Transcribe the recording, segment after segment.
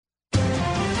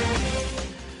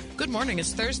Good morning.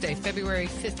 It's Thursday, February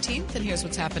 15th, and here's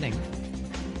what's happening.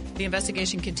 The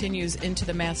investigation continues into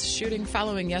the mass shooting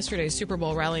following yesterday's Super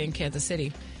Bowl rally in Kansas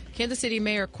City. Kansas City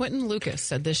Mayor Quentin Lucas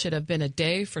said this should have been a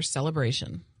day for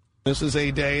celebration. This is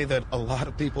a day that a lot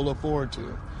of people look forward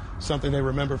to, something they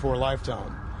remember for a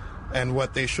lifetime. And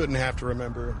what they shouldn't have to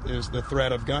remember is the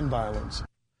threat of gun violence.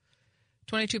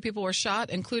 22 people were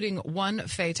shot, including one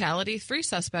fatality. 3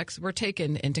 suspects were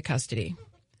taken into custody.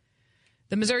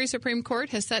 The Missouri Supreme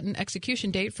Court has set an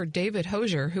execution date for David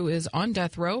Hosier, who is on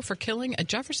death row for killing a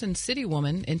Jefferson City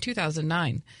woman in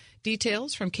 2009.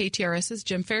 Details from KTRS's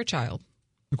Jim Fairchild.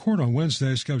 The court on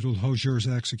Wednesday scheduled Hosier's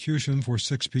execution for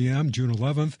 6 p.m. June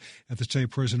 11th at the state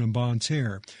prison in Bonne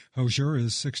Terre. Hosier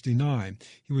is 69.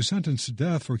 He was sentenced to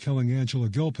death for killing Angela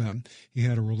Gilpin. He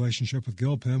had a relationship with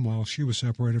Gilpin while she was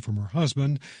separated from her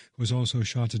husband, who was also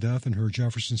shot to death in her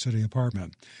Jefferson City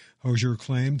apartment. Hosier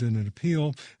claimed in an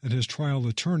appeal that his trial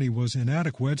attorney was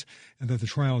inadequate and that the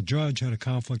trial judge had a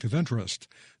conflict of interest.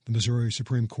 The Missouri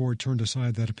Supreme Court turned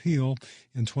aside that appeal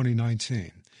in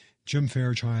 2019. Jim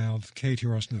Fairchild,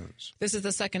 KTRS News. This is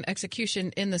the second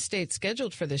execution in the state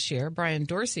scheduled for this year. Brian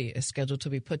Dorsey is scheduled to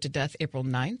be put to death April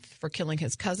 9th for killing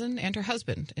his cousin and her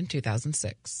husband in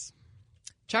 2006.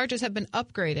 Charges have been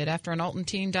upgraded after an Alton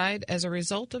teen died as a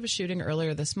result of a shooting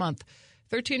earlier this month.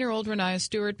 13-year-old Renaya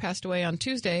Stewart passed away on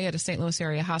Tuesday at a St. Louis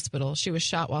area hospital. She was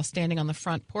shot while standing on the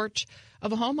front porch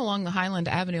of a home along the Highland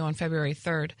Avenue on February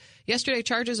 3rd. Yesterday,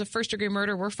 charges of first-degree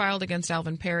murder were filed against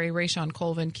Alvin Perry, Rayshawn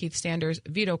Colvin, Keith Sanders,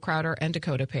 Vito Crowder, and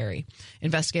Dakota Perry.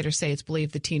 Investigators say it's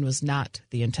believed the teen was not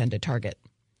the intended target.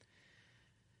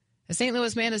 A St.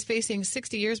 Louis man is facing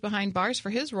 60 years behind bars for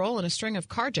his role in a string of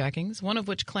carjackings, one of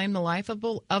which claimed the life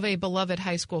of a beloved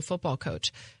high school football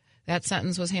coach. That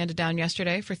sentence was handed down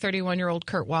yesterday for 31-year-old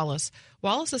Kurt Wallace.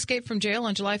 Wallace escaped from jail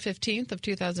on July 15th of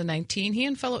 2019. He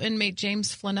and fellow inmate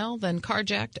James Flannel then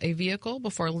carjacked a vehicle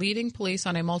before leading police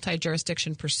on a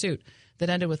multi-jurisdiction pursuit that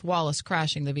ended with Wallace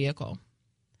crashing the vehicle.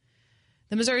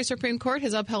 The Missouri Supreme Court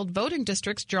has upheld voting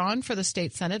districts drawn for the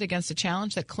state Senate against a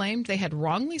challenge that claimed they had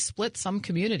wrongly split some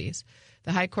communities.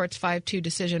 The High Court's 5-2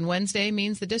 decision Wednesday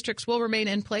means the districts will remain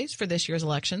in place for this year's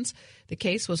elections. The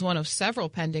case was one of several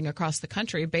pending across the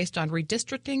country based on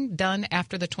redistricting done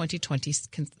after the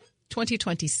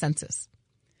 2020 census.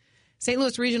 St.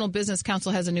 Louis Regional Business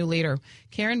Council has a new leader.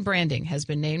 Karen Branding has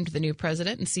been named the new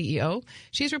president and CEO.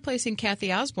 She's replacing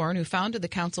Kathy Osborne, who founded the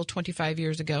council 25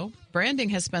 years ago. Branding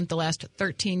has spent the last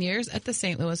 13 years at the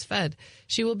St. Louis Fed.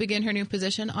 She will begin her new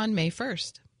position on May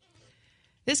 1st.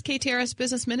 This KTRS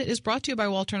Business Minute is brought to you by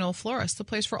Walter Knoll Florist, the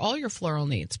place for all your floral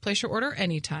needs. Place your order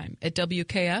anytime at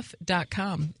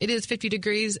WKF.com. It is 50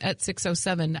 degrees at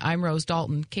 6:07. I'm Rose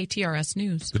Dalton, KTRS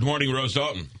News. Good morning, Rose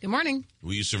Dalton. Good morning.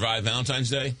 Will you survive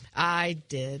Valentine's Day? I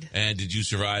did. And did you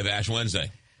survive Ash Wednesday?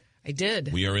 I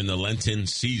did. We are in the Lenten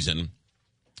season,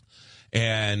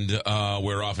 and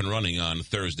we're off and running on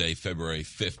Thursday, February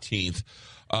 15th.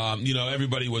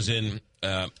 Everybody was in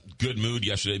good mood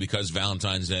yesterday because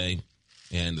Valentine's Day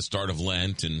and the start of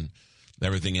Lent and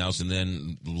everything else. And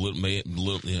then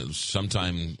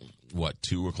sometime,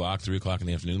 2 o'clock, 3 o'clock in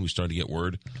the afternoon, we started to get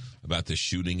word about this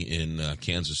shooting in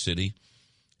Kansas City.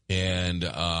 And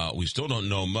we still don't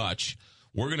know much.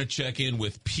 We're going to check in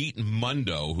with Pete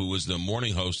Mundo, who was the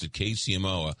morning host at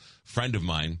KCMO, a friend of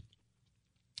mine.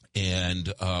 And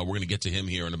we're going to get to him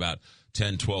here in about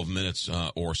 10, 12 minutes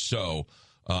or so.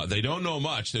 They don't know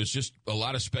much. There's just a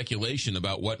lot of speculation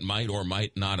about what might or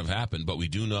might not have happened. But we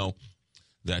do know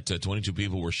that 22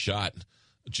 people were shot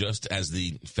just as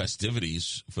the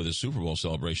festivities for the Super Bowl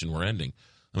celebration were ending.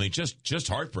 I mean, just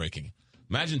heartbreaking.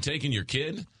 Imagine taking your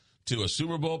kid to a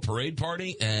Super Bowl parade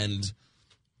party and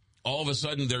all of a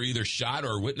sudden they're either shot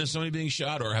or witness somebody being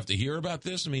shot or have to hear about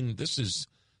this. I mean,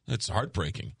 it's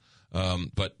heartbreaking.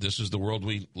 But this is the world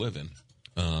we live in.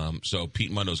 So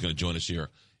Pete Mundo is going to join us here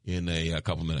in a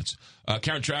couple minutes.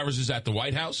 Karen Travers is at the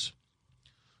White House.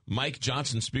 Mike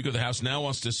Johnson, Speaker of the House, now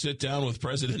wants to sit down with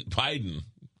President Biden.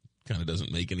 Kind of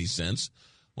doesn't make any sense.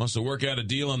 Wants to work out a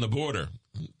deal on the border.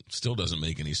 Still doesn't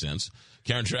make any sense.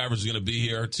 Karen Travers is going to be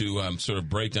here to sort of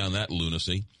break down that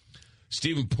lunacy.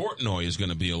 Stephen Portnoy is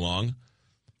going to be along.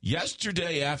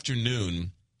 Yesterday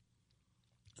afternoon,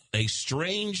 a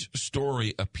strange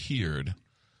story appeared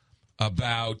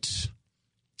about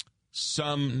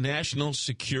some national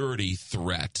security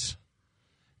threat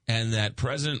and that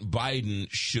President Biden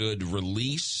should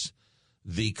release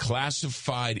the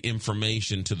classified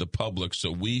information to the public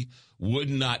so we would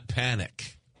not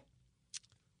panic.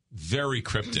 Very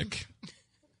cryptic.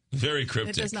 Very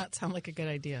cryptic. It does not sound like a good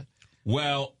idea.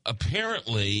 Well,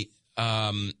 apparently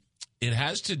it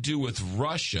has to do with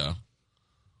Russia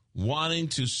wanting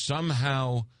to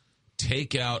somehow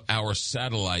take out our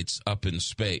satellites up in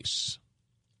space.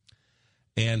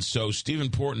 And so Stephen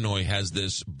Portnoy has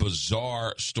this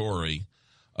bizarre story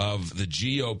of the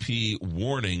GOP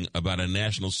warning about a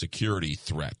national security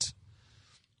threat.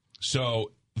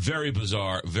 So very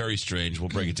bizarre, very strange. We'll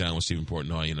break it down with Stephen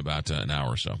Portnoy in about an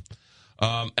hour or so.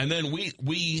 And then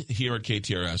we here at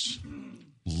KTRS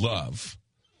love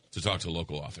to talk to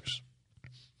local authors.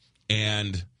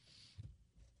 And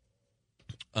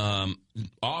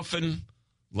often,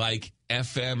 like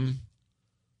FM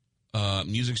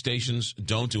music stations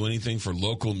don't do anything for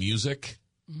local music.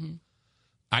 Mm-hmm.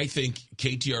 I think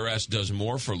KTRS does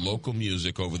more for local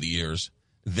music over the years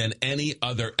than any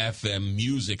other FM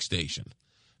music station.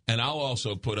 And I'll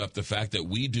also put up the fact that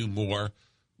we do more,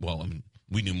 well, I mean,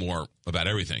 we do more about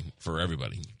everything for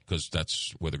everybody because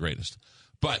we're the greatest.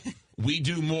 But we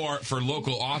do more for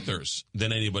local authors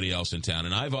than anybody else in town.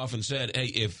 And I've often said,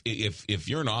 hey, if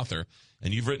you're an author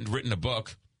and you've written a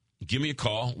book, give me a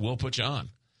call. We'll put you on.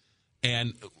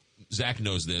 And Zach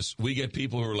knows this. We get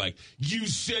people who are like, you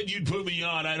said you'd put me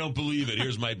on. I don't believe it.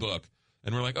 Here's my book.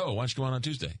 And we're like, oh, why don't you go on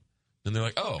Tuesday? And they're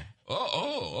like, oh,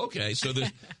 okay. So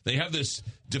they have this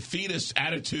defeatist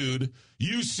attitude.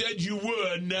 You said you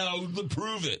would. Now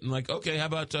prove it. And like, okay, how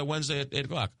about Wednesday at 8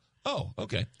 o'clock? Oh,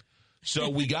 okay. So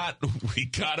we got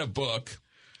a book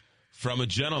from a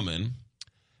gentleman,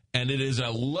 and it is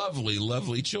a lovely,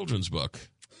 lovely children's book.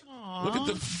 Aww. Look at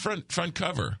the front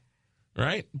cover.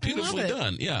 Right? Beautifully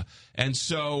done. Yeah. And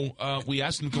so we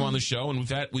asked him to come on the show, and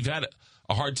we've had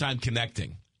a hard time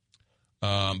connecting.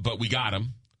 But we got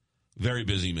him. Very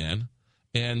busy man.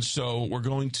 And so we're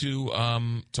going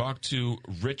to talk to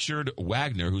Richard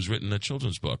Wagner, who's written a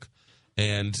children's book.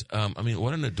 And, I mean,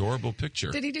 what an adorable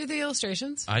picture. Did he do the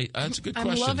illustrations? That's a good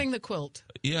question. I'm loving the quilt.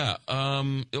 Yeah.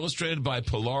 Illustrated by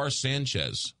Pilar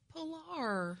Sanchez.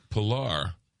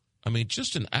 Pilar. I mean,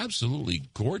 just an absolutely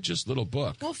gorgeous little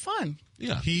book. Well, fun.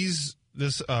 Yeah. He's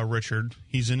this Richard.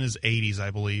 He's in his 80s, I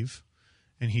believe,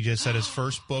 and he just had his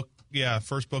first book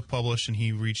published, and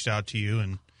he reached out to you,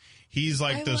 and he's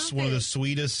like one of the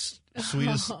sweetest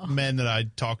men that I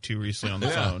talked to recently on the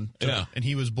phone. Yeah. And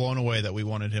he was blown away that we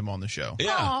wanted him on the show.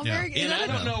 Yeah. Aww, very good. And I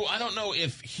don't know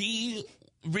if he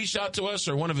reached out to us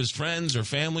or one of his friends or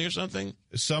family or something.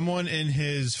 Someone in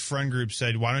his friend group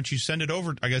said, why don't you send it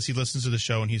over? I guess he listens to the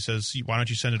show, and he says, why don't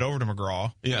you send it over to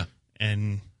McGraw? Yeah.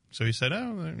 And so he said,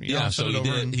 so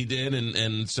he did.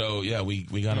 And so, yeah, we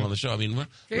got him on the show. I mean,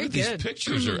 these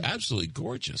pictures are absolutely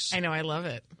gorgeous. I know. I love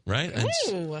it. Right?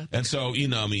 And so,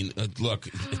 look,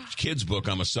 kids' book,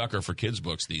 I'm a sucker for kids'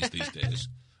 books these days.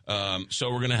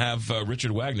 So we're going to have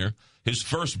Richard Wagner, his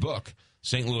first book,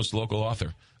 St. Louis local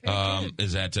author,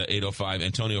 is at 8:05.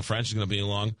 Antonio French is going to be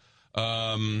along.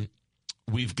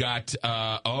 We've got,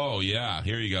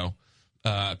 here you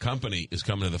go. Company is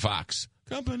coming to the Fox.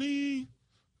 Company.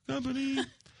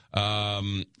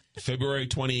 February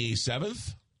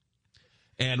 27th.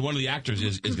 And one of the actors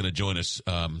is going to join us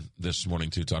this morning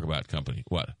to talk about Company.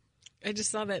 What? I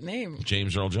just saw that name.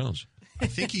 James Earl Jones. I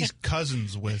think he's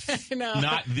cousins with... No.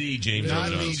 Not the James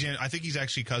Earl Jones. I think he's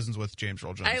actually cousins with James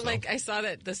Earl Jones. I saw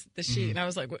that the sheet, and I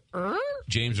was like, what?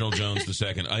 James Earl Jones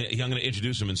II. I'm going to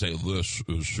introduce him and say, this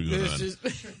is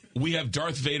CNN. We have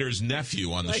Darth Vader's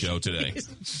nephew on the show today.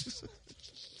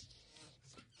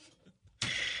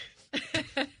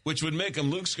 Which would make him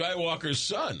Luke Skywalker's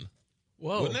son.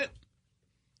 Whoa. Wouldn't it?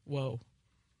 Whoa.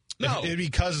 No. It'd be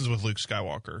cousins with Luke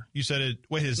Skywalker. You said it.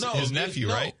 Wait, his nephew,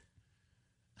 right?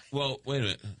 Well, wait a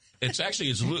minute. It's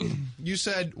Luke. You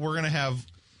said we're going to have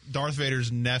Darth Vader's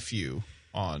nephew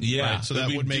on. Yeah. Right? So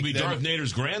that would make Darth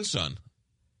Vader's grandson.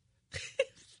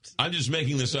 I'm just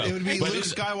making this up. It would be Luke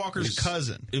Skywalker's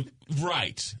cousin.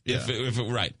 Right. Yeah.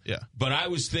 Right. Yeah. But I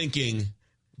was thinking,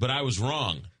 I was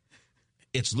wrong.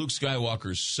 It's Luke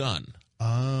Skywalker's son,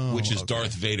 which is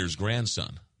Darth Vader's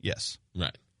grandson. Yes.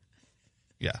 Right.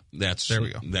 Yeah. There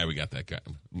we go. There we got that guy.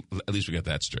 At least we got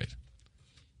that straight.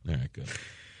 All right, good.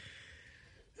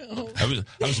 Oh. I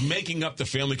was making up the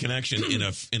family connection in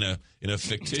a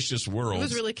fictitious world. It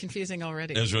was really confusing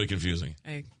already. It was really confusing.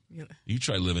 You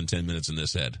try living 10 minutes in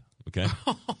this head, okay?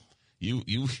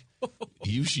 You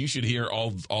should hear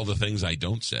all the things I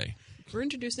don't say. We're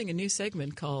introducing a new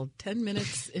segment called 10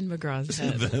 Minutes in McGraw's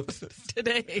Head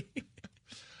today.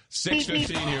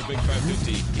 6:15 here, Big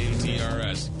 550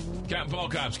 KTRS. Captain Paul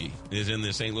Kopsky is in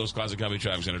the St. Louis Closet Company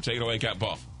Traffic Center. Take it away, Captain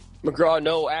Paul. McGraw,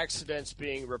 no accidents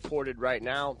being reported right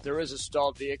now. There is a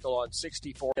stalled vehicle on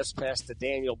 64 just past the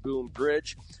Daniel Boone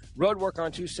Bridge. Roadwork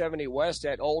on 270 West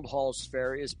at Old Halls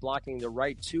Ferry is blocking the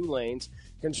right 2 lanes.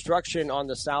 Construction on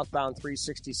the southbound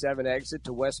 367 exit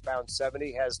to westbound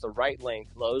 70 has the right lane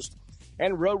closed.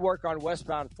 And road work on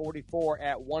westbound 44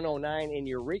 at 109 in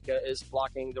Eureka is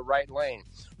blocking the right lane.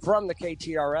 From the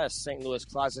KTRS St. Louis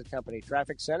Closet Company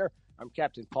Traffic Center, I'm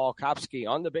Captain Paul Kopsky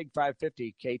on the Big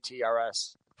 550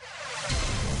 KTRS.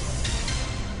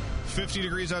 50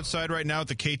 degrees outside right now at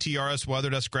the KTRS weather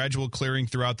desk. Gradual clearing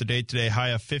throughout the day today. High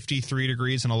of 53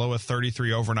 degrees and a low of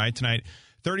 33 overnight tonight.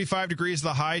 35 degrees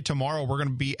the high. Tomorrow we're going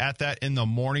to be at that in the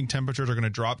morning. Temperatures are going to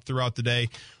drop throughout the day.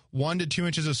 1 to 2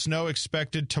 inches of snow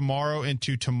expected tomorrow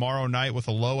into tomorrow night with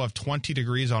a low of 20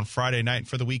 degrees on Friday night.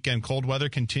 For the weekend, cold weather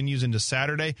continues into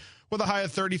Saturday with a high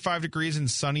of 35 degrees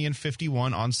and sunny and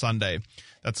 51 on Sunday.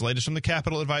 That's the latest from the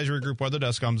Capital Advisory Group Weather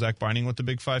Desk. I'm Zach Binding with the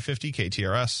Big 550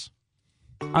 KTRS.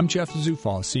 I'm Jeff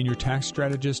Zufall, Senior Tax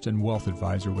Strategist and Wealth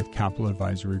Advisor with Capital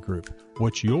Advisory Group.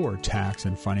 What's your tax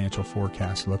and financial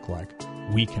forecast look like?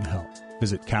 We can help.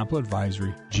 Visit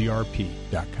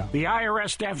capitaladvisorygrp.com. The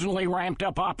IRS definitely ramped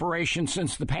up operations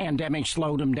since the pandemic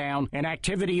slowed them down, and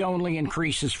activity only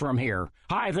increases from here.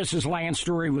 Hi, this is Lance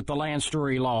Story with the Lance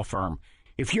Story Law Firm.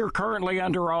 If you're currently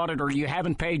under audit or you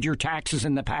haven't paid your taxes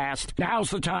in the past, now's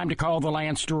the time to call the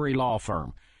Lance Story Law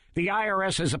Firm. The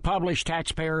IRS has a published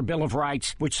Taxpayer Bill of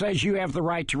Rights, which says you have the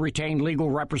right to retain legal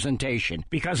representation.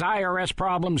 Because IRS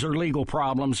problems are legal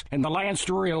problems, and the Lance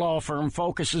Story Law Firm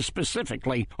focuses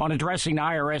specifically on addressing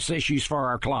IRS issues for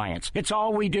our clients. It's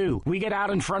all we do. We get out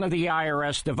in front of the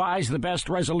IRS, devise the best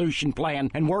resolution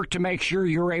plan, and work to make sure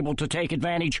you're able to take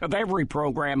advantage of every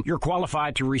program you're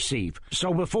qualified to receive.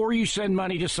 So before you send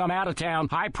money to some out-of-town,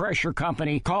 high-pressure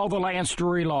company, call the Lance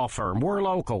Story Law Firm. We're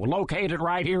local, located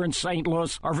right here in St.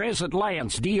 Louis, or visit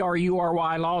Lance,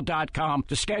 DRURYlaw.com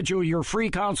to schedule your free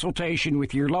consultation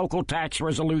with your local tax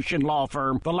resolution law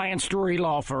firm, the Lance Story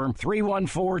Law Firm,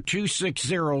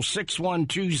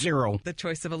 314-260-6120. The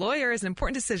choice of a lawyer is an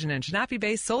important decision and should not be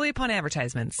based solely upon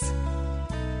advertisements.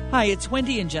 Hi, it's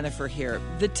Wendy and Jennifer here.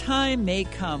 The time may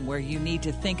come where you need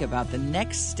to think about the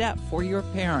next step for your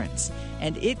parents,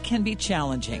 and it can be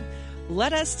challenging.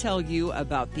 Let us tell you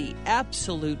about the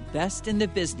absolute best in the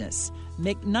business,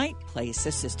 McKnight Place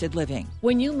Assisted Living.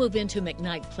 When you move into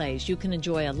McKnight Place, you can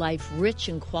enjoy a life rich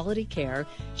in quality care,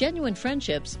 genuine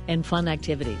friendships, and fun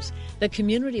activities. The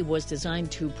community was designed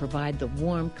to provide the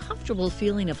warm, comfortable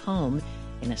feeling of home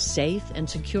in a safe and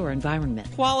secure environment.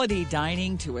 Quality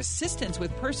dining to assistance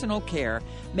with personal care,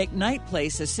 McKnight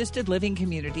Place Assisted Living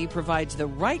Community provides the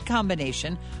right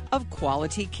combination of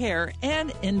quality care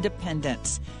and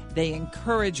independence. They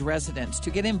encourage residents to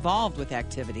get involved with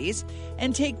activities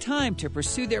and take time to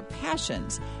pursue their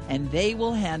passions, and they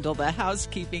will handle the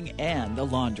housekeeping and the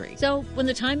laundry. So when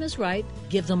the time is right,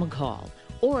 give them a call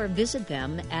or visit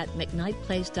them at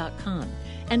McKnightPlace.com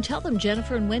and tell them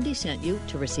Jennifer and Wendy sent you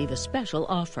to receive a special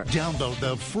offer. Download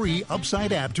the free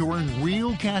Upside app to earn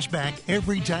real cash back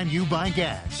every time you buy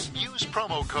gas. Use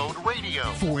promo code RADIO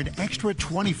for an extra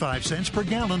 25 cents per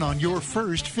gallon on your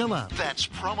first fill-up. That's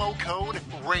promo code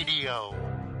RADIO.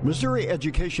 Missouri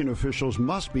education officials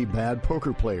must be bad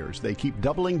poker players. They keep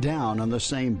doubling down on the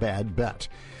same bad bet.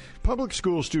 Public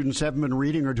school students haven't been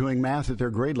reading or doing math at their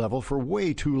grade level for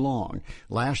way too long.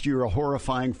 Last year, a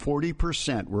horrifying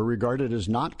 40% were regarded as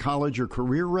not college or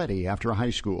career ready after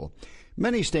high school.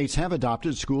 Many states have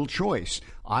adopted school choice.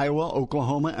 Iowa,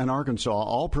 Oklahoma, and Arkansas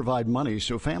all provide money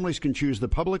so families can choose the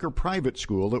public or private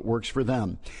school that works for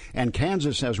them. And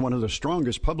Kansas has one of the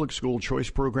strongest public school choice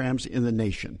programs in the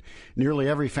nation. Nearly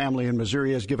every family in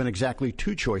Missouri is given exactly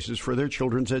two choices for their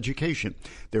children's education.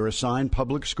 They're assigned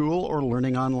public school or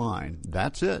learning online.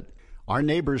 That's it. Our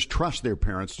neighbors trust their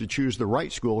parents to choose the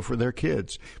right school for their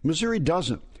kids. Missouri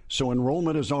doesn't. So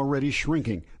enrollment is already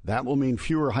shrinking. That will mean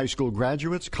fewer high school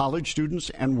graduates, college students,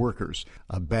 and workers.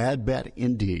 A bad bet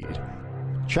indeed.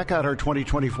 Check out our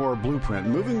 2024 blueprint,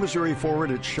 Moving Missouri Forward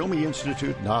at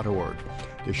ShowMeInstitute.org.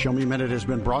 The Show Me Minute has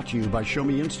been brought to you by Show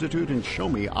Me Institute and Show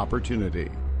Me Opportunity.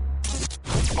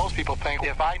 Most people think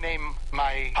if I name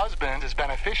my husband as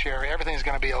beneficiary, everything's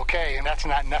going to be okay, and that's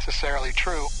not necessarily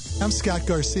true. I'm Scott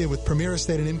Garcia with Premier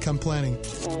Estate and Income Planning.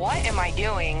 What am I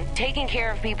doing taking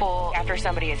care of people after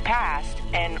somebody has passed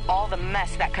and all the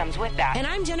mess that comes with that? And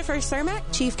I'm Jennifer Cermak,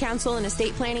 Chief Counsel and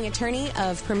Estate Planning Attorney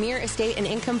of Premier Estate and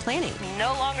Income Planning.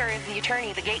 No longer is the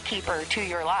attorney the gatekeeper to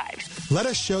your lives. Let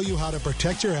us show you how to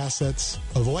protect your assets,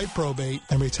 avoid probate,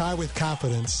 and retire with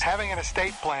confidence. Having an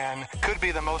estate plan could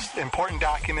be the most important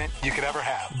document you could ever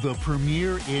have. The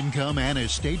Premier Income and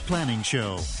Estate Planning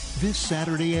Show, this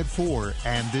Saturday at 4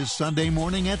 and this Sunday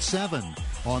morning at 7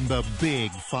 on the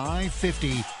Big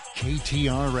 550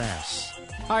 KTRS.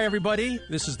 Hi, everybody.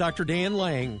 This is Dr. Dan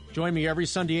Lang. Join me every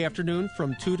Sunday afternoon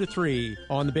from 2 to 3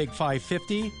 on the Big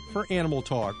 550 for Animal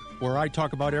Talk, where I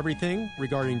talk about everything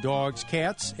regarding dogs,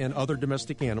 cats, and other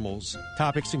domestic animals.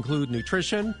 Topics include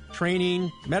nutrition, training,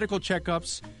 medical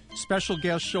checkups, special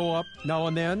guests show up now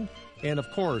and then, and of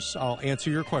course, I'll answer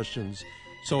your questions.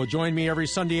 So join me every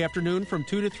Sunday afternoon from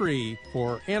 2 to 3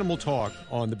 for Animal Talk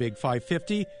on the Big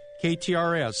 550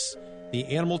 KTRS, the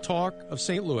Animal Talk of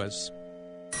St. Louis.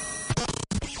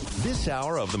 This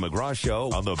hour of the McGraw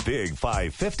Show on the Big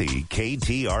 550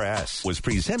 KTRS was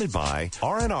presented by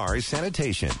R&R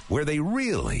Sanitation, where they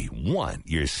really want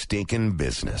your stinking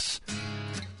business.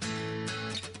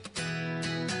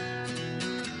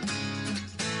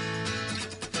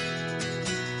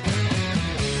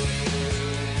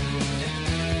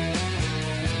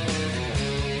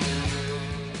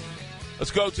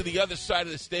 Let's go to the other side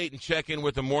of the state and check in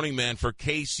with the morning man for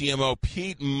KCMO,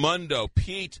 Pete Mundo.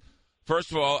 Pete,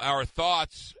 first of all, our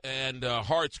thoughts and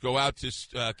hearts go out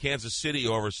to Kansas City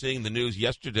over seeing the news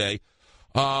yesterday.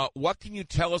 What can you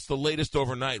tell us the latest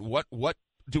overnight? What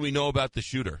do we know about the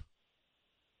shooter?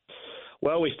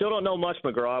 Well, we still don't know much,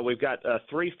 McGraw. We've got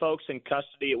 3 folks in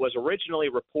custody. It was originally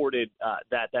reported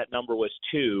that number was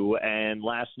 2, and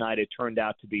last night it turned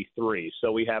out to be 3.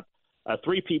 So we have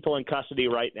 3 people in custody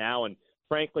right now, and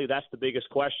frankly, that's the biggest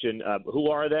question. Who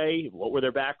are they? What were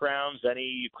their backgrounds?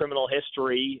 Any criminal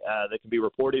history that can be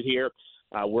reported here?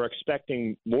 We're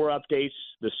expecting more updates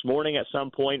this morning at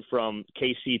some point from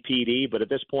KCPD, but at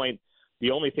this point, the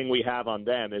only thing we have on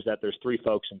them is that there's 3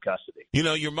 folks in custody. You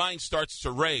know, your mind starts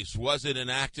to race. Was it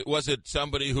was it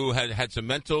somebody who had some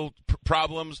mental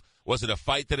problems? Was it a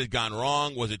fight that had gone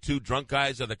wrong? Was it 2 drunk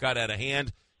guys that got out of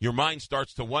hand? Your mind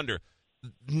starts to wonder.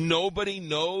 Nobody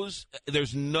knows.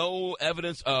 There's no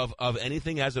evidence of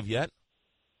anything as of yet?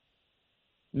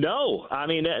 No. I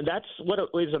mean, that's what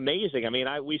is amazing. I mean,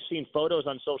 we've seen photos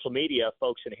on social media of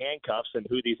folks in handcuffs and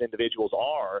who these individuals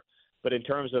are. But in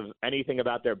terms of anything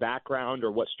about their background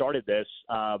or what started this,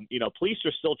 police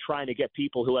are still trying to get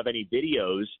people who have any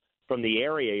videos from the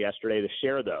area yesterday to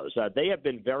share those. They have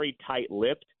been very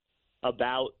tight-lipped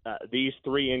about these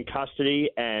 3 in custody,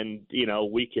 and,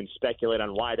 we can speculate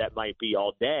on why that might be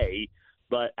all day.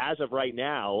 But as of right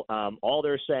now, all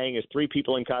they're saying is 3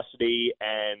 people in custody,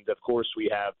 and, of course, we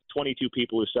have 22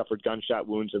 people who suffered gunshot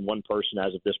wounds, and 1 person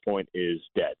as of this point is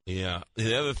dead. Yeah.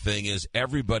 The other thing is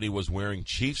everybody was wearing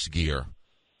Chiefs gear,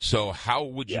 so how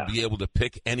would you be able to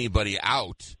pick anybody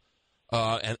out?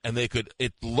 And they could –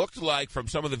 it looked like from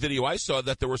some of the video I saw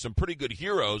that there were some pretty good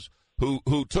heroes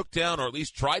who took down or at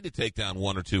least tried to take down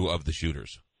 1 or 2 of the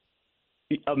shooters.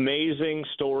 Amazing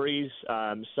stories.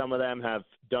 Some of them have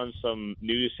done some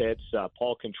news hits.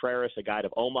 Paul Contreras, a guy out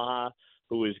of Omaha,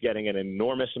 who is getting an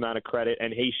enormous amount of credit,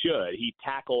 and he should. He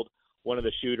tackled one of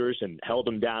the shooters and held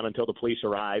him down until the police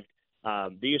arrived.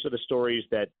 These are the stories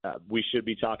that we should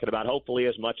be talking about, hopefully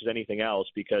as much as anything else,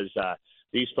 because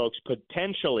these folks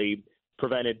potentially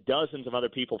prevented dozens of other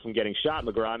people from getting shot,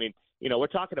 McGraw. I mean, we're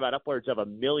talking about upwards of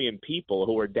 1 million people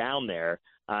who were down there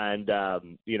and,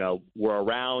 were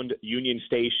around Union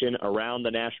Station, around the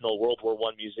National World War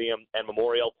I Museum and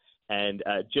Memorial. And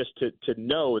just to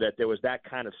know that there was that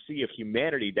kind of sea of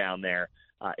humanity down there,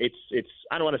 it's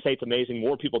I don't want to say it's amazing.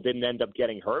 More people didn't end up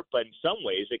getting hurt, but in some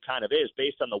ways it kind of is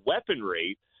based on the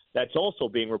weaponry that's also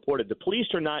being reported. The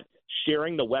police are not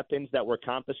sharing the weapons that were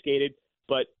confiscated,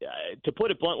 but to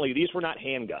put it bluntly, these were not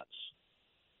handguns.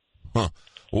 Huh.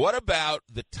 What about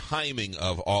the timing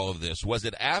of all of this? Was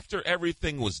it after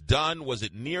everything was done? Was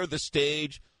it near the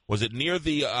stage? Was it near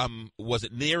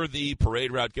the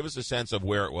parade route? Give us a sense of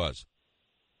where it was.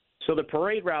 So the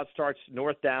parade route starts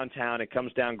north downtown. It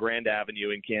comes down Grand Avenue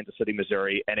in Kansas City,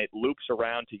 Missouri, and it loops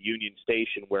around to Union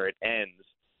Station where it ends.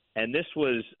 And this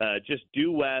was just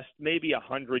due west, maybe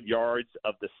 100 yards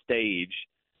of the stage,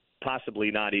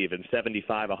 possibly not even,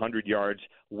 75, 100 yards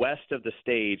west of the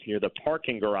stage near the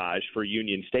parking garage for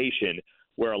Union Station,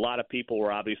 where a lot of people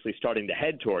were obviously starting to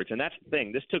head towards. And that's the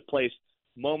thing. This took place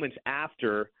moments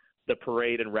after the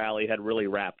parade and rally had really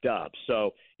wrapped up.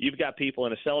 So you've got people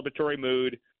in a celebratory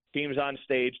mood, teams on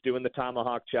stage doing the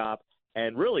tomahawk chop,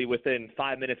 and really within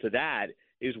 5 minutes of that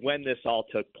is when this all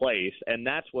took place. And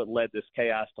that's what led this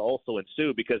chaos to also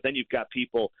ensue, because then you've got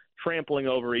people trampling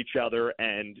over each other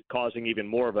and causing even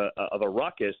more of a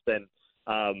ruckus than,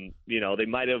 they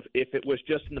might have if it was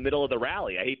just in the middle of the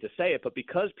rally. I hate to say it, but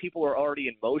because people were already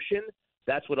in motion,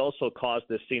 that's what also caused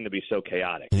this scene to be so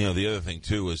chaotic. The other thing,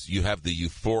 too, is you have the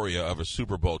euphoria of a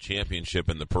Super Bowl championship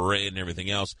and the parade and everything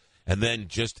else, and then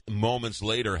just moments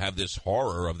later have this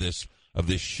horror of this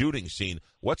shooting scene.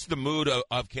 What's the mood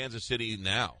of Kansas City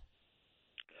now?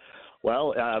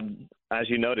 Well, as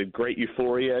you noted, great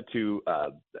euphoria to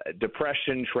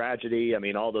depression, tragedy. I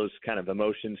mean, all those kind of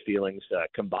emotions, feelings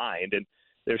combined. And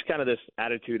there's kind of this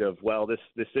attitude of, well, this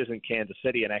isn't Kansas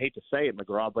City. And I hate to say it,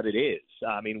 McGraw, but it is.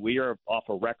 I mean, we are off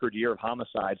a record year of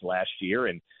homicides last year.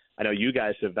 And I know you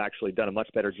guys have actually done a much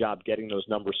better job getting those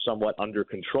numbers somewhat under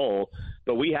control,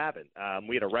 but we haven't.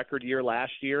 We had a record year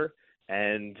last year,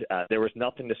 and there was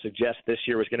nothing to suggest this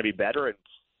year was going to be better.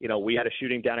 And we had a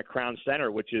shooting down at Crown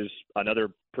Center, which is another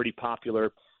pretty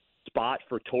popular spot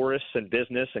for tourists and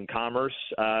business and commerce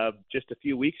just a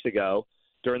few weeks ago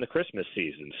during the Christmas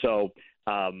season. So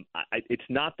it's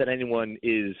not that anyone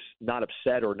is not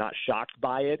upset or not shocked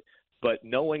by it, but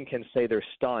no one can say they're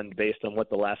stunned based on what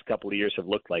the last couple of years have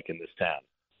looked like in this town.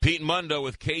 Pete Mundo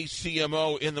with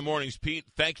KCMO in the mornings. Pete,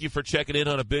 thank you for checking in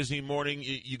on a busy morning.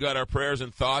 You got our prayers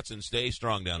and thoughts, and stay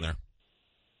strong down there.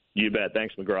 You bet.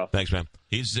 Thanks, McGraw. Thanks, man.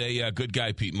 He's a good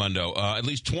guy, Pete Mundo. At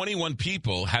least 21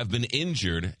 people have been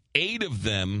injured. 8 of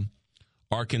them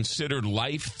are considered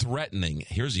life-threatening.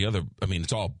 Here's the other. I mean,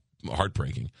 it's all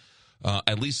heartbreaking.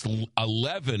 At least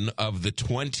 11 of the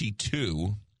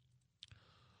 22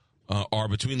 are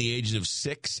between the ages of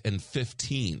 6 and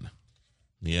 15.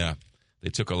 Yeah, they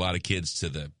took a lot of kids to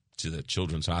the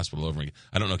Children's Hospital over.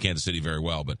 I don't know Kansas City very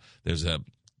well, but there's a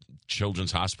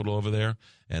Children's Hospital over there,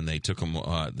 and they took them.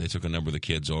 They took a number of the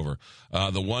kids over.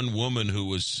 The one woman who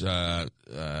was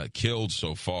killed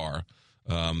so far,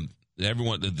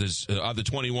 everyone. Of the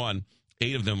 21,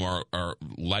 8 of them are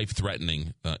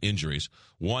life-threatening injuries.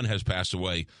 One has passed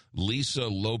away. Lisa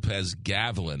Lopez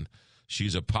Gavlin.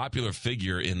 She's a popular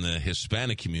figure in the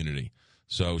Hispanic community,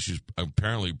 so she's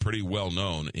apparently pretty well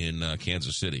known in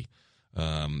Kansas City.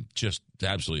 Just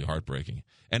absolutely heartbreaking.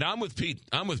 And I'm with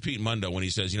Pete Mundo when he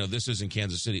says, this isn't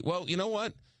Kansas City. Well, you know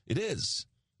what? It is.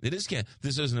 It is.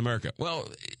 This isn't America. Well,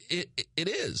 it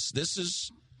is. This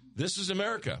is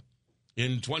America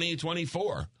in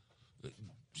 2024.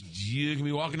 You can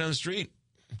be walking down the street.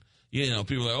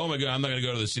 People are like, oh my God, I'm not going to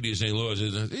go to the city of St. Louis.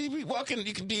 You be walking.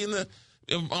 You can be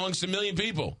amongst a million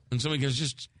people, and somebody can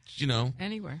just,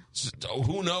 anywhere.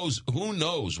 Who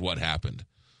knows what happened?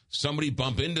 Somebody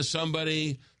bump into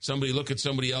somebody look at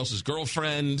somebody else's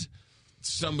girlfriend,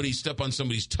 somebody step on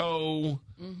somebody's toe.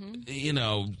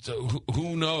 Mm-hmm.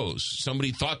 Who knows?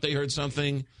 Somebody thought they heard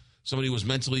something. Somebody was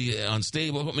mentally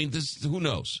unstable. I mean, who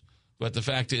knows? But the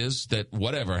fact is that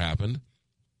whatever happened,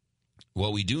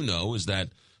 what we do know is that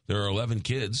there are 11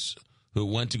 kids who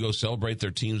went to go celebrate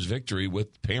their team's victory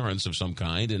with parents of some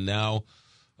kind, and now,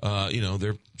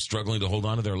 they're struggling to hold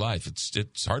on to their life.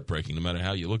 It's heartbreaking no matter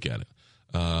how you look at it.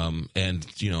 And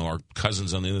our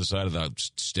cousins on the other side of the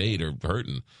state are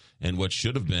hurting. And what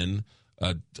should have been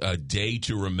a day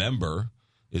to remember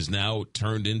is now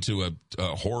turned into a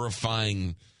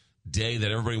horrifying day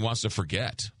that everybody wants to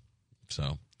forget.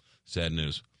 So, sad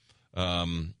news.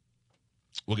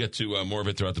 We'll get to more of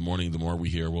it throughout the morning. The more we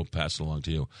hear, we'll pass it along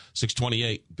to you.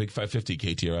 628, Big 550,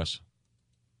 KTRS.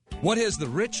 What has the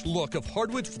rich look of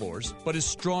hardwood floors, but is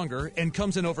stronger and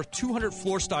comes in over 200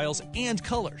 floor styles and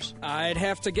colors? I'd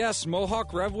have to guess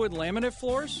Mohawk Revwood laminate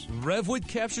floors? Revwood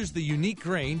captures the unique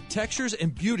grain, textures,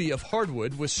 and beauty of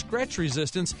hardwood with scratch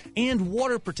resistance and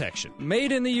water protection.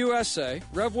 Made in the USA,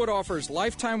 Revwood offers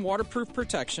lifetime waterproof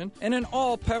protection and an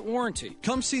all-pet warranty.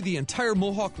 Come see the entire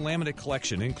Mohawk laminate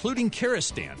collection, including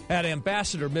Karistan, at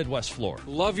Ambassador Midwest Floor.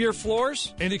 Love your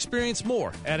floors? And experience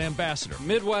more at Ambassador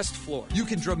Midwest Floor. You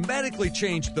can dramatically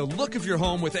change the look of your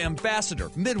home with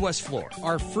Ambassador Midwest Floor.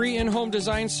 Our free in-home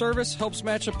design service helps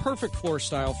match a perfect floor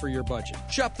style for your budget.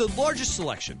 Shop the largest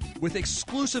selection with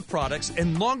exclusive products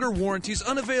and longer warranties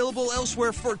unavailable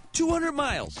elsewhere for 200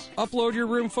 miles. Upload your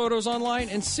room photos online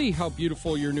and see how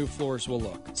beautiful your new floors will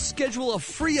look. Schedule a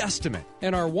free estimate.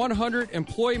 And our 100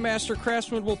 employee master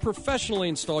craftsmen will professionally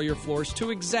install your floors to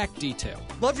exact detail.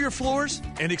 Love your floors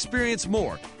and experience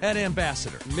more at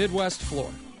Ambassador Midwest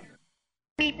Floor.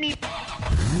 Beep, beep.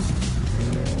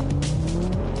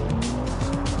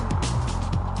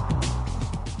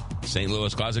 St.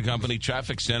 Louis Closet Company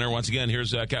Traffic Center. Once again,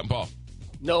 here's Captain Paul.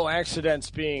 No accidents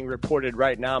being reported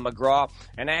right now, McGraw.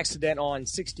 An accident on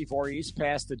 64 East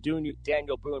past the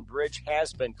Daniel Boone Bridge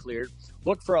has been cleared.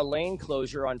 Look for a lane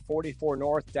closure on 44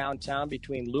 North downtown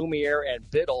between Lumiere and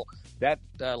Biddle. That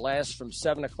lasts from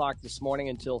 7 o'clock this morning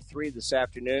until 3 this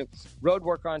afternoon. Road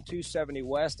work on 270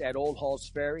 West at Old Halls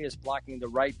Ferry is blocking the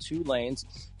right 2 lanes.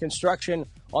 Construction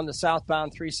on the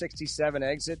southbound 367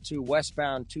 exit to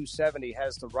westbound 270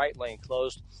 has the right lane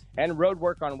closed. And road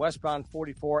work on westbound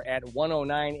 44 at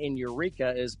 109 in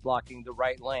Eureka is blocking the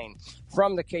right lane.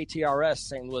 From the KTRS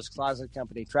St. Louis Closet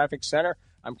Company Traffic Center,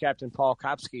 I'm Captain Paul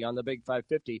Kopsky on the Big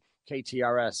 550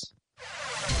 KTRS.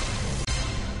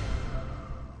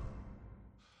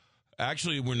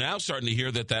 Actually, we're now starting to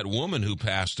hear that woman who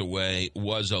passed away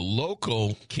was a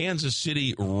local Kansas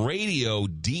City radio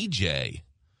DJ,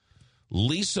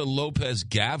 Lisa Lopez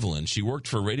Gavlin. She worked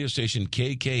for radio station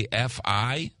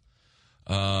KKFI.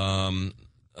 So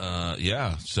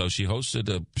she hosted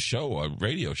a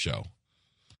radio show.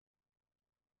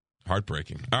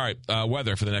 Heartbreaking. All right,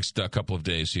 weather for the next couple of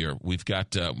days here. We've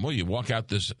got, you walk out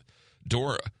this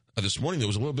door. This morning there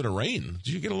was a little bit of rain.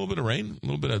 Did you get a little bit of rain? A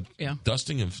little bit of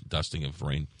dusting of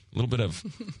rain. A little bit of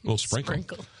little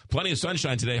sprinkle. Plenty of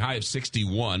sunshine today, high of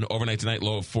 61. Overnight tonight,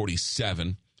 low of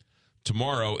 47.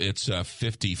 Tomorrow it's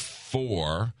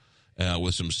 54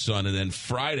 with some sun. And then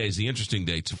Friday's the interesting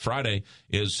day. Friday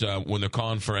is when they're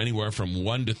calling for anywhere from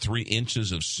 1 to 3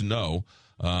 inches of snow.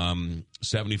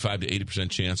 75 to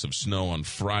 80% chance of snow on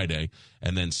Friday.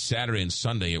 And then Saturday and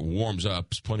Sunday it warms up.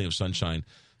 There's plenty of sunshine.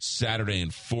 Saturday in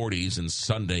 40s and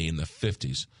Sunday in the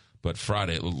 50s. But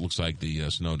Friday, it looks like the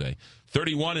snow day.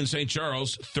 31 in St.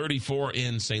 Charles, 34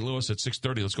 in St. Louis at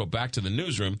 6:30. Let's go back to the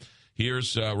newsroom.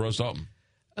 Here's Rose Dalton.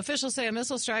 Officials say a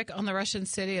missile strike on the Russian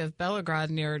city of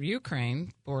Belgorod near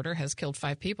Ukraine border has killed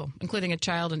 5 people, including a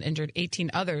child, and injured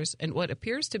 18 others in what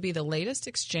appears to be the latest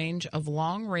exchange of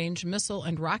long-range missile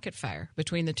and rocket fire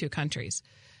between the two countries.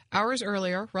 Hours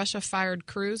earlier, Russia fired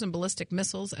cruise and ballistic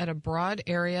missiles at a broad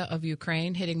area of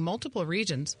Ukraine, hitting multiple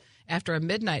regions after a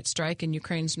midnight strike in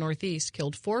Ukraine's northeast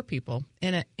killed 4 people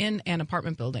in an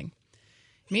apartment building.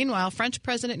 Meanwhile, French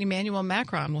President Emmanuel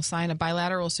Macron will sign a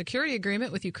bilateral security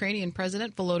agreement with Ukrainian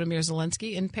President Volodymyr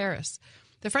Zelensky in Paris.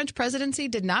 The French presidency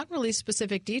did not release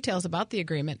specific details about the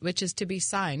agreement, which is to be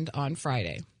signed on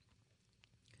Friday.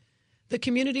 The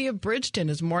community of Bridgeton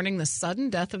is mourning the sudden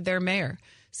death of their mayor.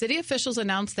 City officials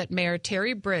announced that Mayor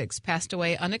Terry Briggs passed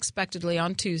away unexpectedly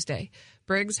on Tuesday.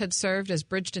 Briggs had served as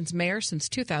Bridgeton's mayor since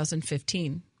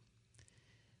 2015.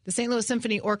 The St. Louis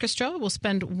Symphony Orchestra will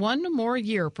spend 1 more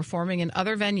year performing in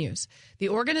other venues. The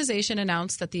organization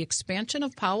announced that the expansion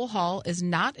of Powell Hall is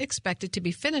not expected to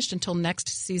be finished until next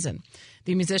season.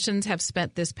 The musicians have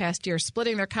spent this past year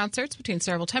splitting their concerts between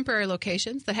several temporary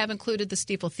locations that have included the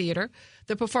Steeple Theater,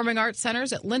 the Performing Arts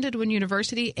Centers at Lindenwood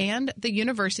University, and the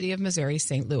University of Missouri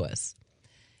St. Louis.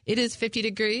 It is 50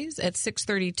 degrees at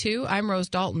 6:32. I'm Rose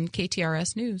Dalton,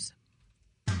 KTRS News.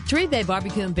 Three Bay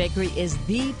Barbecue and Bakery is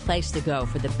the place to go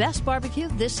for the best barbecue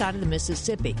this side of the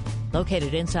Mississippi.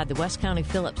 Located inside the West County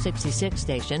Phillips 66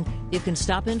 station, you can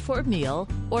stop in for a meal,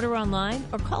 order online,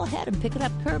 or call ahead and pick it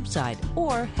up curbside,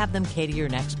 or have them cater your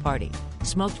next party.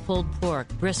 Smoked pulled pork,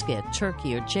 brisket,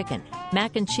 turkey or chicken,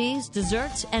 mac and cheese,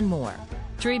 desserts, and more.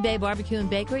 Three Bay Barbecue and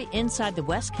Bakery inside the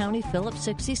West County Phillips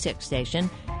 66 station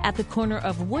at the corner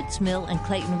of Woods Mill and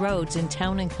Clayton Roads in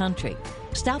Town and Country.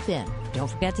 Stop in. Don't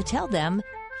forget to tell them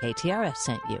KTRS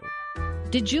sent you.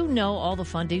 Did you know all the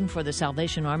funding for the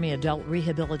Salvation Army Adult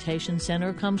Rehabilitation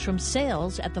Center comes from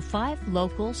sales at the 5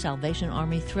 local Salvation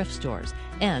Army thrift stores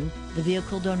and the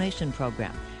Vehicle Donation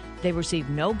Program? They receive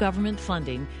no government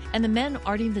funding, and the men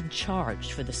aren't even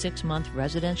charged for the 6-month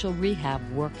residential rehab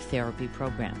work therapy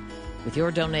program. With your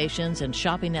donations and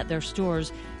shopping at their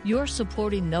stores, you're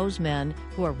supporting those men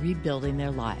who are rebuilding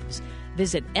their lives.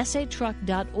 Visit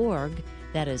satruck.org.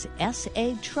 That is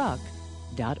satruck.org.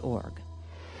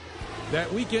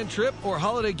 That weekend trip or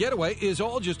holiday getaway is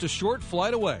all just a short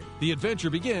flight away. The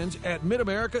adventure begins at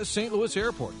Mid-America St. Louis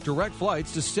Airport. Direct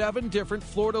flights to 7 different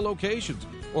Florida locations: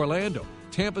 Orlando,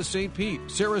 Tampa, St. Pete,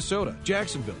 Sarasota,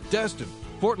 Jacksonville, Destin,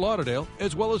 Fort Lauderdale,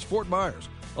 as well as Fort Myers.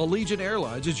 Allegiant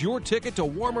Airlines is your ticket to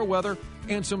warmer weather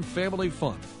and some family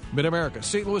fun. Mid-America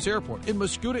St. Louis Airport in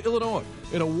Muscuda, Illinois,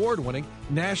 an award-winning,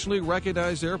 nationally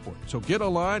recognized airport. So get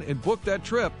online and book that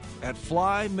trip at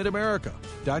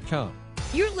flymidamerica.com.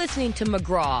 You're listening to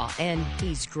McGraw, and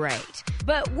he's great.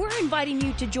 But we're inviting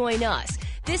you to join us.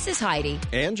 This is Heidi.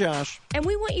 And Josh. And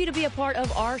we want you to be a part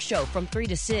of our show from 3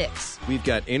 to 6. We've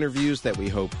got interviews that we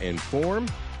hope inform,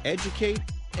 educate,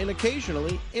 and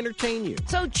occasionally entertain you.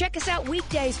 So check us out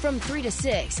weekdays from 3 to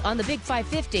 6 on the Big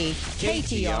 550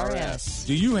 KTRS.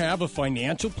 Do you have a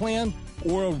financial plan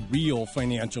or a real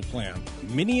financial plan?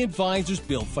 Many advisors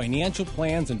build financial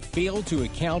plans and fail to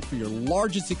account for your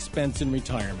largest expense in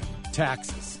retirement: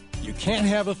 taxes. You can't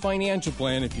have a financial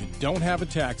plan if you don't have a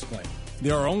tax plan.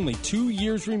 There are only 2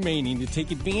 years remaining to take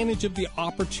advantage of the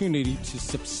opportunity to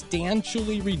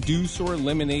substantially reduce or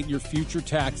eliminate your future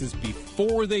taxes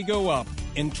before they go up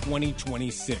in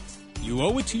 2026. You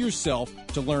owe it to yourself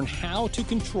to learn how to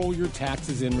control your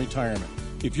taxes in retirement.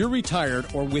 If you're retired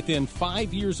or within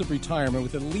 5 years of retirement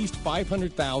with at least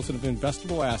 $500,000 of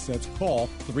investable assets, call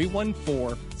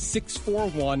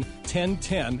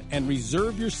 314-641-1010 and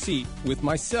reserve your seat with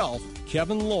myself,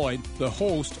 Kevin Lloyd, the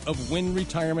host of When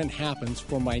Retirement Happens,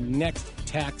 for my next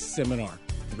tax seminar.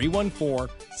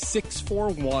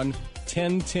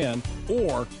 314-641-1010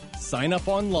 or sign up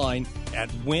online at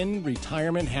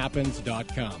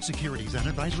whenretirementhappens.com. Securities and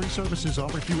advisory services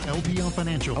offered through LPL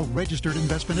Financial, a registered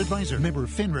investment advisor. Member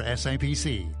FINRA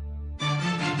SIPC.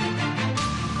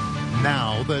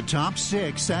 Now the top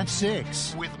 6 at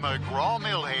 6 with McGraw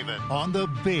Millhaven on the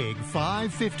Big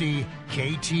 550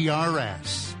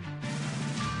 KTRS.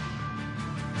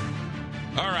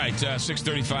 All right,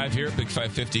 6:35 here, Big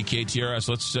 550 KTRS.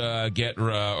 Let's get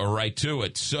right to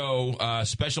it. So,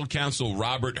 Special Counsel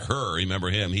Robert Hur, remember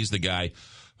him? He's the guy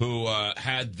who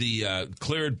had the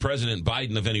cleared President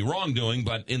Biden of any wrongdoing,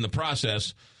 but in the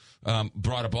process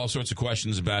brought up all sorts of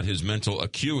questions about his mental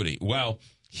acuity. Well,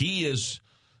 he is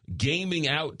gaming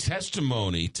out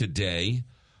testimony today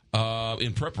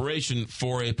in preparation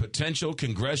for a potential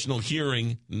congressional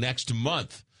hearing next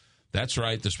month. That's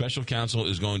right. The special counsel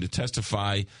is going to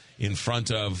testify in front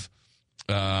of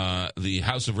the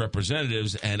House of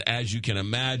Representatives. And as you can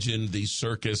imagine, the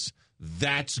circus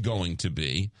that's going to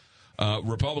be.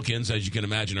 Republicans, as you can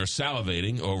imagine, are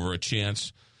salivating over a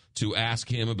chance to ask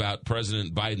him about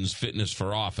President Biden's fitness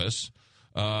for office.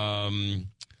 Biden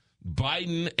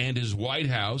and his White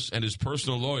House and his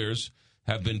personal lawyers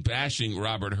have been bashing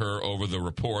Robert Hur over the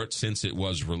report since it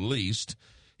was released.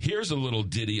 Here's a little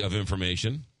ditty of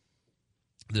information.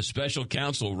 The special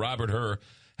counsel, Robert Hur,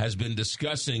 has been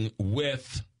discussing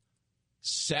with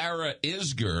Sarah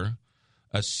Isgur,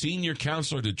 a senior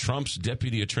counselor to Trump's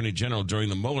deputy attorney general during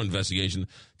the Mueller investigation,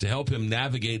 to help him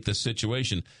navigate the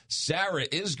situation. Sarah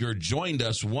Isgur joined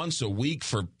us once a week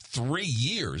for 3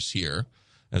 years here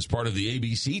as part of the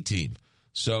ABC team.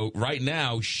 So right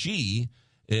now she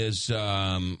is,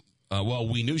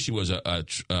 we knew she was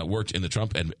worked in the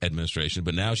Trump administration,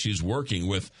 but now she's working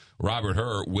with Robert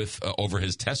Hur over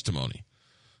his testimony.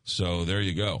 So there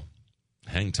you go.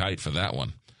 Hang tight for that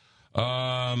one.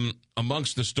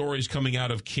 Amongst the stories coming out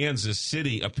of Kansas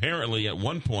City, apparently at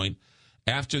one point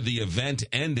after the event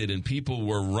ended and people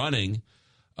were running,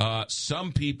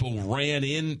 some people ran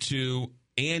into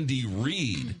Andy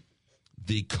Reid,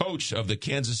 the coach of the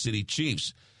Kansas City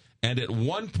Chiefs. And at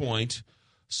one point,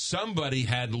 somebody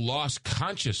had lost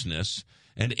consciousness,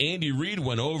 and Andy Reid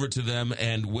went over to them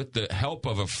and with the help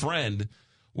of a friend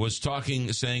was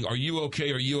talking, saying, "Are you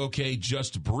okay? Are you okay?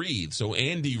 Just breathe." So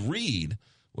Andy Reid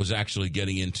was actually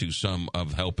getting into some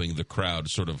of helping the crowd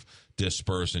sort of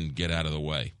disperse and get out of the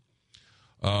way.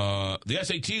 The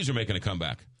SATs are making a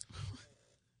comeback.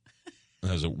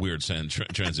 That was a weird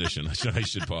transition. I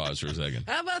should pause for a second.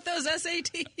 How about those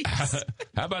SATs?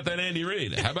 How about that Andy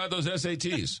Reid? How about those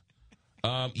SATs?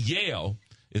 Yale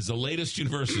is the latest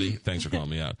university, thanks for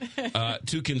calling me out,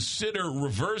 to consider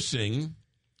reversing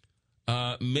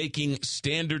making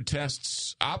standard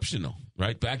tests optional,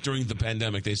 right? Back during the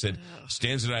pandemic, they said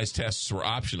standardized tests were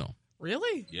optional.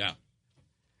 Really? Yeah.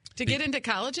 To get into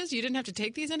colleges, you didn't have to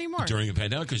take these anymore? During the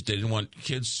pandemic, because they didn't want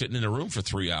kids sitting in a room for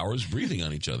 3 hours breathing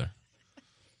on each other.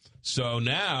 So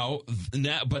now,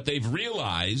 but they've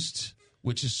realized,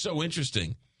 which is so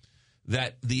interesting,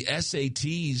 that the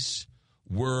SATs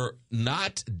were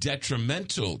not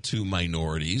detrimental to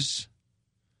minorities,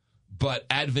 but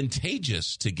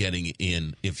advantageous to getting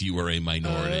in if you were a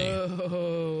minority.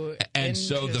 Oh, and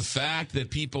so the fact that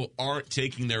people aren't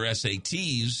taking their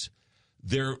SATs,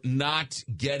 they're not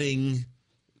getting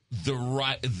they're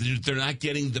not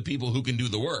getting the people who can do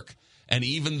the work. And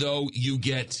even though you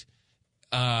get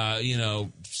BAs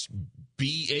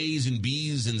and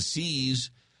Bs and Cs,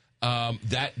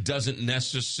 that doesn't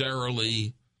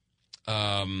necessarily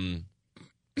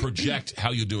project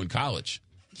how you do in college.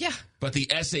 Yeah. But the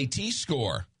SAT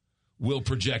score will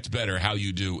project better how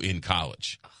you do in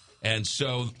college. And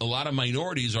so a lot of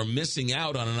minorities are missing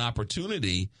out on an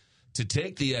opportunity to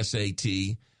take the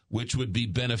SAT, which would be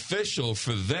beneficial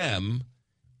for them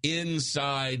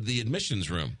inside the admissions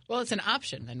room. Well, it's an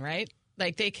option then, right?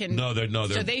 Like they can. No, they're.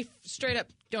 So they straight up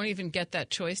don't even get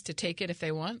that choice to take it if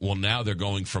they want? Well, now they're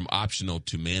going from optional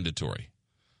to mandatory.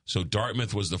 So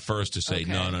Dartmouth was the first to say,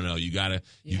 no, you gotta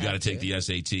take the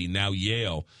SAT. Now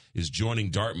Yale is joining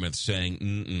Dartmouth,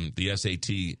 saying the SAT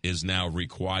is now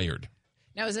required.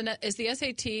 Now is the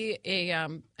SAT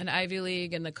an Ivy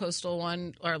League and the coastal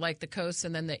one, or like the coast,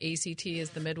 and then the ACT is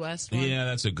the Midwest one? Yeah,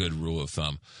 that's a good rule of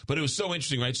thumb. But it was so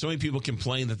interesting, right? So many people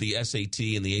complained that the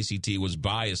SAT and the ACT was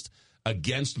biased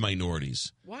against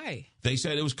minorities. Why? They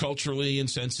said it was culturally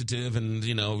insensitive and,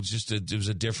 it was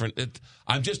a different...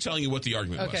 I'm just telling you what the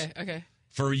argument was. Okay.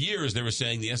 For years, they were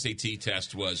saying the SAT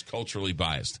test was culturally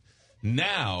biased.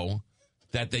 Now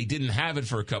that they didn't have it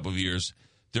for a couple of years,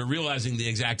 they're realizing the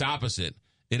exact opposite.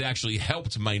 It actually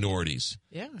helped minorities.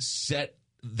 Yeah. Set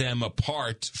them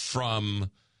apart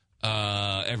from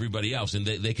everybody else, and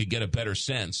they could get a better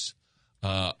sense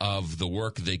of the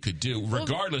work they could do,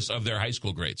 regardless of their high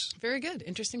school grades. Very good.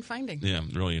 Interesting finding. Yeah,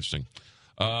 really interesting.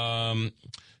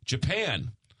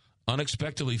 Japan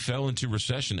unexpectedly fell into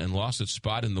recession and lost its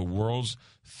spot in the world's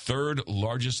third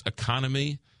largest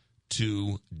economy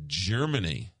to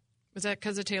Germany. Was that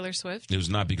because of Taylor Swift? It was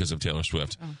not because of Taylor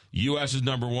Swift. Oh. U.S. is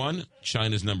number 1.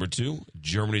 China's number 2.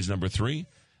 Germany's number 3.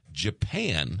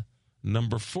 Japan,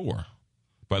 number 4.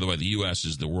 By the way, the U.S.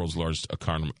 is the world's largest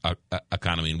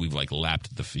economy, and we've,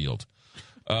 lapped the field.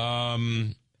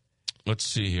 Let's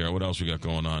see here. What else we got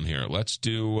going on here? Let's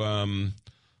do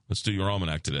your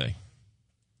almanac today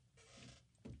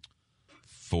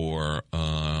for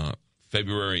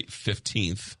February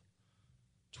 15th,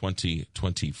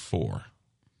 2024.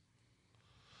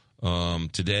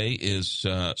 Today is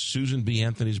Susan B.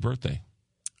 Anthony's birthday.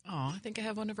 Oh, I think I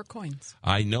have one of her coins.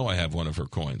 I know I have one of her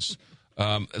coins.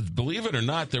 Believe it or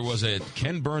not, there was a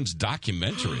Ken Burns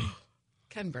documentary.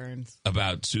 Ken Burns.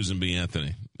 About Susan B.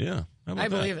 Anthony. Yeah. I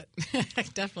believe it. I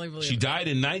definitely believe it. She died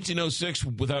in 1906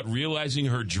 without realizing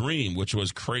her dream, which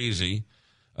was crazy,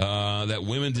 that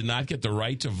women did not get the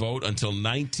right to vote until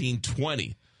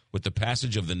 1920 with the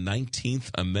passage of the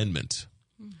 19th Amendment.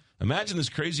 Imagine this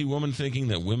crazy woman thinking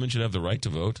that women should have the right to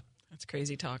vote. That's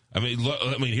crazy talk. I mean,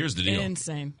 here's the deal.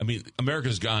 Insane. I mean,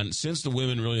 America's gone, since the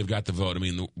women really have got the vote,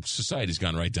 the society's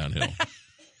gone right downhill.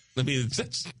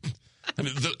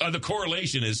 The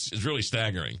correlation is really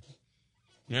staggering.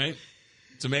 Right?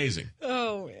 It's amazing.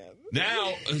 Oh, man.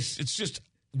 Now, it's just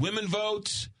women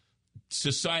vote,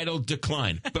 societal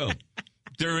decline. Boom.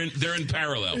 They're in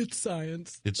parallel. It's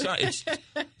science. It's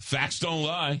facts don't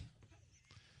lie.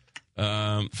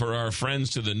 For our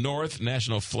friends to the north,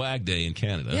 National Flag Day in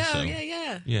Canada.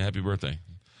 Yeah. Yeah, happy birthday.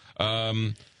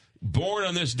 Born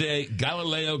on this day,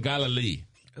 Galileo Galilei.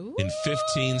 Ooh. In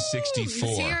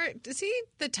 1564. Does he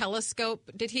the telescope?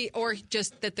 Did he, or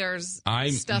just that there's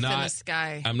stuff in the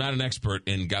sky? I'm not an expert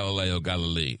in Galileo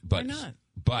Galilei, but Why not?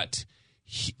 But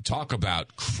talk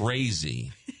about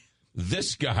crazy.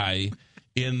 This guy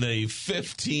in the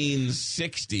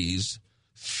 1560s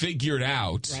figured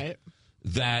out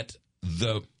that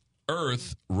the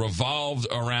Earth revolved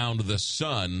around the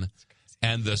sun,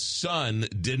 and the sun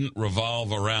didn't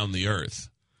revolve around the Earth.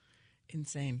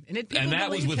 Insane. And that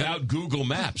was without Google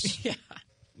Maps. Yeah.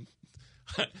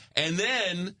 And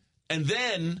then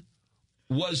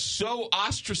was so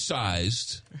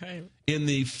ostracized in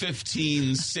the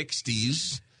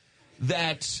 1560s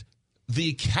that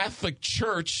the Catholic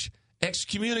Church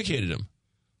excommunicated him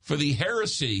for the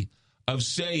heresy of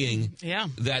saying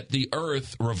that the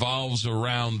earth revolves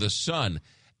around the sun.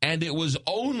 And it was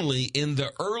only in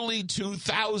the early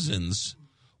 2000s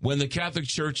when the Catholic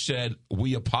Church said,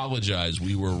 "We apologize,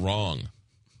 we were wrong."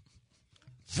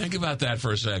 Think about that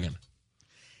for a second.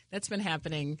 That's been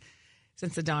happening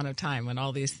since the dawn of time, when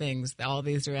all these things, all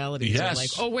these realities are like,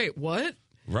 oh, wait, what?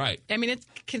 Right. I mean, it's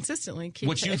consistently keeps,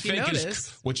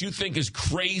 what you think is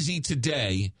crazy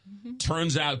today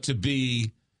turns out to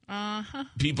be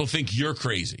people think you're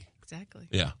crazy. Exactly.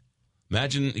 Yeah.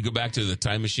 Imagine you go back to the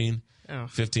time machine,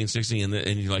 15, 16,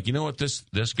 and you're like, you know what? This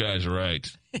guy's right.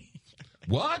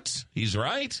 What? He's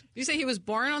right? You say he was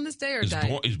born on this day or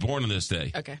died? He's born on this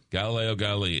day. Okay. Galileo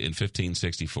Galilei in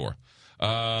 1564.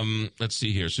 Let's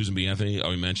see here. Susan B. Anthony,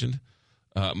 we mentioned.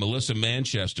 Melissa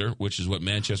Manchester, which is what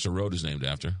Manchester Road is named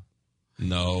after.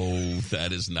 No,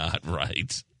 that is not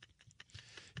right.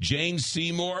 Jane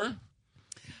Seymour.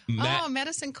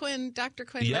 Medicine Quinn, Dr.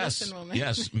 Quinn, yes, Medicine Woman.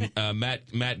 Yes,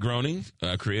 Matt Groening,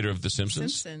 creator of The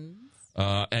Simpsons.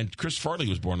 And Chris Farley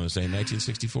was born on this day in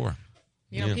 1964.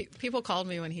 You know, people called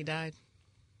me when he died.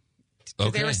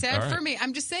 They were sad for me.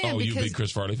 I'm just saying. Oh, because, you a big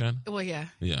Chris Farley fan? Well, yeah.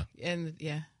 Yeah. And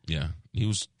yeah, he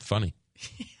was funny.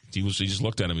 He just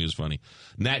looked at him. He was funny.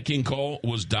 Nat King Cole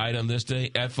died on this day.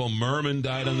 Ethel Merman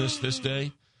died on this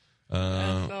day.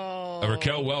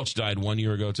 Raquel Welch died 1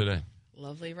 year ago today.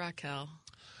 Lovely Raquel.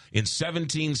 In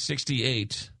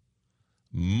 1768,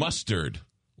 mustard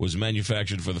was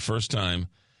manufactured for the first time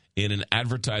in an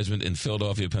advertisement in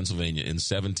Philadelphia, Pennsylvania in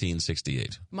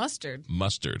 1768. Mustard?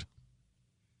 Mustard.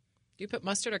 Do you put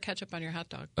mustard or ketchup on your hot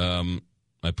dog? I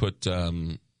put,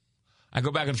 I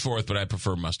go back and forth, but I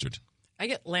prefer mustard. I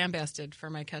get lambasted for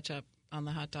my ketchup on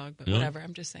the hot dog, but whatever.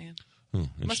 I'm just saying.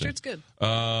 Mustard's good.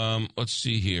 Let's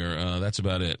see here. That's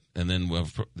about it. And then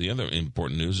the other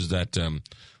important news is that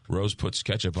Rose puts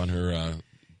ketchup on her.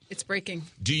 It's breaking.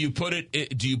 Do you put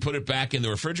it back in the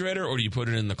refrigerator or do you put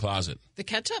it in the closet? The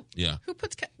ketchup? Yeah. Who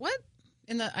puts what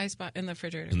in the ice box in the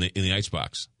refrigerator? In the ice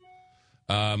box.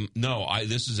 No.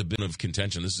 This is a bit of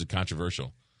contention. This is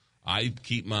controversial. I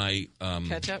keep my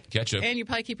ketchup. And you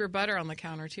probably keep your butter on the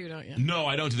counter, too, don't you? No,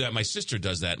 I don't do that. My sister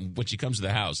does that when she comes to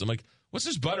the house. I'm like, what's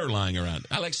this butter lying around?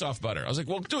 I like soft butter. I was like,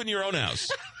 well, do it in your own house.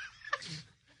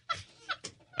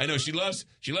 I know. She loves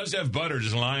to have butter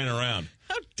just lying around.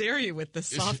 How dare you with the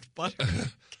soft butter?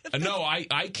 No,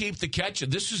 I keep the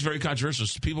ketchup. This is very controversial.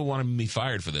 People wanted me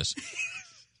fired for this.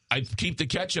 I keep the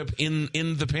ketchup in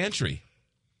the pantry.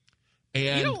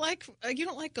 And you don't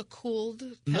like a cooled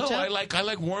ketchup? No, I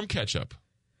like warm ketchup.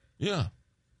 Yeah.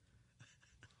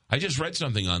 I just read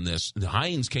something on this.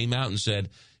 Heinz came out and said,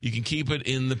 you can keep it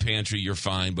in the pantry, you're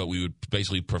fine, but we would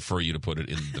basically prefer you to put it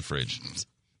in the fridge.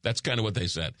 That's kind of what they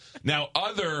said. Now,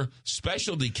 other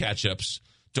specialty ketchups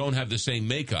don't have the same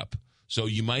makeup, so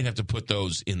you might have to put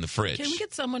those in the fridge. Can we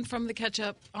get someone from the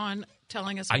ketchup on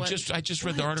telling us I just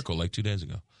read the article like 2 days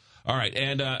ago. All right,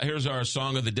 and here's our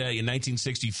song of the day. In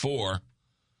 1964,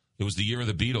 it was the year of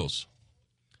the Beatles.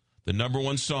 The number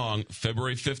one song,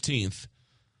 February 15th,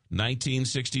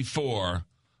 1964,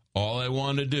 All I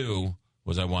Wanted to Do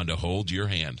Was I Wanted to Hold Your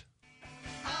Hand.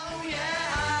 Oh,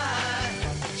 yeah,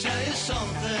 I'll tell you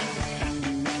something.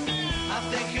 I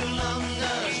think you'll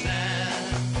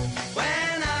understand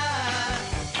when I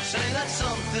say that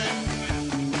something.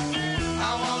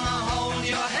 I want to hold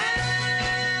your hand.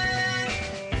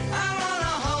 I want to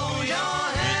hold your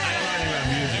hand. I don't know about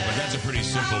music, but that's a pretty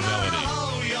simple melody.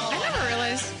 I never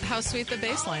realized how sweet the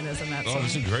bass line is in that song. Oh,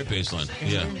 this is a great bass line.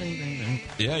 Yeah.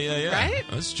 Yeah. Right?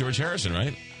 That's George Harrison,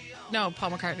 right? No,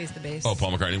 Paul McCartney's the bass. Oh,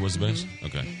 Paul McCartney was the bass? Mm-hmm.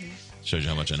 Okay. Shows you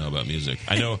how much I know about music.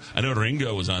 I know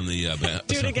Ringo was on the band.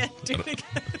 Do it again.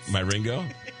 My Ringo?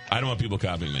 I don't want people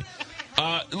copying me.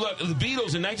 Look, the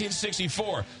Beatles in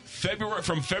 1964,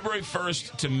 from February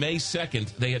 1st to May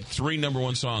 2nd, they had 3 number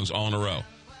one songs all in a row.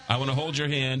 I Want to Hold Your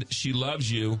Hand, She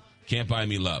Loves You, Can't Buy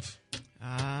Me Love.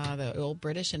 Ah, the old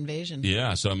British invasion.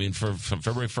 Yeah, so I mean, from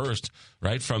February 1st,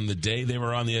 right, from the day they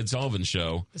were on the Ed Sullivan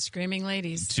Show. The Screaming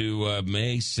Ladies. To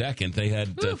May 2nd, they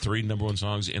had 3 number one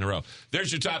songs in a row.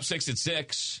 There's your top 6 at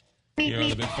 6. Here on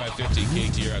the Big 550,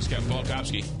 KTRS. Captain Paul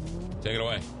Kopsky, take it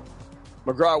away.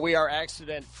 McGraw, we are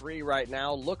accident-free right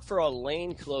now. Look for a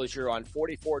lane closure on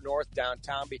 44 North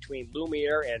downtown between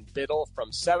Lumiere and Biddle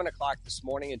from 7 o'clock this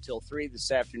morning until 3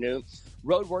 this afternoon.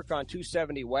 Road work on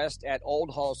 270 West at Old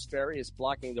Halls Ferry is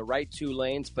blocking the right 2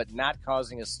 lanes but not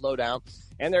causing a slowdown.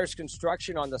 And there's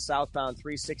construction on the southbound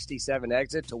 367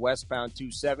 exit to westbound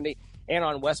 270 and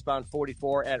on westbound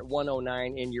 44 at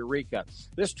 109 in Eureka.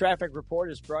 This traffic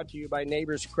report is brought to you by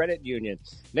Neighbors Credit Union.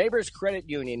 Neighbors Credit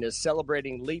Union is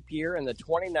celebrating leap year in the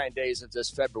 29 days of this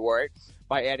February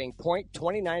by adding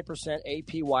 0.29%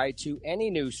 APY to any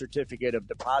new certificate of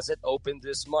deposit opened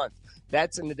this month.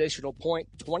 That's an additional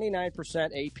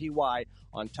 0.29% APY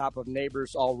on top of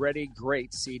Neighbors' already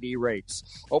great CD rates.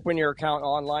 Open your account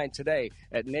online today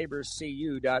at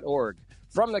neighborscu.org.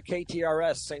 From the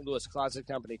KTRS St. Louis Closet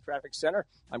Company Traffic Center,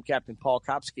 I'm Captain Paul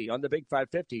Kopsky on the Big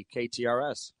 550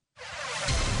 KTRS.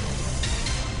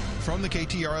 From the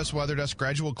KTRS Weather Desk,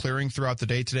 gradual clearing throughout the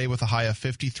day today with a high of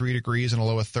 53 degrees and a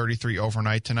low of 33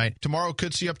 overnight tonight. Tomorrow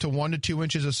could see up to 1 to 2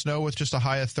 inches of snow with just a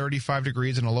high of 35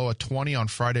 degrees and a low of 20 on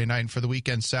Friday night. And for the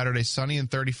weekend, Saturday, sunny and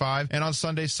 35, and on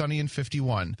Sunday, sunny and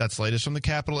 51. That's latest from the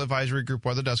Capital Advisory Group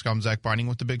Weather Desk. I'm Zach Binding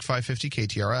with the Big 550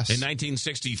 KTRS. In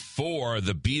 1964,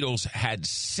 the Beatles had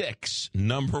 6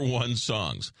 number one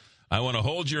songs. I Want to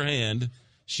Hold Your Hand,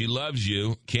 She Loves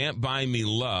You, Can't Buy Me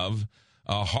Love,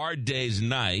 A Hard Day's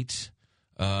Night,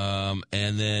 and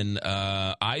then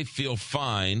I Feel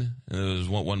Fine. There's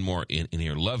one more in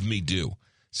here. Love Me Do.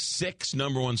 6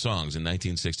 number one songs in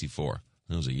 1964.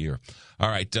 That was a year. All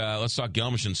right, let's talk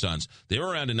Gelmish and Sons. They were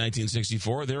around in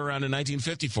 1964. They were around in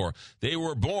 1954. They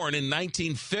were born in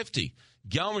 1950.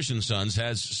 Gelmish and Sons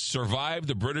has survived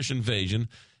the British invasion,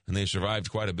 and they survived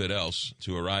quite a bit else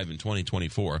to arrive in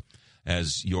 2024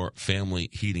 as your family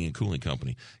heating and cooling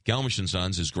company. Gelmish and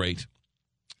Sons is great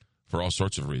for all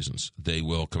sorts of reasons. They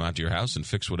will come out to your house and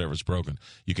fix whatever's broken.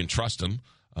 You can trust them.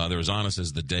 They're as honest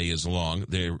as the day is long.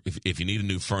 If you need a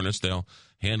new furnace, they'll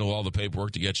handle all the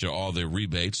paperwork to get you all the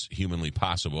rebates humanly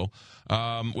possible.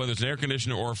 Whether it's an air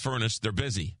conditioner or a furnace, they're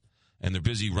busy. And they're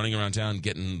busy running around town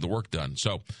getting the work done.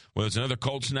 So whether it's another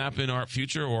cold snap in our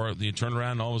future or you turn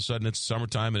around and all of a sudden it's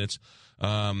summertime and it's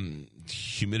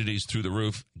humidity's through the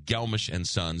roof, Gelmish and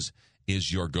Sons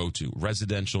is your go-to,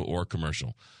 residential or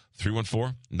commercial.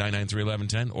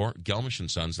 314-993-1110 or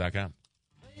GelmishandSons.com.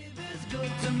 Baby's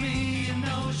good to me, you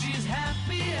know she's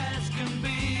happy as can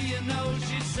be, you know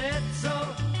she said so.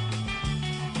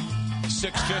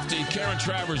 6:50, Karen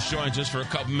Travers joins us for a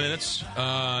couple minutes.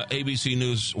 ABC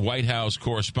News White House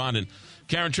correspondent.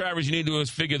 Karen Travers, you need to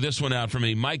figure this one out for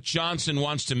me. Mike Johnson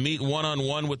wants to meet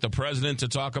one-on-one with the president to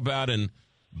talk about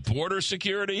border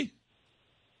security?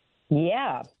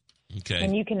 Yeah. Okay.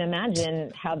 And you can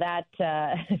imagine how that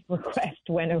request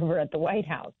went over at the White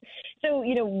House. So,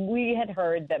 we had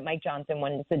heard that Mike Johnson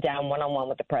wanted to sit down one-on-one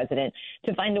with the president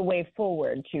to find a way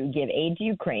forward to give aid to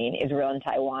Ukraine, Israel, and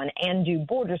Taiwan, and do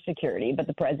border security. But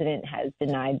the president has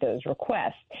denied those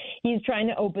requests. He's trying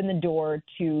to open the door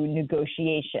to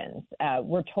negotiations.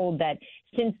 We're told that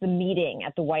since the meeting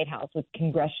at the White House with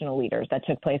congressional leaders that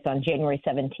took place on January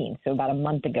 17th, so about a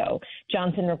month ago,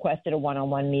 Johnson requested a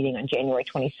one-on-one meeting on January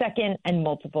 22nd and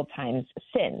multiple times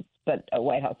since. But a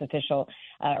White House official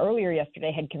earlier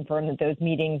yesterday had confirmed that those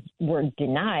meetings were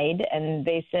denied, and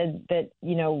they said that,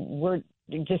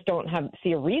 we just don't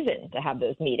see a reason to have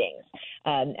those meetings.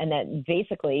 And that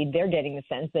basically they're getting the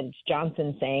sense that it's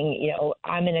Johnson saying,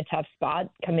 I'm in a tough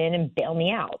spot, come in and bail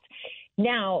me out.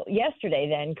 Now, yesterday,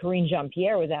 then, Karine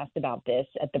Jean-Pierre was asked about this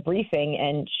at the briefing,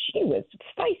 and she was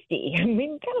feisty. I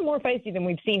mean, kind of more feisty than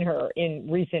we've seen her in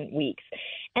recent weeks,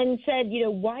 and said,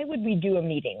 why would we do a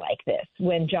meeting like this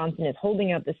when Johnson is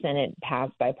holding up the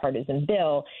Senate-passed bipartisan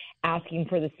bill asking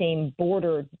for the same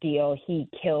border deal he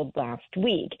killed last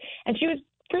week? And she was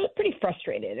pretty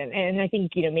frustrated, and I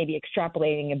think, maybe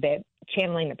extrapolating a bit,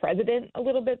 channeling the president a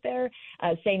little bit there,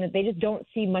 saying that they just don't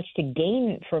see much to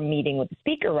gain from meeting with the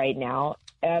speaker right now,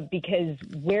 because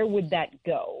where would that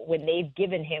go when they've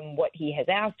given him what he has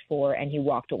asked for and he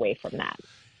walked away from that?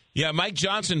 Yeah, Mike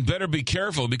Johnson better be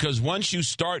careful, because once you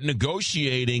start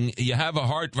negotiating, you have a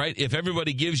heart, right? If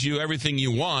everybody gives you everything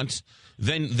you want,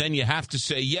 then you have to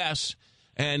say yes.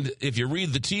 And if you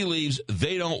read the tea leaves,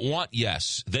 they don't want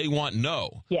yes. They want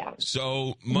no. Yeah.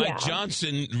 So Mike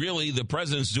Johnson, really, the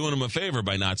president's doing him a favor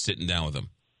by not sitting down with him.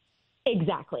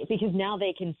 Exactly, because now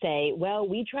they can say, well,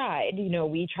 we tried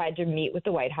to meet with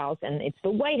the White House, and it's the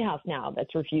White House now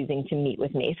that's refusing to meet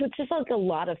with me. So it's just like a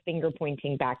lot of finger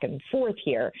pointing back and forth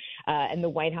here. And the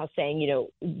White House saying,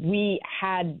 we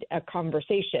had a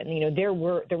conversation. There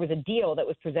was a deal that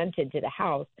was presented to the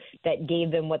House that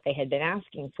gave them what they had been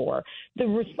asking for. The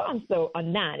response, though,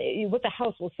 on that, what the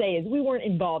House will say is we weren't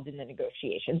involved in the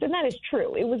negotiations. And that is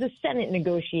true. It was a Senate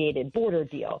negotiated border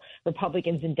deal.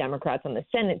 Republicans and Democrats on the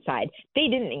Senate side, they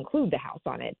didn't include the House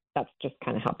on it. That's just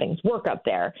kind of how things work up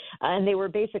there. And they were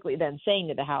basically then saying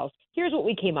to the House, here's what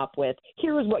we came up with.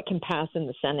 Here's what can pass in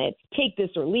the Senate. Take this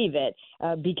or leave it,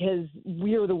 because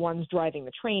we're the ones driving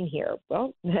the train here.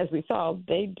 Well, as we saw,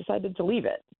 they decided to leave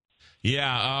it.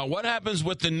 Yeah. What happens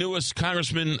with the newest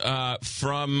congressman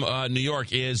from New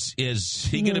York? Is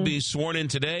he going to be sworn in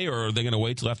today, or are they going to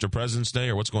wait till after President's Day,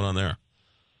 or what's going on there?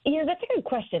 That's a good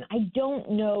question. I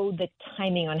don't know the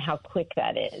timing on how quick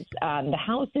that is. The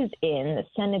House is in, the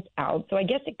Senate's out, so I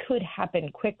guess it could happen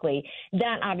quickly.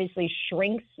 That obviously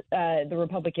shrinks the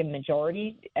Republican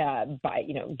majority by,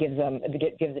 gives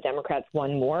the Democrats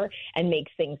one more and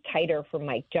makes things tighter for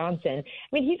Mike Johnson.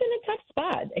 I mean, he's in a tough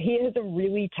spot. He has a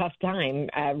really tough time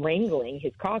wrangling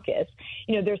his caucus.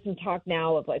 There's some talk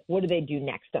now of what do they do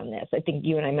next on this? I think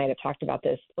you and I might have talked about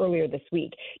this earlier this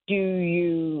week. Do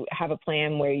you have a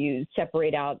plan where you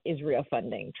separate out Israel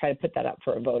funding, try to put that up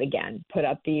for a vote again, put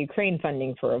up the Ukraine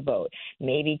funding for a vote,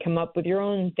 maybe come up with your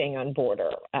own thing on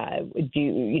border?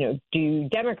 Do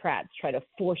Democrats try to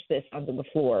force this onto the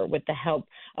floor with the help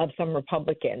of some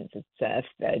Republicans?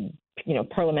 It's a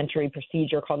parliamentary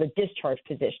procedure called a discharge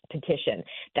petition.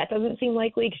 That doesn't seem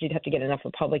likely because you'd have to get enough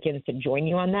Republicans to join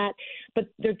you on that. But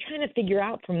they're trying to figure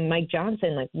out from Mike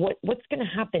Johnson, what's going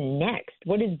to happen next?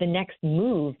 What is the next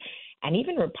move? And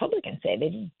even Republicans say they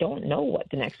just don't know what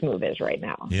the next move is right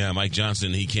now. Yeah, Mike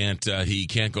Johnson, he can't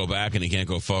go back and he can't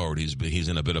go forward. He's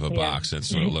in a bit of a box.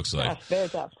 That's what it looks like. Tough, very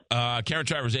tough. Karen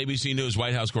Travers, ABC News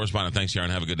White House correspondent. Thanks,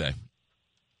 Karen. Have a good day.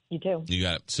 You too. You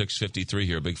got it. 6:53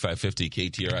 here, Big 550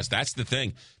 KTRS. That's the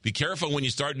thing. Be careful when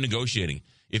you start negotiating.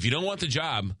 If you don't want the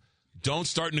job, don't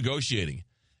start negotiating.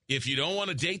 If you don't want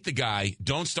to date the guy,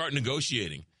 don't start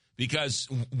negotiating. Because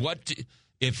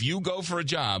if you go for a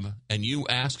job and you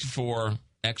ask for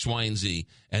X, Y, and Z,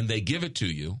 and they give it to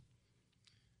you,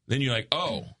 then you're like,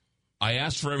 oh, I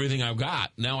asked for everything I've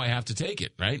got. Now I have to take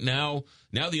it, right? Now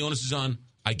the onus is on,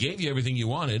 I gave you everything you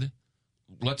wanted.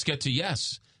 Let's get to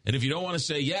yes. And if you don't want to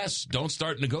say yes, don't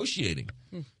start negotiating.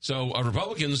 So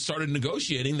Republicans started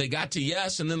negotiating. They got to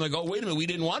yes, and then they go, wait a minute, we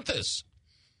didn't want this.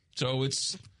 So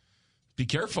it's Be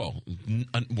careful.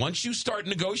 Once you start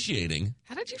negotiating.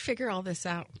 How did you figure all this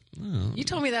out? Oh. You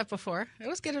told me that before. It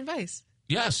was good advice.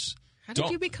 Yes. How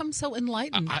did you become so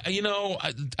enlightened?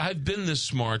 I've been this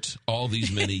smart all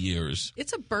these many years.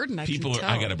 It's a burden, I can tell.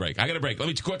 I got a break. Let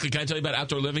me quickly, can I tell you about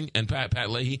Outdoor Living and Pat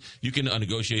Leahy? You can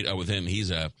negotiate with him. He's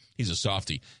a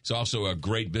softie. He's also a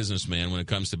great businessman when it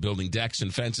comes to building decks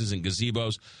and fences and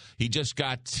gazebos. He just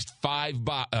got five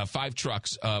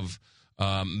trucks of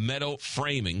metal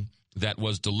framing that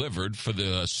was delivered for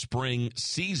the spring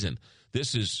season.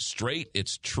 This is straight.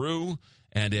 It's true.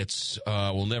 And it's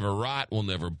will never rot, will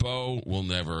never bow, will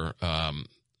never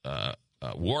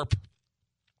warp.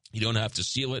 You don't have to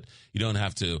seal it. You don't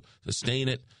have to stain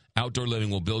it. Outdoor Living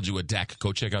will build you a deck.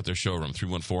 Go check out their showroom,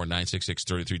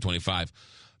 314-966-3325.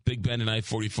 Big Ben and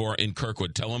I-44 in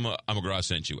Kirkwood. Tell them McGraw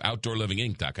sent you.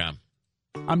 OutdoorLivingInc.com.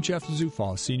 I'm Jeff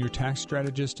Zufall, Senior Tax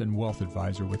Strategist and Wealth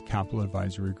Advisor with Capital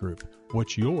Advisory Group.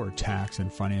 What's your tax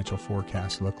and financial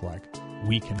forecast look like?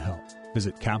 We can help.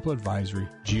 Visit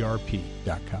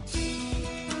capitaladvisorygrp.com.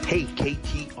 Hey,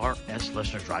 KTRS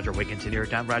listeners, Roger Wigginton here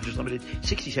at Don Rogers Limited,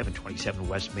 6727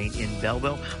 West Main in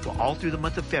Belleville. Well, all through the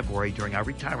month of February during our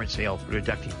retirement sale, we're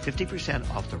deducting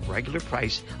 50% off the regular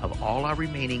price of all our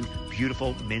remaining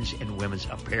beautiful men's and women's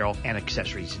apparel and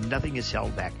accessories. Nothing is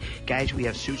held back. Guys, we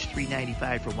have suits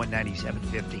 $395 for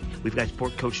 $197.50. We've got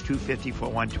sport coats $250 for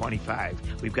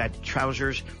 $125. We've got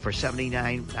trousers for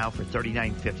 $79 now for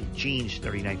 $39.50. Jeans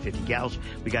 $39.50. Gals,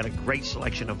 we got a great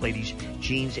selection of ladies'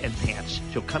 jeans and pants.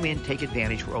 So come in, take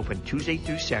advantage. We're open Tuesday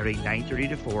through Saturday, 9:30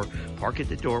 to 4. Park at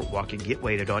the door, walk and get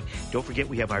waited on. Don't forget,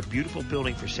 we have our beautiful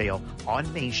building for sale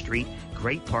on Main Street.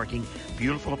 Great parking,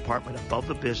 beautiful apartment above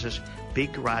the business,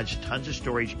 big garage, tons of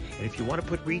storage. And if you want to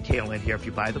put retail in here, if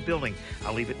you buy the building,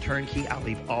 I'll leave it turnkey. I'll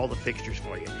leave all the fixtures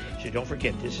for you. So don't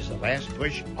forget, this is the last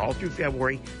push all through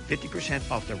February, 50%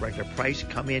 off the regular price.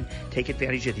 Come in, take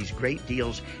advantage of these great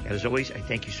deals. And as always, I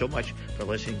thank you so much for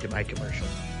listening to my commercial.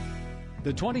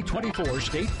 The 2024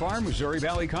 State Farm Missouri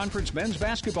Valley Conference Men's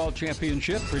Basketball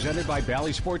Championship, presented by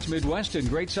Valley Sports Midwest and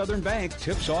Great Southern Bank,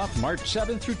 tips off March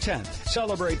 7th through 10th.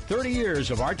 Celebrate 30 years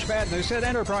of Arch Madness at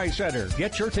Enterprise Center.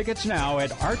 Get your tickets now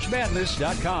at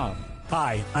archmadness.com.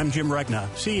 Hi, I'm Jim Regna,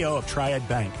 CEO of Triad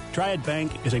Bank. Triad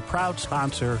Bank is a proud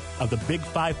sponsor of the Big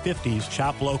 550's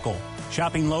Shop Local.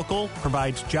 Shopping local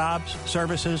provides jobs,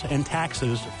 services, and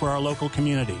taxes for our local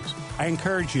communities. I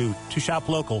encourage you to shop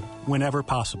local whenever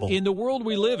possible. In the world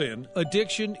we live in,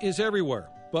 addiction is everywhere,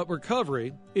 but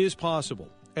recovery is possible.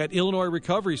 At Illinois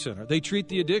Recovery Center, they treat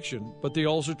the addiction, but they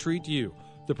also treat you.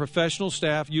 The professional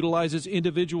staff utilizes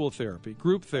individual therapy,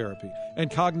 group therapy, and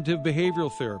cognitive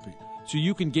behavioral therapy, so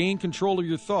you can gain control of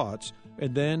your thoughts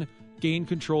and then gain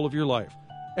control of your life.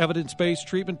 Evidence-based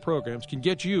treatment programs can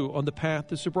get you on the path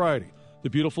to sobriety. The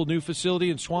beautiful new facility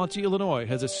in Swansea, Illinois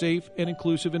has a safe and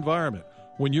inclusive environment.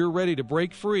 When you're ready to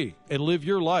break free and live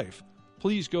your life,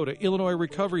 please go to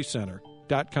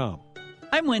IllinoisRecoveryCenter.com.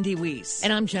 I'm Wendy Weiss.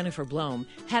 And I'm Jennifer Blome.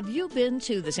 Have you been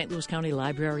to the St. Louis County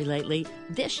Library lately?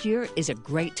 This year is a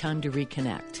great time to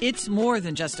reconnect. It's more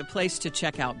than just a place to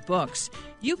check out books.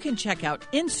 You can check out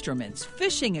instruments,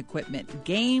 fishing equipment,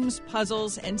 games,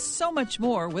 puzzles, and so much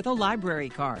more with a library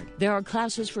card. There are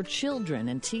classes for children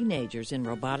and teenagers in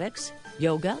robotics,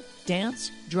 yoga, dance,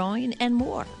 drawing, and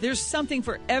more. There's something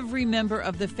for every member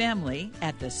of the family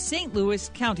at the St.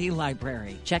 Louis County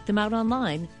Library. Check them out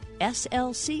online,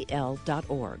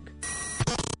 slcl.org.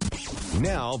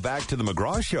 Now back to the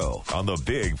McGraw Show on the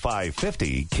Big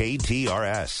 550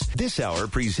 KTRS. This hour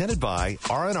presented by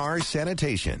R&R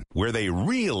Sanitation, where they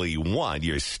really want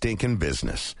your stinking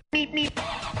business. Meep, meep.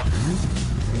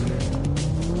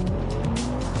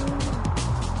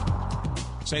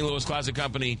 St. Louis Closet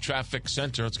Company Traffic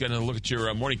Center. Let's get a look at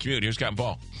your morning commute. Here's Captain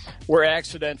Paul. We're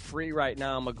accident-free right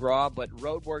now, McGraw, but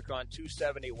road work on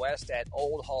 270 West at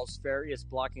Old Halls Ferry is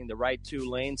blocking the right two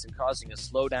lanes and causing a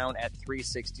slowdown at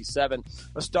 367.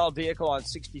 A stalled vehicle on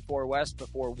 64 West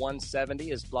before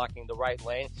 170 is blocking the right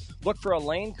lane. Look for a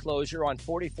lane closure on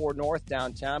 44 North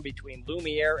downtown between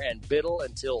Lumiere and Biddle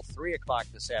until 3 o'clock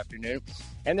this afternoon.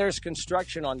 And there's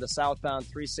construction on the southbound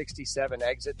 367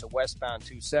 exit to westbound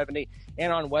 270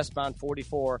 and on westbound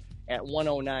 44 at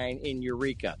 109 in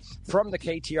Eureka. From the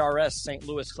KTRS St.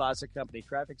 Louis Closet Company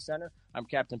Traffic Center, I'm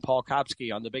Captain Paul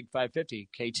Kopsky on the Big 550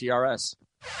 KTRS.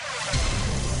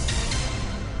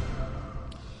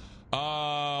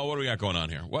 What do we got going on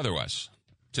here? Weather-wise,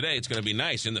 today it's going to be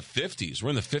nice in the 50s. We're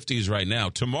in the 50s right now.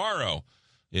 Tomorrow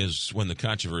is when the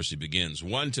controversy begins.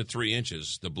 1 to 3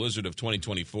 inches. The blizzard of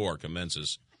 2024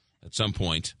 commences at some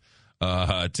point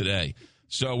today.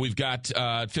 So we've got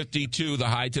 52, the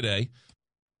high today.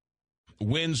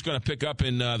 Wind's going to pick up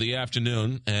in the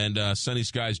afternoon, and sunny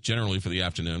skies generally for the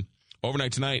afternoon.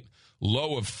 Overnight tonight,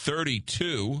 low of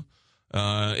 32.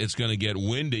 It's going to get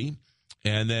windy.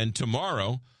 And then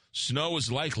tomorrow, snow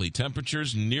is likely.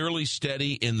 Temperatures nearly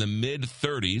steady in the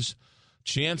mid-30s.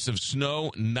 Chance of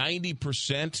snow,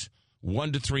 90%.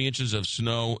 1 to 3 inches of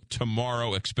snow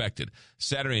tomorrow expected.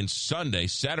 Saturday and Sunday.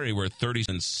 Saturday, we're at 30,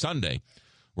 and Sunday,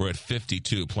 we're at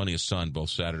 52. Plenty of sun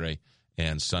both Saturday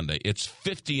and Sunday. It's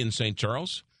 50 in St.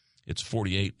 Charles. It's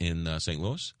 48 in St.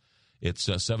 Louis. It's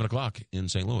 7 o'clock in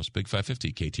St. Louis. Big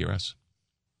 550 KTRS.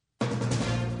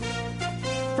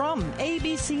 From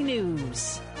ABC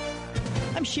News,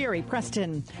 I'm Sherry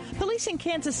Preston. Police in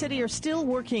Kansas City are still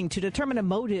working to determine a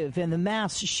motive in the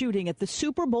mass shooting at the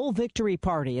Super Bowl victory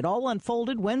party. It all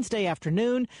unfolded Wednesday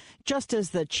afternoon, just as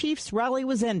the Chiefs rally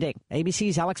was ending.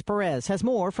 ABC's Alex Perez has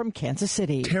more from Kansas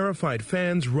City. Terrified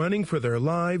fans running for their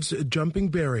lives, jumping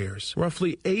barriers.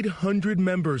 Roughly 800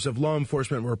 members of law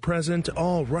enforcement were present,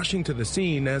 all rushing to the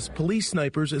scene as police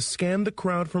snipers scanned the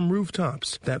crowd from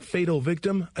rooftops. That fatal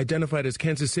victim, identified as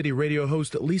Kansas City radio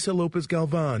host Lisa Lopez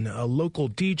Galvan, a local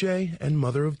DJ and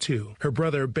mother of two. Her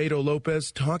brother, Beto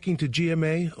Lopez, talking to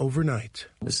GMA overnight.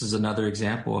 This is another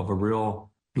example of a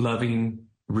real loving,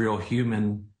 real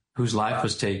human whose life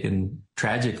was taken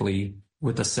tragically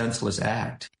with a senseless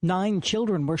act. 9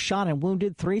 children were shot and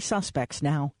wounded, 3 suspects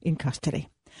now in custody.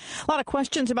 A lot of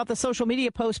questions about the social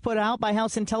media post put out by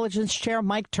House Intelligence Chair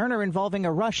Mike Turner involving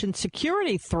a Russian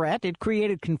security threat. It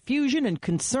created confusion and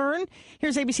concern.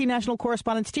 Here's ABC national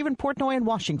correspondent Stephen Portnoy in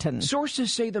Washington.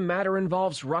 Sources say the matter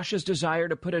involves Russia's desire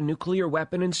to put a nuclear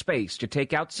weapon in space to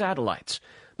take out satellites.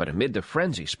 But amid the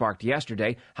frenzy sparked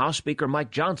yesterday, House Speaker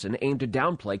Mike Johnson aimed to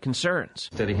downplay concerns.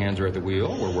 Steady hands are at the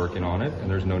wheel. We're working on it,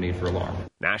 and there's no need for alarm.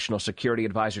 National Security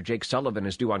Advisor Jake Sullivan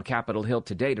is due on Capitol Hill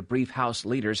today to brief House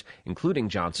leaders, including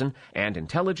Johnson, and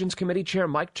Intelligence Committee Chair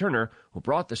Mike Turner, who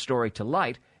brought the story to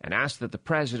light and asked that the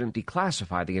president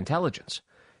declassify the intelligence.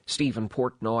 Stephen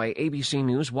Portnoy, ABC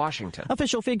News, Washington.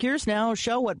 Official figures now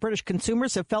show what British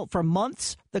consumers have felt for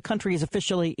months. The country is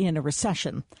officially in a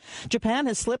recession. Japan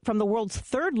has slipped from the world's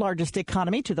 3rd largest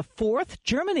economy to the 4th.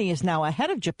 Germany is now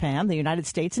ahead of Japan. The United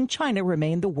States and China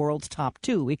remain the world's top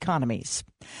 2 economies.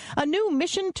 A new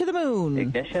mission to the moon.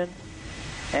 Ignition.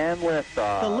 And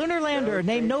liftoff. The lunar lander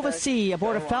named Nova C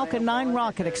aboard a Falcon 9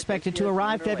 rocket expected to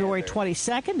arrive February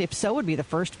 22nd. If so, it would be the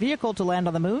first vehicle to land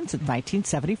on the moon since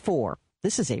 1974.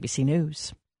 This is ABC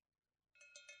News.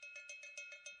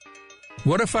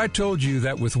 What if I told you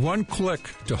that with one click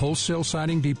to Wholesale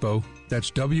Siding Depot, that's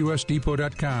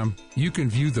WSDepot.com, you can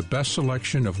view the best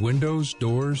selection of windows,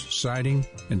 doors, siding,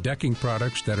 and decking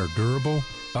products that are durable,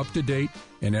 up-to-date,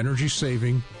 and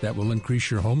energy-saving that will increase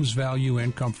your home's value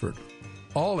and comfort.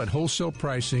 All at wholesale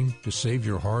pricing to save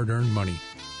your hard-earned money.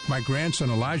 My grandson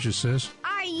Elijah says,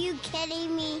 "Are you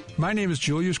kidding me?" My name is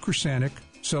Julius Krasanik,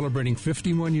 celebrating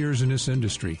 51 years in this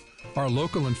industry. Our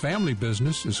local and family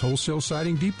business is Wholesale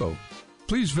Siding Depot.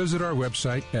 Please visit our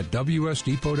website at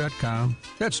WSDepot.com.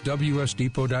 That's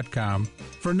WSDepot.com.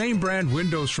 For name brand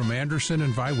windows from Anderson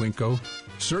and Viwinco,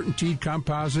 CertainTeed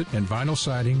composite and vinyl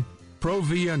siding,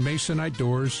 Pro-V and Masonite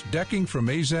doors, decking from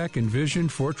Mazak, Envision,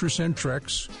 Fortress, and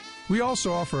Trex. We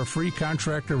also offer a free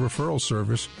contractor referral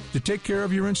service to take care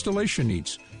of your installation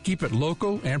needs. Keep it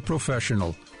local and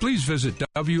professional. Please visit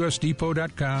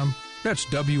WSDepot.com. That's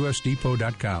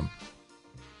WSDepot.com.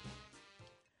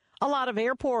 A lot of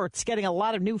airports getting a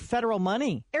lot of new federal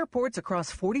money. Airports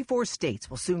across 44 states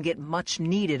will soon get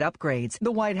much-needed upgrades.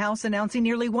 The White House announcing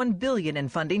nearly $1 billion in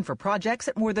funding for projects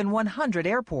at more than 100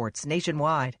 airports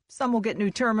nationwide. Some will get new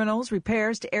terminals,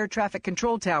 repairs to air traffic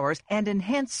control towers, and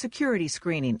enhanced security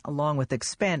screening, along with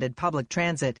expanded public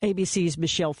transit. ABC's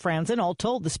Michelle Franzen. All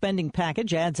told, the spending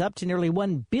package adds up to nearly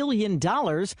 $1 billion.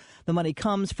 The money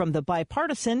comes from the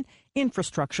bipartisan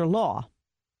infrastructure law.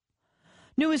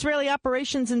 New Israeli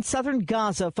operations in southern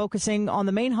Gaza focusing on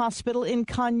the main hospital in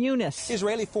Khan Yunis.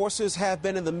 Israeli forces have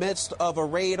been in the midst of a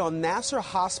raid on Nasser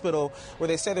Hospital where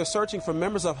they say they're searching for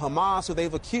members of Hamas who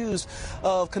they've accused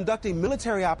of conducting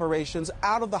military operations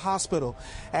out of the hospital.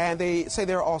 And they say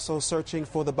they're also searching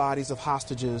for the bodies of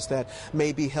hostages that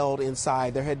may be held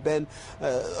inside. There had been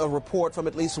a report from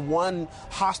at least one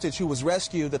hostage who was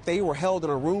rescued that they were held in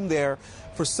a room there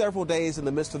for several days in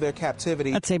the midst of their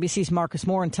captivity. That's ABC's Marcus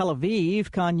Moore in Tel Aviv.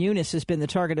 Sharif Khan Yunis has been the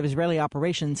target of Israeli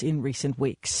operations in recent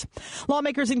weeks.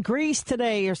 Lawmakers in Greece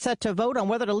today are set to vote on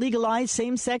whether to legalize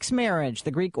same-sex marriage. The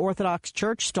Greek Orthodox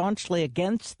Church staunchly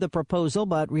against the proposal,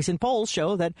 but recent polls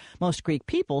show that most Greek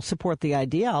people support the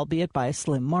idea, albeit by a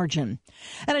slim margin.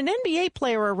 And an NBA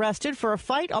player arrested for a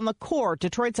fight on the court.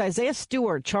 Detroit's Isaiah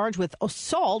Stewart charged with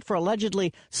assault for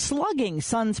allegedly slugging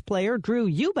Suns player Drew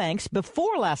Eubanks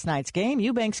before last night's game.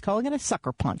 Eubanks calling it a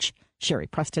sucker punch. Sherry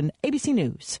Preston, ABC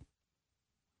News.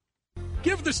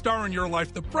 Give the star in your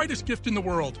life the brightest gift in the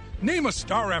world. Name a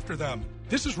star after them.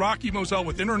 This is Rocky Moselle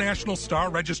with International Star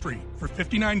Registry. For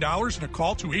 $59 and a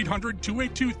call to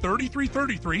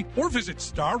 800-282-3333 or visit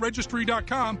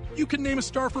starregistry.com, you can name a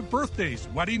star for birthdays,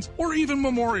 weddings, or even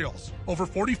memorials. Over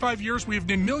 45 years, we have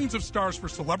named millions of stars for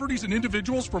celebrities and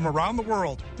individuals from around the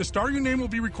world. The star you name will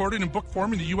be recorded in book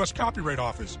form in the U.S. Copyright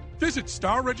Office. Visit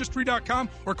starregistry.com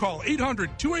or call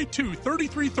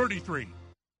 800-282-3333.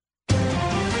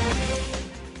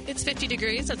 It's 50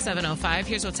 degrees at 7:05.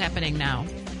 Here's what's happening now.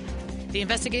 The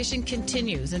investigation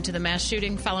continues into the mass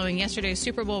shooting following yesterday's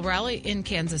Super Bowl rally in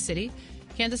Kansas City.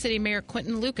 Kansas City Mayor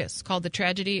Quentin Lucas called the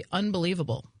tragedy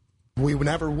unbelievable. We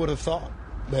never would have thought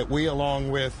that we,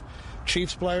 along with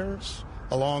Chiefs players,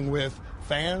 along with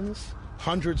fans,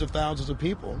 hundreds of thousands of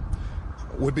people,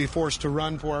 would be forced to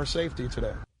run for our safety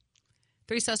today.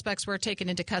 3 suspects were taken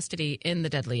into custody in the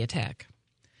deadly attack.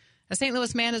 A St.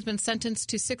 Louis man has been sentenced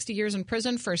to 60 years in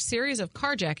prison for a series of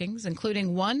carjackings,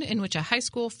 including one in which a high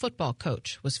school football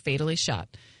coach was fatally shot.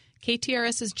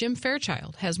 KTRS's Jim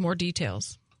Fairchild has more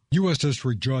details. U.S.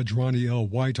 District Judge Ronnie L.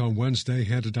 White on Wednesday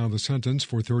handed down the sentence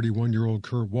for 31-year-old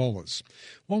Kurt Wallace.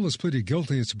 Wallace pleaded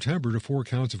guilty in September to 4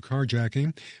 counts of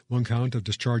carjacking, 1 count of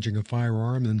discharging a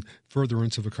firearm and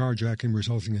furtherance of a carjacking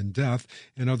resulting in death,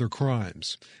 and other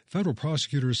crimes. Federal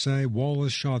prosecutors say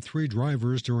Wallace shot 3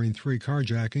 drivers during 3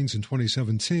 carjackings in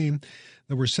 2017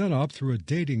 that were set up through a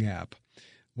dating app.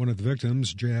 One of the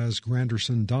victims, Jazz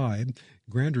Granderson, died.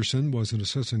 Granderson was an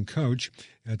assistant coach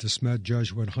at DeSmet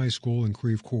Jesuit High School in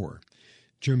Creve Coeur.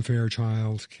 Jim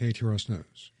Fairchild, KTRS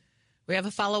News. We have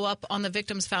a follow-up on the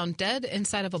victims found dead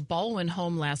inside of a Baldwin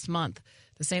home last month.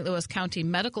 The St. Louis County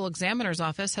Medical Examiner's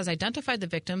Office has identified the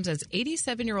victims as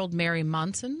 87-year-old Mary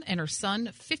Monson and her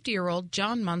son, 50-year-old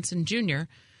John Monson, Jr.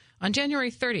 On January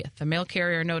 30th, a mail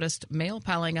carrier noticed mail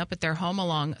piling up at their home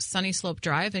along Sunny Slope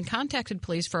Drive and contacted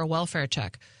police for a welfare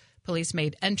check. Police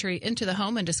made entry into the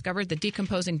home and discovered the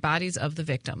decomposing bodies of the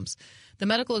victims. The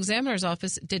medical examiner's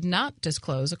office did not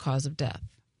disclose a cause of death.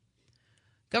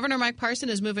 Governor Mike Parson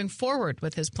is moving forward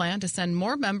with his plan to send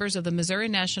more members of the Missouri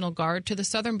National Guard to the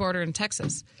southern border in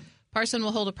Texas. Parson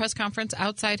will hold a press conference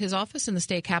outside his office in the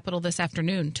state capitol this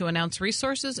afternoon to announce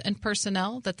resources and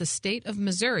personnel that the state of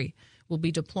Missouri will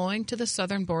be deploying to the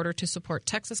southern border to support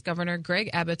Texas Governor Greg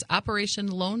Abbott's Operation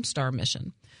Lone Star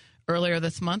mission. Earlier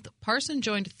this month, Parson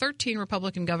joined 13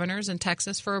 Republican governors in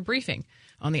Texas for a briefing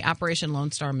on the Operation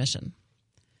Lone Star mission.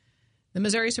 The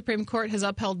Missouri Supreme Court has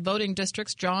upheld voting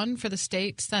districts drawn for the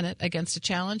state Senate against a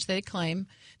challenge they claim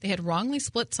they had wrongly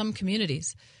split some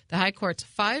communities. The High Court's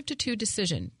 5-2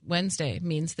 decision Wednesday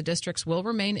means the districts will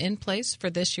remain in place for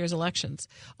this year's elections.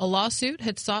 A lawsuit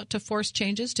had sought to force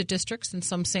changes to districts in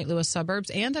some St. Louis suburbs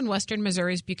and in western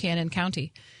Missouri's Buchanan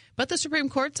County. But the Supreme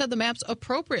Court said the maps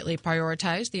appropriately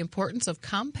prioritized the importance of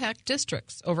compact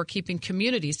districts over keeping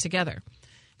communities together.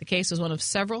 The case is one of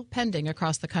several pending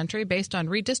across the country based on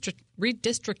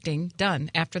redistricting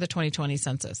done after the 2020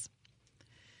 census.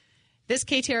 This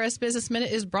KTRS Business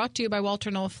Minute is brought to you by Walter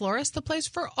Noel Florist, the place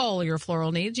for all your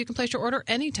floral needs. You can place your order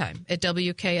anytime at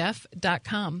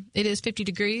WKF.com. It is 50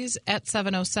 degrees at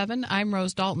 7:07. I'm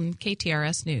Rose Dalton,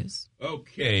 KTRS News.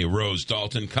 Okay, Rose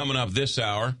Dalton, coming up this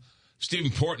hour.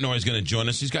 Stephen Portnoy is going to join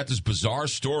us. He's got this bizarre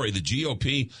story, the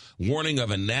GOP warning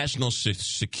of a national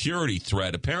security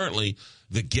threat. Apparently,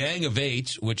 the Gang of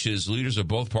Eight, which is leaders of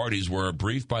both parties, were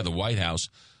briefed by the White House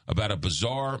about a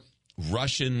bizarre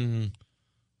Russian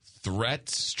threat,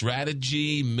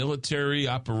 strategy, military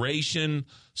operation,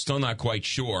 still not quite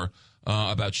sure,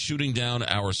 about shooting down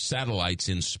our satellites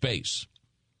in space.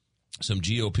 Some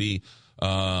GOP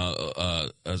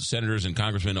senators and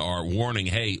congressmen are warning,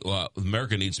 hey,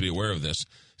 America needs to be aware of this.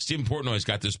 Stephen Portnoy's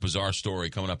got this bizarre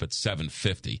story coming up at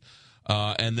 7:50.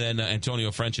 And then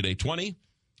Antonio French at 8:20.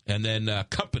 And then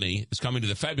Company is coming to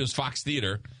the fabulous Fox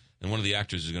Theater. And one of the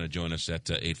actors is going to join us at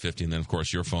 8:50. And then, of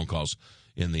course, your phone calls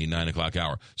in the 9 o'clock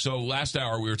hour. So last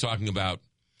hour we were talking about,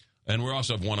 and we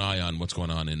also have one eye on what's going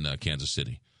on in Kansas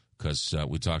City, because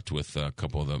we talked with a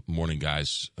couple of the morning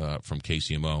guys from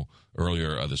KCMO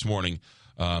earlier this morning,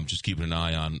 just keeping an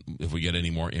eye on if we get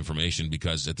any more information,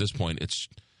 because at this point it's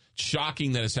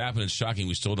shocking that it's happened. It's shocking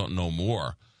we still don't know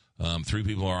more 3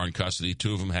 people are in custody.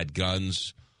 2 of them had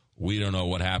guns. We don't know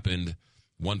what happened.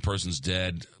 1 person's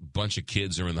dead. A bunch of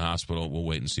kids are in the hospital. We'll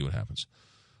wait and see what happens.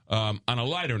 On a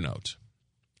lighter note,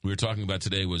 we were talking about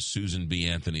today was Susan B.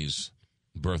 Anthony's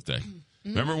birthday. Mm-hmm.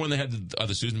 Remember when they had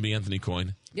the Susan B. Anthony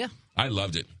coin? Yeah. I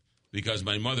loved it because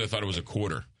my mother thought it was a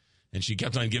quarter. And she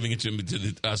kept on giving it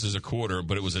to us as a quarter,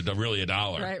 but it was really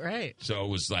 $1. Right. So it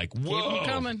was like, whoa. Keep them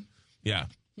coming. Yeah.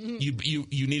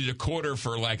 You needed a quarter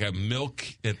for like a milk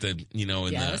at the,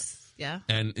 Yes. Yeah.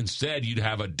 And instead you'd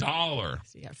have $1.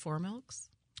 So you got 4 milks?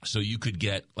 So you could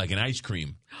get like an ice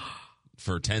cream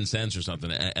for 10 cents or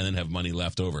something and then have money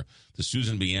left over. The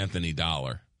Susan B. Anthony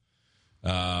 $1.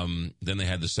 Then they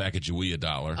had the Sacagawea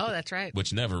 $1. Oh, that's right.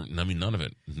 Which none of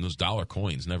it. Those dollar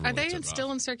coins never. Are they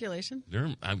still in circulation? They're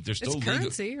still it's legal.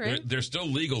 Currency, right? They're still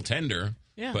legal tender.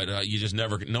 Yeah. But you just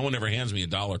never. No one ever hands me a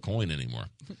dollar coin anymore.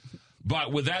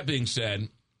 But with that being said,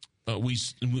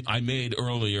 I made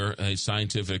earlier a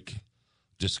scientific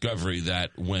discovery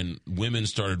that when women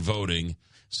started voting,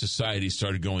 society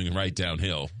started going right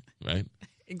downhill. Right.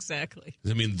 Exactly.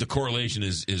 I mean, the correlation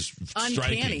is uncanny.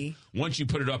 Striking. Once you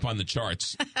put it up on the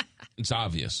charts, it's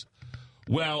obvious.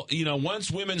 Well, once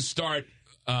women start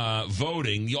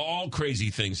voting, all crazy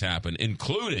things happen,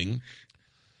 including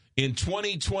in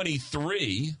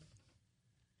 2023.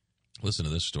 Listen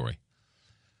to this story.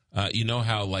 You know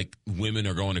how, like, women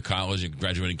are going to college and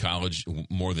graduating college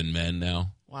more than men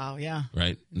now? Wow, yeah.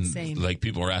 Right? Insane. Like,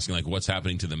 people are asking, like, what's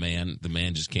happening to the man? The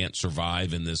man just can't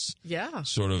survive in this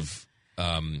sort of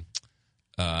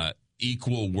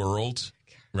equal world,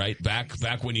 right?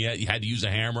 Back when you had to use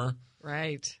a hammer,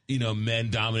 right? Men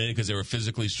dominated because they were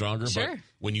physically stronger. Sure. But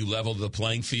when you level the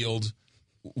playing field,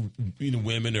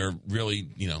 women are really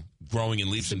growing in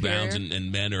leaps and bounds,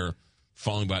 and men are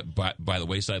falling by the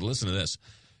wayside. Listen to this: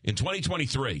 in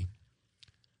 2023,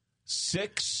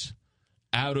 6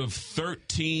 out of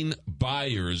 13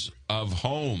 buyers of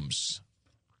homes,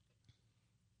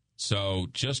 so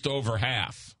just over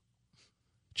half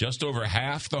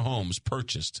the homes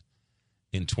purchased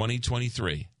in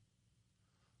 2023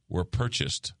 were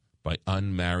purchased by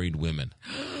unmarried women.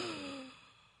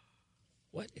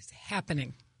 What is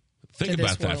happening? Think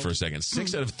about that for a second.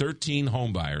 6 out of 13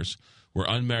 home buyers were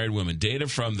unmarried women. Data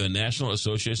from the National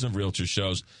Association of Realtors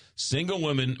shows single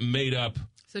women made up...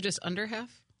 So just under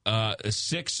half?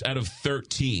 6 out of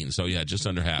 13. So, yeah, just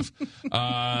under half.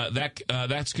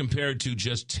 That's compared to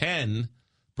just 10%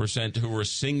 who were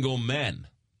single men.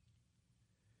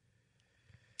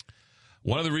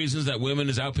 One of the reasons that women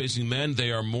is outpacing men,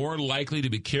 they are more likely to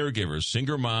be caregivers,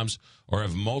 single moms, or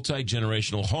have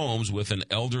multi-generational homes with an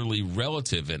elderly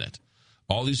relative in it.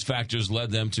 All these factors led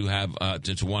them to have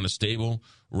to want a stable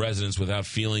residence without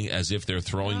feeling as if they're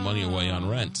throwing money away on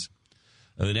rent.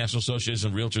 The National Association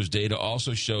of Realtors data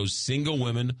also shows single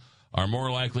women are more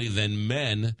likely than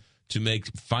men to make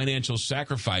financial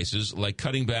sacrifices like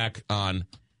cutting back on...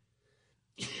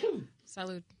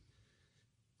 Salud.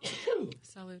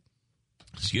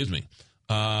 Excuse me.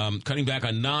 Cutting back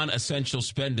on non-essential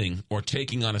spending or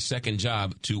taking on a second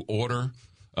job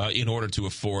in order to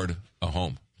afford a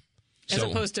home. As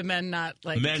opposed to men not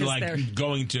like... Men like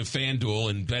going to FanDuel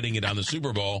and betting it on the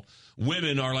Super Bowl.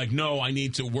 Women are like, no, I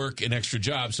need to work an extra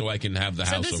job so I can have the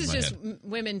house over my head. So this is just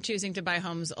women choosing to buy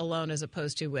homes alone as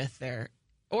opposed to with their...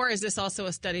 Or is this also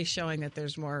a study showing that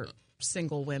there's more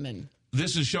single women...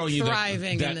 This is showing you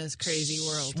thriving in this crazy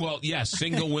world. Well, yes,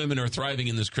 single women are thriving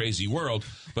in this crazy world,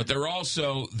 but they're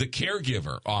also the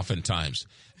caregiver oftentimes.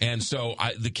 And so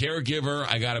the caregiver,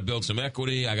 I got to build some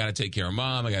equity. I got to take care of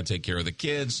mom. I got to take care of the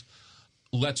kids.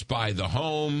 Let's buy the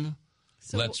home.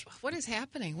 So what is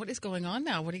happening? What is going on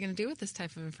now? What are you going to do with this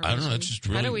type of information? I don't know. It's just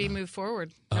really... How do we move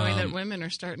forward knowing that women are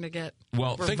starting to get...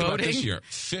 Well, think voting, about this year.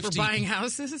 we're buying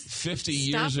houses. 50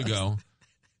 years ago...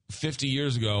 50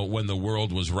 years ago, when the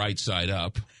world was right side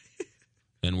up,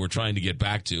 and we're trying to get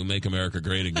back to make America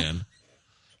great again,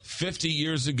 50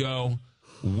 years ago,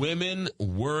 women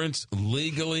weren't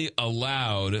legally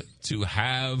allowed to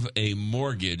have a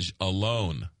mortgage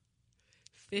alone.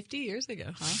 50 years ago,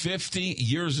 huh? 50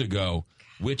 years ago,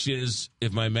 which is,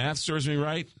 if my math serves me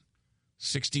right,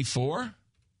 64?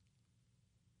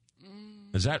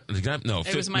 Is that no?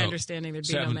 It was my understanding there'd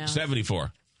be no math.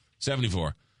 74.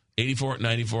 84,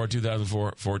 94,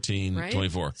 2004, 14, right?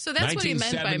 24. So that's what he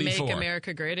meant by make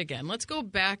America great again. Let's go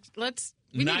back.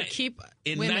 We need to keep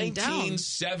women down. In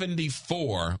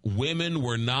 1974, women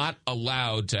were not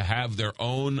allowed to have their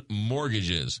own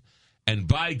mortgages. And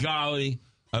by golly,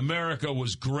 America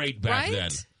was great back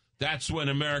then. That's when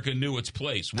America knew its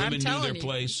place. Women knew their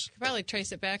place. You could probably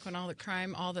trace it back when all the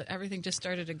crime, everything just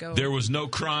started to go. There was no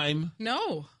crime.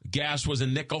 No. Gas was a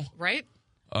nickel. Right.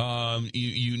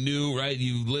 You knew, right?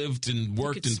 You lived and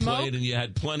worked and played, and you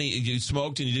had plenty. You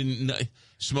smoked and you didn't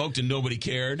smoked and nobody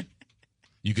cared.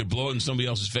 You could blow it in somebody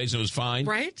else's face and it was fine.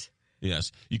 Right?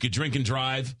 Yes. You could drink and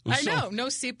drive. I know. No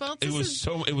seatbelts. It was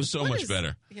so much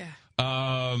better. Yeah.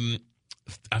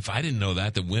 If I didn't know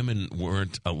that women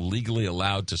weren't legally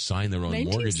allowed to sign their own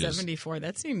mortgages. 1974.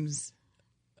 That seems.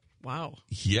 Wow.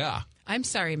 Yeah. I'm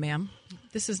sorry, ma'am.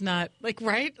 This is not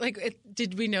right.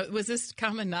 Did we know? Was this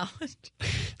common knowledge?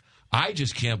 I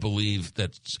just can't believe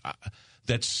that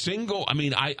single. I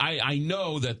mean, I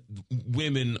know that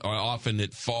women are often,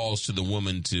 it falls to the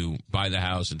woman to buy the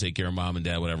house and take care of mom and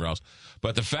dad, whatever else.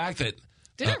 But the fact that.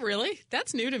 Did it really?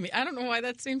 That's new to me. I don't know why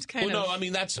that seems kind of. No, I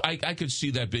mean, I could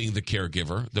see that being the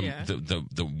caregiver,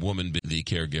 the woman being the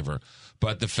caregiver.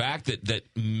 But the fact that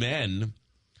men,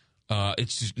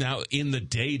 it's now in the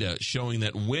data showing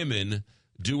that women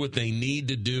do what they need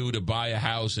to do to buy a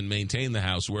house and maintain the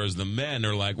house, whereas the men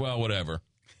are like, well, whatever.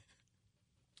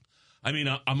 I mean,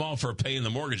 I'm all for paying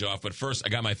the mortgage off, but first I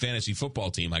got my fantasy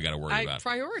football team I got to worry about.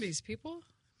 Priorities, people.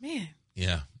 Man.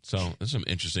 Yeah. So there's some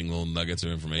interesting little nuggets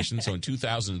of information. So in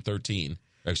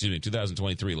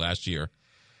 2023, last year,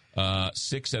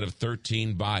 6 out of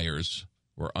 13 buyers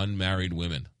were unmarried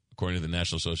women, according to the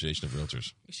National Association of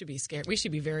Realtors. We should be scared. We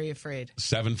should be very afraid.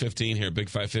 7:15 here, Big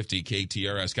 550,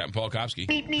 KTRS. Captain Paul Kopsky.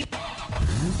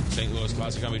 St. Louis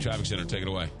Classic Comedy Traffic Center. Take it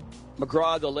away.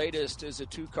 McGraw, the latest is a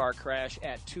two-car crash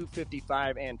at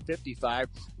 255 and 55.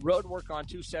 Road work on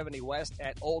 270 West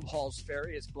at Old Halls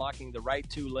Ferry is blocking the right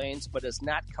 2 lanes, but is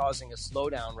not causing a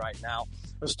slowdown right now.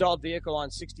 A stalled vehicle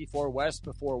on 64 West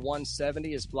before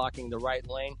 170 is blocking the right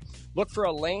lane. Look for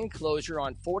a lane closure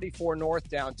on 44 North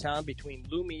downtown between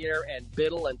Lumiere and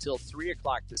Biddle until 3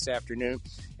 o'clock this afternoon.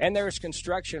 And there is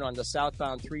construction on the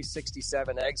southbound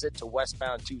 367 exit to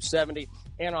westbound 270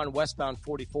 and on westbound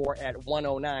 44 at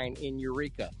 109 in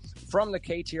Eureka. From the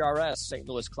KTRS St.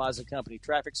 Louis Closet Company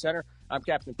Traffic Center, I'm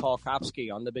Captain Paul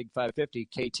Kopsky on the Big 550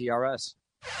 KTRS.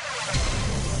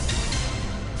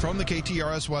 From the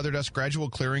KTRS Weather Desk, gradual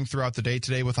clearing throughout the day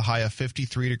today with a high of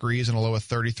 53 degrees and a low of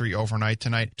 33 overnight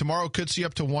tonight. Tomorrow could see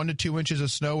up to 1 to 2 inches of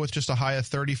snow with just a high of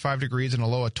 35 degrees and a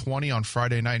low of 20 on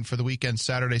Friday night. And for the weekend,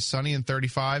 Saturday, sunny and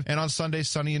 35, and on Sunday,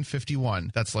 sunny and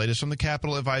 51. That's latest from the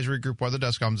Capital Advisory Group Weather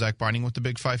Desk. I'm Zach Binding with the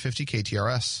Big 550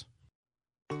 KTRS.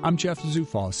 I'm Jeff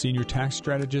Zufall, Senior Tax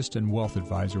Strategist and Wealth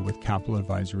Advisor with Capital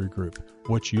Advisory Group.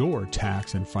 What's your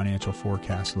tax and financial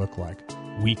forecast look like?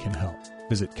 We can help.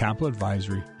 Visit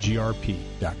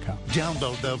capitaladvisorygrp.com.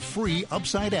 Download the free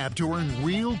Upside app to earn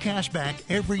real cash back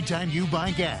every time you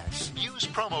buy gas. Use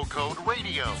promo code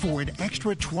RADIO for an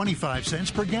extra 25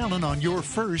 cents per gallon on your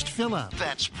first fill-up.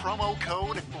 That's promo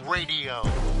code RADIO.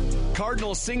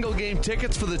 Cardinals single-game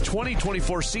tickets for the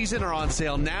 2024 season are on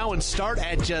sale now and start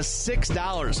at just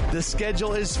 $6. The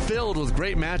schedule is filled with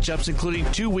great matchups, including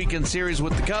 2 weekend series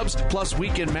with the Cubs, plus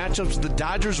weekend matchups with the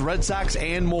Dodgers, Red Sox,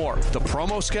 and more. The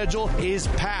promo schedule is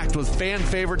packed with fan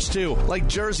favorites, too, like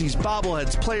jerseys,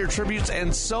 bobbleheads, player tributes,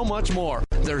 and so much more.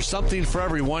 There's something for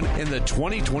everyone in the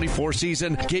 2024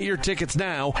 season. Get your tickets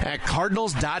now at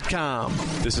Cardinals.com.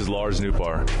 This is Lars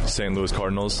Nootbaar, St. Louis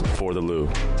Cardinals for the Lou.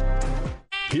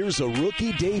 Here's a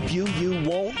rookie debut you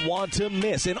won't want to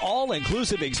miss. An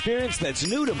all-inclusive experience that's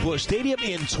new to Busch Stadium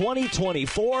in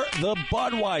 2024. The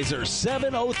Budweiser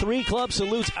 703 Club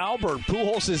salutes Albert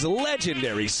Pujols'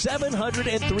 legendary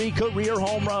 703 career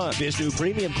home run. This new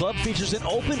premium club features an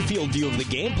open field view of the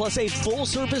game, plus a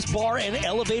full-service bar and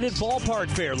elevated ballpark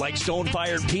fare like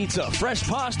stone-fired pizza, fresh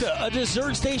pasta, a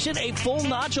dessert station, a full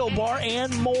nacho bar,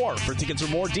 and more. For tickets or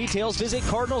more details, visit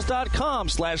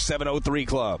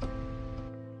Cardinals.com/703Club.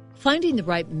 Finding the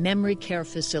right memory care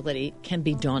facility can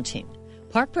be daunting.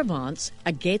 Park Provence,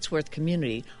 a Gatesworth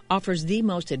community, offers the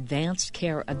most advanced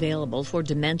care available for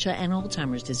dementia and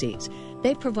Alzheimer's disease.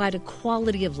 They provide a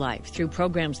quality of life through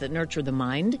programs that nurture the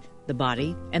mind, the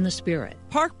body, and the spirit.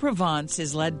 Park Provence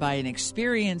is led by an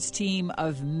experienced team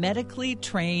of medically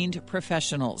trained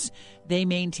professionals. They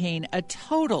maintain a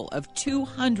total of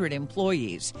 200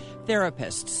 employees,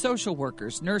 therapists, social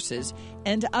workers, nurses,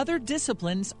 and other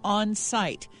disciplines on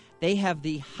site. They have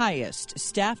the highest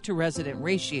staff-to-resident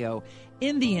ratio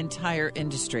in the entire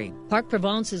industry. Park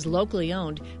Provence is locally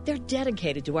owned. They're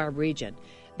dedicated to our region.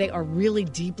 They are really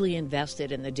deeply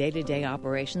invested in the day-to-day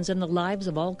operations and the lives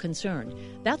of all concerned.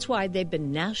 That's why they've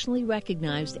been nationally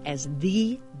recognized as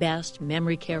the best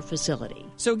memory care facility.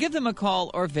 So give them a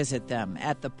call or visit them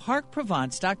at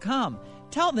theparkprovence.com.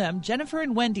 Tell them Jennifer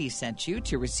and Wendy sent you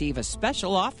to receive a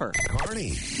special offer.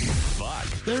 Carney, Buck.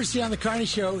 Thursday on the Carney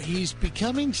Show, he's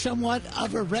becoming somewhat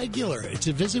of a regular. It's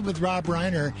a visit with Rob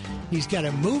Reiner. He's got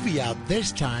a movie out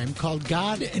this time called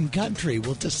God and Country.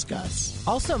 We'll discuss.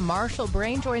 Also, Marshall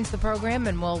Brain joins the program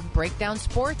and we'll break down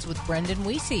sports with Brendan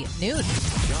Weesey at noon.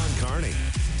 John Carney,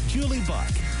 Julie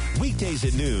Buck. Weekdays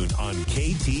at noon on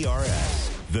KTRS.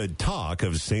 The talk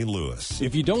of St. Louis.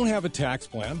 If you don't have a tax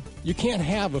plan, you can't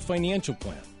have a financial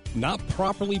plan. Not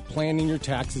properly planning your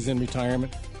taxes in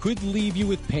retirement could leave you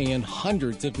with paying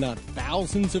hundreds, if not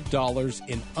thousands of dollars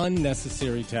in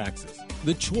unnecessary taxes.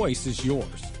 The choice is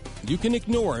yours. You can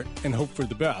ignore it and hope for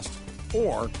the best,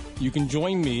 or you can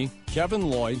join me, Kevin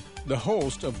Lloyd, the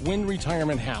host of When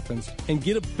Retirement Happens, and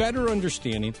get a better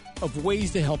understanding of ways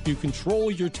to help you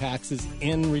control your taxes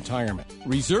in retirement.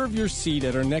 Reserve your seat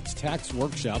at our next tax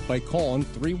workshop by calling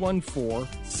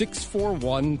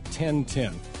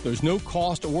 314-641-1010. There's no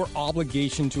cost or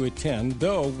obligation to attend,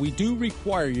 though we do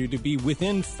require you to be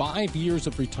within 5 years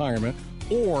of retirement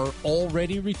or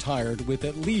already retired with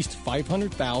at least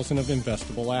 $500,000 of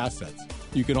investable assets.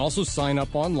 You can also sign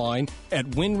up online at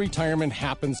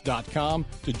whenretirementhappens.com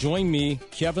to join me,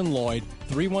 Kevin Lloyd,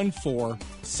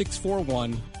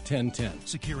 314-641-1010.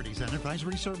 Securities and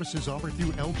advisory services offered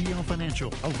through LPL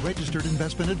Financial, a registered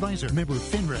investment advisor, member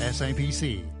FINRA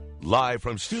SIPC. Live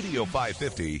from Studio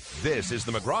 550, this is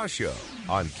The McGraw Show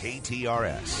on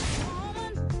KTRS.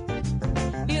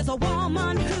 Is a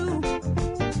woman who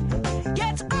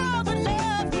gets all the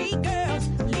love we girls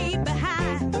leave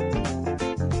behind.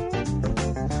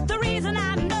 The reason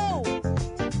I know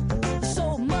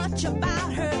so much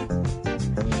about her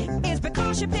is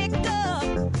because she picked up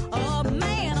a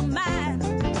man of mine.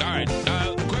 All right,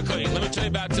 quickly, let me tell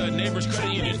you about Neighbors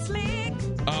Credit Union.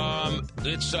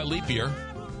 It's leap year,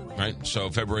 right? So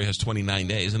February has 29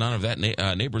 days. In honor of that,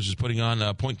 Neighbors is putting on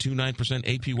 0.29%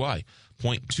 APY.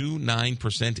 0.29%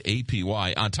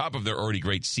 APY on top of their already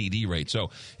great CD rate. So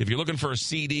if you're looking for a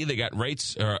CD, they got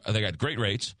rates. They got great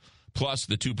rates plus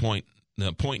the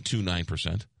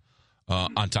 0.29%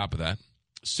 on top of that.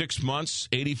 6 months,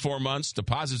 84 months.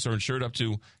 Deposits are insured up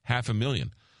to $500,000.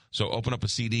 So open up a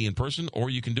CD in person, or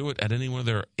you can do it at any one of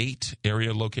their 8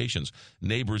 area locations.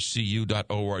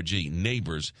 NeighborsCU.org.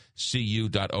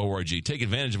 NeighborsCU.org. Take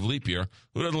advantage of leap year.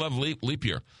 Who doesn't love leap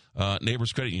year?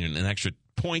 Neighbors Credit Union, an extra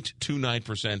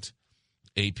 0.29%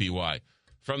 APY.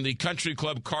 From the Country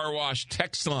Club Car Wash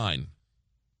text line,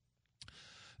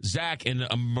 Zach in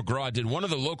McGraw, did one of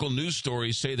the local news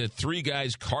stories say that 3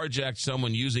 guys carjacked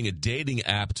someone using a dating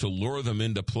app to lure them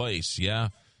into place? Yeah,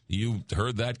 you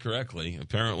heard that correctly.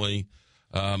 Apparently,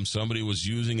 somebody was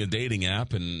using a dating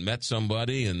app and met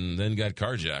somebody and then got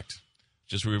carjacked.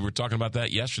 We were talking about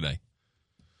that yesterday.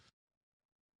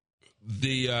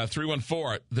 The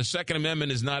 314, the Second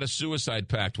Amendment is not a suicide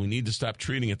pact. We need to stop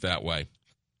treating it that way.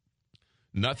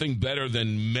 Nothing better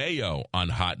than mayo on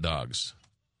hot dogs.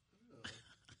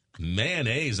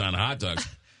 Mayonnaise on hot dogs.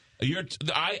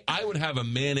 I would have a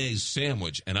mayonnaise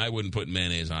sandwich, and I wouldn't put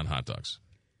mayonnaise on hot dogs.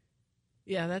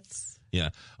 Yeah, that's... Yeah,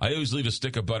 I always leave a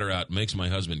stick of butter out. It makes my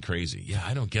husband crazy. Yeah,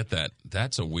 I don't get that.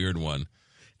 That's a weird one.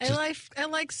 I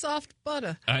like soft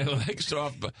butter. I like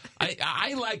soft butter.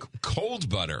 I like cold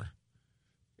butter.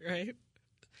 Right.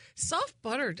 Soft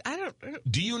butter. I don't.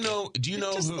 Do you know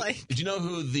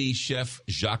who the chef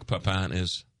Jacques Pepin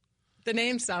is? The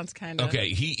name sounds kind of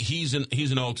okay. He's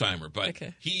an old timer, but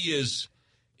he is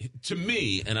to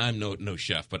me. And I'm no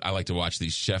chef, but I like to watch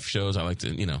these chef shows. I like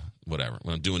to whatever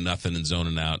when I'm doing nothing and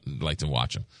zoning out, I like to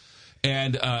watch them.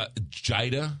 And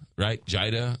Giada, right?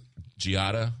 Giada.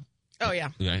 Oh yeah.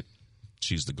 Right.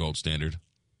 She's the gold standard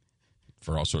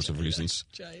for all sorts of reasons.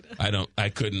 Giada. I don't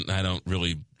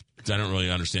really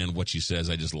understand what she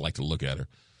says. I just like to look at her.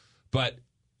 But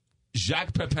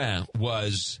Jacques Pepin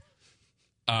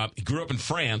he grew up in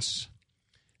France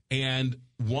and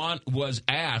was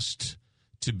asked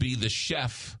to be the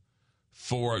chef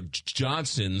for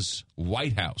Johnson's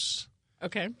White House.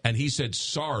 Okay. And he said,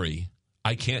 sorry,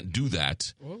 I can't do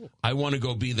that. Whoa. I want to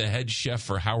go be the head chef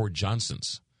for Howard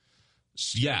Johnson's.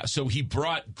 Yeah, so he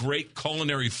brought great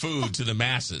culinary food to the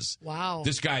masses. Wow.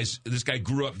 This guy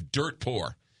grew up dirt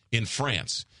poor in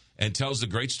France and tells the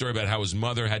great story about how his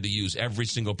mother had to use every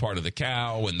single part of the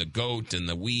cow and the goat and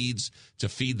the weeds to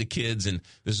feed the kids, and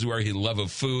this is where he love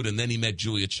of food. And then he met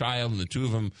Julia Child, and the two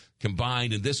of them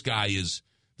combined, and this guy's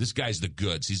the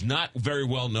goods. He's not very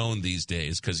well known these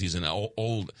days because he's an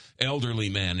old elderly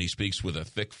man, and he speaks with a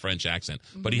thick French accent,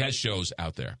 but he has shows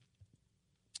out there.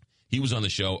 He was on the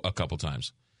show a couple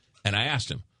times, and I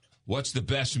asked him, what's the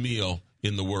best meal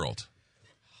in the world?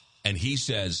 And he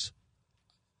says,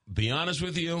 be honest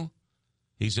with you,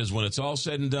 He says, when it's all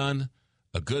said and done,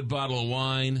 a good bottle of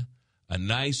wine, a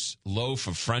nice loaf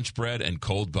of French bread, and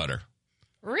cold butter.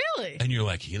 Really? And you're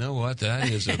like, you know what? That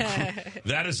is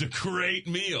a great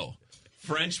meal.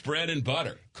 French bread and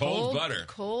butter. Cold butter.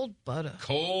 Cold butter.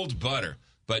 Cold butter.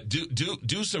 But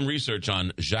do some research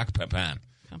on Jacques Pepin.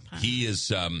 He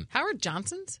is... Howard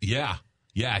Johnson's? Yeah.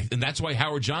 Yeah, and that's why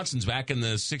Howard Johnson's back in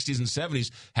the 60s and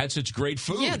 70s had such great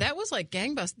food. Yeah, that was like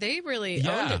gangbusters. They really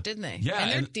owned it, didn't they? Yeah.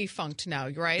 And they're defunct now,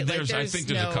 right? I think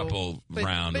there's a couple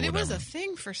around. But or it was whatever. a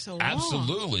thing for so long.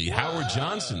 Absolutely. Whoa. Howard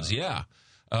Johnson's, yeah.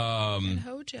 And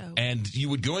Hojo. And you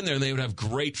would go in there and they would have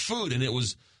great food, and it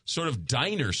was sort of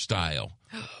diner style.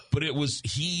 But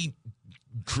he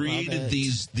created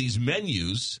these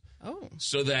menus. Oh.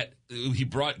 So that he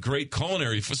brought great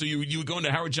culinary food. So you would go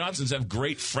into Howard Johnson's, have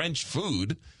great French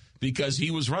food because he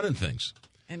was running things.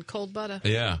 And cold butter.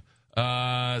 Yeah.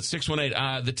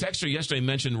 618. The texter yesterday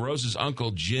mentioned Rose's uncle,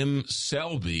 Jim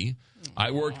Selby. I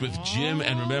worked with Jim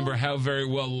and remember how very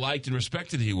well liked and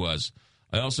respected he was.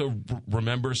 I also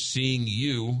remember seeing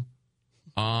you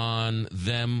on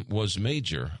Them Was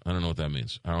Major. I don't know what that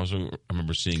means. I also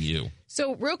remember seeing you.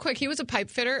 So real quick, he was a pipe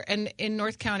fitter, and in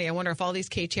North County, I wonder if all these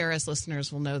KTRS listeners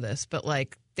will know this, but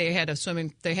like they had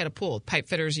a pool. Pipe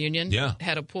Fitters Union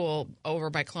had a pool over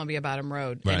by Columbia Bottom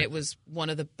Road, and it was one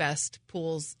of the best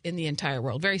pools in the entire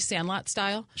world. Very Sandlot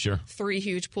style. Sure. 3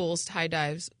 huge pools, high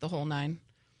dives, the whole nine.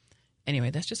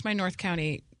 Anyway, that's just my North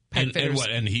County pipe fitters. And what?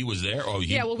 And he was there?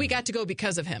 Yeah, well, we got to go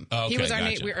because of him. Okay, he was our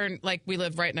gotcha. we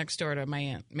lived right next door to my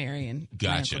Aunt Mary and my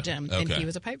Gotcha. Uncle Jim, Okay. and he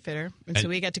was a pipe fitter, and so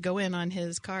we got to go in on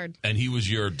his card. And he was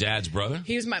your dad's brother?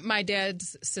 He was my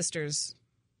dad's sister's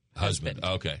husband.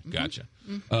 Okay, gotcha.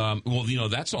 Well,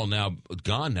 that's all now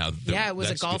gone now. It was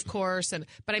a golf course,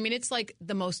 but I mean, it's like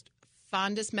the most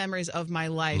fondest memories of my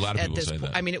life. A lot of at people this say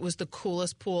that. I mean, it was the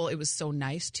coolest pool. It was so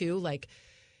nice too. Like,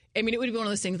 I mean, it would be one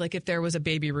of those things like if there was a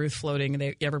Baby Ruth floating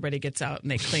and everybody gets out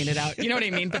and they clean it out. You know what I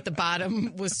mean? But the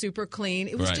bottom was super clean.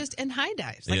 It was just in high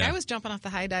dives. Like I was jumping off the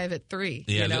high dive at 3.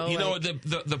 Yeah,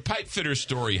 the the pipe fitter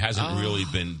story hasn't really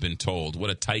been told. What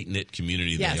a tight knit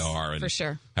community they are, and for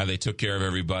sure. How they took care of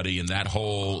everybody, and that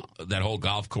whole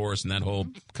golf course and that whole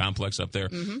complex up there.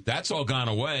 That's all gone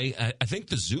away. I think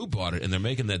the zoo bought it, and they're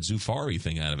making that Zoofari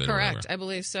thing out of it. Correct, I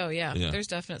believe so. Yeah, there's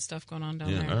definite stuff going on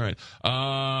down there. All right.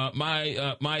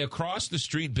 My across the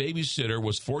street babysitter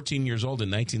was 14 years old in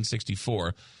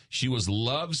 1964. She was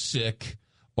lovesick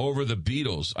over the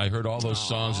Beatles. I heard all those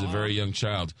songs as a very young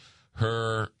child.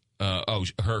 Her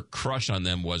crush on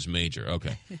them was major.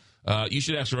 Okay. You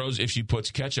should ask Rose if she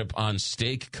puts ketchup on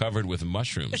steak covered with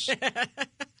mushrooms.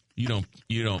 You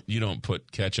don't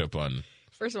put ketchup on.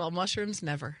 First of all, mushrooms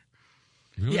never.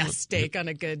 Really? Yeah, steak on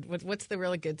a good. What's the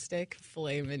really good steak?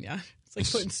 Filet mignon. It's like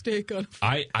putting steak on.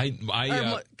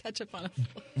 Ketchup on a.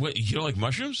 What, you don't like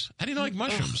mushrooms? How do you not like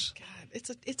mushrooms? Oh, God,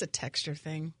 it's a texture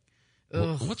thing.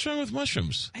 What's wrong with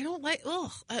mushrooms? I don't like.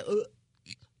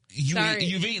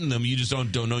 You've eaten them. You just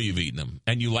don't know you've eaten them,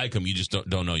 and you like them. You just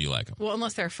don't know you like them. Well,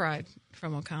 unless they're fried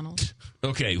from O'Connell's.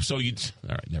 Okay, so all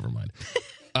right, never mind.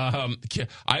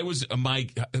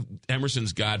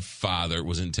 Emerson's godfather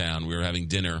was in town. We were having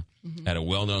dinner at a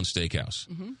well-known steakhouse,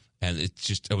 and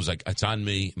it was like, it's on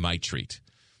me, my treat.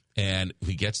 And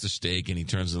he gets the steak and he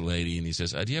turns to the lady and he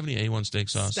says, "Do you have any A1 steak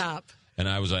sauce?" Stop. And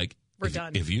I was like, "We're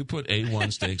done. If you put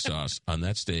A1 steak sauce on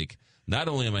that steak, not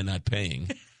only am I not paying,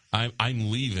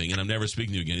 I'm leaving and I'm never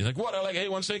speaking to you again." He's like, "What? I like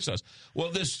A1 steak sauce."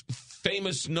 Well, this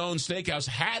famous known steakhouse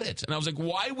had it. And I was like,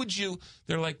 "Why would you?"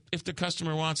 They're like, "If the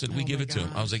customer wants it, we give it to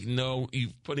him." I was like, "No,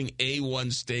 you're putting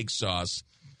A1 steak sauce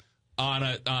on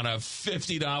a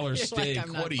 $50 steak.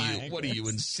 Like, what are you,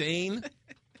 insane?"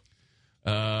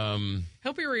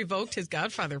 Hope he revoked his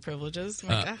Godfather privileges.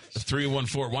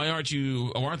 314. Why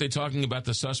aren't they talking about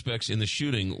the suspects in the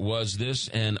shooting? Was this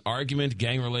an argument,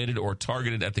 gang related, or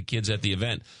targeted at the kids at the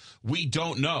event? We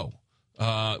don't know.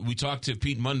 We talked to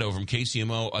Pete Mundo from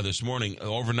KCMO this morning.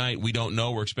 Overnight, we don't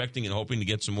know. We're expecting and hoping to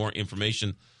get some more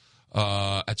information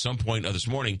at some point this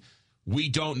morning. We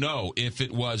don't know if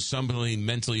it was somebody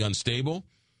mentally unstable.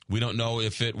 We don't know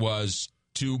if it was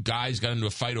 2 guys got into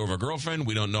a fight over a girlfriend.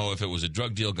 We don't know if it was a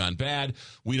drug deal gone bad.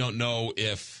 We don't know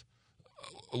if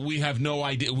we have no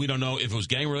idea. We don't know if it was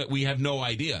gang related. We have no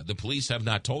idea. The police have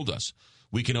not told us.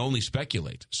 We can only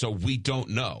speculate. So we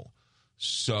don't know.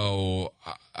 So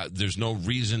there's no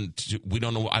reason to. We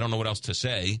don't know. I don't know what else to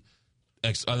say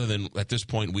other than at this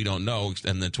point we don't know.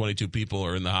 And the 22 people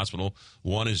are in the hospital.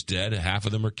 1 is dead. Half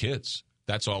of them are kids.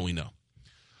 That's all we know.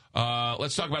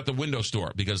 Let's talk about the window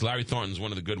store, because Larry Thornton's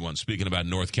one of the good ones. Speaking about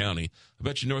North County, I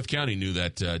bet you North County knew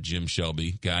that Jim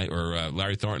Shelby guy, or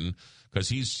Larry Thornton, because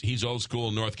he's old school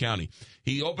in North County.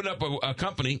 He opened up a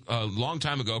company a long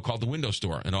time ago called the Window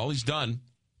Store, and all he's done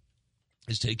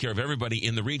is take care of everybody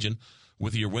in the region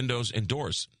with your windows and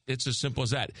doors. It's as simple as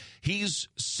that. He's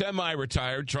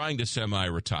semi-retired, trying to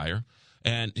semi-retire,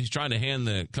 and he's trying to hand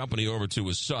the company over to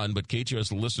his son, but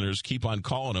KTRS listeners keep on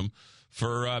calling him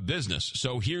for business.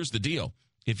 So here's the deal.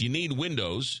 If you need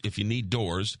windows, if you need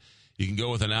doors, you can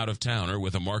go with an out-of-towner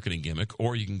with a marketing gimmick,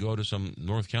 or you can go to some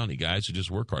North County guys who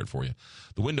just work hard for you.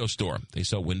 The Window Store, they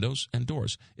sell windows and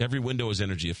doors. Every window is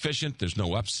energy efficient. There's no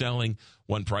upselling.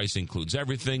 One price includes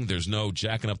everything. There's no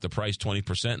jacking up the price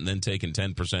 20% and then taking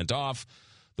 10% off.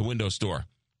 The Window Store,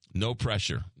 no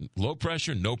pressure. Low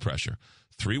pressure, no pressure.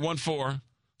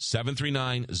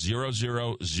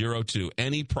 314-739-0002.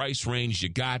 Any price range you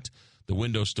got, the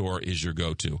Window Store is your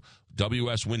go-to.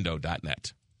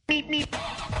 WSWindow.net.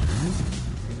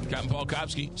 Captain Paul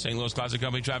Kopsky, St. Louis Closet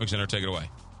Company Traffic Center. Take it away.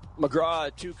 McGraw,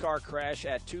 a two-car crash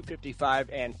at 255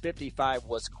 and 55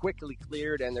 was quickly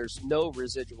cleared, and there's no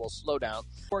residual slowdown.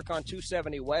 Work on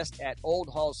 270 West at Old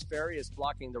Halls Ferry is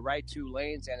blocking the right two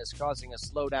lanes and is causing a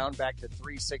slowdown back to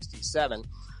 367.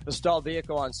 The stalled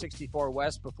vehicle on 64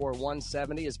 West before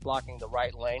 170 is blocking the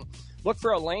right lane. Look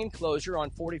for a lane closure on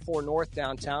 44 North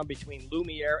downtown between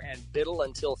Lumiere and Biddle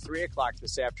until 3 o'clock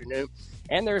this afternoon.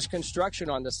 And there's construction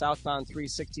on the southbound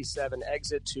 367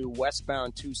 exit to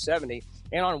westbound 270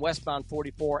 and on westbound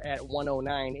 44 at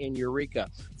 109 in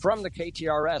Eureka. From the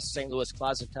KTRS St. Louis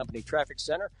Closet Company Traffic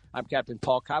Center, I'm Captain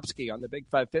Paul Kopsky on the Big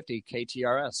 550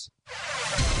 KTRS.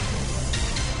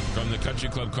 From the Country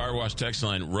Club Car Wash text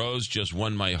line, Rose just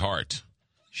won my heart.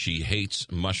 She hates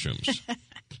mushrooms.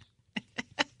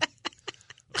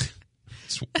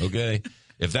 Okay.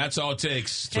 If that's all it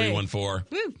takes, 314.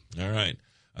 Woo. All right.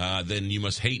 Then you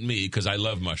must hate me because I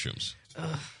love mushrooms.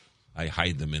 Ugh. I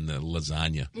hide them in the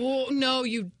lasagna. Well, no,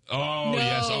 you... Oh, no,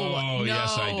 yes. Oh, no.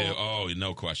 yes, I do. Oh,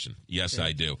 no question. Yes,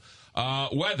 I do.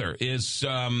 Weather is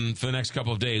for the next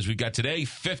couple of days. We've got today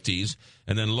 50s,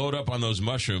 and then load up on those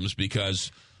mushrooms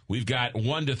because we've got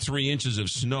 1 to 3 inches of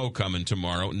snow coming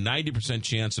tomorrow. 90%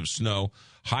 chance of snow.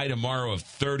 High tomorrow of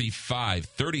 35.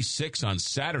 36 on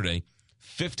Saturday.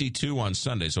 52 on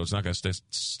Sunday, so it's not going to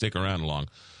stick around long.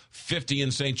 50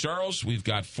 in St. Charles. We've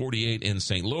got 48 in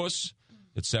St. Louis.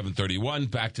 It's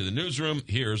 7:31. Back to the newsroom.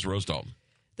 Here's Rose Dalton.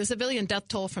 The civilian death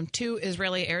toll from 2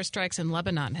 Israeli airstrikes in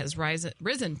Lebanon has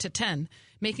risen to 10,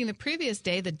 making the previous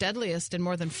day the deadliest in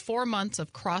more than 4 months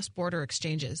of cross-border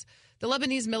exchanges. The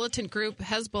Lebanese militant group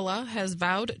Hezbollah has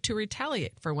vowed to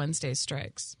retaliate for Wednesday's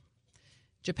strikes.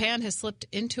 Japan has slipped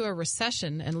into a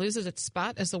recession and loses its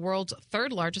spot as the world's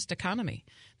third largest economy.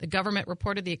 The government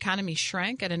reported the economy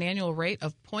shrank at an annual rate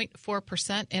of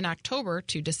 0.4% in October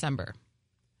to December.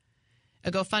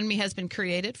 A GoFundMe has been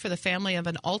created for the family of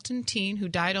an Alton teen who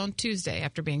died on Tuesday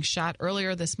after being shot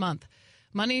earlier this month.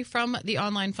 Money from the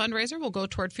online fundraiser will go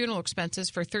toward funeral expenses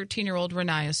for 13-year-old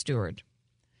Renaya Stewart.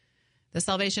 The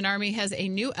Salvation Army has a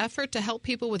new effort to help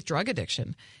people with drug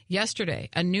addiction. Yesterday,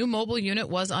 a new mobile unit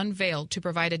was unveiled to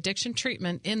provide addiction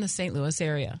treatment in the St. Louis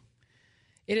area.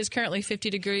 It is currently 50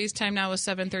 degrees. Time now is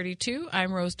 7:32.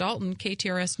 I'm Rose Dalton,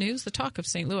 KTRS News, the talk of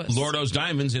St. Louis. Lordo's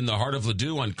Diamonds in the heart of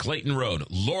Ladue on Clayton Road.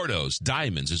 Lordo's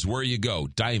Diamonds is where you go.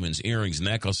 Diamonds, earrings,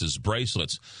 necklaces,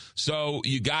 bracelets. So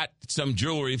you got some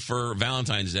jewelry for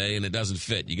Valentine's Day and it doesn't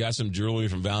fit. You got some jewelry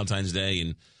from Valentine's Day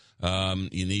and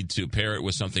you need to pair it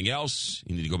with something else.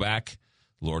 You need to go back.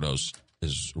 Lordo's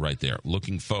is right there.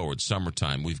 Looking forward,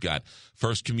 summertime. We've got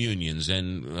first communions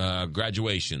and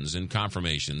graduations and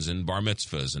confirmations and bar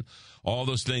mitzvahs and all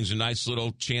those things are nice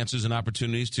little chances and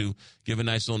opportunities to give a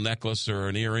nice little necklace or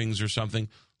an earrings or something.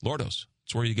 Lordo's,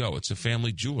 it's where you go. It's a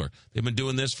family jeweler. They've been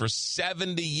doing this for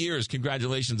 70 years.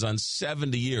 Congratulations on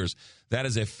 70 years. That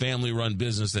is a family-run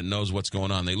business that knows what's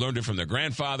going on. They learned it from their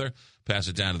grandfather, passed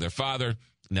it down to their father.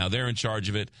 Now they're in charge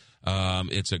of it.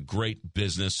 It's a great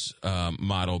business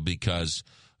model because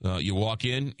you walk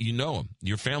in, you know them.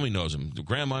 Your family knows them.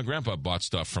 Grandma and Grandpa bought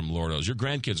stuff from Lordo's. Your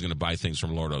grandkid's going to buy things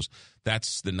from Lordo's.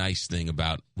 That's the nice thing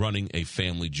about running a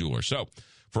family jeweler. So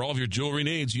for all of your jewelry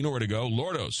needs, you know where to go.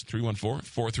 Lordo's,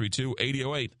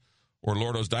 314-432-8008 or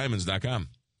lordosdiamonds.com.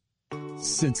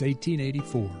 Since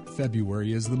 1884,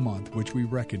 February is the month which we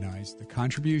recognize the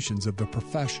contributions of the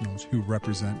professionals who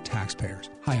represent taxpayers.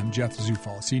 Hi, I'm Jeff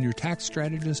Zufall, Senior Tax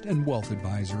Strategist and Wealth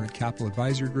Advisor at Capital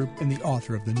Advisory Group and the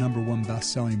author of the #1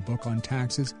 best-selling book on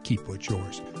taxes, Keep What's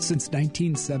Yours. Since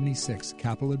 1976,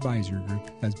 Capital Advisory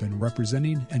Group has been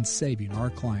representing and saving our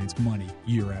clients money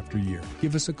year after year.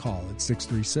 Give us a call at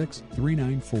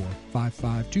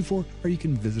 636-394-5524 or you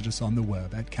can visit us on the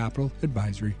web at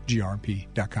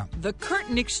capitaladvisorygrp.com. The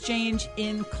Curtain Exchange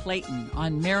in Clayton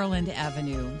on Maryland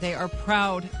Avenue. They are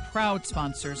proud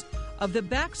sponsors of the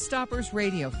Backstoppers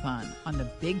Radio Fund on the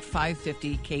Big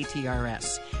 550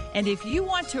 KTRS. And if you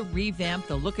want to revamp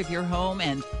the look of your home,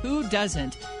 and who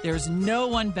doesn't, there's no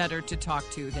one better to talk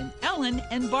to than Ellen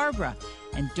and Barbara.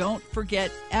 And don't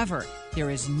forget ever, there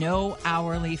is no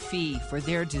hourly fee for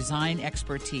their design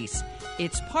expertise.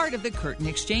 It's part of the Curtain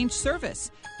Exchange service.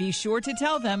 Be sure to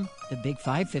tell them the Big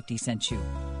 550 sent you.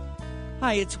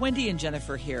 Hi, it's Wendy and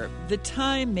Jennifer here. The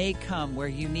time may come where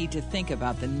you need to think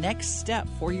about the next step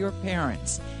for your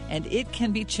parents, and it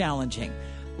can be challenging.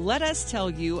 Let us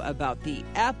tell you about the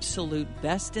absolute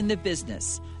best in the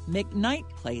business, McKnight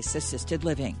Place Assisted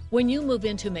Living. When you move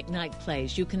into McKnight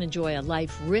Place, you can enjoy a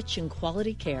life rich in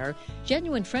quality care,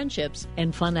 genuine friendships,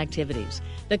 and fun activities.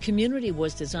 The community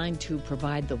was designed to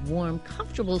provide the warm,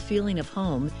 comfortable feeling of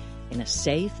home in a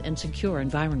safe and secure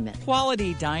environment.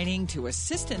 Quality dining to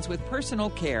assistance with personal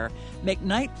care,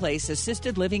 McKnight Place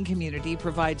Assisted Living Community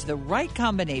provides the right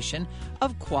combination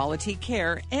of quality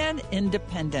care and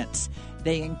independence.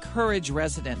 They encourage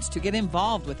residents to get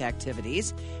involved with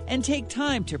activities and take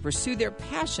time to pursue their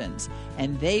passions,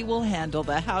 and they will handle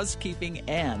the housekeeping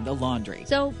and the laundry.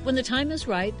 So when the time is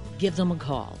right, give them a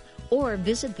call or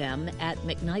visit them at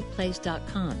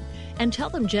McKnightPlace.com and tell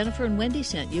them Jennifer and Wendy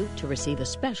sent you to receive a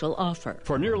special offer.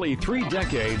 For nearly 3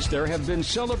 decades, there have been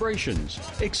celebrations,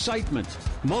 excitement,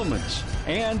 moments,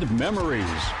 and memories.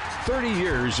 30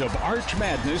 years of Arch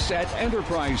Madness at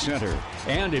Enterprise Center.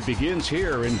 And it begins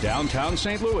here in downtown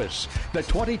St. Louis. The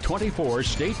 2024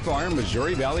 State Farm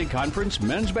Missouri Valley Conference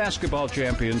Men's Basketball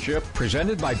Championship,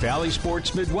 presented by Valley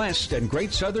Sports Midwest and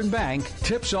Great Southern Bank,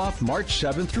 tips off March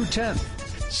 7th through 10th.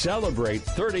 Celebrate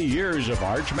 30 years of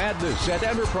Arch Madness at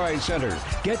Enterprise Center.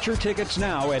 Get your tickets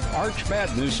now at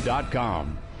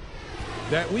archmadness.com.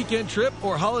 That weekend trip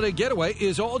or holiday getaway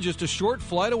is all just a short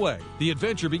flight away. The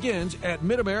adventure begins at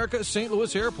Mid-America St.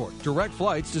 Louis Airport. Direct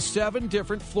flights to 7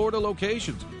 different Florida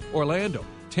locations: Orlando,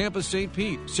 Tampa, St.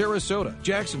 Pete, Sarasota,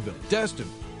 Jacksonville, Destin,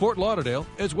 Fort Lauderdale,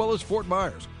 as well as Fort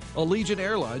Myers. Allegiant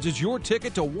Airlines is your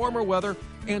ticket to warmer weather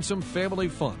and some family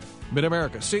fun.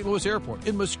 Mid-America St. Louis Airport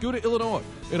in Muscuda, Illinois,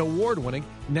 an award-winning,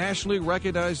 nationally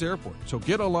recognized airport. So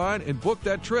get online and book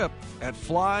that trip at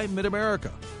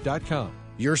flymidamerica.com.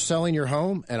 You're selling your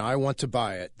home, and I want to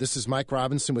buy it. This is Mike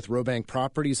Robinson with Robank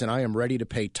Properties, and I am ready to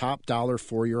pay top dollar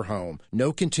for your home.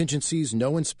 No contingencies,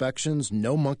 no inspections,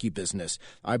 no monkey business.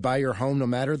 I buy your home no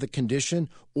matter the condition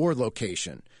or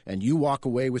location, and you walk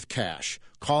away with cash.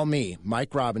 Call me,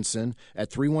 Mike Robinson,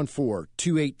 at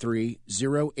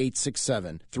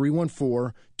 314-283-0867,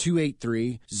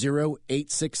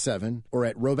 314-283-0867, or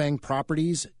at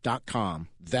robankproperties.com.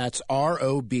 That's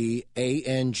ROBANG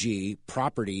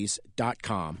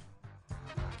properties.com.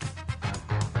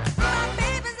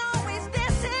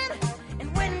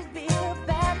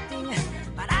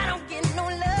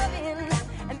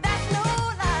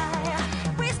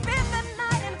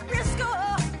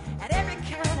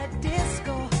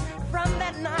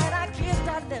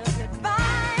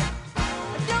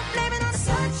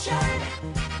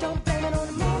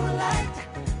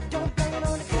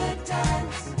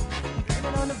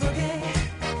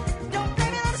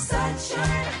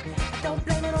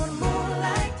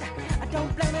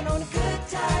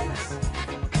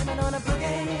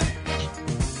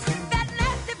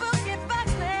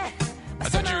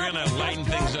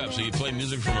 So you play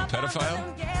music from a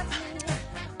pedophile?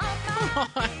 Come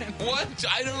on. What?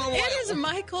 I don't know why. It is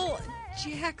Michael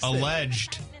Jackson.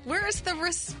 Alleged. Where is the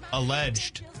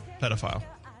Alleged pedophile.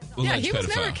 Yeah, Alleged he was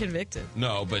pedophile. never convicted.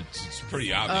 No, but it's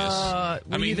pretty obvious.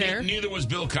 Were you there? Neither was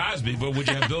Bill Cosby, but would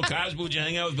you have Bill Cosby? Would you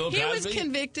hang out with Bill Cosby? He was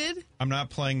convicted. I'm not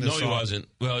playing this song. No, he wasn't.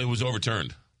 Well, it was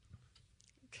overturned.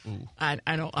 I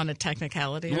don't, on a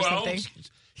technicality or something.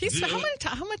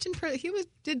 How much in prison? He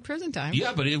did prison time.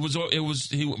 Yeah, but it was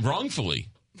wrongfully.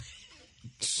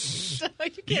 You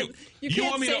can't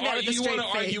want me say to that argue? with a You want to straight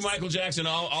argue face. Michael Jackson?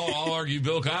 I'll argue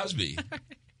Bill Cosby.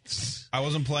 I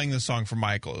wasn't playing this song for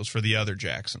Michael. It was for the other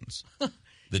Jacksons.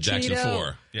 The Jackson Cheeto.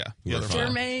 4. Yeah. The other 5.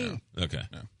 Jermaine. Yeah. Okay.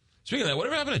 Yeah. Speaking of that,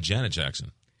 whatever happened to Janet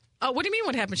Jackson? Oh, what do you mean?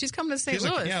 What happened? She's coming to St.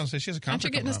 Louis. She has a concert. Aren't you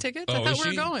getting us coming up. tickets? I thought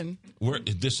we were going.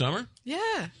 This summer?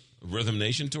 Yeah. Rhythm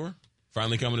Nation tour?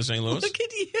 Finally coming to St. Louis? Look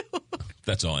at you.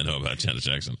 That's all I know about Janet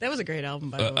Jackson. That was a great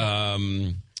album, by the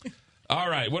way. All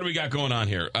right, what do we got going on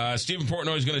here? Stephen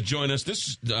Portnoy is going to join us.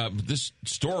 This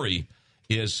story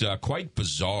is quite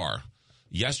bizarre.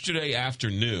 Yesterday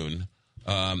afternoon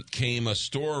came a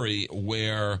story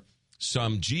where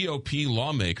some GOP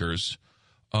lawmakers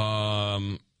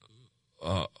talking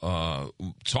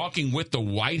with the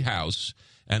White House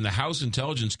and the House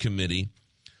Intelligence Committee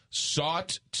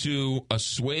sought to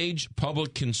assuage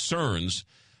public concerns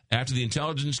after the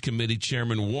Intelligence Committee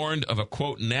chairman warned of a,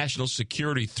 quote, national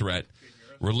security threat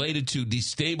related to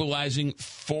destabilizing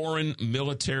foreign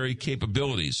military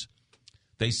capabilities.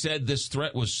 They said this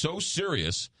threat was so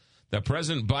serious that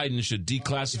President Biden should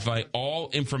declassify all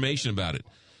information about it.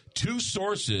 Two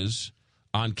sources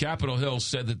on Capitol Hill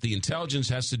said that the intelligence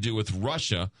has to do with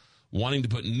Russia wanting to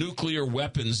put nuclear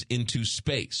weapons into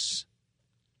space.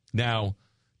 Now,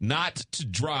 not to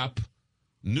drop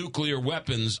nuclear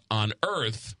weapons on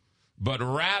Earth, but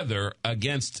rather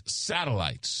against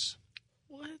satellites.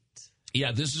 What?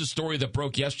 Yeah, this is a story that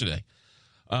broke yesterday.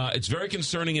 It's very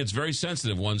concerning. It's very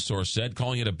sensitive, one source said,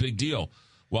 calling it a big deal.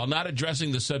 While not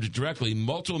addressing the subject directly,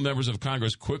 multiple members of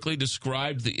Congress quickly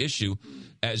described the issue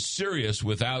as serious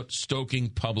without stoking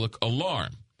public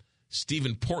alarm.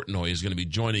 Stephen Portnoy is going to be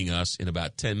joining us in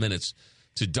about 10 minutes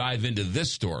to dive into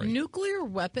this story. Nuclear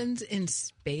weapons in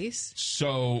space?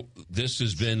 So this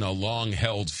has been a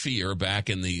long-held fear back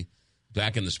in the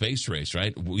space race,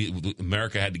 right?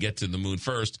 America had to get to the moon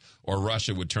first, or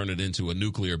Russia would turn it into a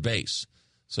nuclear base.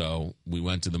 So we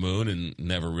went to the moon and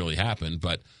never really happened.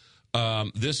 But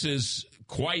this is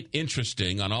quite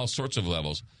interesting on all sorts of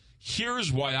levels.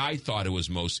 Here's why I thought it was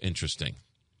most interesting.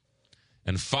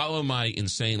 And follow my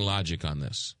insane logic on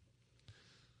this.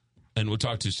 And we'll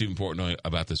talk to Stephen Portnoy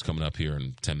about this coming up here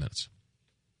in 10 minutes.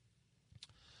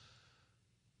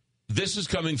 This is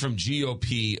coming from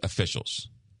GOP officials.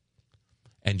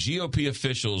 And GOP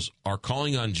officials are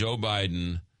calling on Joe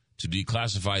Biden to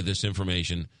declassify this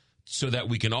information so that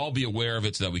we can all be aware of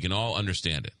it, so that we can all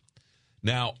understand it.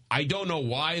 Now, I don't know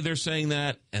why they're saying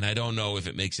that, and I don't know if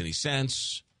it makes any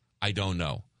sense. I don't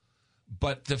know.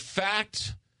 But the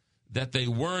fact that they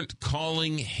weren't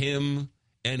calling him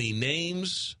any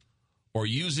names or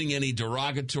using any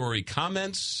derogatory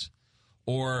comments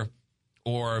or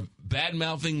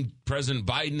bad-mouthing President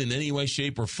Biden in any way,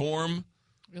 shape, or form.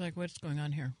 You're like, what's going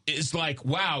on here? It's like,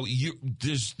 wow,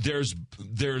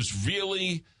 there's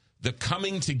really the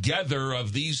coming together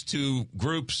of these two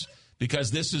groups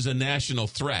because this is a national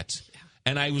threat. Yeah.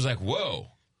 And I was like, whoa,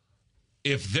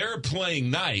 if they're playing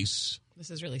nice.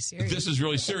 This is really serious. This is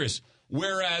really serious.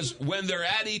 Whereas when they're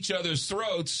at each other's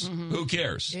throats, who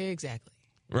cares? Exactly.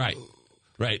 Right.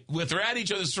 Right. If they're at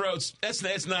each other's throats,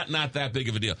 that's not that big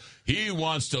of a deal. He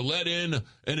wants to let in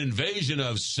an invasion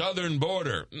of southern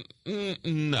border.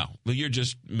 No, you're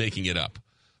just making it up.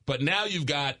 But now you've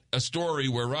got a story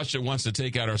where Russia wants to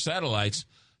take out our satellites.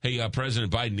 Hey,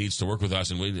 President Biden needs to work with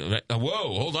us. And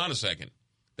whoa, hold on a second.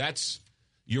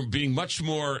 You're being much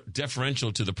more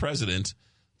deferential to the president.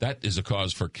 That is a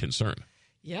cause for concern.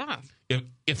 Yeah.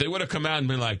 If they would have come out and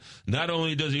been like, not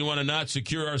only does he want to not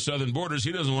secure our southern borders,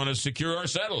 he doesn't want to secure our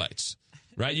satellites,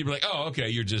 right? You'd be like, oh, okay,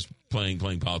 you're just playing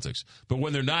politics. But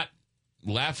when they're not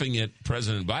laughing at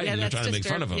President Biden, they're trying to make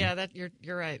fun of him. Yeah,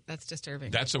 you're right. That's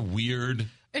disturbing. That's a weird.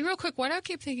 And real quick, why do I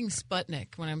keep thinking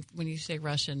Sputnik when you say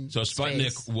Russian? So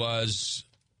Sputnik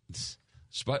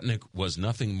was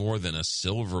nothing more than a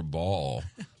silver ball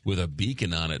with a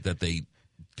beacon on it that they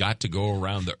got to go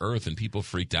around the Earth, and people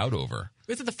freaked out over.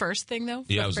 Was it the first thing, though?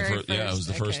 Yeah, it was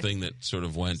the first thing that sort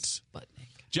of went. Sputnik.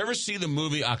 Did you ever see the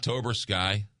movie October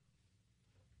Sky?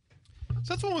 Is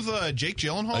that the one with Jake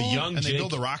Gyllenhaal? They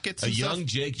build the rockets. Young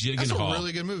Jake Gyllenhaal. That's a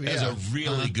really good movie. That's a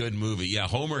really good movie. Yeah,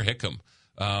 Homer Hickam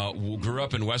grew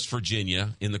up in West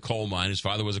Virginia in the coal mine. His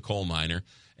father was a coal miner,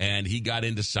 and he got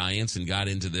into science and got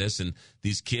into this. And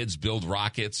these kids build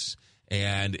rockets,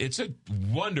 and it's a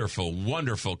wonderful,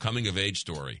 wonderful coming of age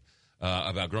story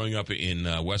about growing up in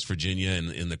West Virginia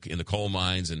and in the coal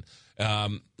mines. And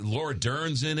Laura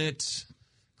Dern's in it.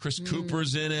 Chris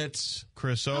Cooper's in it.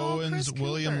 Chris Owens,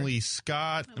 William Lee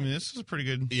Scott. I mean, this is a pretty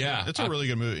good. Yeah, it's a really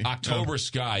good movie. October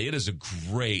Sky. It is a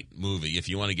great movie if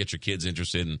you want to get your kids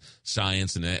interested in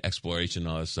science and exploration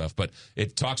and all that stuff. But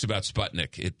it talks about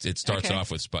Sputnik. It starts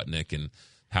off with Sputnik and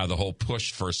how the whole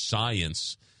push for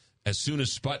science. As soon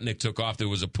as Sputnik took off, there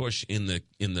was a push in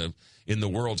the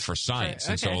world for science,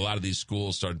 and so a lot of these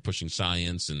schools started pushing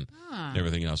science and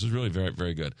everything else. It was really very,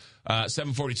 very good.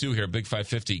 7:42 here, Big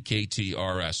 550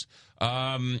 KTRS.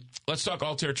 Let's talk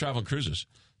Altair Travel and Cruises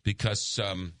because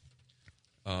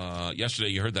yesterday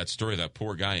you heard that story of that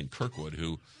poor guy in Kirkwood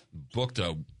who booked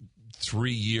a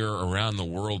 3-year around the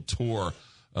world tour.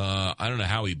 I don't know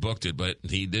how he booked it, but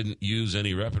he didn't use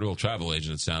any reputable travel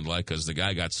agent. It sounded like because the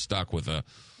guy got stuck with a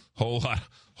whole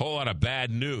lot of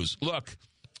bad news. Look,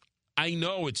 I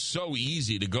know it's so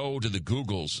easy to go to the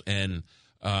Googles and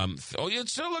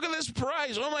look at this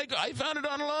price. Oh my God, I found it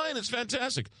online. It's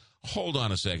fantastic. Hold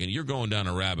on a second. You're going down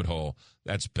a rabbit hole.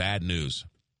 That's bad news.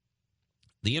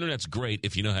 The Internet's great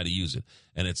if you know how to use it,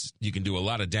 and you can do a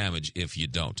lot of damage if you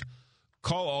don't.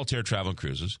 Call Altair Travel and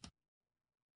Cruises.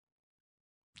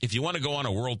 If you want to go on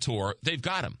a world tour, they've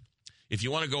got them. If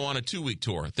you want to go on a 2-week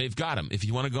tour, they've got them. If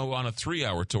you want to go on a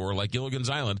 3-hour tour like Gilligan's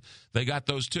Island, they got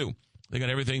those too. They got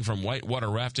everything from whitewater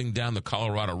rafting down the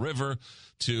Colorado River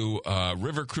to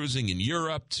river cruising in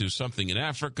Europe to something in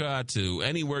Africa to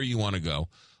anywhere you want to go.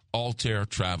 Altair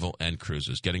Travel and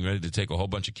Cruises. Getting ready to take a whole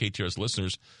bunch of KTRS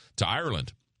listeners to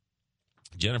Ireland.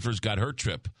 Jennifer's got her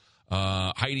trip.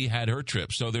 Heidi had her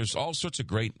trip. So there's all sorts of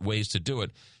great ways to do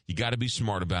it. You got to be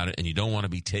smart about it, and you don't want to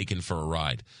be taken for a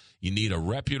ride. You need a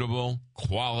reputable,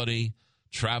 quality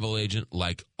travel agent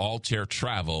like Altair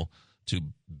Travel to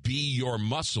be your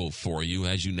muscle for you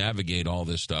as you navigate all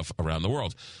this stuff around the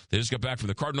world. They just got back from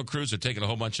the Cardinal Cruise. They're taking a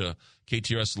whole bunch of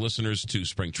KTRS listeners to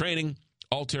spring training.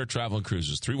 Altair Travel and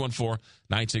Cruises,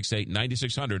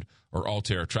 314-968-9600 or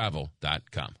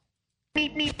altairtravel.com.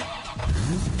 Beep, beep.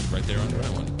 Right there on that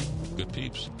one. Good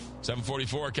peeps.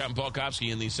 744, Captain Paul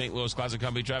Kopsky in the St. Louis Closet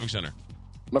Company Traffic Center.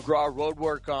 McGraw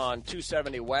roadwork on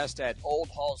 270 West at Old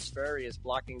Halls Ferry is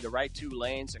blocking the right 2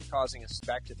 lanes and causing us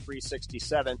back to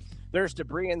 367. There's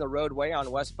debris in the roadway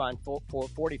on westbound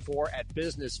 44 at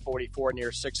Business 44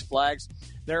 near Six Flags.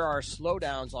 There are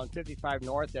slowdowns on 55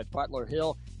 North at Butler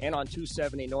Hill and on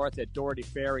 270 North at Doherty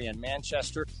Ferry in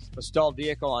Manchester. A stalled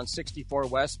vehicle on 64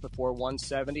 West before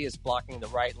 170 is blocking the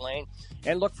right lane.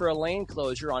 And look for a lane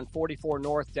closure on 44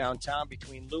 North downtown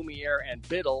between Lumiere and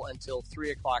Biddle until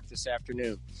 3 o'clock this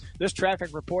afternoon. This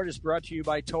traffic report is brought to you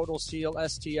by Total Seal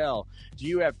STL. Do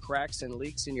you have cracks and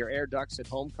leaks in your air ducts at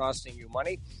home costing you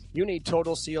money? You need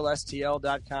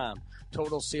TotalSealSTL.com.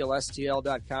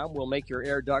 TotalSealSTL.com will make your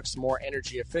air ducts more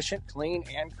energy efficient, clean,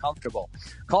 and comfortable.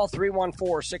 Call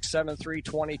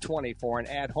 314-673-2020 for an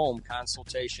at-home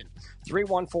consultation.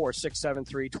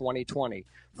 314-673-2020.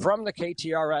 From the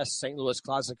KTRS St. Louis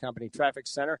Closet Company Traffic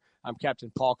Center, I'm Captain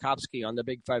Paul Kopsky on the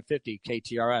Big 550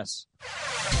 KTRS.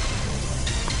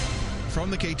 From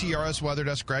the KTRS Weather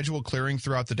Desk, gradual clearing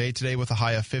throughout the day today with a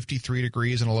high of 53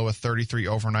 degrees and a low of 33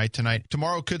 overnight tonight.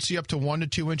 Tomorrow could see up to 1 to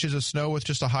 2 inches of snow with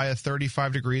just a high of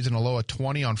 35 degrees and a low of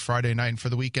 20 on Friday night. And for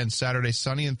the weekend, Saturday,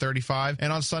 sunny and 35,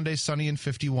 and on Sunday, sunny and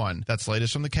 51. That's the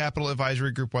latest from the Capital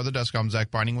Advisory Group Weather Desk. I'm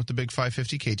Zach Binding with the Big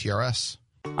 550 KTRS.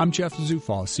 I'm Jeff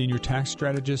Zufall, Senior Tax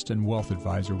Strategist and Wealth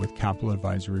Advisor with Capital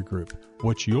Advisory Group.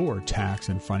 What's your tax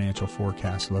and financial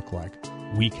forecast look like?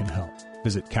 We can help.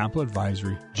 Visit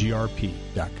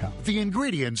capitaladvisorygrp.com. The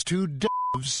ingredients to Dove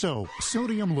soap: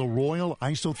 sodium lauryl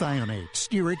isothianate,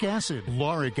 stearic acid,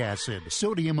 lauric acid,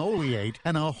 sodium oleate,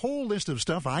 and a whole list of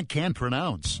stuff I can't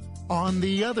pronounce. On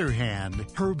the other hand,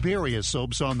 Herbaria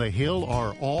soaps on the Hill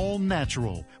are all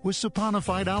natural with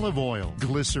saponified olive oil,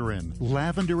 glycerin,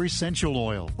 lavender essential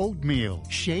oil, oatmeal,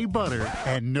 shea butter,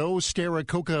 and no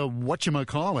Stericoca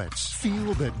whatchamacallits.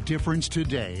 Feel the difference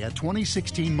today at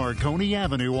 2016 Marconi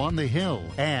Avenue on the Hill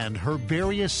and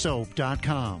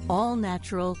herbariasoap.com. All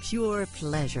natural, pure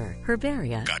pleasure.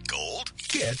 Herbaria. Got gold?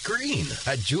 Get green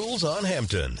at Jewels on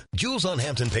Hampton. Jewels on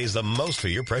Hampton pays the most for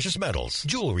your precious metals,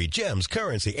 jewelry, gems,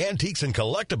 currency, antiques, and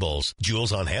collectibles.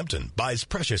 Jewels on Hampton buys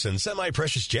precious and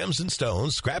semi-precious gems and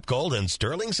stones, scrap gold, and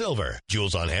sterling silver.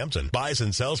 Jewels on Hampton buys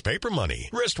and sells paper money,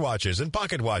 wristwatches, and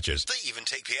pocket watches. They even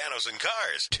take pianos and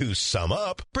cars. To sum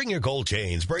up, bring your gold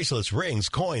chains, bracelets, rings,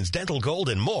 coins, dental gold,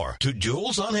 and more to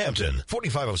Jewels on Hampton,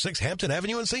 4506 Hampton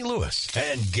Avenue in St. Louis.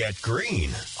 And get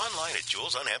green. Online at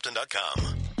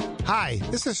jewelsonhampton.com. Hi,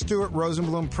 this is Stuart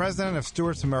Rosenblum, president of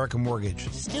Stewart's American Mortgage.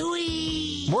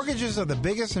 Stewie! Mortgages are the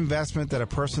biggest investment that a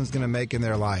person's going to make in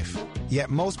their life, yet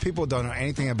most people don't know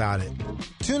anything about it.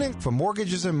 Tune in for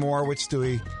Mortgages and More with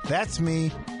Stewie. That's me,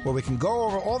 where we can go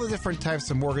over all the different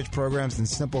types of mortgage programs in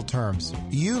simple terms.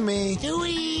 You, me,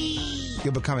 Stewie!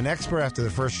 You'll become an expert after the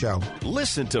first show.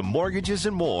 Listen to Mortgages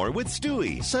and More with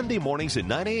Stewie, Sunday mornings at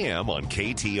 9 a.m. on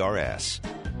KTRS.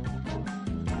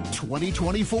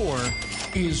 2024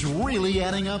 is really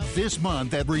adding up this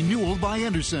month at Renewal by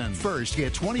Andersen. First,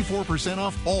 get 24%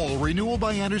 off all Renewal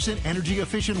by Andersen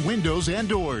energy-efficient windows and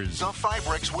doors. The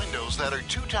Fibrex windows that are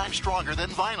 2 times stronger than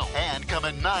vinyl and come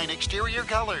in 9 exterior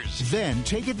colors. Then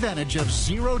take advantage of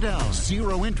 0 down,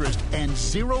 0 interest, and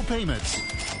 0 payments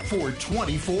for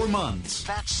 24 months.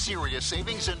 That's serious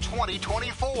savings in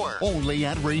 2024. Only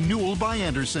at Renewal by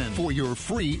Andersen. For your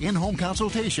free in-home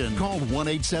consultation, call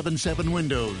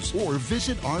 1-877-WINDOWS or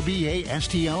visit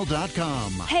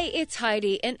RBASTL.com. Hey, it's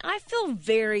Heidi, and I feel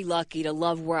very lucky to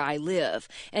love where I live.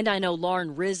 And I know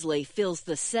Lauren Risley feels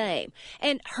the same.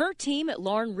 And her team at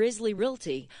Lauren Risley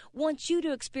Realty wants you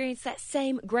to experience that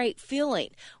same great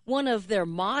feeling. One of their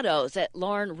mottos at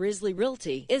Lauren Risley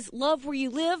Realty is love where you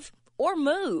live or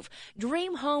move.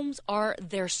 Dream homes are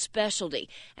their specialty.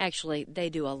 Actually,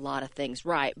 they do a lot of things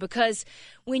right, because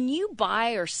when you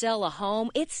buy or sell a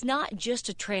home, it's not just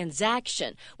a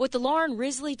transaction. What the Lauren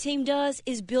Risley team does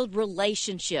is build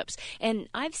relationships, and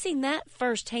I've seen that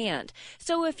firsthand.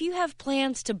 So if you have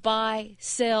plans to buy,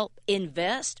 sell,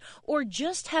 invest, or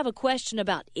just have a question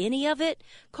about any of it,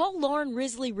 call Lauren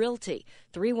Risley Realty,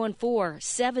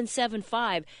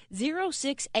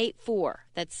 314-775-0684.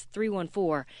 That's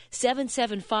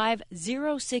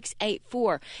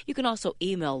 314-775-0684. You can also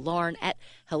email Lauren at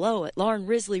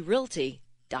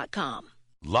hello@laurenrisleyrealty.com.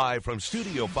 Live from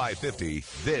Studio 550,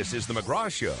 this is The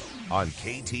McGraw Show on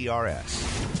KTRS.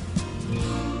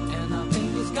 And I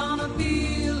think it's gonna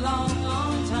be a long,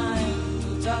 long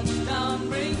time. The touchdown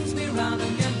brings me round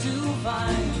again to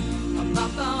find I'm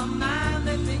not the man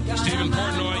they think I am. Stephen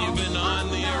Portnoy, you've been on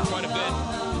the air quite a bit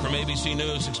from ABC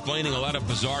News explaining a lot of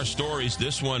bizarre stories.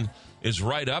 This one is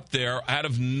right up there. Out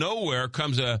of nowhere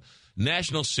comes a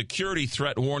national security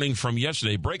threat warning from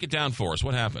yesterday. Break it down for us.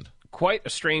 What happened? Quite a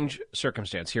strange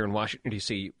circumstance here in Washington,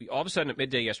 D.C. All of a sudden, at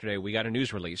midday yesterday, we got a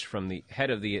news release from the head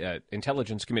of the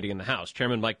Intelligence Committee in the House,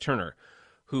 Chairman Mike Turner,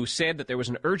 who said that there was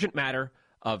an urgent matter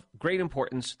of great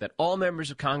importance that all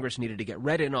members of Congress needed to get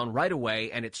read in on right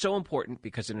away, and it's so important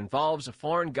because it involves a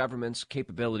foreign government's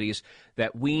capabilities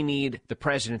that we need the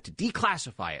president to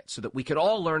declassify it so that we could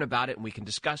all learn about it and we can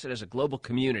discuss it as a global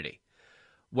community.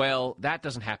 Well, that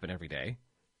doesn't happen every day.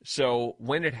 So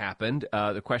when it happened,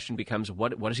 the question becomes,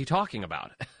 what is he talking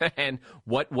about? And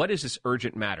what is this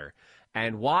urgent matter?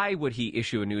 And why would he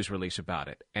issue a news release about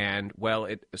it? And, well,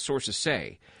 sources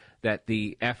say that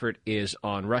the effort is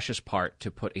on Russia's part to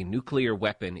put a nuclear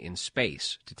weapon in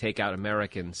space to take out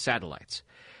American satellites.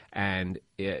 And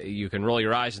you can roll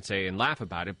your eyes and say and laugh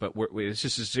about it, but it's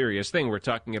just a serious thing. We're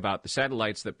talking about the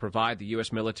satellites that provide the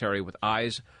U.S. military with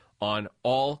eyes on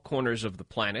all corners of the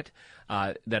planet,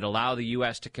 that allow the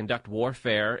U.S. to conduct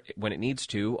warfare when it needs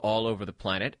to all over the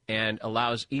planet, and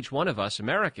allows each one of us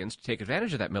Americans to take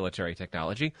advantage of that military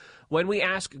technology when we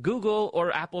ask Google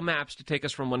or Apple Maps to take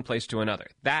us from one place to another.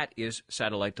 That is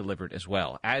satellite delivered as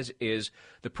well, as is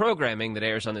the programming that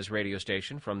airs on this radio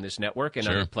station from this network and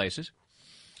other places.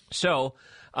 So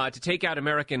to take out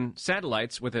American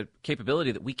satellites with a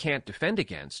capability that we can't defend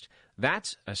against,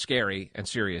 that's a scary and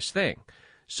serious thing.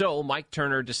 So Mike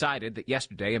Turner decided that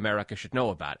yesterday America should know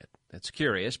about it. That's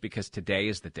curious because today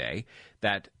is the day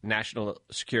that National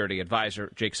Security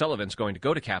Advisor Jake Sullivan's going to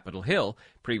go to Capitol Hill,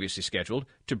 previously scheduled,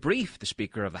 to brief the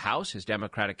Speaker of the House, his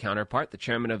Democratic counterpart, the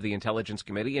Chairman of the Intelligence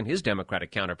Committee, and his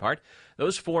Democratic counterpart.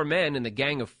 Those four men in the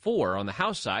gang of four on the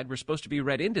House side were supposed to be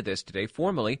read into this today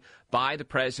formally by the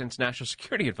President's National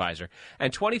Security Advisor.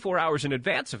 And 24 hours in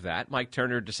advance of that, Mike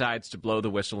Turner decides to blow the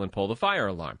whistle and pull the fire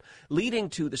alarm, leading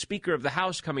to the Speaker of the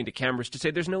House coming to cameras to say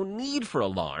there's no need for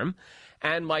alarm,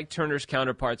 and Mike Turner's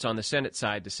counterparts on the Senate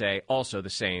side to say also the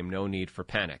same, no need for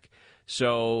panic.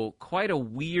 So quite a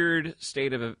weird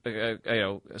state of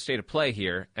play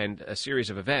here and a series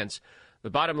of events.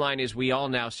 The bottom line is we all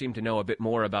now seem to know a bit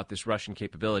more about this Russian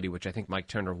capability, which I think Mike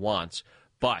Turner wants.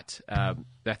 But I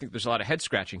think there's a lot of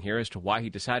head-scratching here as to why he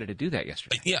decided to do that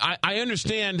yesterday. Yeah, I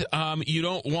understand you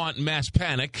don't want mass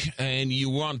panic and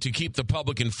you want to keep the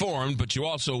public informed, but you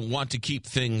also want to keep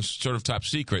things sort of top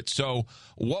secret. So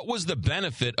what was the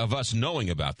benefit of us knowing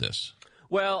about this?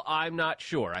 Well, I'm not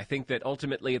sure. I think that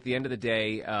ultimately, at the end of the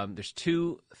day, there's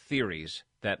two theories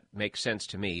that make sense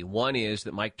to me. One is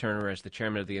that Mike Turner, as the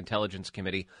chairman of the Intelligence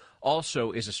Committee,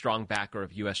 also is a strong backer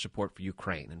of U.S. support for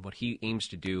Ukraine. And what he aims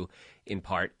to do, in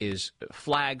part, is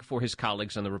flag for his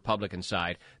colleagues on the Republican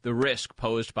side the risk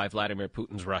posed by Vladimir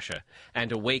Putin's Russia and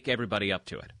to wake everybody up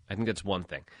to it. I think that's one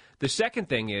thing. The second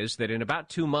thing is that in about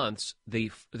 2 months,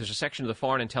 there's a section of the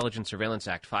Foreign Intelligence Surveillance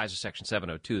Act, FISA Section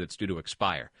 702, that's due to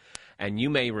expire. And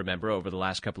you may remember over the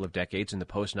last couple of decades in the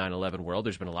post-9/11 world,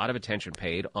 there's been a lot of attention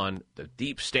paid on the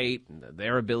deep state and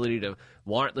their ability to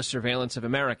warrantless surveillance of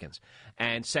Americans.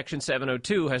 And Section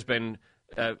 702 has been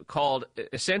called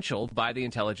essential by the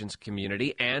intelligence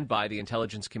community and by the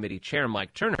Intelligence Committee Chair,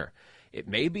 Mike Turner. It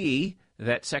may be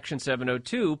that Section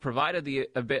 702 provided the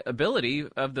ability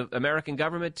of the American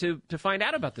government to find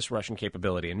out about this Russian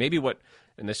capability. And maybe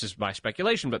and this is my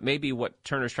speculation, but maybe what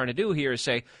Turner's trying to do here is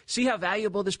say, see how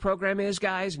valuable this program is,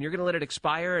 guys, and you're going to let it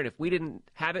expire, and if we didn't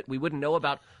have it, we wouldn't know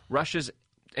about Russia's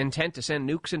intent to send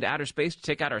nukes into outer space to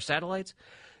take out our satellites.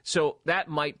 So that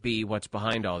might be what's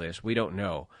behind all this. We don't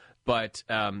know. But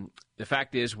the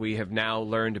fact is we have now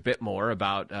learned a bit more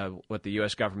about what the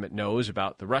U.S. government knows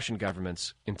about the Russian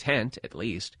government's intent, at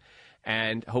least,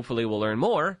 and hopefully we'll learn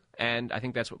more, and I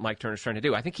think that's what Mike Turner's trying to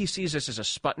do. I think he sees this as a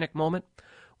Sputnik moment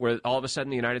where all of a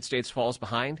sudden the United States falls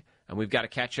behind. and we've got to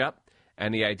catch up.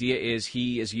 And the idea is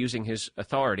he is using his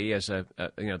authority as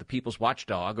the people's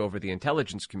watchdog over the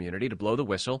intelligence community to blow the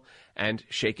whistle and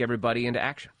shake everybody into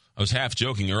action. I was half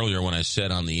joking earlier when I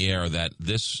said on the air that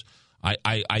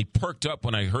I perked up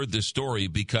when I heard this story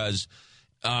because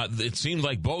it seemed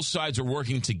like both sides were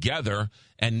working together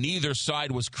and neither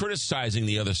side was criticizing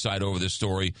the other side over this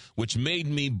story, which made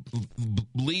me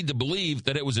lead to believe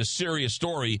that it was a serious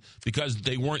story because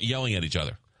they weren't yelling at each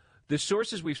other. The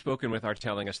sources we've spoken with are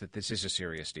telling us that this is a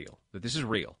serious deal, that this is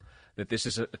real, that this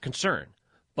is a concern.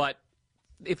 But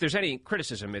if there's any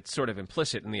criticism, it's sort of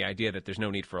implicit in the idea that there's no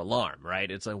need for alarm,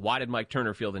 right? It's like, why did Mike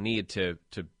Turner feel the need to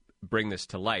bring this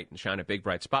to light and shine a big,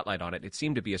 bright spotlight on it? It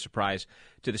seemed to be a surprise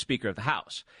to the Speaker of the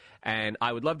House. And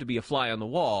I would love to be a fly on the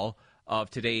wall of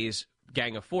today's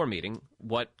Gang of Four meeting.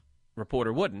 What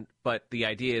reporter wouldn't? But the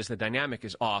idea is the dynamic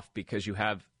is off because you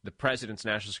have the President's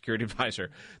National Security Advisor,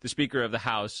 the Speaker of the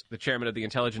House, the Chairman of the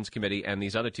Intelligence Committee, and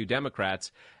these other two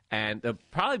Democrats. And there'll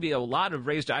probably be a lot of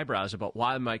raised eyebrows about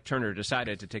why Mike Turner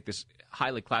decided to take this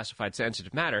highly classified,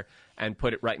 sensitive matter and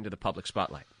put it right into the public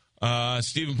spotlight.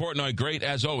 Stephen Portnoy, great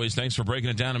as always. Thanks for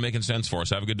breaking it down and making sense for us.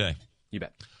 Have a good day. You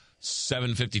bet.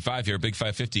 7:55 here, Big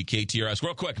 550 KTRS.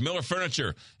 Real quick, Miller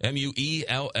Furniture,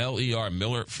 Mueller,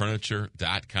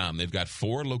 MillerFurniture.com. They've got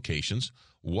 4 locations.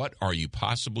 What are you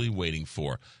possibly waiting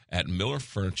for? At Miller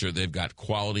Furniture, they've got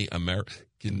quality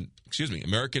American-made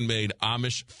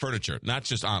Amish furniture. Not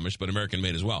just Amish, but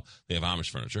American-made as well. They have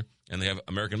Amish furniture, and they have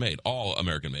American-made. All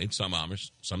American-made, some Amish,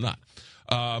 some not.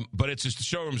 But it's just the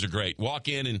showrooms are great. Walk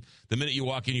in, and the minute you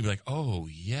walk in, you'll be like, oh,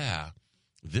 yeah,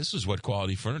 this is what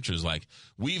quality furniture is like.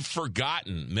 We've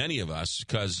forgotten, many of us,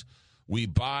 because we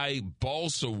buy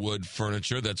balsa wood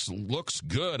furniture that looks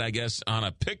good, I guess, on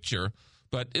a picture,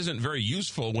 but isn't very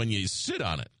useful when you sit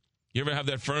on it. You ever have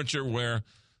that furniture where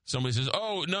somebody says,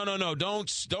 oh, no,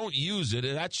 don't use it.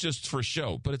 That's just for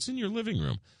show. But it's in your living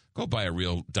room. Go buy a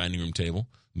real dining room table,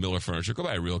 Miller Furniture. Go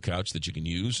buy a real couch that you can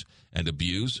use and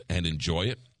abuse and enjoy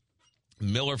it.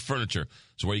 Miller Furniture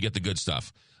is where you get the good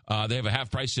stuff. They have a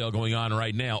half-price sale going on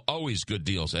right now. Always good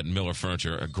deals at Miller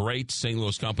Furniture, a great St.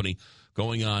 Louis company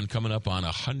coming up on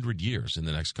 100 years in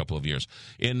the next couple of years.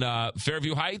 In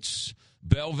Fairview Heights,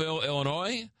 Belleville,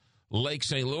 Illinois, Lake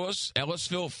St. Louis,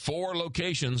 Ellisville, 4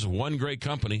 locations, one great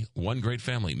company, one great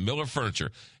family. Miller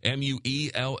Furniture,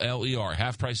 Mueller.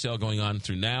 Half-price sale going on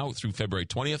through February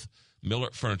 20th,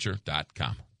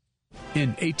 MillerFurniture.com. In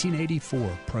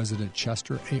 1884, President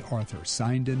Chester A. Arthur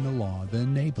signed into law the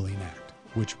Enabling Act,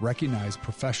 which recognized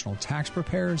professional tax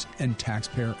preparers and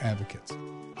taxpayer advocates.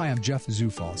 Hi, I'm Jeff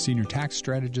Zufall, Senior Tax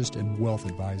Strategist and Wealth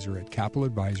Advisor at Capital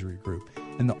Advisory Group,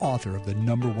 and the author of the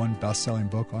 #1 best-selling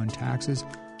book on taxes,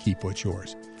 Keep What's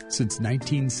Yours. Since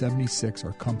 1976,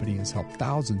 our company has helped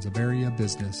thousands of area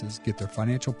businesses get their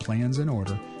financial plans in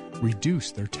order,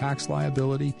 reduce their tax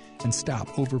liability, and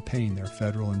stop overpaying their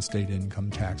federal and state income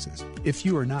taxes. If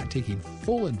you are not taking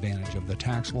full advantage of the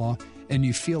tax law and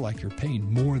you feel like you're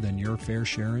paying more than your fair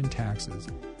share in taxes,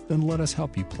 then let us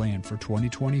help you plan for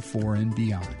 2024 and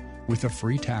beyond with a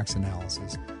free tax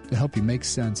analysis to help you make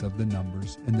sense of the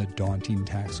numbers in the daunting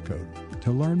tax code.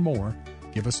 To learn more,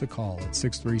 give us a call at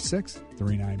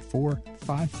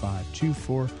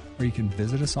 636-394-5524, or you can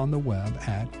visit us on the web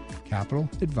at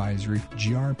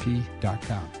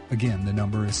capitaladvisorygrp.com. Again, the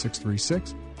number is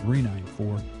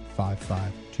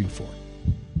 636-394-5524.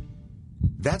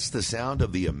 That's the sound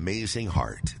of the amazing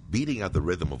heart beating out the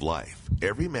rhythm of life.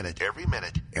 Every minute, every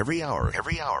hour,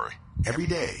 every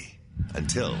day.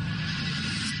 Until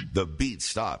the beat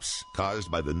stops, caused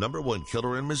by the #1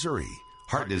 killer in Missouri,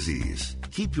 heart disease.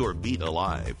 Keep your beat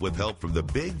alive with help from the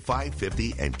Big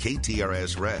 550 and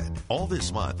KTRS Red. All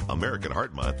this month, American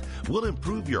Heart Month, will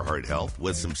improve your heart health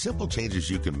with some simple changes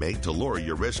you can make to lower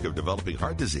your risk of developing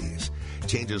heart disease.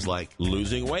 Changes like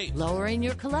losing weight, lowering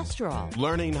your cholesterol,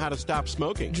 learning how to stop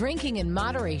smoking, drinking in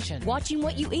moderation, watching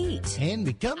what you eat, and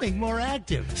becoming more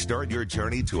active. Start your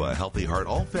journey to a healthy heart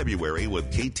all February with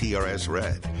KTRS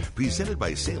Red. Presented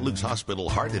by St. Luke's Hospital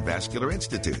Heart and Vascular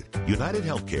Institute, United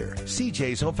Healthcare,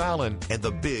 CJ's O'Fallon, and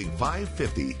the Big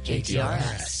 550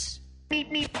 KTRS.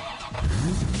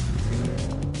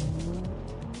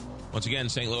 Once again,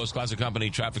 St. Louis Classic Company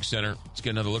Traffic Center. Let's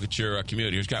get another look at your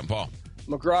commute. Here's Captain Paul.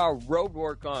 McGraw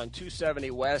roadwork on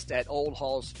 270 West at Old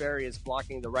Halls Ferry is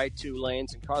blocking the right 2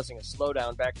 lanes and causing a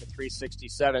slowdown back to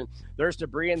 367. There's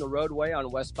debris in the roadway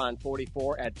on westbound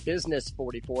 44 at Business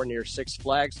 44 near Six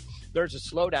Flags. There's a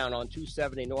slowdown on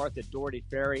 270 North at Doherty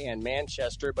Ferry and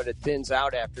Manchester, but it thins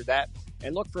out after that.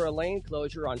 And look for a lane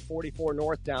closure on 44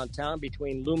 North downtown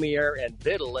between Lumiere and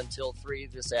Biddle until 3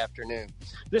 this afternoon.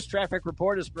 This traffic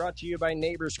report is brought to you by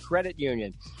Neighbors Credit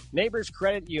Union. Neighbors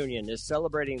Credit Union is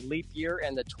celebrating leap year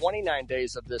and the 29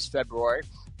 days of this February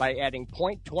by adding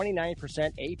 0.29%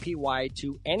 APY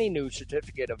to any new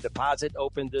certificate of deposit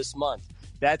opened this month.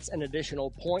 That's an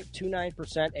additional 0.29%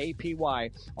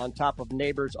 APY on top of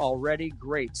Neighbors' already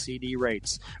great CD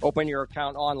rates. Open your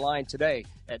account online today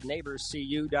at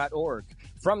neighborscu.org.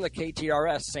 From the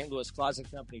KTRS St. Louis Closet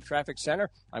Company Traffic Center,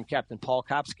 I'm Captain Paul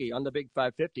Kopsky on the Big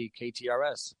 550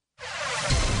 KTRS.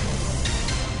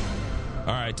 All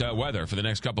right, weather for the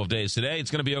next couple of days. Today, it's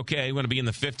going to be okay. We're going to be in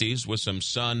the 50s with some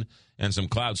sun and some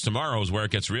clouds. Tomorrow is where it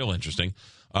gets real interesting.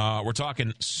 We're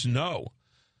talking snow.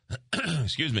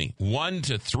 Excuse me, 1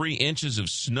 to 3 inches of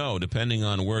snow, depending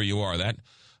on where you are. That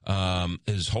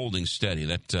is holding steady.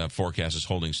 That forecast is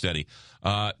holding steady.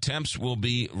 Temps will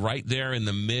be right there in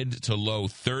the mid to low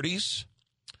 30s.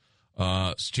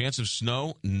 Chance of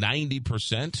snow,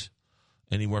 90%.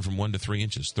 Anywhere from 1 to 3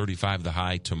 inches, 35 the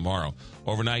high tomorrow.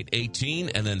 Overnight, 18,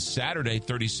 and then Saturday,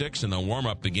 36, and the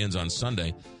warm-up begins on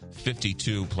Sunday,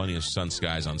 52, plenty of sun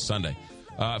skies on Sunday.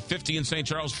 50 in St.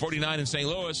 Charles, 49 in St.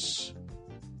 Louis.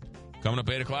 Coming up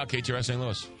 8 o'clock, KTRS St.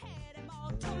 Louis.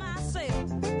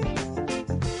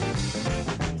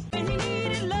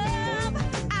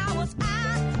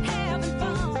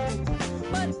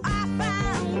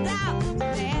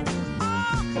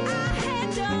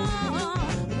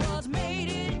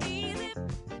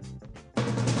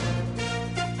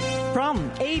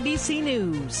 From ABC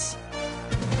News,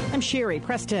 I'm Sherry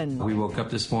Preston. We woke up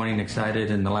this morning excited,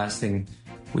 and the last thing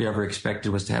we ever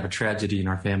expected was to have a tragedy in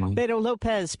our family. Beto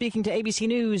Lopez speaking to ABC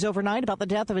News overnight about the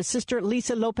death of his sister,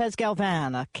 Lisa Lopez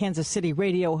Galvan, a Kansas City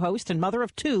radio host and mother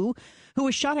of 2, who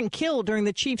was shot and killed during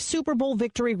the Chiefs' Super Bowl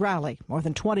victory rally. More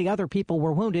than 20 other people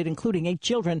were wounded, including 8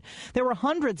 children. There were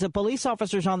hundreds of police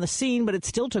officers on the scene, but it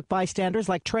still took bystanders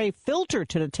like Trey Filter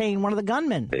to detain one of the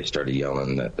gunmen. They started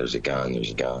yelling that there's a gun.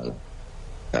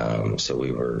 So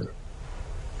we were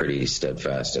pretty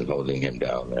steadfast in holding him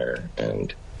down there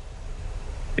and,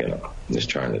 just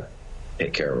trying to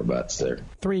take care of our butts there.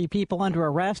 3 people under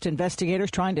arrest,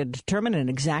 investigators trying to determine an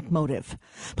exact motive.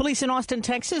 Police in Austin,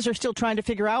 Texas are still trying to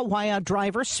figure out why a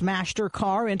driver smashed her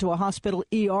car into a hospital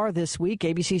ER this week.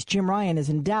 ABC's Jim Ryan is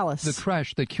in Dallas. The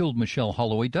crash that killed Michelle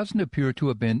Holloway doesn't appear to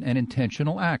have been an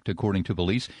intentional act, according to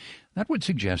police. That would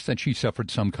suggest that she suffered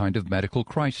some kind of medical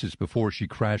crisis before she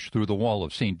crashed through the wall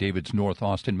of St. David's North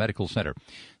Austin Medical Center.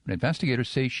 But investigators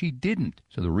say she didn't,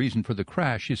 so the reason for the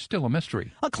crash is still a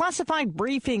mystery. A classified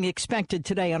briefing expected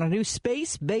today on a new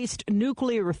space-based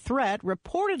nuclear threat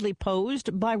reportedly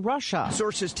posed by Russia.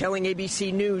 Sources telling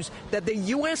ABC News that the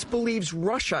U.S. believes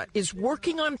Russia is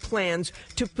working on plans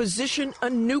to position a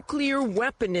nuclear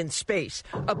weapon in space,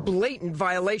 a blatant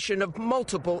violation of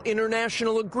multiple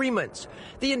international agreements.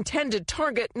 The intended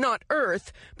target, not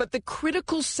Earth, but the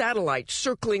critical satellite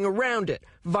circling around it,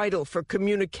 vital for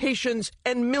communications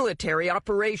and military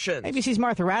operations. ABC's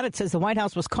Martha Raddatz says the White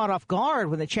House was caught off guard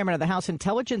when the chairman of the House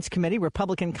Intelligence Committee,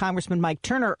 Republican Congressman Mike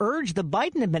Turner, urged the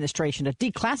Biden administration to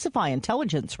declassify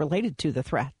intelligence related to the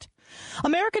threat.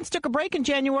 Americans took a break in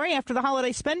January after the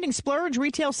holiday spending splurge.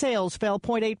 Retail sales fell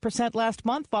 0.8% last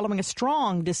month following a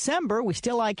strong December. We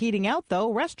still like eating out,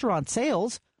 though. Restaurant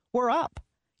sales were up.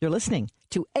 You're listening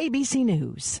to ABC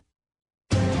News.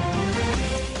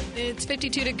 It's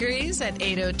 52 degrees at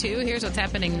 8:02. Here's what's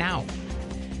happening now.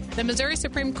 The Missouri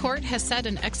Supreme Court has set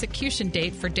an execution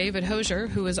date for David Hosier,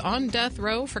 who is on death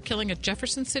row for killing a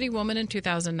Jefferson City woman in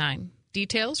 2009.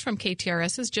 Details from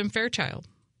KTRS's Jim Fairchild.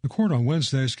 The court on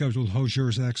Wednesday scheduled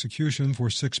Hosier's execution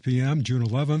for 6 p.m., June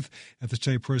 11th, at the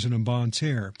state prison in Bonne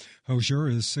Terre. Hosier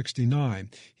is 69.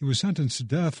 He was sentenced to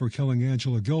death for killing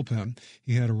Angela Gilpin.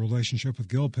 He had a relationship with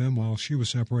Gilpin while she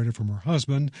was separated from her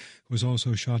husband, who was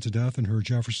also shot to death in her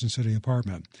Jefferson City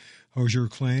apartment. Hosier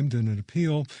claimed in an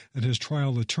appeal that his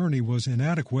trial attorney was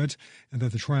inadequate and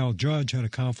that the trial judge had a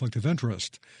conflict of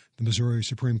interest. The Missouri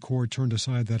Supreme Court turned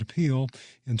aside that appeal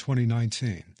in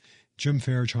 2019. Jim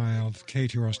Fairchild,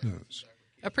 KTRS News.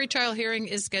 A pretrial hearing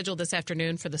is scheduled this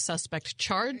afternoon for the suspect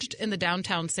charged in the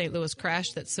downtown St. Louis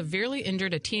crash that severely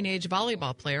injured a teenage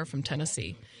volleyball player from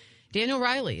Tennessee. Daniel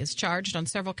Riley is charged on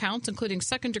several counts, including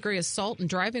second-degree assault and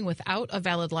driving without a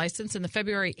valid license in the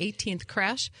February 18th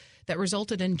crash that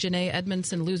resulted in Janae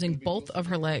Edmondson losing both of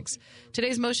her legs.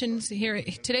 Today's motion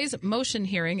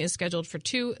hearing is scheduled for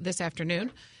 2 this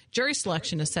afternoon. Jury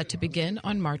selection is set to begin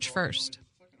on March 1st.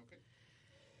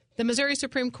 The Missouri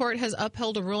Supreme Court has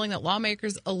upheld a ruling that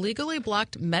lawmakers illegally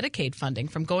blocked Medicaid funding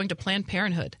from going to Planned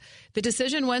Parenthood. The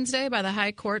decision Wednesday by the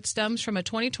High Court stems from a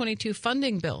 2022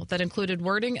 funding bill that included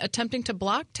wording attempting to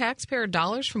block taxpayer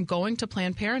dollars from going to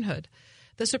Planned Parenthood.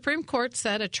 The Supreme Court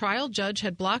said a trial judge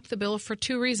had blocked the bill for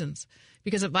two reasons: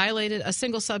 because it violated a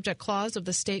single subject clause of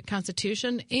the state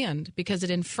constitution and because it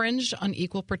infringed on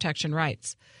equal protection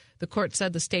rights. The court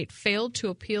said the state failed to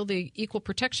appeal the equal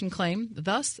protection claim.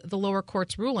 Thus, the lower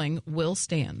court's ruling will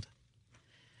stand.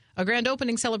 A grand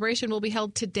opening celebration will be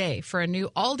held today for a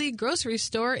new Aldi grocery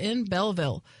store in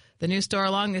Belleville. The new store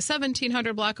along the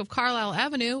 1700 block of Carlisle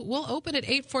Avenue will open at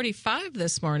 8:45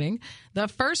 this morning. The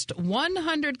first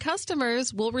 100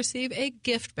 customers will receive a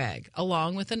gift bag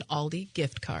along with an Aldi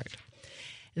gift card.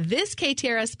 This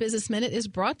KTRS Business Minute is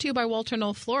brought to you by Walter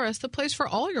Knoll Florist, the place for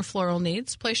all your floral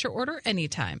needs. Place your order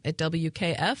anytime at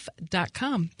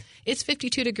WKF.com. It's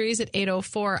 52 degrees at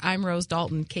 8:04. I'm Rose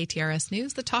Dalton, KTRS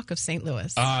News, the talk of St.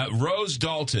 Louis. Rose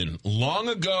Dalton, long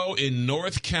ago in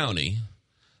North County,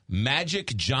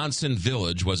 Magic Johnson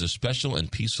Village was a special and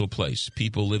peaceful place.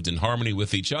 People lived in harmony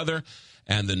with each other,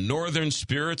 and the northern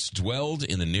spirits dwelled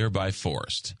in the nearby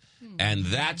forest. And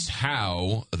that's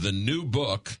how the new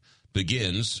book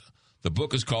begins. The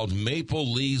book is called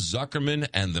Maple Lee Zuckerman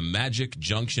and the Magic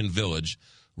Junction Village,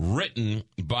 written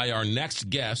by our next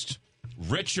guest,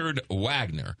 Richard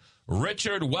Wagner.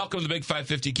 Richard, welcome to the Big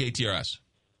 550 KTRS.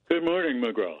 Good morning,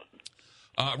 McGraw.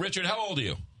 Richard, how old are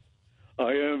you?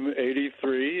 I am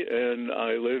 83, and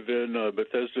I live in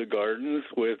Bethesda Gardens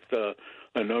with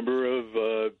a number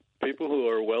of people who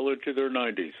are well into their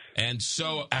 90s. And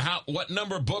so what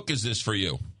number book is this for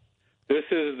you? This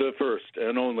is the first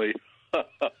and only.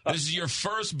 This is your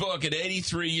first book at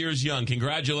 83 years young.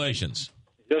 Congratulations.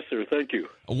 Yes, sir. Thank you.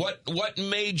 What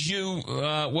made you,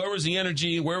 where was the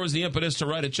energy, where was the impetus to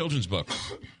write a children's book?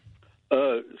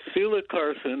 Celia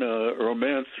Carson, a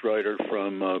romance writer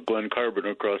from Glen Carbon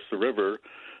across the river,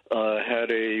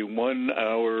 had a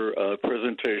 1-hour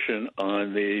presentation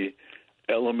on the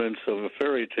elements of a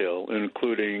fairy tale,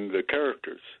 including the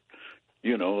characters.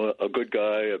 You know, a good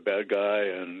guy, a bad guy,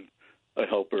 and a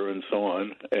helper, and so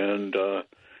on. And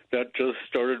that just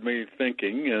started me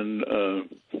thinking, and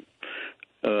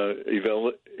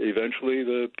eventually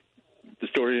the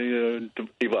story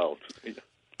evolved.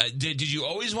 Did you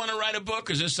always want to write a book?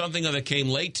 Is this something that came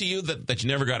late to you that you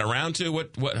never got around to? Where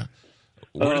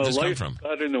did this come from? Life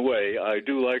got in the way. I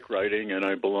do like writing, and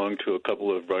I belong to a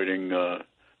couple of writing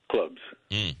clubs.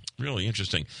 Really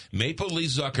interesting. Maple Lee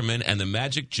Zuckerman and the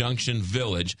Magic Junction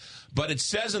Village. But it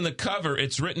says in the cover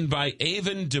it's written by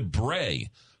Avon DeBray.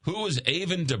 Who is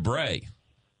Avon DeBray?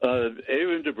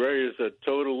 Avon DeBray is a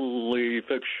totally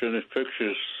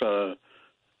fictitious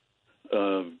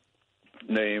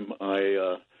name.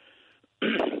 I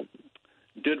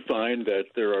did find that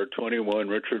there are 21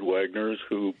 Richard Wagners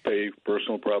who pay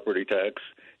personal property tax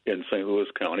in St. Louis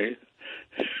County.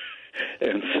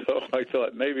 And so I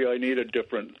thought maybe I need a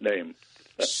different name.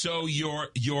 So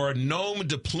your nom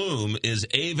de plume is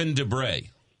Avon DeBray?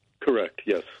 Correct,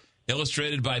 yes.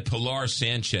 Illustrated by Pilar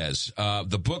Sanchez.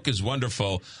 The book is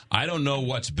wonderful. I don't know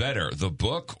what's better, the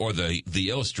book or the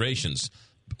illustrations.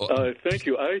 Thank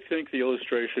you. I think the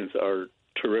illustrations are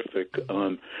terrific.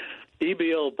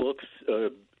 EBL Books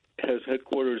has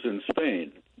headquarters in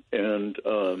Spain, and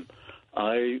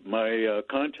my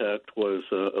contact was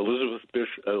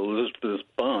Elizabeth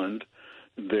Bond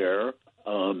there,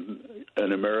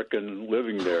 an American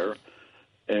living there,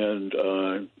 and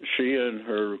she and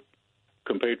her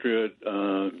compatriot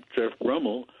Jeff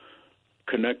Rummel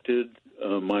connected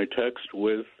my text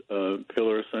with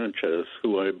Pilar Sanchez,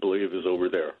 who I believe is over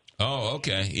there. Oh,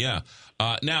 okay, yeah.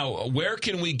 Now, where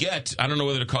can we get, I don't know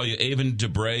whether to call you Avon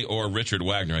DeBray or Richard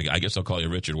Wagner. I guess I'll call you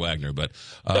Richard Wagner, but...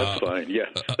 That's fine, yes.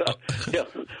 Yeah.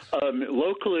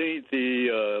 Locally,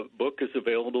 the book is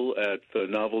available at the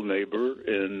Novel Neighbor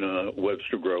in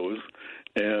Webster Groves,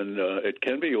 and it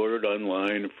can be ordered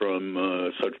online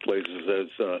from such places as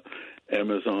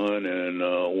Amazon and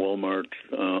Walmart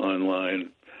online,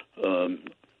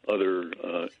 other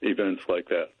events like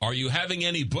that. Are you having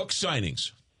any book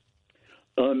signings?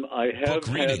 I have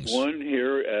had one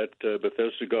here at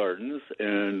Bethesda Gardens,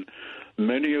 and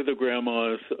many of the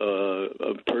grandmas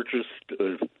purchased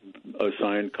a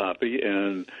signed copy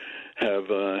and have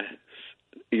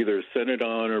either sent it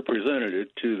on or presented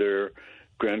it to their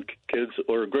grandkids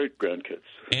or great-grandkids.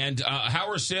 And how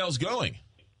are sales going?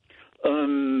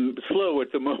 Slow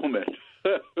at the moment.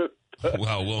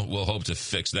 Well, we'll hope to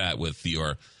fix that with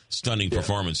your stunning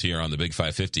performance here on the Big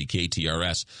 550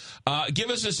 KTRS. Give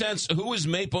us a sense, who is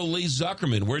Maple Lee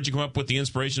Zuckerman? Where'd you come up with the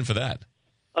inspiration for that?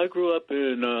 I grew up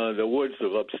in the woods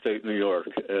of upstate New York,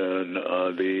 and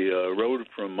the road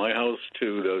from my house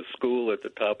to the school at the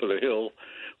top of the hill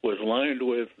was lined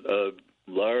with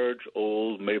large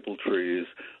old maple trees,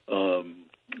 on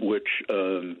which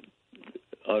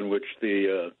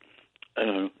the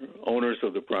owners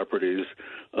of the properties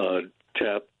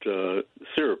tapped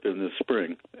syrup in the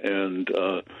spring, and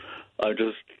I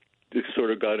just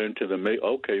sort of got into the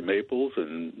maples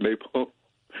and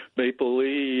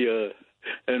mapley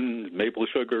and maple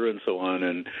sugar and so on.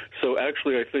 And so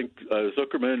actually I think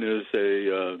Zuckerman is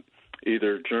a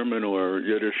either German or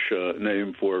Yiddish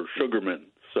name for sugarman.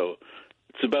 So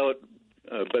it's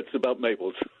about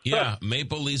maples. Yeah,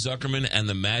 Maple Lee Zuckerman and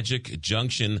the Magic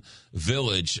Junction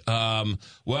Village.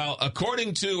 Well,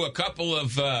 according to a couple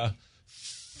of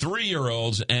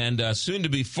 3-year-olds and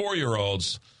soon-to-be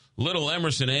 4-year-olds, little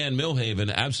Emerson Ann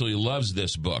Milhaven absolutely loves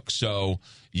this book. So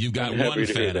you've got one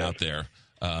fan out there.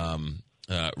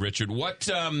 Richard, what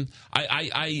has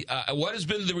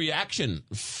been the reaction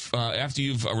after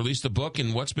you've released the book,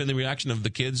 and what's been the reaction of the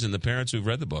kids and the parents who've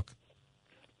read the book?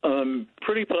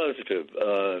 Pretty positive.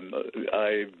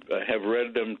 I have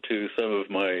read them to some of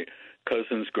my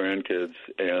cousins' grandkids,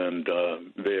 and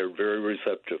they are very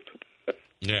receptive.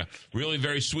 Yeah, really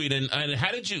very sweet. And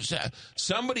how did you?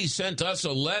 Somebody sent us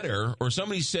a letter, or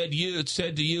somebody said to you,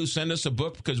 send us a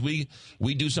book because we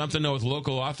do something with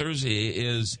local authors.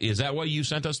 Is that why you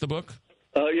sent us the book?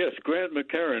 Yes, Grant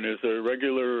McCarran is a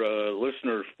regular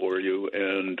listener for you,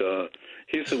 and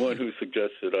he's the one who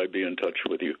suggested I be in touch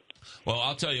with you. Well,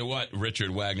 I'll tell you what,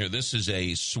 Richard Wagner, this is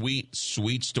a sweet,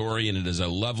 sweet story, and it is a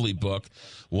lovely book,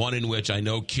 one in which I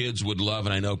know kids would love,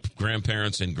 and I know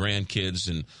grandparents and grandkids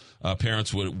and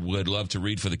parents would love to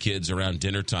read for the kids around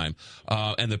dinner time.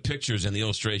 And the pictures and the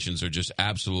illustrations are just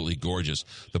absolutely gorgeous.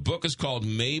 The book is called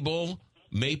Maple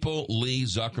Lee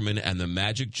Zuckerman and the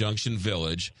Magic Junction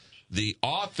Village. The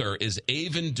author is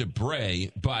Avon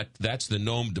DeBray, but that's the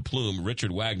nom de plume.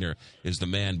 Richard Wagner is the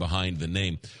man behind the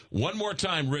name. One more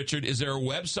time, Richard, is there a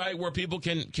website where people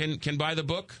can buy the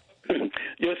book?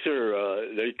 Yes, sir.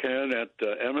 They can at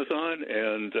Amazon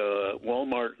and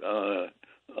Walmart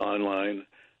online,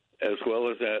 as well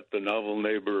as at the Novel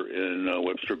Neighbor in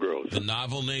Webster Groves. The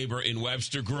Novel Neighbor in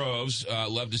Webster Groves.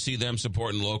 Love to see them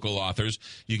supporting local authors.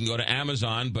 You can go to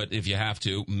Amazon, but if you have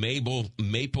to, Maple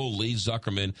Lee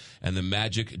Zuckerman and the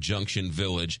Magic Junction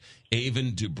Village.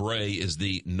 Avon DeBray is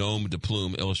the nom de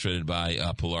plume, illustrated by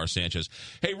Pilar Sanchez.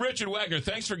 Hey, Richard Wagner,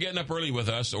 thanks for getting up early with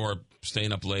us, or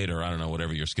staying up late, or I don't know,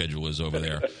 whatever your schedule is over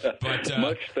there. But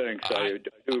much thanks. I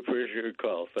do appreciate your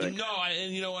call. Thanks. No,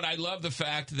 and you know what? I love the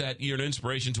fact that you're an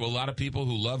inspiration to a lot of people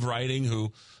who love writing,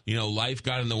 who, you know, life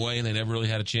got in the way and they never really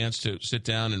had a chance to sit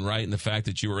down and write, and the fact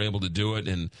that you were able to do it,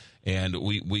 and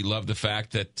we love the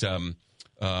fact that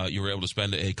you were able to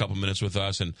spend a couple minutes with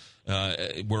us, and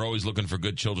we're always looking for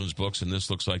good children's books, and this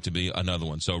looks like to be another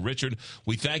one. So, Richard,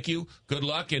 we thank you. Good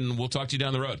luck, and we'll talk to you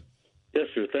down the road. Yes,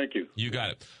 sir. Thank you. You got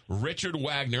it. Richard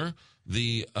Wagner,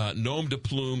 the nom de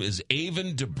plume is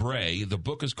Avon DeBray. The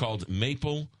book is called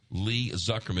Maple Lee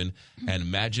Zuckerman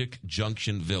and Magic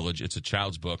Junction Village. It's a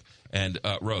child's book. And,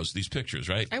 Rose, these pictures,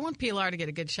 right? I want Pilar to get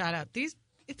a good shout out.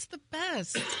 It's the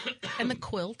best. And the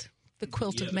quilt. The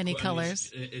quilt of many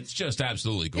colors. It's just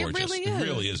absolutely gorgeous. It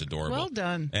really is adorable. Well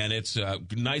done. And it's a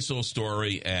nice little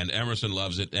story, and Emerson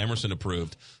loves it. Emerson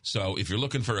approved. So if you're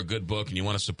looking for a good book and you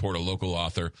want to support a local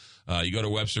author, you go to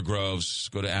Webster Groves,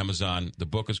 go to Amazon. The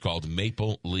book is called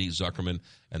Maple Lee Zuckerman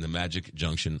and the Magic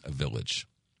Junction Village.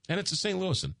 And it's a St.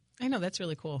 Louisan. I know, that's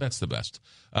really cool. That's the best.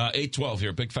 812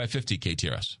 here, Big 550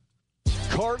 KTRS.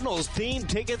 Cardinals theme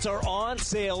tickets are on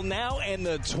sale now, and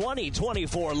the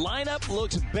 2024 lineup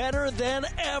looks better than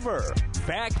ever.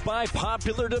 Backed by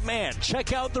popular demand,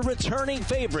 check out the returning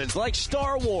favorites like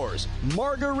Star Wars,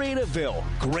 Margaritaville,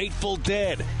 Grateful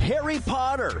Dead, Harry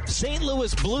Potter, St.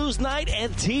 Louis Blues Night,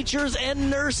 and Teachers and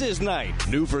Nurses Night.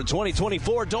 New for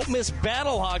 2024, don't miss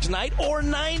Battlehawks Night or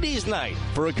 90s Night.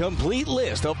 For a complete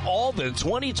list of all the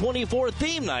 2024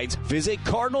 theme nights, visit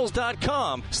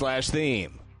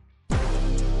cardinals.com/theme.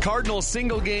 Cardinals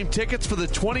single game tickets for the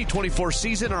 2024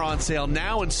 season are on sale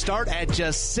now and start at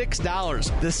just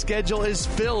 $6. The schedule is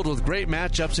filled with great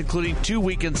matchups, including 2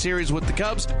 weekend series with the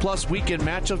Cubs, plus weekend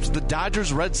matchups with the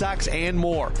Dodgers, Red Sox, and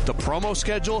more. The promo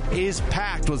schedule is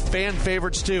packed with fan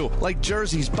favorites too, like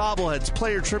jerseys, bobbleheads,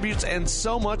 player tributes, and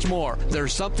so much more.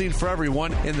 There's something for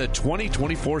everyone in the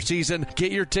 2024 season.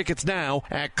 Get your tickets now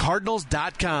at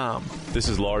Cardinals.com. This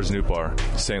is Lars Newbar,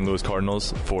 St. Louis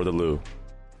Cardinals for the Lou.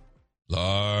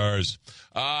 Lars.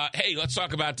 Hey, let's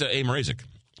talk about A. Mrazek.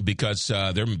 because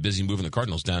they're busy moving the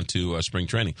Cardinals down to spring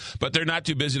training. But they're not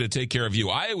too busy to take care of you.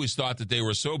 I always thought that they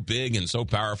were so big and so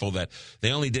powerful that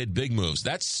they only did big moves.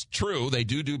 That's true. They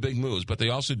do big moves, but they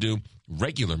also do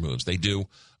regular moves. They do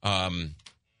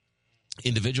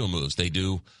individual moves. They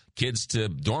do kids to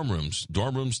dorm rooms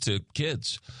to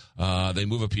kids. They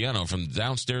move a piano from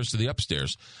downstairs to the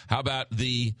upstairs. How about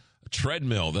the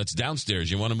treadmill that's downstairs?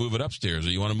 You want to move it upstairs or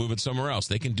you want to move it somewhere else?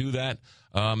 They can do that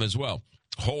as well.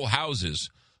 Whole houses.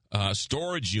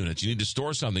 Storage units. You need to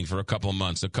store something for a couple of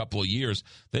months, a couple of years.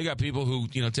 They got people who,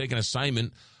 take an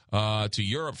assignment to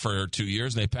Europe for 2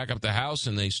 years, and they pack up the house,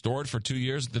 and they store it for 2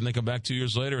 years. Then they come back 2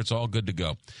 years later. It's all good to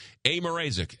go. A.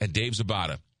 Mrazek and Dave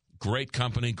Zabata. Great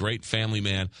company, great family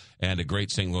man, and a great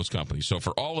St. Louis company. So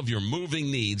for all of your moving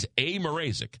needs, A.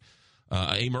 Mrazek,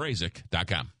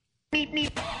 amrazek.com.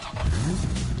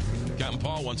 Captain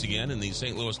Paul once again in the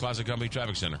St. Louis Classic Company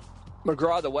Traffic Center.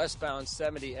 McGraw, the westbound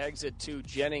 70 exit to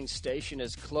Jennings Station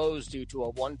is closed due to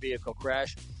a one-vehicle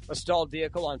crash. A stalled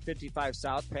vehicle on 55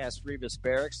 South past Revis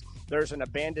Barracks. There's an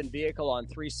abandoned vehicle on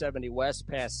 370 West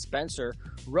past Spencer.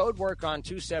 Road work on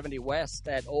 270 West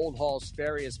at Old Halls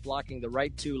Ferry is blocking the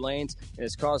right 2 lanes and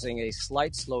is causing a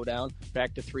slight slowdown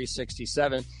back to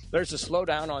 367. There's a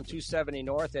slowdown on 270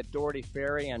 North at Doherty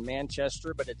Ferry and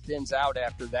Manchester, but it thins out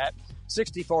after that.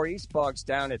 64 East bogs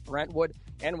down at Brentwood.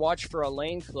 And watch for a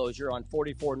lane closure on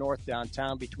 44 North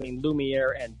downtown between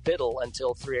Lumiere and Biddle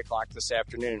until 3 o'clock this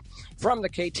afternoon. From the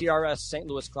KTRS St.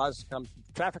 Louis Classic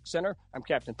Traffic Center, I'm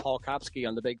Captain Paul Kopsky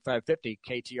on the Big 550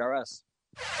 KTRS.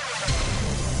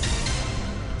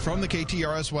 From the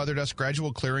KTRS Weather Desk,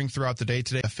 gradual clearing throughout the day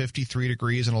today, 53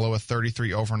 degrees and a low of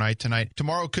 33 overnight tonight.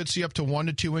 Tomorrow could see up to 1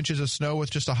 to 2 inches of snow with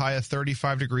just a high of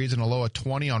 35 degrees and a low of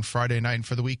 20 on Friday night. And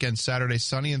for the weekend, Saturday,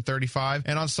 sunny and 35,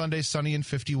 and on Sunday, sunny and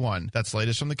 51. That's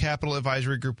latest from the Capital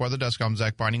Advisory Group Weather Desk. I'm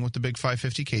Zach Binding with the Big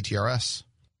 550 KTRS.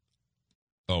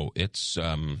 Oh, it's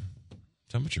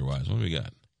temperature-wise. What do we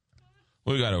got?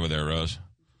 What do we got over there, Rose?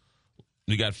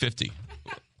 We got 50.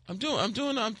 I'm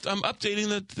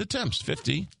updating the temps.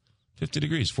 50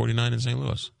 degrees, 49 in St.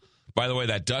 Louis. By the way,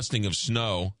 that dusting of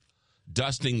snow,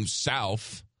 dusting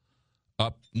south,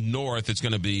 up north, it's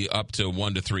going to be up to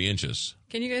 1 to 3 inches.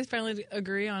 Can you guys finally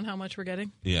agree on how much we're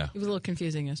getting? Yeah. It was a little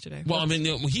confusing yesterday. Well,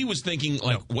 he was thinking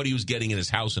what he was getting in his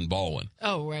house in Baldwin.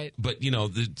 Oh, right. But,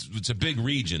 it's a big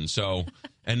region, so,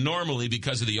 and normally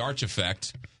because of the arch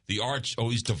effect, the arch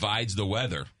always divides the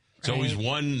weather. It's always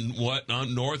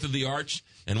north of the arch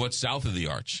and what's south of the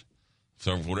arch.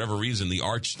 So for whatever reason, the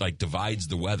arch divides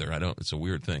the weather. It's a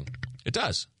weird thing. It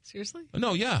does. Seriously?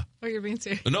 No, yeah. Oh, you're being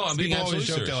serious? No, I'm being absolutely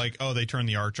serious. People always joke they turn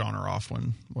the arch on or off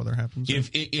when weather happens.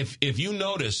 If you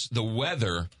notice the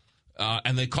weather,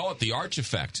 and they call it the arch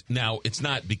effect. Now, it's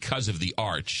not because of the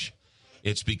arch.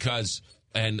 It's because,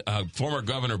 and former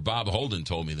Governor Bob Holden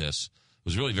told me this. It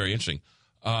was really very interesting.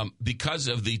 Because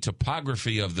of the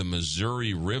topography of the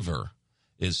Missouri River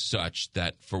is such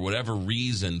that for whatever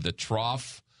reason, the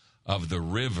trough of the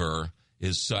river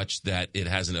is such that it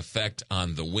has an effect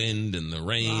on the wind and the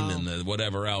rain and the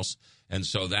whatever else. And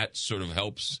so that sort of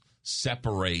helps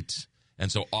separate.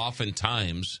 And so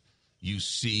oftentimes you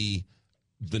see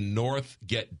the north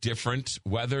get different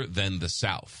weather than the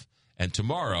south. And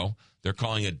tomorrow they're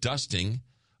calling a dusting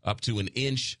up to an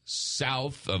inch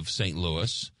south of St.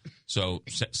 Louis. So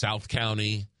South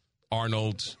County,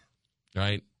 Arnold,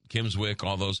 right, Kimmswick,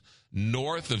 all those.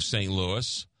 North of St.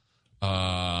 Louis,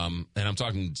 and I'm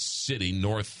talking city,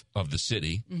 north of the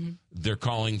city, they're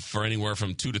calling for anywhere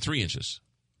from 2 to 3 inches,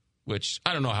 which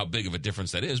I don't know how big of a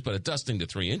difference that is, but a dusting to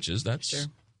 3 inches, that's, sure.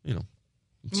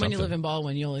 Something. When you live in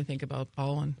Baldwin, you only think about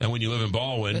Baldwin. And when you live in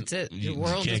Baldwin, that's it. You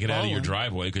world can't get Baldwin. out of your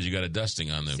driveway because you got a dusting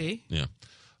on them. See? Yeah.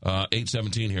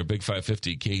 817 here, Big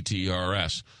 550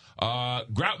 KTRS.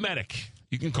 Grout Medic,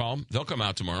 you can call them. They'll come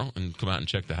out tomorrow and come out and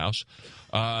check the house.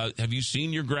 Have you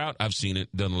seen your grout? I've seen it.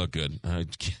 Doesn't look good.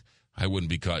 I wouldn't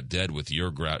be caught dead with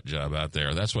your grout job out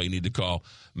there. That's why you need to call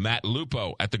Matt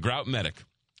Lupo at the Grout Medic,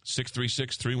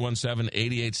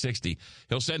 636-317-8860.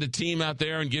 He'll send a team out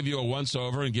there and give you a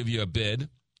once-over and give you a bid.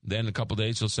 Then in a couple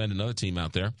days, he'll send another team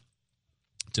out there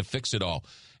to fix it all.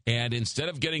 And instead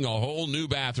of getting a whole new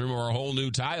bathroom or a whole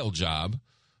new tile job,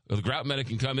 the Grout Medic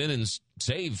can come in and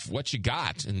save what you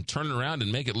got and turn it around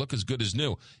and make it look as good as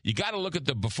new. You got to look at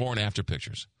the before and after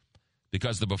pictures,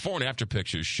 because the before and after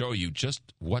pictures show you just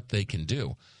what they can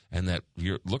do. And that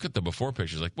you look at the before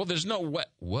pictures like, well, there's no wet.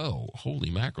 Whoa,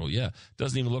 holy mackerel. Yeah,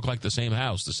 doesn't even look like the same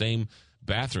house, the same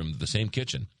bathroom, the same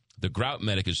kitchen. The Grout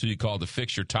Medic is who you call to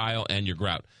fix your tile and your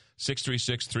grout.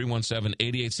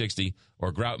 636-317-8860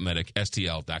 or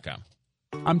groutmedicstl.com.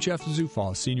 I'm Jeff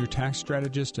Zufall, Senior Tax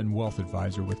Strategist and Wealth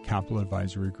Advisor with Capital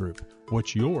Advisory Group.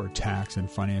 What's your tax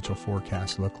and financial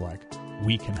forecast look like?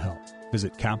 We can help.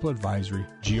 Visit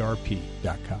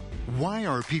capitaladvisorygrp.com. Why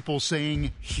are people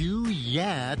saying "Hugh,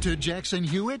 yeah" to Jackson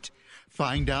Hewitt?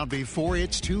 Find out before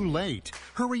it's too late.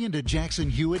 Hurry into Jackson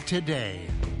Hewitt today.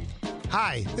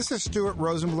 Hi, this is Stuart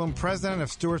Rosenblum, president of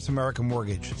Stewart's American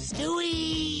Mortgage.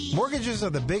 Stewie! Mortgages are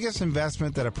the biggest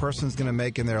investment that a person's going to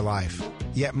make in their life.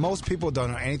 Yet most people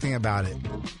don't know anything about it.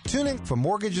 Tune in for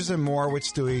Mortgages and More with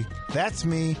Stewie. That's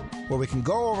me, where we can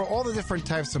go over all the different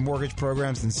types of mortgage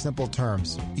programs in simple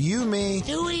terms. You, me,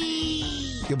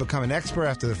 Stewie! You'll become an expert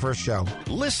after the first show.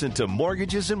 Listen to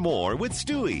Mortgages and More with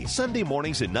Stewie, Sunday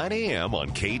mornings at 9 a.m. on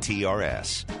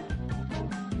KTRS.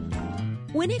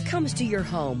 When it comes to your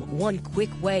home, one quick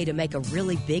way to make a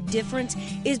really big difference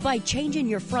is by changing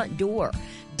your front door.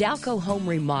 Dalco Home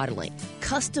Remodeling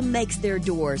custom makes their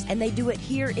doors, and they do it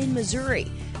here in Missouri.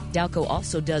 Dalco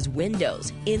also does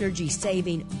windows,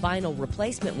 energy-saving vinyl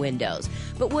replacement windows.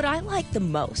 But what I like the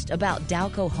most about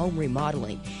Dalco Home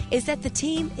Remodeling is that the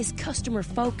team is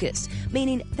customer-focused,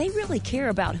 meaning they really care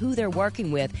about who they're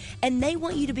working with, and they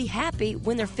want you to be happy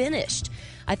when they're finished.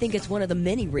 I think it's one of the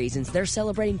many reasons they're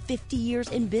celebrating 50 years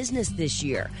in business this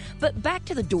year. But back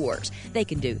to the doors. They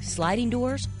can do sliding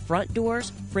doors, front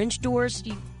doors, French doors,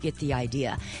 you get the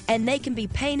idea. And they can be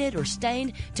painted or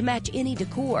stained to match any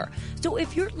decor. So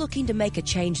if you're looking to make a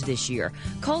change this year,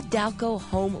 call Dalco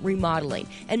Home Remodeling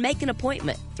and make an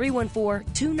appointment,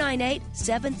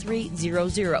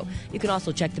 314-298-7300. You can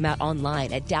also check them out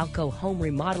online at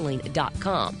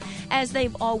DalcoHomeRemodeling.com. As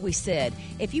they've always said,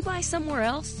 if you buy somewhere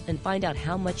else and find out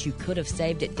how much you could have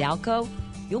saved at Dalco,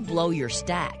 you'll blow your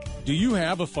stack. Do you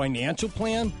have a financial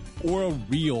plan or a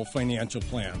real financial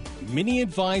plan? Many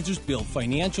advisors build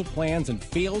financial plans and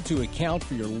fail to account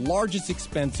for your largest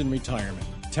expense in retirement,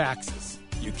 taxes.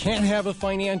 You can't have a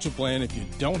financial plan if you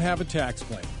don't have a tax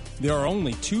plan. There are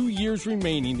only 2 years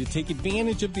remaining to take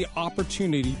advantage of the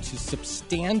opportunity to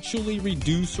substantially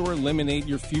reduce or eliminate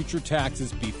your future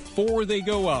taxes before they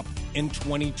go up in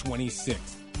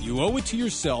 2026. You owe it to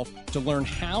yourself to learn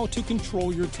how to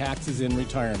control your taxes in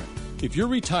retirement. If you're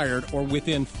retired or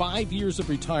within 5 years of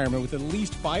retirement with at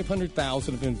least $500,000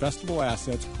 of investable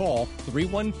assets, call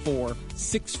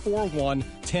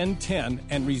 314-641-1010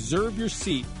 and reserve your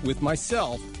seat with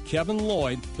myself, Kevin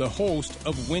Lloyd, the host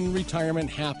of When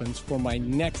Retirement Happens, for my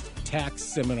next tax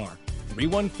seminar.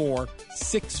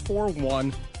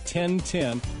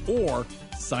 314-641-1010 or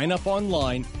sign up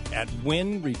online at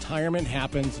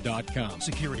whenretirementhappens.com.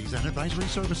 Securities and advisory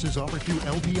services offered through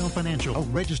LPL Financial, a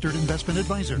registered investment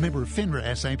advisor, member FINRA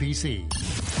SIPC.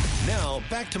 Now,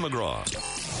 back to McGraw.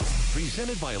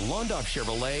 Presented by Londop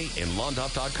Chevrolet and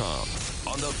Londop.com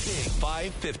on the Big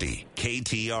 550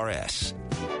 KTRS.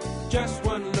 Just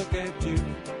one look at you.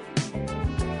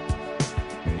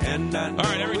 And all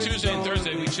right, every Tuesday and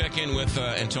Thursday we check in with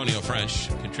Antonio French,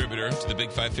 contributor to the Big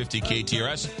 550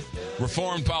 KTRS,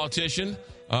 reformed politician.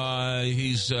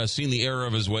 He's seen the error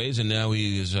of his ways, and now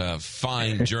he is a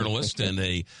fine journalist and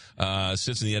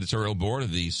sits in the editorial board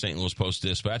of the St. Louis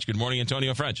Post-Dispatch. Good morning,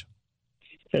 Antonio French.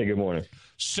 Hey, good morning.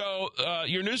 So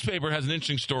your newspaper has an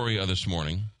interesting story this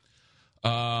morning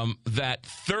that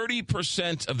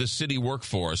 30% of the city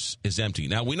workforce is empty.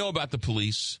 Now, we know about the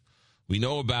police. We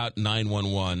know about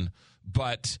 911,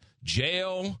 but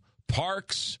jail,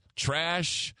 parks,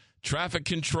 trash, traffic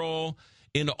control,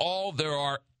 in all there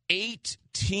are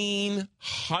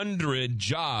 1,800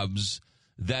 jobs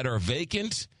that are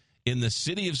vacant in the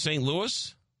city of St.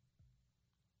 Louis.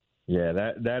 Yeah,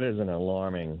 that is an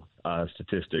alarming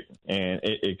statistic, and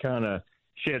it kind of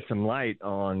sheds some light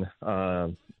on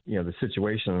the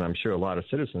situation that I'm sure a lot of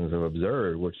citizens have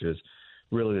observed, which is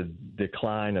really the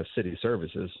decline of city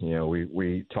services.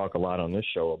 We talk a lot on this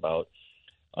show about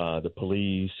the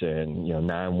police and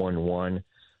 911,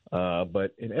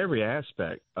 but in every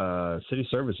aspect, city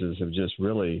services have just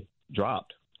really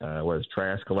dropped. Whether it's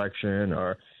trash collection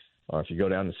or if you go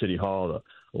down to City Hall, the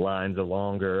lines are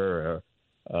longer,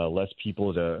 less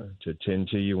people to tend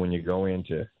to you when you go in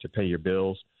to pay your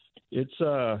bills. It's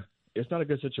not a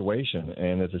good situation,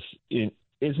 and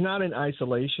it's not in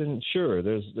isolation. Sure,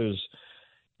 there's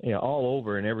all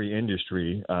over in every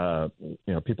industry,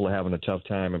 people are having a tough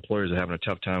time. Employers are having a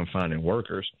tough time finding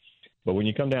workers. But when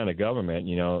you come down to government,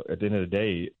 at the end of the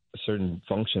day, certain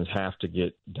functions have to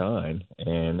get done.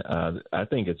 And I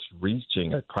think it's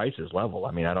reaching a crisis level.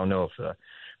 I mean, I don't know if the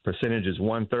percentage is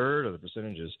 1/3 or the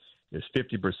percentage is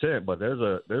 50%, but there's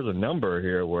a number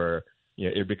here where,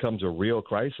 it becomes a real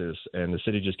crisis, and the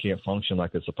city just can't function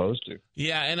like it's supposed to.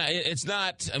 Yeah, and it's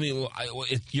not. I mean,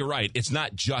 you're right. It's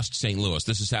not just St. Louis.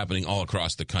 This is happening all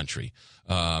across the country,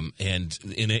 and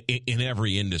in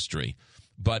every industry.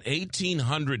 But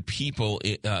 1,800 people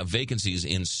vacancies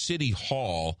in City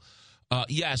Hall.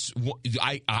 Yes,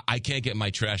 I can't get my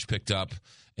trash picked up,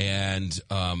 and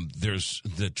there's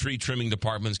the tree trimming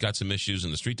department's got some issues,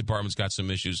 and the street department's got some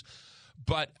issues.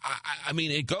 But I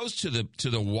mean, it goes to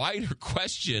the wider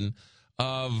question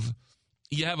of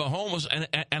you have a homeless, and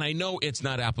I know it's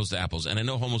not apples to apples, and I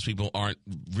know homeless people aren't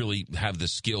really have the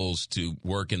skills to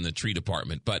work in the tree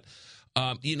department, but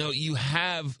you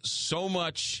have so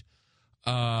much,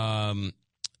 so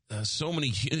many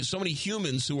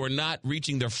humans who are not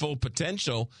reaching their full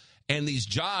potential, and these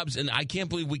jobs, and I can't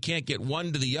believe we can't get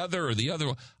one to the other or the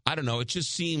other. I don't know. It just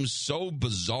seems so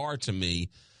bizarre to me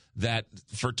that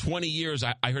for 20 years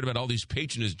I heard about all these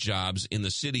patronage jobs in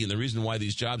the city, and the reason why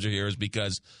these jobs are here is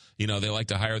because, they like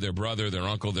to hire their brother, their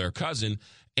uncle, their cousin,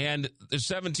 and there's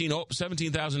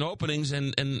 17,000 openings,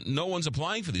 and no one's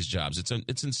applying for these jobs.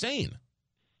 It's insane.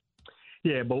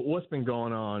 Yeah, but what's been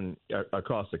going on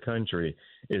across the country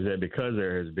is that because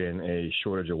there has been a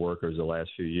shortage of workers the last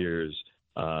few years,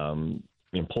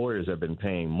 employers have been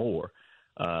paying more,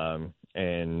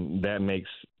 and that makes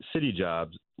city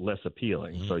jobs less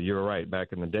appealing. Mm-hmm. So you're right.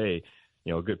 Back in the day,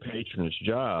 a good patronage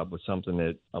job was something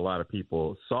that a lot of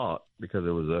people sought because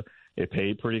it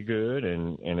paid pretty good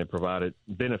and it provided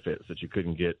benefits that you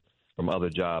couldn't get from other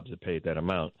jobs that paid that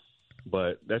amount.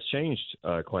 But that's changed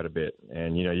quite a bit.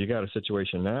 And, you got a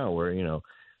situation now where,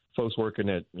 folks working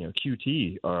at,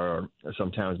 QT are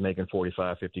sometimes making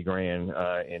 45, 50 grand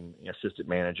in assistant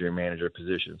manager and manager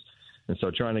positions. And so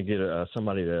trying to get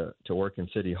somebody to work in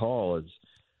City Hall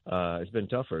it's been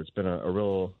tougher. It's been a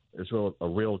real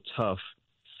tough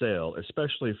sell,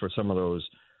 especially for some of those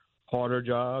harder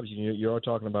jobs. You're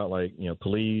talking about like,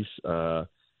 police,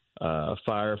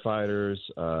 firefighters,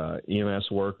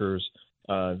 EMS workers.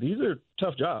 These are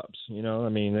tough jobs.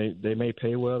 They may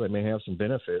pay well, they may have some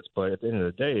benefits, but at the end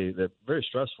of the day, they're very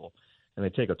stressful and they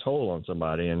take a toll on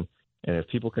somebody. And if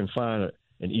people can find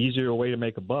an easier way to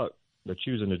make a buck, they're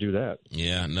choosing to do that.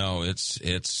 Yeah, no, it's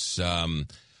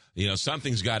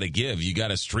something's got to give. You got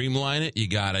to streamline it. You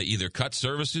got to either cut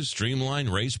services, streamline,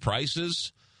 raise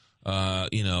prices,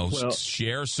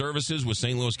 share services with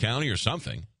St. Louis County or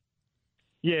something.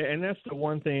 Yeah, and that's the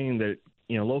one thing that,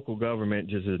 local government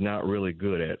just is not really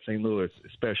good at. St. Louis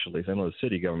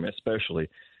city government especially,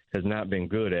 has not been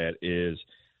good at is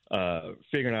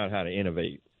figuring out how to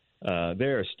innovate.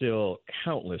 There are still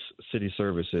countless city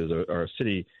services or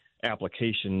city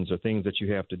applications or things that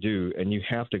you have to do, and you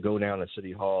have to go down to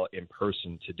City Hall in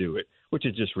person to do it, which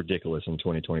is just ridiculous in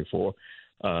 2024.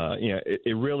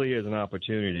 It really is an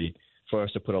opportunity for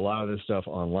us to put a lot of this stuff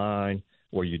online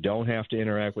where you don't have to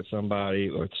interact with somebody,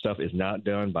 or stuff is not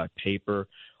done by paper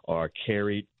or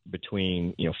carried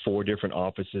between 4 different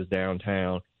offices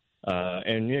downtown.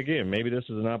 And again, maybe this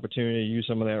is an opportunity to use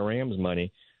some of that Rams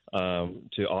money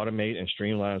to automate and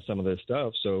streamline some of this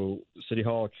stuff, so City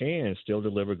Hall can still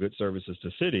deliver good services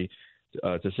to city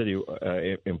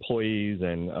employees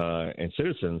and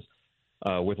citizens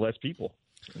with less people.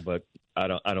 But I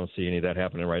don't see any of that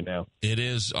happening right now. It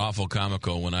is awful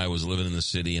comical when I was living in the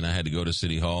city and I had to go to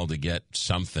City Hall to get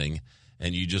something,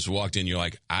 and you just walked in, you're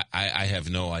like, I have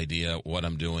no idea what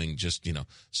I'm doing. Just,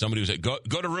 somebody was like, go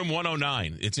to room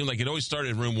 109. It seemed like it always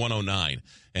started in room 109.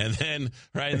 And then,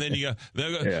 right, and then you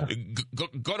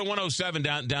go to 107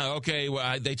 down. Okay,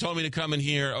 well, they told me to come in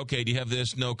here. Okay, do you have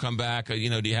this? No, come back. Do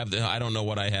you have I don't know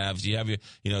what I have. Do you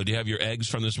have your eggs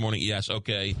from this morning? Yes.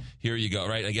 Okay, here you go.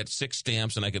 Right, I get 6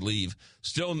 stamps and I could leave,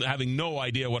 still having no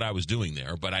idea what I was doing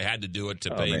there, but I had to do it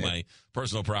to pay my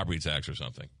personal property tax or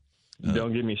something.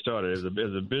 Don't get me started. As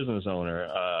a business owner,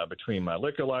 between my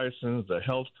liquor license, the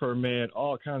health permit,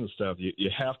 all kinds of stuff,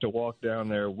 you have to walk down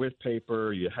there with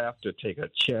paper. You have to take a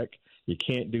check. You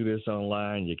can't do this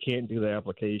online. You can't do the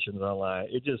applications online.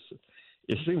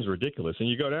 It seems ridiculous. And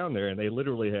you go down there, and they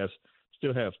literally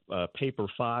still have paper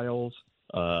files,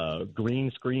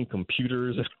 green screen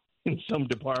computers in some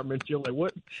departments. You're like,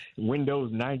 what?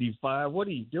 Windows 95? What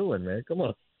are you doing, man? Come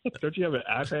on. Don't you have an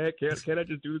iPad? Can't I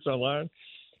just do this online?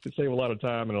 To save a lot of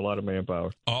time and a lot of manpower.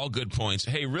 All good points.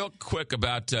 Hey, real quick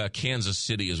about Kansas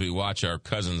City as we watch our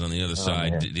cousins on the other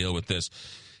side deal with this.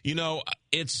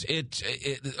 It's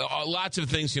lots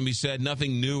of things can be said.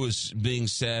 Nothing new is being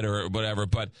said or whatever,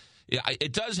 but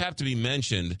it does have to be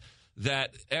mentioned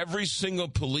that every single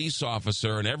police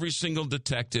officer and every single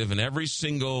detective and every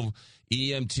single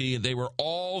EMT, they were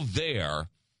all there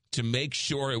to make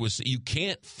sure it was. You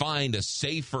can't find a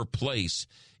safer place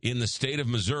in the state of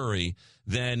Missouri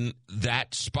than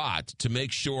that spot to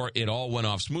make sure it all went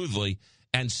off smoothly,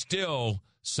 and still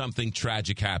something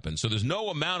tragic happened. So there's no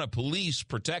amount of police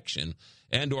protection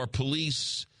and or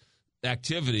police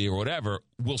activity or whatever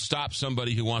will stop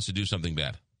somebody who wants to do something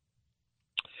bad.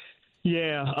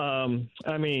 Yeah,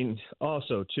 I mean,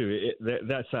 also, too,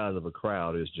 that size of a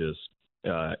crowd is just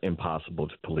impossible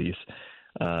to police.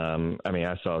 I mean,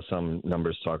 I saw some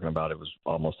numbers talking about it was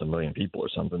almost 1 million people or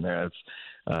something there,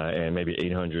 and maybe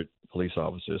 800 police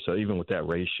officers. So even with that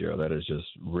ratio, that is just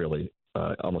really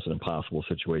almost an impossible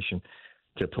situation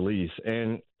to police.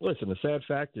 And listen, the sad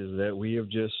fact is that we have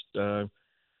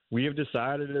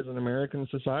decided as an American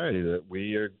society that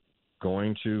we are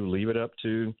going to leave it up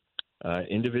to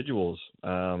individuals,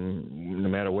 no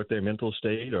matter what their mental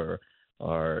state or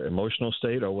emotional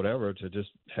state or whatever, to just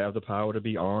have the power to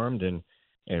be armed and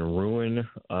ruin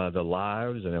the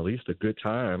lives and at least a good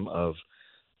time of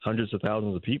hundreds of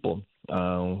thousands of people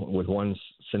with one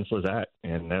senseless act.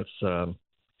 And that's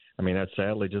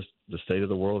sadly just the state of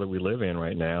the world that we live in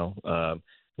right now.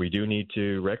 We do need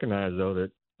to recognize, though, that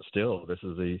still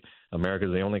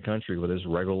America's the only country where this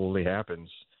regularly happens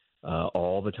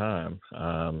all the time.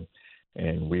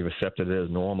 And we've accepted it as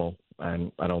normal,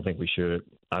 and I don't think we should.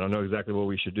 I don't know exactly what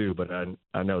we should do, but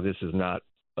I know this is not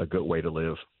a good way to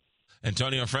live.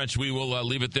 Antonio French, we will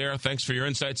leave it there. Thanks for your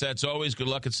insights, as always. Good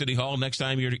luck at City Hall next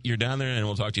time you're down there, and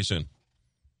we'll talk to you soon.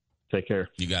 Take care.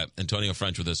 You got Antonio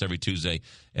French with us every Tuesday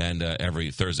and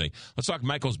every Thursday. Let's talk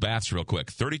Michael's Baths real quick.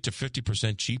 30 to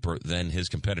 50% cheaper than his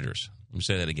competitors. Let me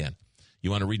say that again. You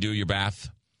want to redo your bath?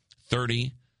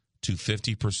 30 to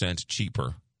 50%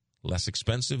 cheaper. Less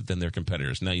expensive than their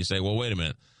competitors. Now you say, well, wait a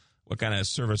minute. What kind of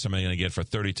service am I going to get for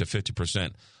 30 to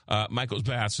 50%? Michael's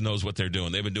Baths knows what they're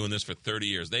doing. They've been doing this for 30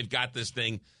 years. They've got this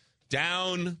thing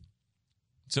down.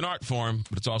 It's an art form,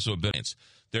 but it's also a business.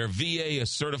 They're VA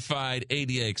certified,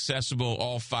 ADA accessible,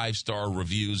 all 5-star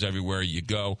reviews everywhere you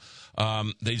go.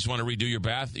 They just want to redo your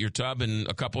bath, your tub in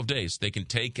a couple of days. They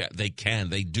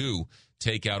do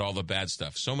take out all the bad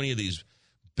stuff. So many of these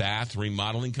bath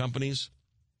remodeling companies,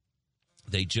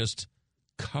 they just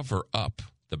cover up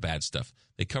the bad stuff.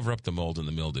 They cover up the mold and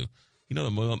the mildew. You know,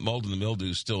 the mold and the mildew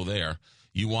is still there.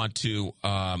 You want to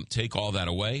take all that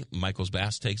away. Michael's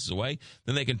Baths takes it away.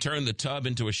 Then they can turn the tub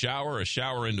into a shower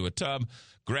into a tub.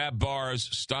 Grab bars,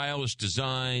 stylish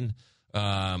design,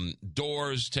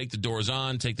 doors, take the doors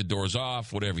on, take the doors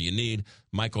off, whatever you need.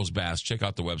 Michael's Baths. Check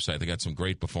out the website. They got some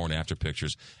great before and after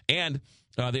pictures. And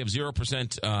they have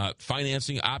 0%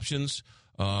 financing options.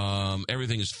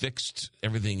 Everything is fixed.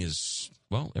 Everything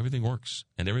works.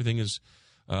 And everything is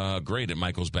great at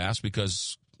Michael's Baths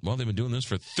because, well, they've been doing this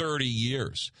for 30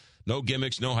 years. No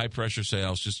gimmicks, no high-pressure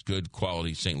sales, just good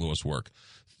quality St. Louis work.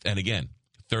 And again,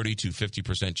 30 to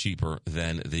 50% cheaper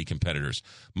than the competitors.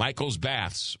 Michael's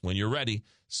Baths, when you're ready,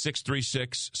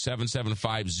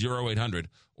 636-775-0800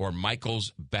 or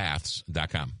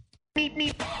michaelsbaths.com.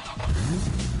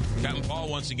 Captain Paul,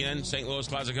 once again, St. Louis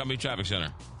Classic Company Traffic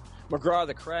Center. McGraw,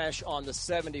 the crash on the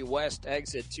 70 West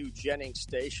exit to Jennings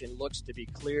Station looks to be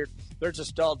cleared. There's a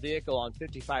stalled vehicle on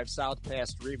 55 South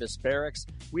past Revis Barracks.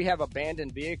 We have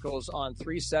abandoned vehicles on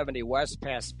 370 West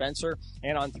past Spencer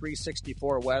and on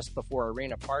 364 West before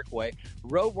Arena Parkway.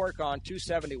 Road work on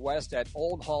 270 West at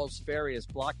Old Halls Ferry is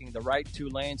blocking the right 2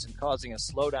 lanes and causing a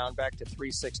slowdown back to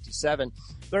 367.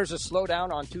 There's a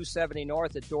slowdown on 270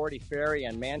 North at Doherty Ferry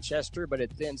and Manchester, but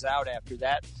it thins out after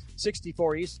that.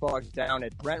 64 East bogs down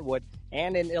at Brentwood,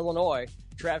 and in Illinois,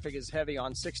 traffic is heavy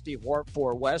on 64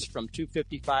 West from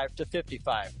 255 to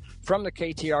 55. From the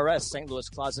KTRS St. Louis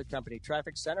Closet Company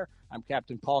Traffic Center, I'm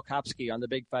Captain Paul Kopsky on the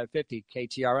Big 550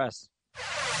 KTRS.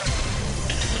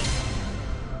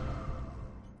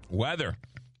 Weather.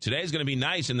 Today's going to be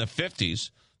nice in the 50s.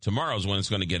 Tomorrow's when it's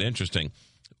going to get interesting.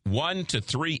 1 to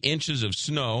 3 inches of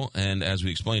snow, and as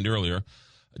we explained earlier,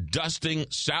 dusting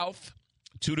south,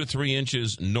 2 to 3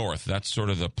 inches north. That's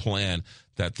sort of the plan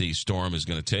that the storm is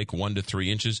going to take. 1 to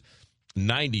 3 inches,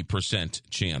 90%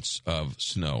 chance of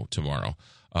snow tomorrow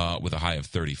with a high of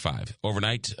 35.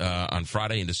 Overnight on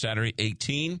Friday into Saturday,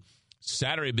 18.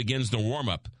 Saturday begins the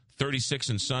warm-up, 36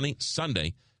 and sunny.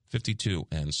 Sunday, 52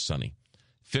 and sunny.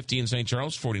 50 in St.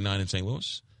 Charles, 49 in St.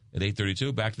 Louis. At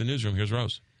 8:32, back to the newsroom. Here's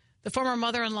Rose. The former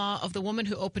mother-in-law of the woman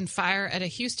who opened fire at a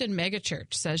Houston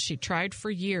megachurch says she tried for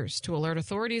years to alert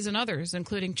authorities and others,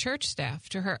 including church staff,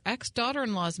 to her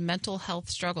ex-daughter-in-law's mental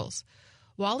health struggles.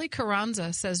 Wally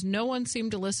Carranza says no one seemed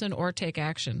to listen or take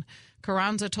action.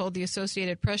 Carranza told the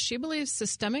Associated Press she believes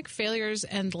systemic failures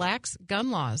and lax gun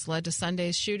laws led to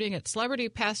Sunday's shooting at celebrity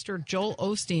pastor Joel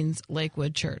Osteen's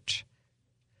Lakewood Church.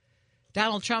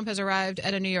 Donald Trump has arrived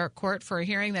at a New York court for a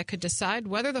hearing that could decide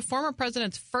whether the former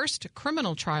president's first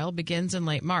criminal trial begins in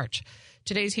late March.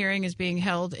 Today's hearing is being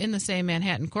held in the same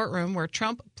Manhattan courtroom where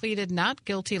Trump pleaded not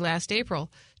guilty last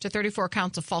April to 34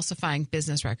 counts of falsifying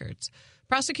business records.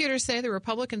 Prosecutors say the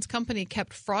Republicans' company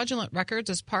kept fraudulent records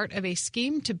as part of a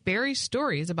scheme to bury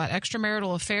stories about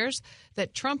extramarital affairs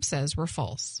that Trump says were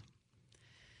false.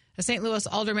 A St. Louis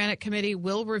Aldermanic Committee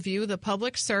will review the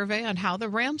public survey on how the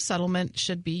RAM settlement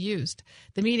should be used.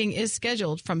 The meeting is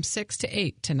scheduled from 6 to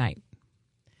 8 tonight.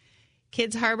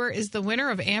 Kids Harbor is the winner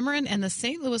of Ameren and the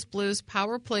St. Louis Blues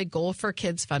Power Play Goal for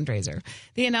Kids fundraiser.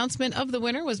 The announcement of the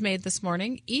winner was made this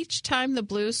morning. Each time the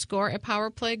Blues score a power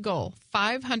play goal,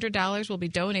 $500 will be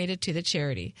donated to the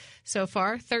charity. So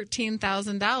far,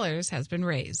 $13,000 has been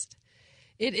raised.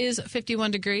 It is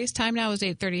 51 degrees. Time now is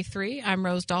 8:33. I'm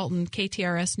Rose Dalton,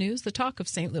 KTRS News, the talk of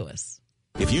St. Louis.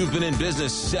 If you've been in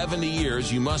business 70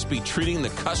 years, you must be treating the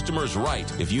customers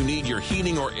right. If you need your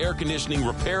heating or air conditioning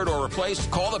repaired or replaced,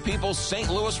 call the people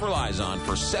St. Louis relies on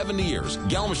for 70 years.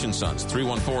 Gelmish & Sons,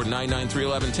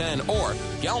 314-993-1110 or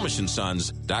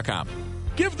gelmishandsons.com.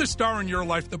 Give the star in your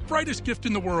life the brightest gift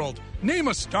in the world. Name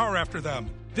a star after them.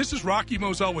 This is Rocky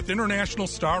Moselle with International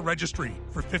Star Registry.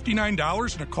 For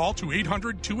 $59 and a call to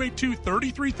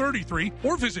 800-282-3333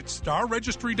 or visit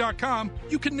starregistry.com,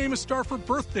 you can name a star for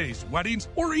birthdays, weddings,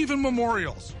 or even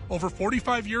memorials. Over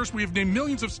 45 years, we have named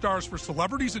millions of stars for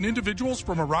celebrities and individuals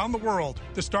from around the world.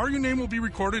 The star you name will be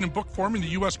recorded in book form in the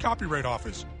U.S. Copyright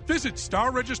Office. Visit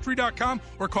starregistry.com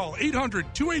or call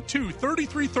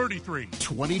 800-282-3333.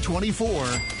 2024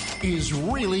 is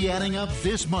really adding up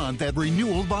this month at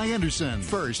Renewal by Andersen.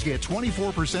 First, get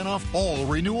 24% off all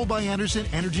Renewal by Andersen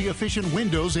energy-efficient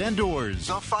windows and doors.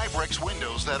 The Fibrex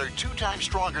windows that are 2 times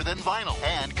stronger than vinyl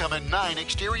and come in 9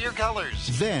 exterior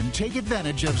colors. Then take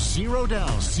advantage of 0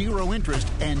 down, 0 interest,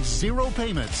 and 0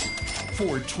 payments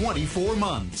for 24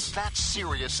 months. That's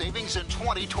serious savings in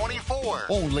 2024.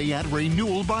 Only at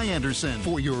Renewal by Andersen.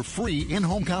 For your free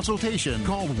in-home consultation,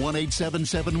 call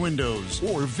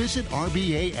 1-877-WINDOWS or visit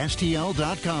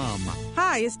rbastl.com.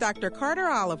 Hi, it's Dr. Carter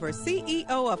Oliver,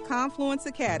 CEO of Confluence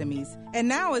Academies. And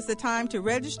now is the time to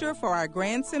register for our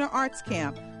Grand Center Arts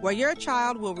Camp, where your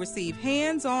child will receive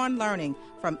hands-on learning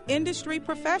from industry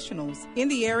professionals in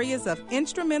the areas of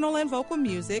instrumental and vocal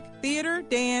music, theater,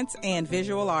 dance, and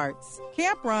visual arts.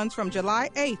 Camp runs from July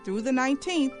 8th through the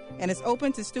 19th and is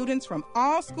open to students from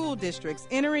all school districts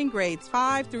entering grades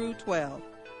 5 through 12.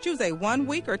 Choose a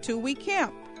 1-week or 2-week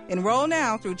camp. Enroll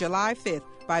now through July 5th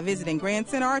by visiting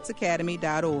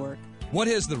grandcenterartsacademy.org. What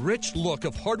has the rich look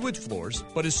of hardwood floors,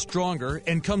 but is stronger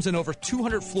and comes in over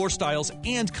 200 floor styles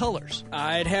and colors?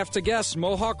 I'd have to guess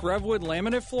Mohawk Revwood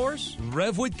laminate floors?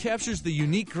 Revwood captures the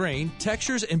unique grain,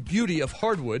 textures, and beauty of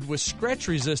hardwood with scratch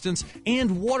resistance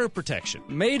and water protection.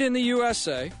 Made in the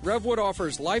USA, Revwood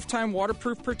offers lifetime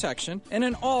waterproof protection and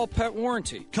an all-pet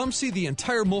warranty. Come see the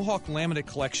entire Mohawk laminate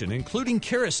collection, including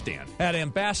Karistan, at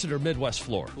Ambassador Midwest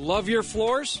Floor. Love your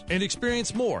floors? And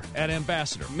experience more at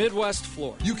Ambassador Midwest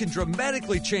Floor. You can dramatically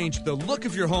change the look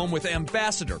of your home with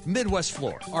Ambassador Midwest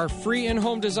Floor. Our free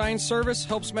in-home design service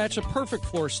helps match a perfect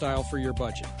floor style for your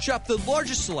budget. Shop the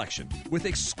largest selection with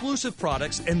exclusive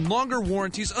products and longer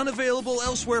warranties unavailable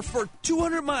elsewhere for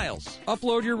 200 miles.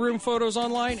 Upload your room photos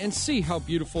online and see how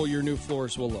beautiful your new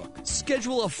floors will look.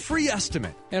 Schedule a free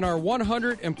estimate. And our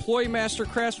 100 employee master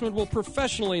craftsmen will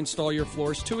professionally install your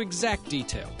floors to exact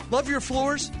detail. Love your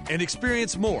floors and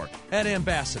experience more at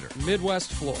Ambassador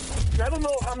Midwest Floor. I don't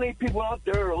know how many people out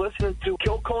there are listening to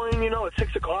Kilcoin, at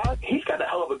 6 o'clock. He's got a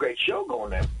hell of a great show going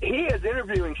there. He has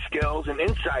interviewing skills and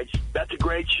insights. That's a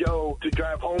great show to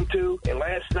drive home to. And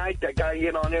last night, that guy he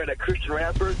had on there, that Christian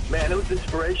rapper, man, it was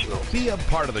inspirational. Be a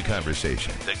part of the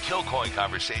conversation. The Kilcoin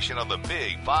Conversation on the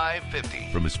Big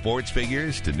 550. From sports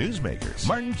figures to newsmakers,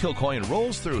 Martin Kilcoin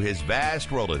rolls through his vast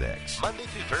Rolodex. Monday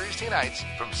through Thursday nights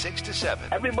from 6 to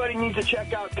 7. Everybody needs to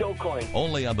check out Kilcoin.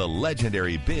 Only on the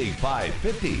legendary Big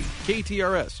 550.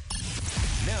 KTRS.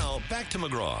 Now, back to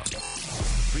McGraw.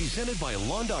 Presented by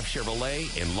Londoff Chevrolet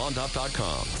and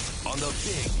Londoff.com on the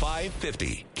Big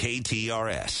 550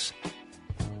 KTRS.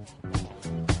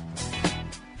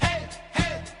 Hey,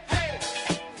 hey, hey.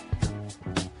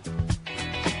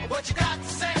 What you got to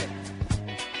say?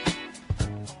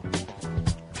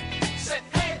 Say,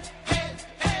 hey, hey,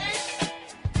 hey.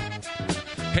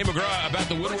 Hey, McGraw, about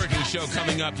the woodworking show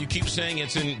coming up. You keep saying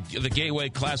it's in the Gateway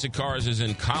Classic Cars is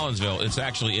in Collinsville. It's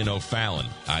actually in O'Fallon.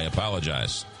 I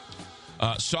apologize.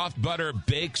 Soft butter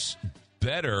bakes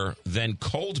better than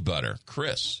cold butter.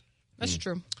 Chris. That's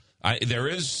true. There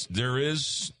is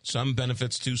some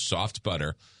benefits to soft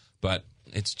butter, but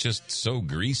it's just so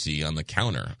greasy on the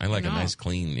counter. I like a nice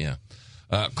clean,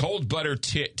 Cold butter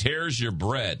tears your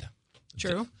bread.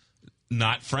 True.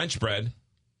 Not French bread.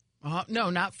 No,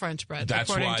 not French bread. That's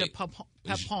according why to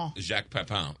Papin. Jacques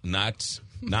Pepin.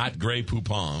 Not Grey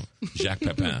Poupon. Jacques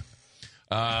Pepin.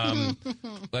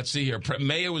 Let's see here.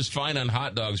 Mayo is fine on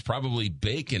hot dogs. Probably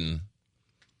bacon.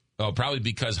 Oh, probably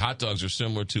because hot dogs are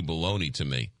similar to bologna to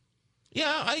me.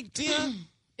 Yeah.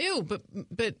 Ew,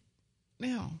 but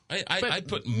no. I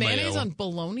put mayonnaise mayo on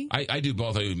bologna. I do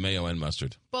both. I do mayo and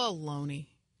mustard. Bologna.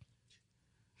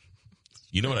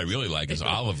 You know what I really like is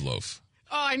olive loaf.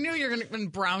 Oh, I knew you were going to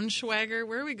Braunschweiger.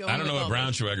 Where are we going? I don't know what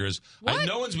Braunschweiger is. What?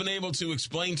 No one's been able to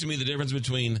explain to me the difference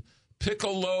between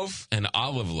pickle loaf and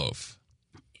olive loaf.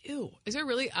 Ew. Is there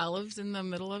really olives in the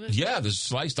middle of it? Yeah, there's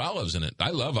sliced olives in it.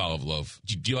 I love olive loaf.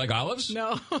 Do you like olives?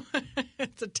 No.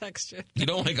 It's a texture. You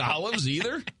don't like olives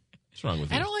either? What's wrong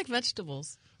with you? I don't like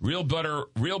vegetables. Real butter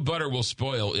will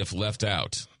spoil if left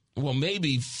out. Well,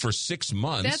 maybe for 6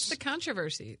 months. That's the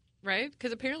controversy, right?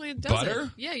 Because apparently it doesn't.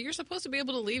 Butter? Yeah, you're supposed to be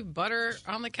able to leave butter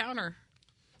on the counter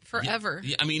forever.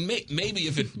 Yeah, I mean, maybe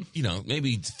if it,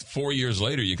 maybe 4 years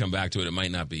later you come back to it, it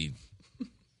might not be,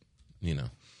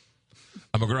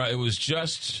 McGraw, it was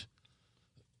just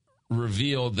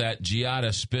revealed that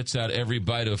Giada spits out every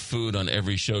bite of food on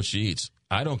every show she eats.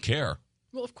 I don't care.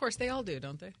 Well, of course they all do,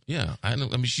 don't they? Yeah, I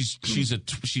mean, she's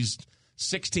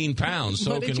 16 pounds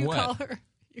soaking What did you wet. call her?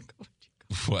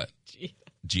 What?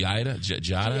 Giada?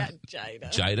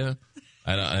 Giada?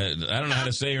 I don't know how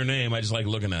to say her name. I just like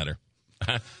looking at her.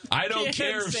 I don't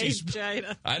care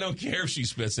if I don't care if she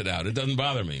spits it out. It doesn't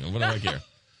bother me. What do I care?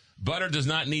 Butter does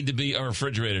not need to be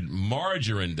refrigerated.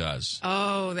 Margarine does.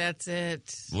 Oh, that's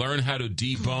it. Learn how to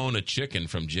debone a chicken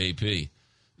from JP.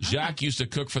 Jacques used to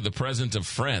cook for the president of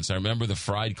France. I remember the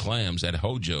fried clams at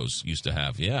Hojo's used to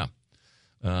have. Yeah.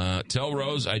 Tell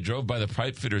Rose I drove by the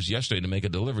pipe fitters yesterday to make a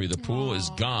delivery. The pool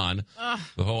is gone.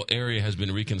 The whole area has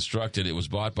been reconstructed. It was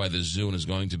bought by the zoo and is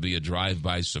going to be a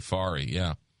drive-by safari.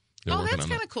 Yeah. That's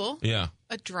kind of cool. Yeah.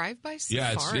 A drive-by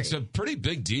safari. Yeah, it's a pretty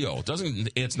big deal.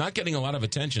 It's not getting a lot of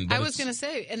attention. But I was going to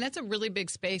say, and that's a really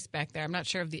big space back there. I'm not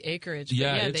sure of the acreage.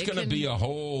 Yeah, it's going to be a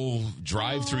whole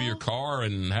drive through your car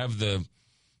and have the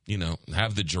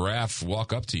giraffe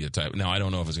walk up to you type. Now, I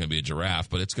don't know if it's going to be a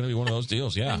giraffe, but it's going to be one of those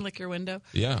deals. Yeah. And lick your window.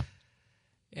 Yeah.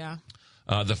 Yeah.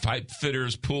 The pipe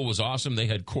fitters pool was awesome. They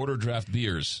had quarter draft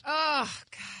beers. Oh,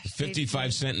 gosh.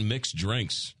 55-cent mixed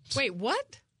drinks. Wait,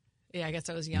 what? Yeah, I guess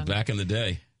I was young. Back in the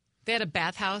day. They had a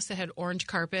bathhouse that had orange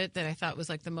carpet that I thought was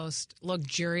like the most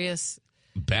luxurious.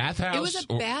 Bathhouse? It was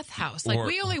a bathhouse. Like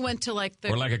we only went to like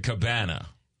the. Or like a cabana.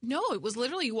 No, it was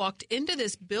literally you walked into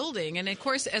this building. And of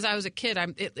course, as I was a kid,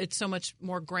 it's so much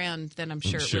more grand than I'm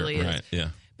sure it really right, is. Yeah.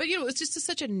 But, it was just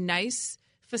such a nice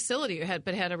facility. It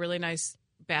had a really nice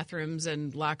bathrooms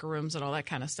and locker rooms and all that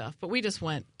kind of stuff. But we just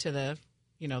went to the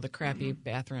crappy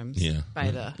bathrooms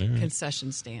by the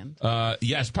concession stand.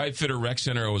 Yes, Pipe Fitter Rec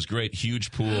Center was great.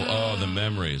 Huge pool. Oh, the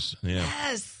memories. Yeah.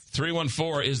 Yes.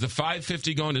 314, is the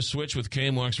 550 going to switch with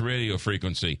KMOX radio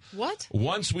frequency? What?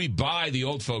 Once we buy the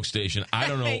old folk station, I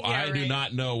don't know. I do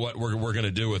not know what we're going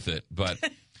to do with it. But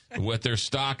with their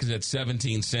stock is at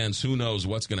 17 cents, who knows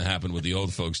what's going to happen with the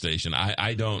old folk station?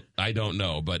 I don't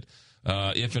know. But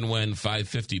if and when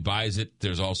 550 buys it,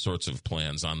 there's all sorts of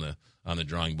plans on the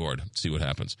drawing board. See what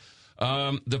happens.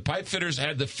 The pipe fitters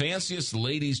had the fanciest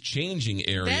ladies changing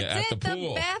area at the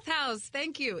pool. The bathhouse.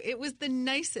 Thank you. It was the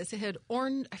nicest. It had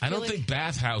orange. I don't think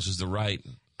bathhouse is the right.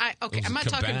 I'm not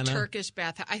talking Turkish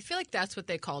bathhouse. I feel like that's what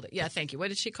they called it. Yeah, thank you. What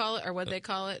did she call it, or what did they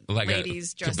call it? Like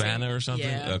ladies a dressing. cabana or something?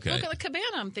 Yeah. Okay. Look at the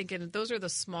cabana. I'm thinking those are the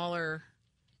smaller.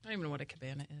 I don't even know what a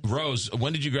cabana is. Rose,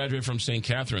 when did you graduate from St.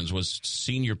 Catherine's? Was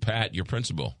Senior Pat your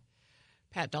principal?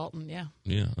 Pat Dalton, yeah.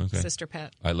 Yeah, okay. Sister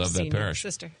Pat. I love Senior that parish.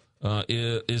 Sister.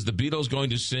 Is the Beatles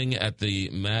going to sing at the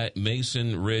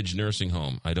Mason Ridge Nursing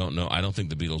Home? I don't know. I don't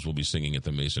think the Beatles will be singing at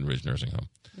the Mason Ridge Nursing Home.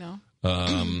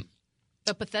 No.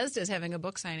 But Bethesda is having a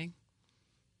book signing.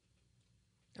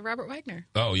 Robert Wagner.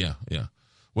 Oh, yeah.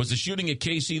 Was the shooting at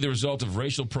KC the result of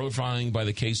racial profiling by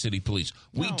the K-City police?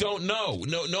 No. We don't know.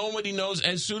 No, nobody knows.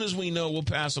 As soon as we know, we'll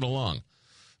pass it along.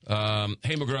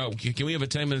 Hey, McGraw, can we have a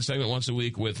 10-minute segment once a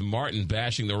week with Martin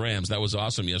bashing the Rams? That was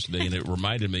awesome yesterday, and it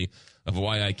reminded me of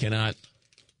why I cannot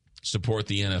support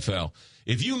the NFL.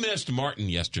 If you missed Martin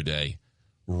yesterday,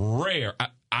 rare.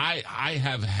 I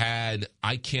have had,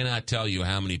 I cannot tell you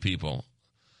how many people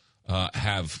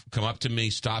have come up to me,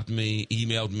 stopped me,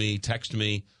 emailed me, texted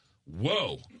me.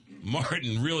 Whoa,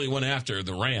 Martin really went after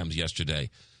the Rams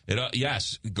yesterday.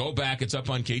 Yes, go back. It's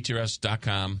up on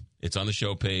KTRS.com. It's on the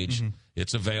show page. Mm-hmm.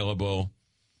 It's available.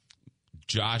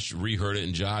 Josh reheard it,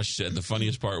 and Josh said the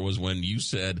funniest part was when you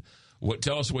said,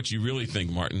 Tell us what you really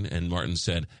think, Martin. And Martin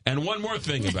said, and one more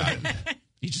thing about it.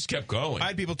 He just kept going. I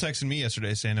had people texting me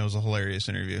yesterday saying it was a hilarious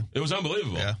interview. It was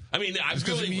unbelievable. Yeah. I mean,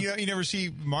 you never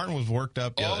see Martin was worked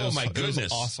up. Yeah, my goodness. It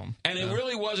was awesome. And it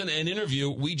really wasn't an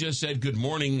interview. We just said, good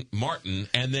morning, Martin.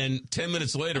 And then 10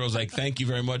 minutes later, I was like, thank you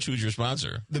very much. Who's your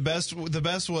sponsor? The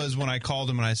best was when I called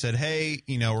him and I said, hey,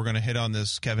 we're going to hit on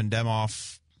this Kevin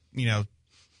Demoff,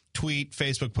 tweet,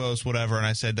 Facebook post, whatever. And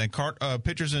I said, then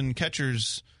pitchers and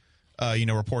catchers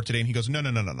report today, and he goes, no,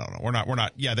 we're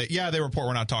not. Yeah, they report.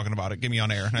 We're not talking about it. Get me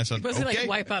on air. And I said, was okay. He like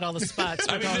wipe out all the spots?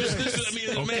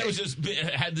 The man was just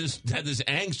had this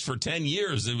angst for 10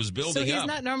 years. It was building up. So he's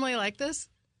not normally like this.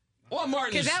 Well,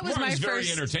 Martin's very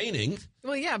entertaining.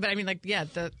 Well, yeah, but I mean,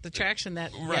 the traction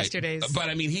that yesterday's. But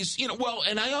I mean, he's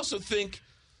and I also think.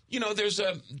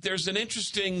 There's an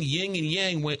interesting yin and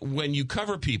yang when you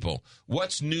cover people.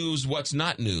 What's news? What's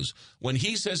not news? When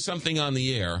he says something on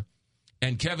the air,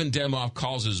 and Kevin Demoff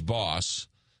calls his boss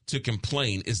to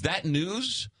complain, is that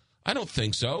news? I don't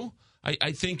think so.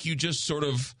 I think you just sort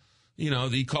of,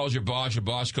 he calls your boss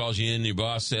calls you in, your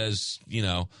boss says,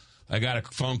 I got a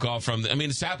phone call from.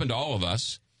 It's happened to all of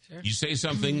us. Sure. You say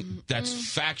something that's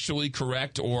factually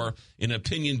correct, or an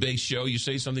opinion-based show, you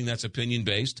say something that's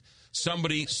opinion-based.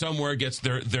 Somebody somewhere gets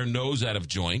their nose out of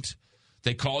joint.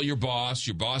 They call your boss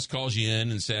calls you in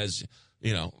and says,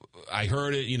 I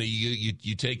heard it.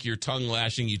 You take your tongue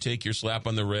lashing, you take your slap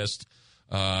on the wrist,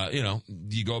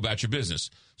 you go about your business.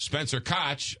 Spencer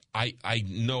Koch, I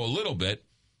know a little bit,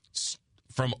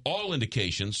 from all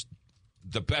indications,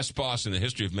 the best boss in the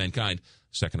history of mankind,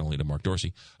 second only to Mark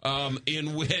Dorsey,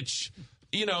 in which,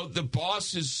 the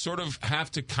bosses sort of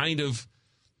have to kind of,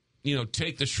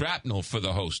 take the shrapnel for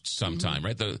the host sometime,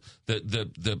 right? The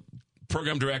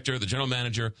program director, the general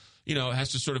manager,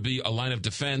 has to sort of be a line of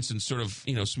defense and sort of,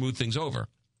 smooth things over.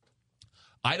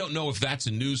 I don't know if that's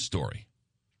a news story,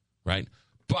 right?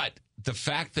 But the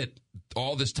fact that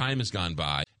all this time has gone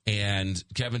by and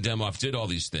Kevin Demoff did all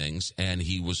these things and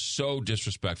he was so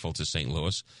disrespectful to St.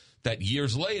 Louis that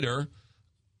years later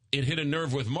it hit a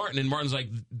nerve with Martin, and Martin's like,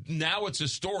 now it's a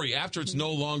story. After it's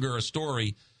no longer a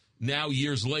story, now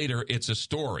years later it's a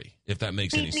story, if that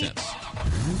makes any sense.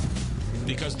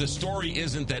 Because the story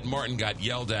isn't that Martin got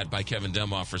yelled at by Kevin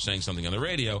Demoff for saying something on the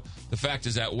radio. The fact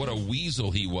is that what a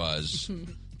weasel he was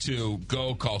to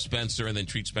go call Spencer and then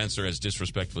treat Spencer as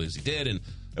disrespectfully as he did. And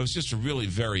it was just a really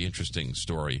very interesting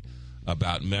story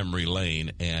about memory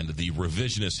lane and the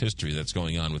revisionist history that's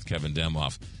going on with Kevin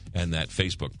Demoff and that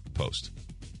Facebook post.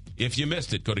 If you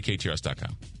missed it, go to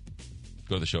KTRS.com.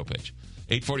 Go to the show page.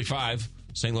 845,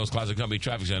 St. Louis Closet Company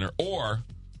Traffic Center, or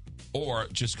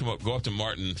just go up to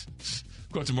Martin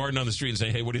on the street and say,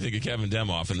 hey, what do you think of Kevin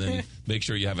Demoff? And then make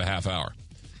sure you have a half hour.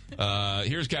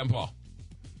 Here's Captain Paul.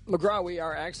 McGraw, we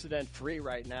are accident-free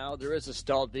right now. There is a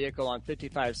stalled vehicle on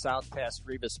 55 South past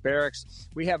Rebus Barracks.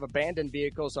 We have abandoned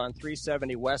vehicles on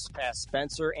 370 West past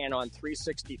Spencer and on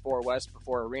 364 West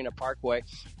before Arena Parkway.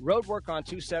 Road work on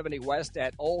 270 West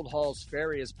at Old Halls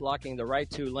Ferry is blocking the right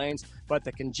two lanes, but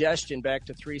the congestion back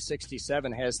to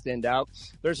 367 has thinned out.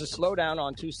 There's a slowdown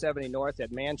on 270 North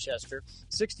at Manchester.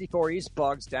 64 East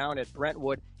bogs down at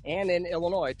Brentwood. And in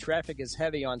Illinois, traffic is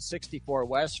heavy on 64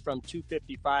 West from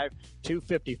 255 to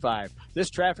 55. This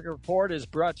traffic report is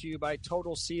brought to you by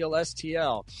Total Seal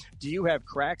STL. Do you have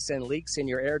cracks and leaks in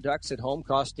your air ducts at home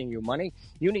costing you money?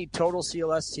 You need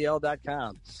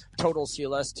TotalSealSTL.com.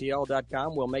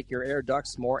 TotalSealSTL.com will make your air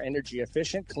ducts more energy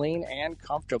efficient, clean, and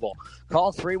comfortable.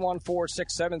 Call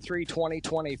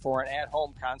 314-673-2020 for an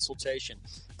at-home consultation.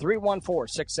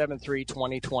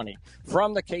 314-673-2020.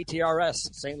 From the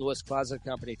KTRS, St. Louis Closet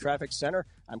Company Traffic Center,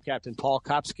 I'm Captain Paul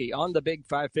Kopsky on the Big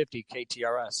 550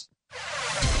 KTRS.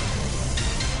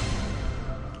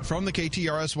 From the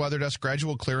KTRS Weather Desk,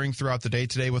 gradual clearing throughout the day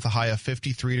today with a high of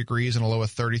 53 degrees and a low of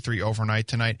 33 overnight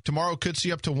tonight. Tomorrow could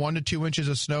see up to 1 to 2 inches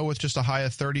of snow with just a high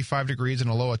of 35 degrees and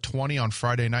a low of 20 on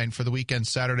Friday night. And for the weekend,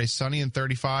 Saturday, sunny and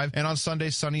 35, and on Sunday,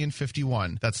 sunny and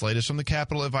 51. That's latest from the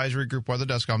Capital Advisory Group Weather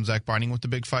Desk. I'm Zach Binding with the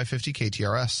Big 550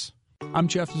 KTRS. I'm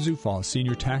Jeff Zufall,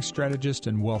 Senior Tax Strategist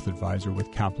and Wealth Advisor with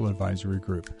Capital Advisory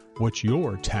Group. What's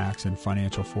your tax and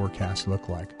financial forecast look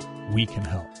like? We can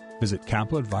help. Visit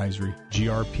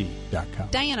CapitaladvisoryGRP.com.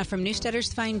 Diana from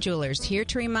Newstetter's Fine Jewelers here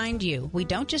to remind you, we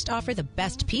don't just offer the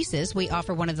best pieces, we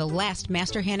offer one of the last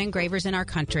master hand engravers in our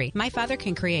country. My father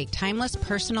can create timeless,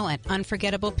 personal, and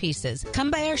unforgettable pieces.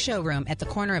 Come by our showroom at the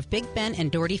corner of Big Ben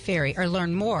and Doherty Ferry or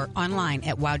learn more online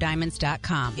at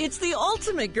wowdiamonds.com. It's the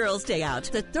ultimate Girls' Day Out,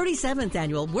 the 37th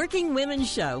annual Working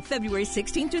Women's Show, February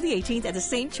 16th through the 18th at the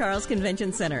St. Charles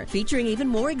Convention Center, featuring even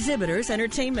more exhibitors,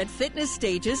 entertainment, fitness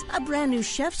stages, a brand new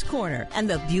chef's Corner, and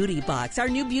the Beauty Box, our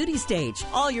new beauty stage.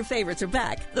 All your favorites are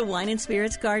back. The Wine and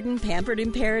Spirits Garden, Pampered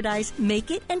in Paradise, Make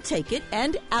It and Take It,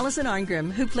 and Allison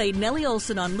Arngrim, who played Nellie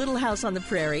Olson on Little House on the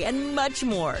Prairie, and much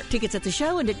more. Tickets at the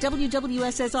show and at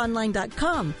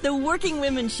wwssonline.com. The Working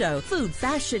Women's Show. Food,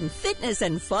 fashion, fitness,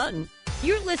 and fun.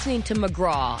 You're listening to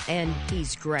McGraw, and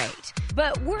he's great.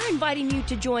 But we're inviting you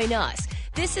to join us.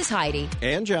 This is Heidi.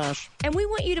 And Josh. And we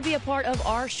want you to be a part of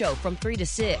our show from 3 to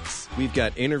 6. We've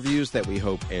got interviews that we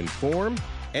hope inform,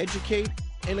 educate,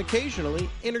 and occasionally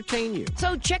entertain you.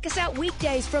 So check us out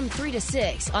weekdays from 3 to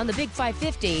 6 on the Big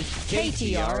 550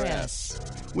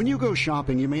 KTRS. When you go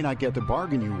shopping, you may not get the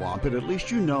bargain you want, but at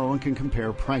least you know and can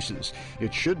compare prices.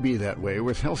 It should be that way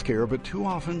with healthcare, but too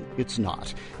often it's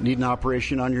not. Need an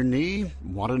operation on your knee?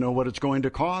 Want to know what it's going to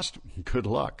cost? Good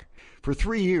luck. For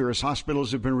 3 years,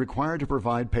 hospitals have been required to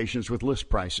provide patients with list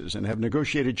prices and have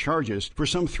negotiated charges for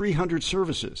some 300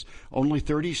 services. Only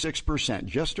 36%,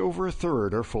 just over a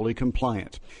third, are fully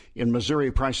compliant. In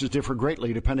Missouri, prices differ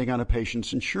greatly depending on a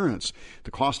patient's insurance.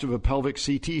 The cost of a pelvic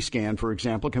CT scan, for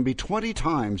example, can be 20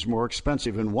 times more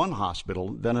expensive in one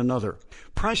hospital than another.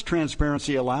 Price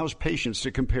transparency allows patients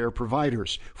to compare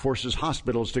providers, forces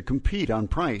hospitals to compete on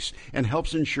price, and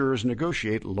helps insurers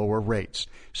negotiate lower rates.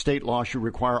 State law should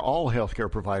require all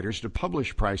healthcare providers to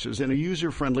publish prices in a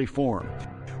user-friendly form.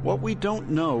 What we don't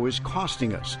know is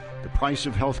costing us. The price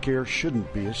of healthcare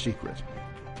shouldn't be a secret.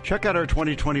 Check out our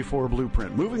 2024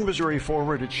 blueprint, Moving Missouri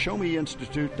Forward at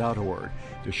ShowMeInstitute.org.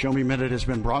 The Show Me Minute has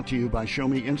been brought to you by Show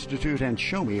Me Institute and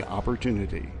Show Me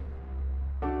Opportunity.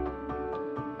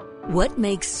 What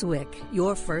makes SWIC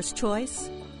your first choice?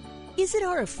 Is it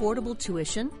our affordable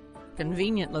tuition,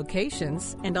 convenient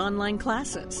locations, and online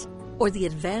classes? Or the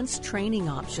advanced training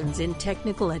options in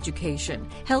technical education,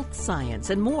 health science,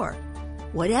 and more?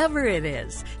 Whatever it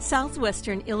is,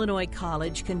 Southwestern Illinois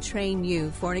College can train you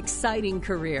for an exciting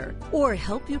career or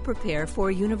help you prepare for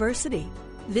a university.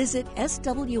 Visit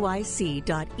swic.edu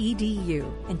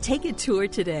and take a tour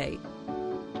today.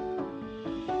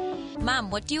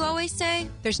 Mom, what do you always say?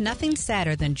 There's nothing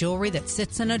sadder than jewelry that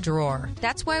sits in a drawer.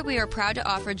 That's why we are proud to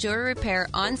offer jewelry repair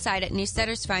on site at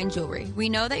Newstetter's Fine Jewelry. We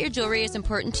know that your jewelry is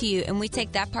important to you, and we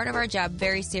take that part of our job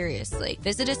very seriously.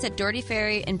 Visit us at Doherty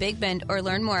Ferry in Big Bend or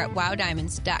learn more at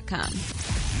wowdiamonds.com.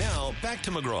 Now, back to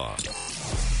McGraw.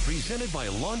 Presented by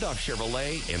Londoff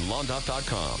Chevrolet and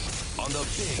Londoff.com on the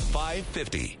Big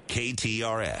 550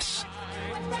 KTRS.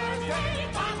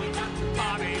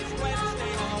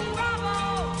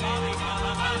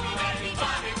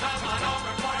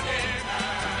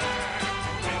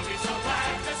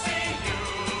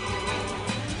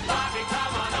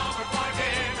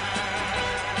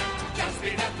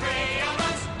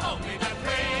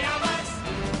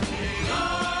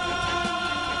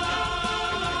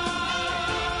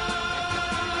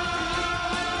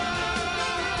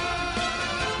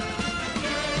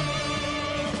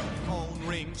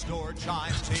 Door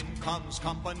chimes, in comes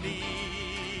company.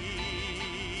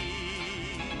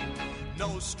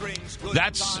 No strings.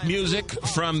 That's music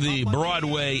from the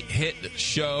Broadway hit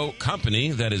show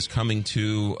Company that is coming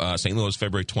to St. Louis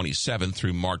February 27th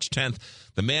through March 10th.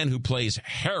 The man who plays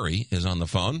Harry is on the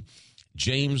phone,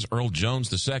 James Earl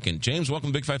Jones II. James, welcome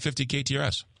to Big 550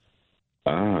 KTRS.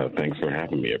 Thanks for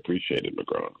having me. I appreciate it,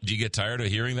 McGraw. Do you get tired of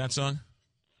hearing that song?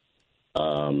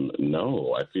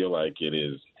 No, I feel like it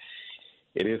is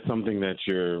something that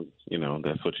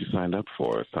that's what you signed up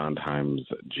for. Sondheim's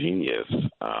genius.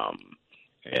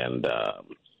 And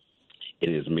it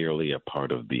is merely a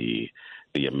part of the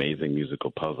amazing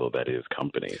musical puzzle that is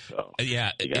Company. So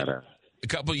yeah, a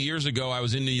couple of years ago, I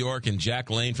was in New York, and Jack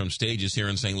Lane from Stages here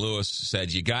in St. Louis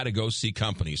said, you got to go see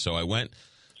Company. So I went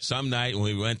some night when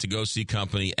we went to go see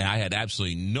Company, and I had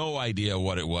absolutely no idea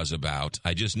what it was about.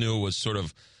 I just knew it was sort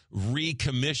of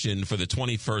recommissioned for the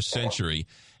 21st century.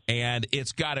 And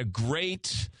it's got a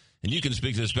great, and you can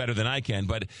speak to this better than I can,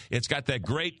 but it's got that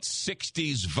great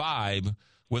 60s vibe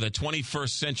with a 21st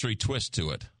century twist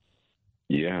to it.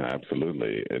 Yeah,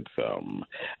 absolutely. It's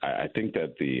I think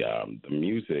that the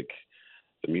music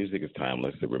is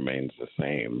timeless. It remains the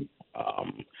same.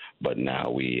 But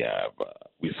now we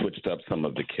switched up some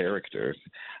of the characters,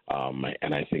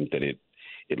 and I think that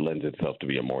it lends itself to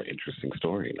be a more interesting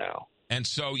story now. And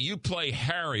so you play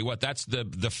Harry. What? That's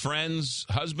the friend's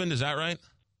husband. Is that right?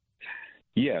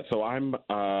 Yeah. So I'm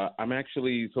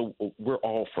actually. So we're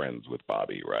all friends with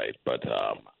Bobby, right? But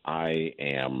I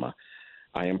am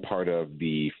part of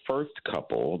the first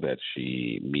couple that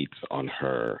she meets on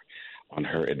her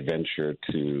adventure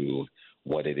to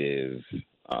what it is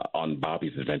on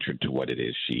Bobby's adventure to what it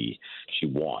is she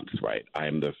wants. Right.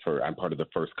 I'm part of the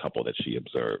first couple that she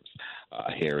observes,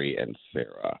 Harry and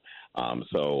Sarah.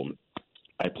 So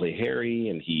I play Harry,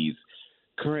 and he's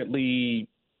currently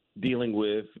dealing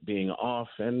with being off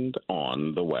and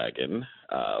on the wagon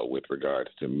with regards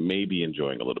to maybe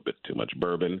enjoying a little bit too much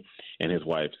bourbon. And his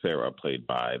wife, Sarah, played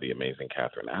by the amazing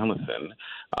Catherine Allison,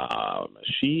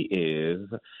 she is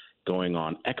going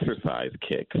on exercise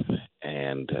kicks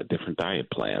and different diet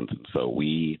plans. And so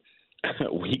we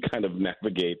kind of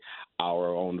navigate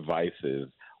our own vices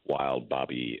while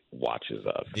Bobby watches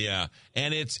us. Yeah,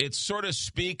 and it sort of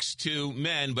speaks to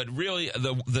men, but really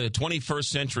the 21st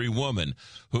century woman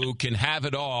who can have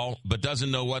it all but doesn't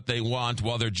know what they want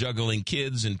while they're juggling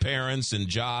kids and parents and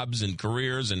jobs and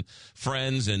careers and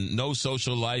friends and no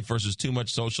social life versus too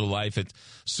much social life. It's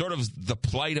sort of the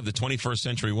plight of the 21st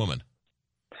century woman.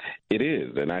 It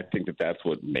is, and I think that that's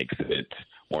what makes it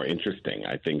more interesting.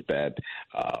 I think that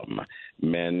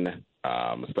men,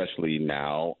 especially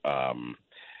now,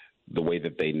 the way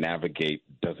that they navigate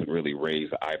doesn't really raise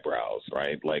eyebrows,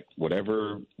 right? Like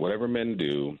whatever men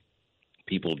do,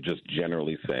 people just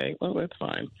generally say, well, that's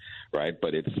fine, right?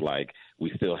 But it's like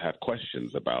we still have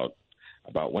questions about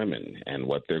women and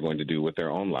what they're going to do with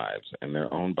their own lives and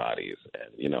their own bodies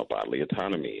and, you know, bodily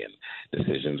autonomy and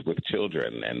decisions with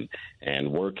children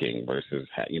and working versus,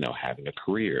 having a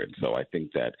career. And so I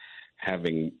think that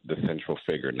having the central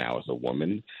figure now as a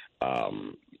woman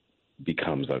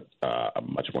becomes a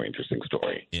much more interesting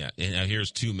story. Yeah, and now here's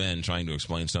two men trying to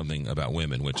explain something about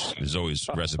women, which is always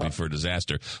a recipe for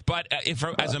disaster. But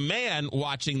as a man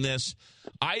watching this,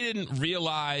 I didn't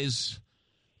realize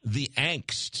the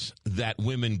angst that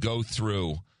women go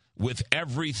through with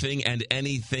everything and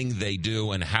anything they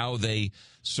do and how they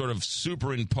sort of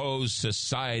superimpose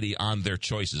society on their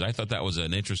choices. I thought that was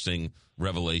an interesting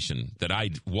revelation that I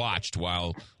watched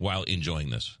while enjoying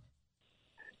this.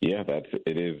 Yeah,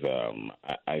 it is.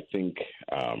 I think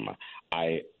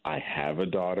I have a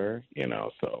daughter,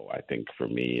 so I think for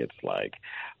me it's like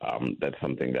that's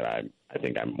something that I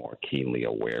think I'm more keenly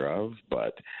aware of.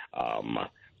 But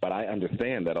I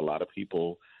understand that a lot of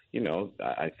people,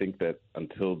 I think that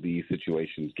until these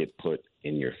situations get put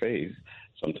in your face,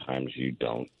 sometimes you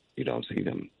don't see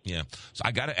them. Yeah. So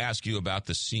I got to ask you about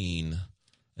the scene.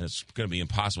 And it's going to be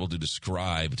impossible to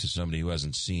describe to somebody who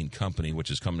hasn't seen Company, which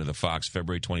is coming to the Fox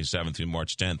February 27th through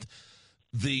March 10th.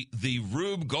 The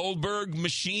Rube Goldberg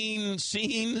machine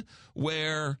scene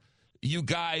where you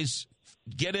guys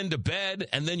get into bed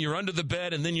and then you're under the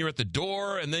bed and then you're at the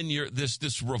door and then you're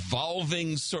this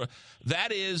revolving sort of,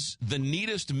 that is the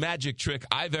neatest magic trick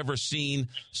I've ever seen.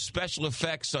 Special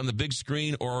effects on the big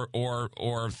screen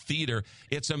or theater.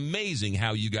 It's amazing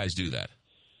how you guys do that.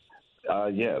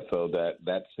 So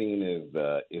that scene is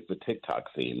the TikTok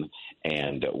scene,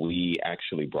 and we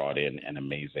actually brought in an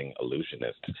amazing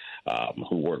illusionist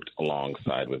who worked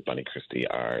alongside with Bunny Christie,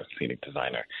 our scenic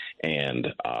designer. And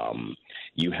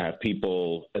you have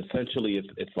people, essentially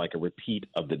it's like a repeat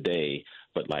of the day,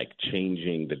 but like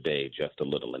changing the day just a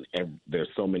little. And there's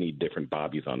so many different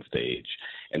Bobbies on stage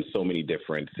and so many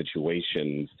different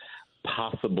situations,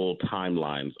 possible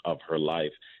timelines of her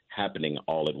life happening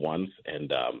all at once,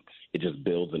 and it just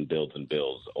builds and builds and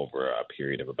builds over a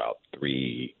period of about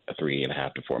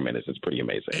 3.5 to 4 minutes. It's pretty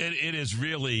amazing. It is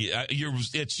really you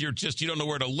don't know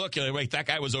where to look. You're like, wait, that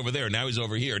guy was over there. Now he's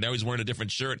over here. Now he's wearing a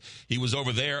different shirt. He was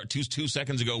over there two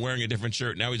seconds ago wearing a different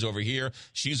shirt. Now he's over here.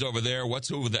 She's over there. What's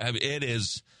over there? It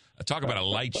is. Talk about a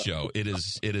light show. It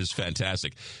is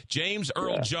fantastic. James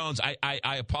Earl Jones.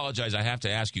 I apologize. I have to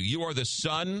ask you. You are the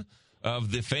son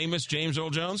of the famous James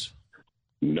Earl Jones?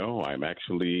 No, I'm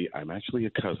actually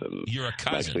a cousin. You're a cousin.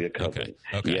 I'm actually a cousin.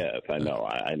 Okay. Yes, I know.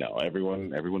 I know.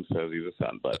 Everyone says he's a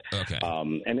son, but okay.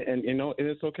 And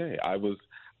it's okay. I was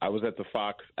at the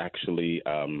Fox actually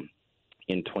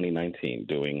in 2019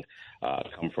 doing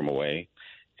Come From Away,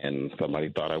 and somebody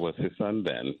thought I was his son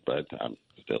then, but I'm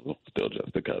still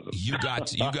just a cousin. You got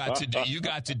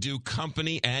to do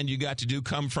Company, and you got to do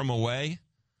Come From Away.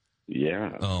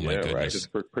 Yeah. Oh, my goodness. Right. It's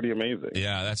pretty amazing.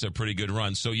 Yeah, that's a pretty good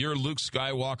run. So you're Luke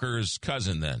Skywalker's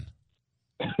cousin then?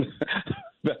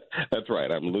 That's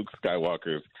right. I'm Luke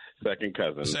Skywalker's second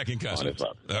cousin.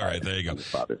 All right, there you go. On his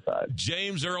father's side.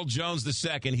 James Earl Jones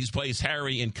II. He plays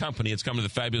Harry in Company. It's coming to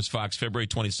the Fabulous Fox February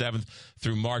 27th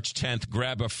through March 10th.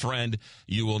 Grab a friend.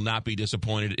 You will not be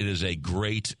disappointed. It is a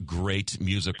great, great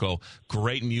musical.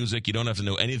 Great music. You don't have to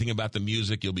know anything about the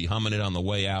music. You'll be humming it on the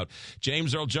way out.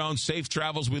 James Earl Jones, safe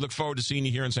travels. We look forward to seeing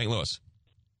you here in St. Louis.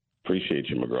 Appreciate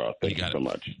you, McGraw. Thank you so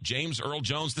much. James Earl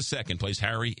Jones II plays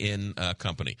Harry in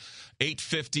Company.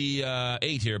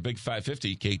 8:58 here, Big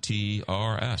 550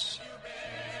 KTRS.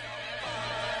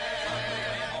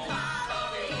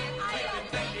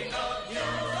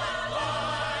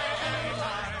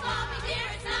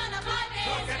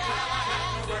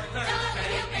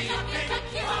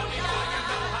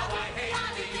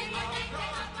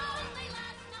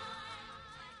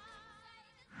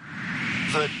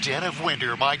 The dead of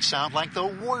winter might sound like the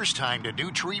worst time to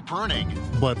do tree pruning,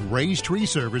 but Ray's Tree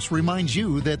Service reminds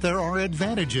you that there are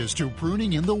advantages to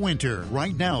pruning in the winter.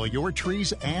 Right now, your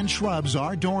trees and shrubs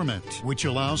are dormant, which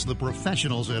allows the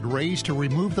professionals at Ray's to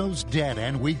remove those dead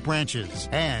and weak branches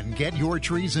and get your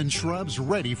trees and shrubs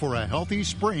ready for a healthy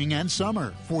spring and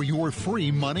summer. For your free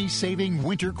money-saving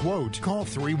winter quote, call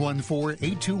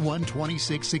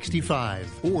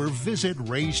 314-821-2665 or visit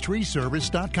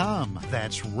raystreeservice.com.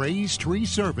 That's raystreeservice.com.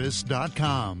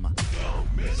 Don't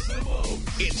miss the boat.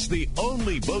 It's the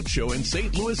only boat show in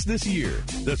St. Louis this year.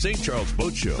 The St. Charles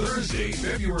Boat Show. Thursday,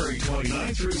 February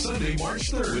 29th through Sunday,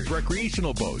 March 3rd. With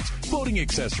recreational boats, boating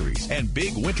accessories, and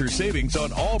big winter savings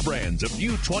on all brands of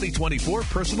new 2024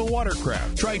 personal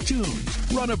watercraft,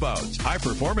 Tritoons, runabouts,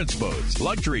 high-performance boats,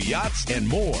 luxury yachts, and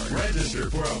more. Register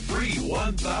for a free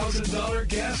 $1,000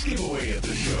 gas giveaway at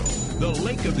the show. The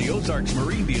Lake of the Ozarks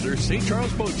Marine Dealer St.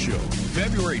 Charles Boat Show,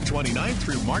 February 29th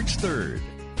through March 3rd.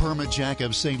 Permajack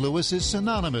of St. Louis is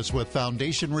synonymous with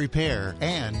foundation repair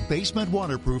and basement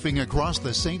waterproofing across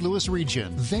the St. Louis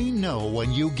region. They know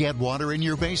when you get water in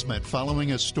your basement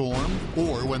following a storm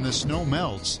or when the snow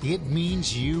melts, it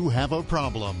means you have a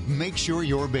problem. Make sure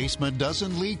your basement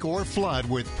doesn't leak or flood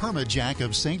with Permajack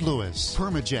of St. Louis.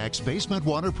 Permajack's basement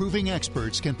waterproofing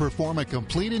experts can perform a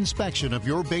complete inspection of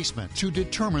your basement to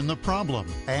determine the problem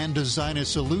and design a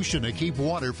solution to keep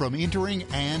water from entering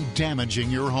and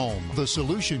damaging your home. The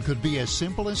solution could be as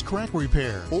simple as crack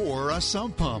repair or a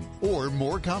sump pump, or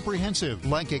more comprehensive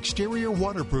like exterior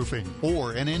waterproofing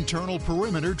or an internal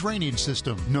perimeter drainage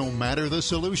system. No matter the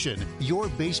solution, your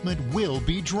basement will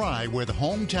be dry with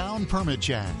Hometown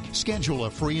Permajack. Schedule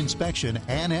a free inspection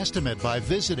and estimate by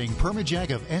visiting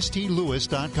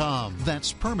permajackofstlewis.com.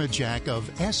 That's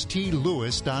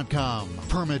permajackofstlewis.com.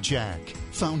 Permajack,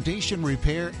 foundation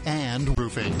repair and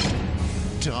roofing.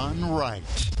 Done right.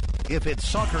 If it's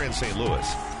soccer in St.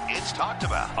 Louis, it's talked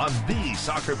about on the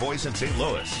Soccer Voice in St.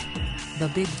 Louis. The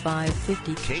Big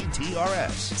 550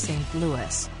 KTRS. St.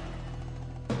 Louis.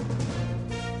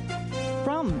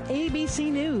 From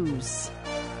ABC News,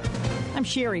 I'm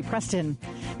Sherry Preston.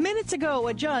 Minutes ago,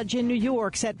 a judge in New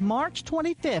York set March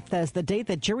 25th as the date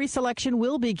that jury selection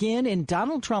will begin in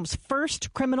Donald Trump's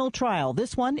first criminal trial,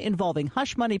 this one involving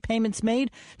hush money payments made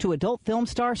to adult film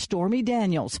star Stormy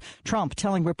Daniels. Trump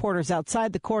telling reporters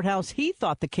outside the courthouse he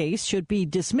thought the case should be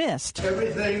dismissed.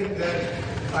 Everything that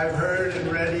I've heard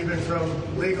and read, even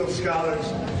from legal scholars,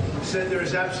 said there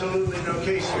is absolutely no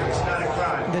case here. It's not a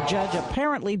crime. The judge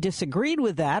apparently disagreed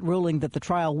with that, ruling that the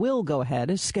trial will go ahead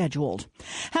as scheduled.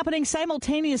 Happening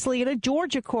simultaneously in a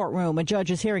Georgia courtroom, a judge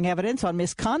is hearing evidence on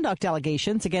misconduct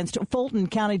allegations against Fulton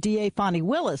County DA Fonnie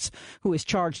Willis, who has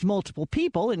charged multiple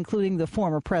people, including the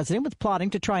former president, with plotting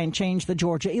to try and change the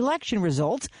Georgia election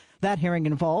results. That hearing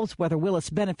involves whether Willis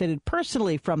benefited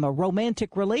personally from a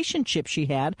romantic relationship she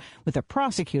had with a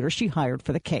prosecutor she hired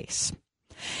for the case.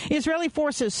 Israeli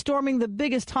forces storming the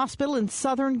biggest hospital in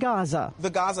southern Gaza.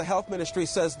 The Gaza Health Ministry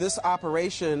says this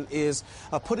operation is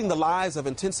putting the lives of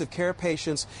intensive care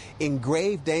patients in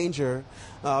grave danger.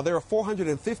 There are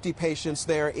 450 patients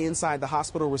there inside the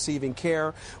hospital receiving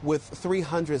care, with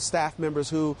 300 staff members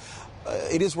who,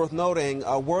 it is worth noting,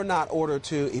 were not ordered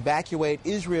to evacuate.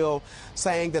 Israel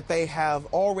saying that they have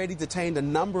already detained a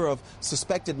number of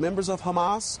suspected members of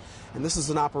Hamas, and this is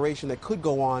an operation that could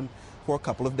go on for a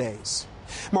couple of days.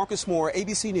 Marcus Moore,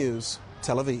 ABC News,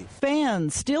 Tel Aviv.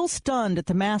 Fans still stunned at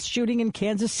the mass shooting in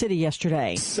Kansas City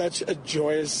yesterday. Such a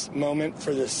joyous moment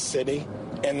for the city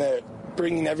and the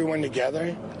bringing everyone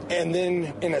together. And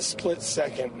then in a split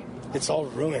second, it's all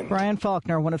ruined. Brian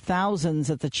Faulkner, one of thousands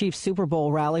at the Chiefs Super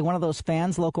Bowl rally. One of those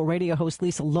fans, local radio host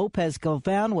Lisa Lopez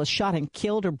Galvan, was shot and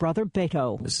killed her brother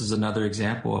Beto. This is another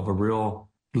example of a real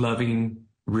loving,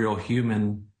 real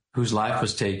human whose life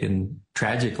was taken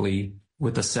tragically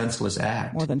with a senseless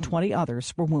act. More than 20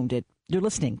 others were wounded. You're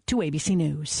listening to ABC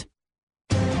News.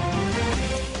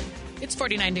 It's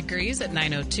 49 degrees at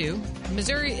 9:02.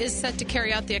 Missouri is set to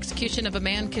carry out the execution of a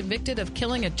man convicted of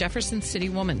killing a Jefferson City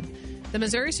woman. The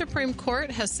Missouri Supreme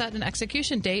Court has set an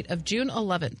execution date of June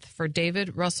 11th for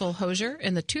David Russell Hosier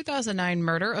in the 2009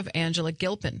 murder of Angela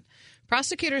Gilpin.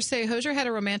 Prosecutors say Hosier had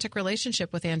a romantic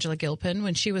relationship with Angela Gilpin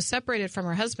when she was separated from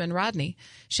her husband, Rodney.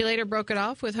 She later broke it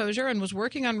off with Hosier and was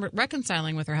working on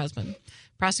reconciling with her husband.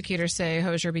 Prosecutors say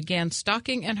Hosier began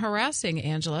stalking and harassing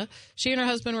Angela. She and her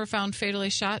husband were found fatally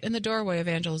shot in the doorway of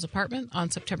Angela's apartment on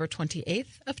September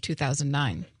 28th of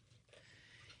 2009.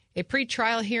 A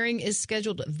pretrial hearing is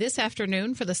scheduled this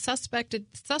afternoon for the suspect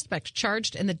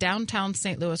charged in the downtown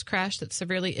St. Louis crash that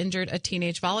severely injured a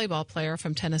teenage volleyball player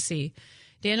from Tennessee.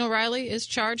 Daniel Riley is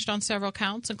charged on several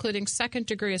counts, including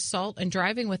second-degree assault and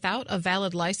driving without a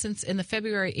valid license in the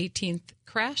February 18th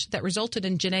crash that resulted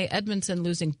in Janae Edmondson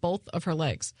losing both of her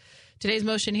legs. Today's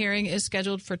motion hearing is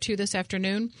scheduled for 2 this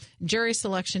afternoon. Jury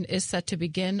selection is set to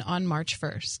begin on March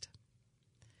 1st.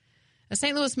 A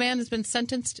St. Louis man has been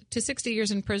sentenced to 60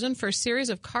 years in prison for a series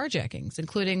of carjackings,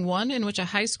 including one in which a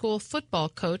high school football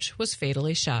coach was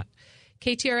fatally shot.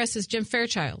 KTRS's Jim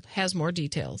Fairchild has more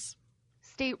details.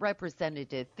 State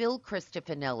Representative Phil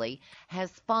Cristofanelli has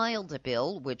filed a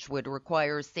bill which would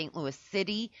require St. Louis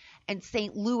City and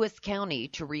St. Louis County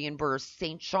to reimburse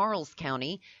St. Charles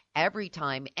County every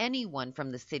time anyone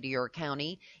from the city or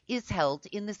county is held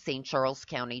in the St. Charles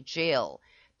County Jail.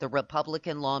 The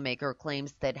Republican lawmaker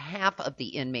claims that half of the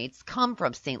inmates come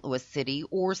from St. Louis City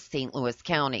or St. Louis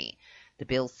County. The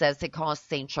bill says it costs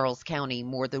St. Charles County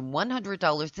more than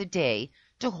 $100 a day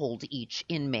to hold each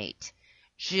inmate.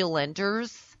 Jill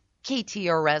Enders,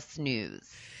 KTRS News.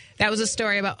 That was a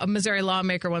story about a Missouri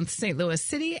lawmaker wants St. Louis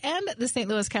City and the St.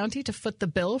 Louis County to foot the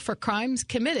bill for crimes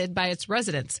committed by its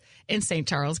residents in St.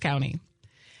 Charles County.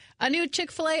 A new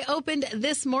Chick-fil-A opened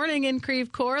this morning in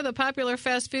Creve Coeur. The popular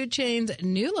fast food chain's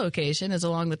new location is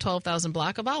along the 12,000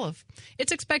 block of Olive.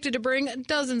 It's expected to bring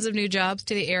dozens of new jobs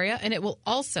to the area, and it will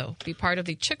also be part of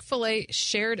the Chick-fil-A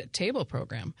Shared Table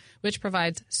program, which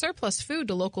provides surplus food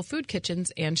to local food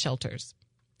kitchens and shelters.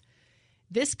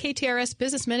 This KTRS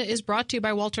Business Minute is brought to you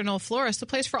by Walter Knoll Florist, the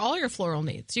place for all your floral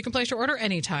needs. You can place your order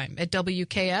anytime at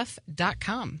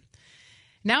WKF.com.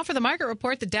 Now for the market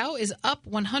report, the Dow is up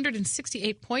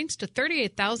 168 points to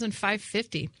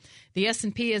 38,550. The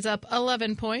S&P is up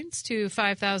 11 points to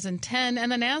 5,010, and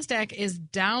the NASDAQ is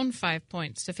down 5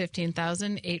 points to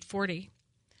 15,840.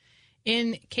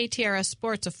 In KTRS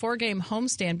Sports, a 4-game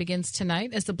homestand begins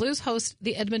tonight as the Blues host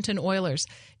the Edmonton Oilers.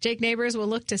 Jake Neighbors will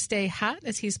look to stay hot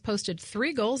as he's posted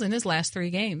 3 goals in his last 3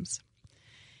 games.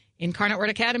 Incarnate Word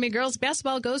Academy girls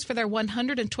basketball goes for their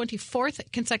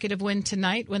 124th consecutive win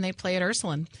tonight when they play at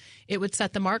Ursuline. It would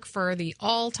set the mark for the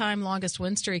all-time longest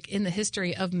win streak in the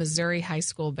history of Missouri high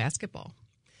school basketball.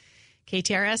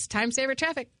 KTRS Time Saver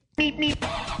Traffic. Beep, beep.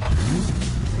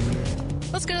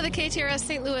 Let's go to the KTRS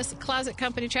St. Louis Closet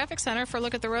Company Traffic Center for a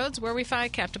look at the roads, where we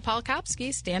find Captain Paul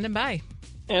Kopsky standing by.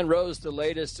 And Rose, the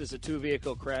latest is a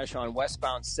 2-vehicle crash on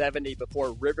westbound 70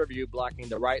 before Riverview, blocking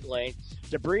the right lane.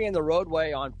 Debris in the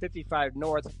roadway on 55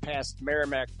 North past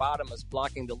Merrimack Bottom is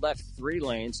blocking the left 3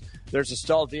 lanes. There's a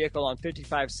stalled vehicle on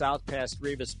 55 South past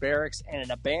Rivas Barracks and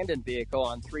an abandoned vehicle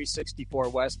on 364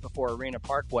 West before Arena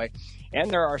Parkway. And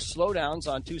there are slowdowns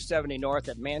on 270 North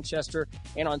at Manchester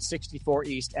and on 64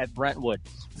 East at Brentwood.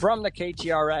 From the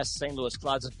KTRS St. Louis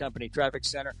Closet Company Traffic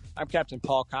Center, I'm Captain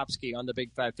Paul Kopsky on the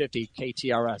Big 550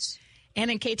 KTRS. And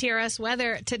in KTRS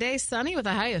weather, today sunny with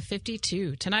a high of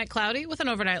 52. Tonight cloudy with an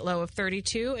overnight low of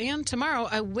 32. And tomorrow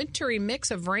a wintry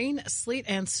mix of rain, sleet,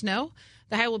 and snow.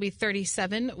 The high will be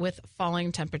 37 with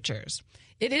falling temperatures.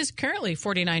 It is currently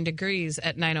 49 degrees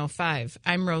at 9:05.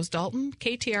 I'm Rose Dalton,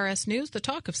 KTRS News, the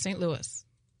talk of St. Louis.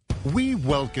 We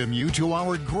welcome you to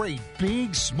our great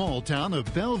big small town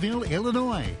of Belleville,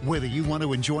 Illinois. Whether you want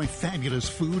to enjoy fabulous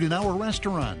food in our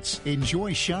restaurants,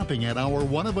 enjoy shopping at our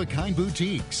one-of-a-kind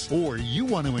boutiques, or you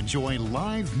want to enjoy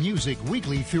live music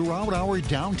weekly throughout our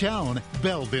downtown,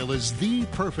 Belleville is the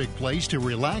perfect place to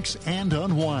relax and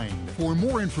unwind. For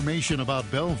more information about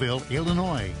Belleville,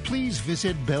 Illinois, please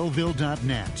visit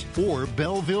belleville.net or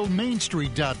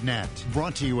bellevillemainstreet.net.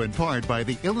 Brought to you in part by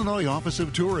the Illinois Office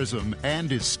of Tourism and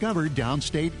Discover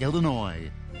Downstate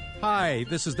Illinois. Hi,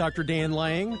 this is Dr. Dan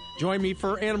Lang. Join me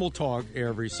for Animal Talk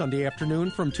every Sunday afternoon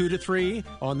from 2 to 3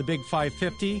 on the Big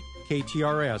 550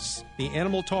 KTRS, the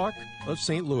Animal Talk of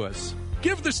St. Louis.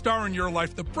 Give the star in your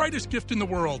life the brightest gift in the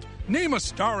world. Name a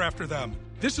star after them.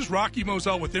 This is Rocky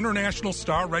Moselle with International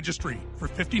Star Registry. For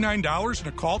 $59 and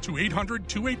a call to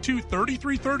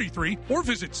 800-282-3333 or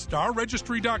visit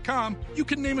starregistry.com, you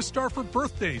can name a star for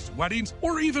birthdays, weddings,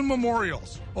 or even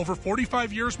memorials. Over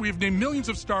 45 years, we have named millions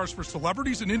of stars for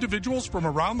celebrities and individuals from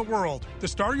around the world. The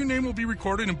star you name will be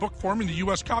recorded in book form in the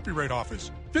U.S. Copyright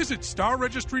Office. Visit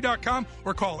starregistry.com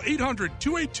or call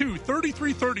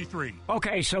 800-282-3333.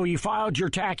 Okay, so you filed your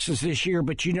taxes this year,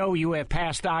 but you know you have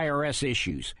past IRS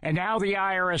issues. And now the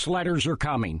IRS letters are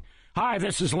coming. Hi,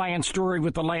 this is Lance Drury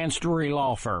with the Lance Drury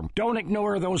Law Firm. Don't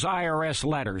ignore those IRS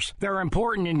letters. They're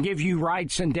important and give you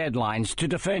rights and deadlines to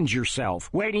defend yourself.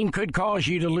 Waiting could cause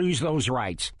you to lose those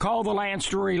rights. Call the Lance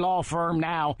Drury Law Firm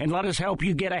now and let us help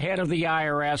you get ahead of the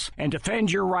IRS and defend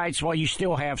your rights while you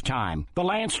still have time. The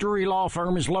Lance Drury Law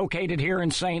Firm is located here in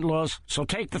St. Louis, so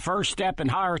take the first step and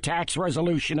hire a tax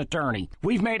resolution attorney.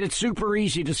 We've made it super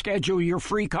easy to schedule your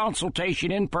free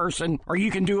consultation in person, or you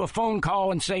can do a phone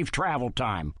call and save travel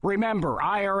time. Remember,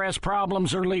 IRS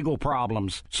problems are legal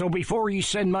problems. So before you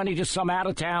send money to some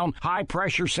out-of-town,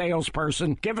 high-pressure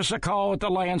salesperson, give us a call at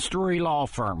the Lance Drury Law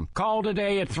Firm. Call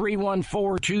today at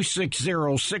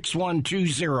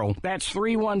 314-260-6120. That's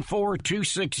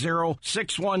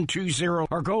 314-260-6120.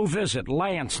 Or go visit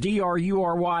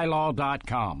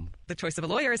LanceDruryLaw.com. The choice of a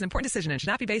lawyer is an important decision and should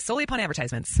not be based solely upon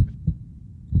advertisements.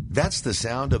 That's the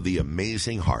sound of the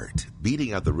amazing heart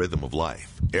beating out the rhythm of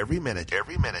life. Every minute,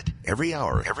 every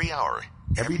hour,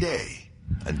 every day.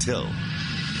 Until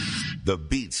the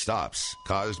beat stops,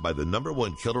 caused by the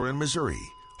 #1 killer in Missouri,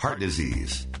 heart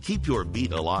disease. Keep your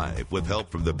beat alive with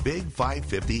help from the Big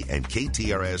 550 and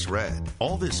KTRS Red.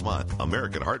 All this month,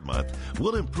 American Heart Month,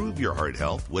 will improve your heart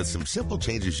health with some simple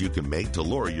changes you can make to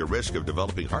lower your risk of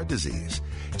developing heart disease.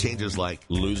 Changes like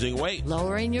losing weight,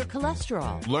 lowering your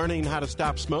cholesterol, learning how to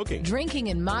stop smoking, drinking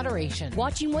in moderation,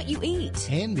 watching what you eat,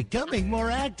 and becoming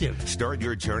more active. Start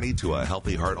your journey to a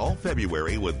healthy heart all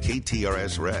February with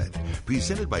KTRS Red.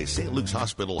 Presented by St. Luke's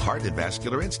Hospital Heart and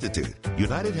Vascular Institute,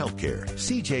 United Healthcare,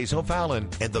 CJ's O'Fallon,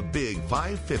 and the Big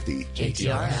 550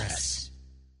 KTRS.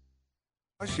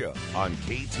 Show on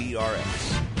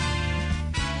KTRS.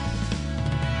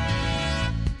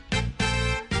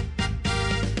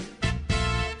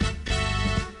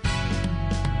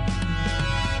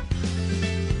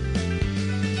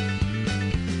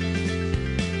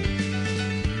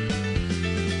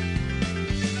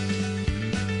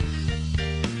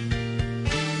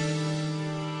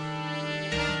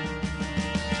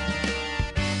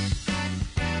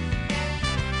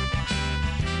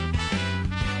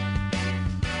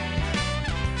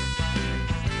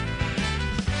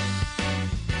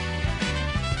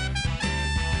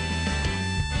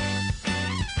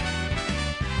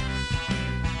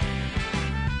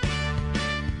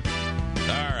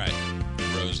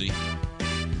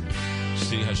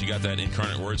 She got that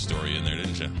incarnate word story in there,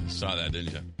 didn't you? Saw that,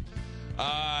 didn't you?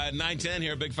 910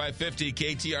 here, Big 550,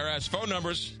 KTRS. Phone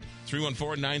numbers,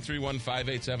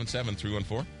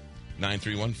 314-931-5877,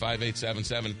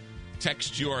 314-931-5877.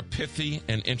 Text your pithy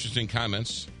and interesting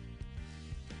comments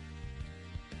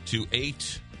to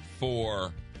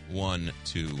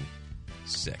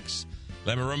 84126.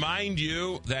 Let me remind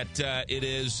you that it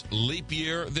is leap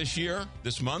year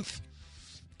this month.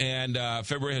 And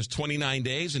February has 29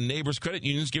 days, and Neighbors Credit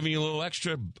Union is giving you a little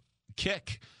extra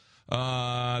kick.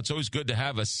 It's always good to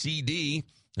have a CD.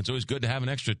 It's always good to have an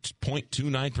extra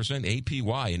 0.29%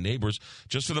 APY in Neighbors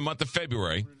just for the month of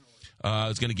February.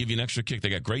 It's going to give you an extra kick. They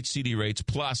got great CD rates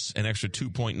plus an extra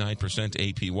 2.9%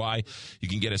 APY. You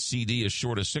can get a CD as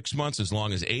short as 6 months, as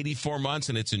long as 84 months,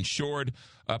 and it's insured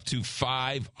up to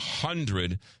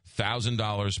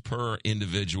 $500,000 per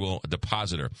individual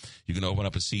depositor. You can open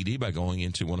up a CD by going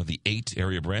into one of the 8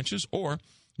 area branches, or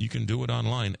you can do it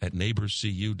online at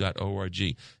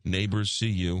neighborscu.org.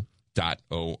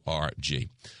 Neighborscu.org.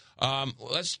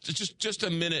 Let's just a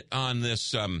minute on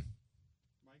this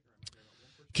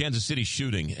Kansas City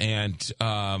shooting, and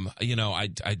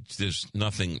there's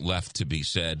nothing left to be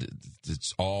said.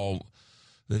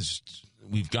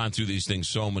 We've gone through these things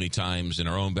so many times in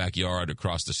our own backyard,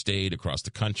 across the state, across the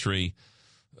country.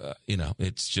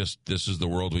 It's just, this is the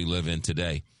world we live in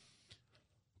today.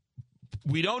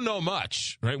 We don't know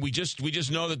much, right? We just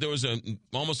know that there was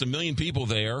almost 1 million people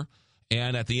there,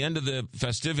 and at the end of the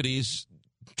festivities,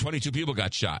 22 people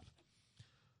got shot.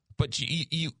 But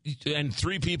and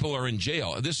 3 people are in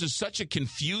jail. This is such a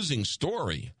confusing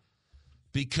story,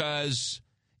 because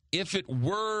if it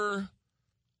were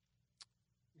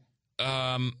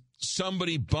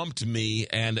somebody bumped me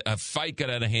and a fight got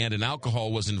out of hand and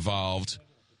alcohol was involved,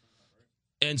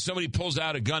 and somebody pulls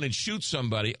out a gun and shoots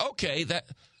somebody, okay,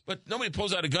 but nobody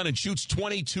pulls out a gun and shoots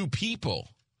 22 people.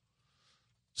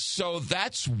 So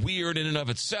that's weird in and of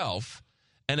itself.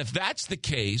 And if that's the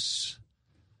case,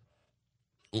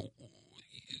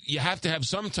 you have to have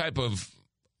some type of,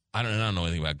 I don't know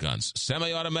anything about guns,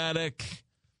 semi-automatic,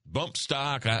 bump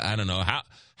stock, I don't know.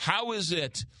 How is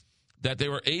it that they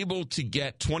were able to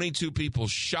get 22 people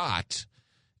shot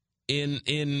in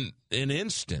an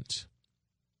instant?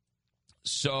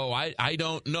 So I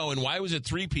don't know. And why was it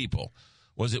 3 people?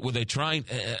 Were they trying?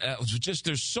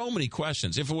 There's so many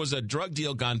questions. If it was a drug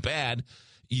deal gone bad,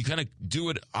 you kind of do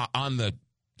it on the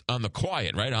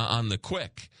quiet, right? On the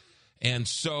quick. And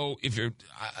so if you're,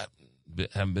 I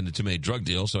haven't been to too many drug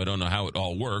deals, so I don't know how it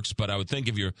all works, but I would think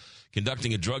if you're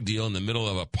conducting a drug deal in the middle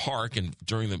of a park and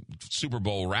during the Super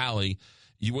Bowl rally,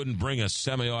 you wouldn't bring a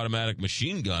semi-automatic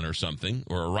machine gun or something,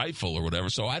 or a rifle or whatever.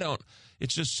 So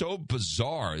it's just so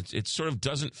bizarre. It sort of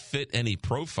doesn't fit any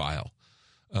profile.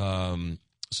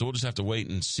 So we'll just have to wait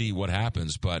and see what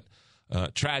happens. But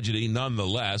tragedy,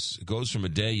 nonetheless, goes from a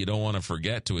day you don't want to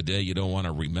forget to a day you don't want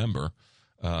to remember.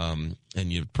 And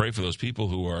you pray for those people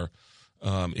who are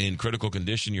in critical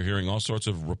condition. You're hearing all sorts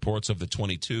of reports of the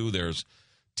 22. There's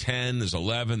 10, there's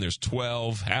 11, there's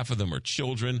 12. Half of them are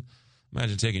children.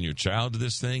 Imagine taking your child to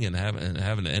this thing and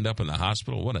having to end up in the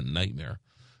hospital. What a nightmare.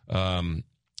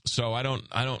 So I don't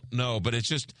know, but it's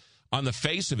just on the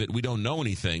face of it, we don't know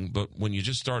anything. But when you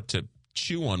just start to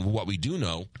chew on what we do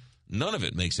know, none of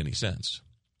it makes any sense.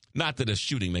 Not that a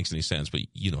shooting makes any sense, but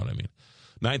you know what I mean.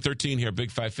 9:13 here,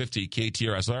 Big 550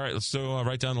 KTRS. All right, let's go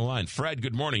right down the line. Fred,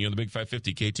 good morning. You're in the Big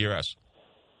 550 KTRS.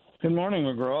 Good morning,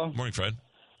 McGraw. Morning, Fred.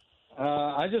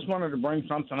 I just wanted to bring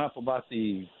something up about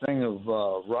the thing of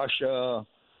Russia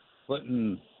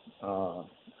putting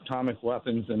atomic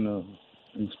weapons in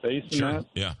space and Sure. that.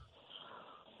 Yeah.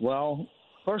 Well,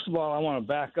 first of all, I want to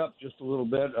back up just a little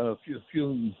bit. A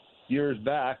few years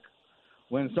back,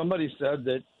 when somebody said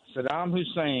that Saddam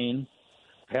Hussein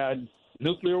had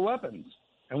nuclear weapons,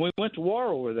 and we went to war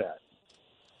over that.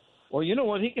 Well, you know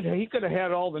what? He could have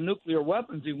had all the nuclear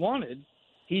weapons he wanted.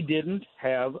 He didn't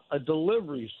have a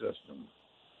delivery system.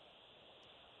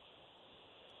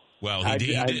 Well, he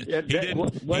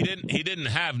didn't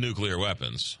have nuclear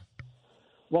weapons.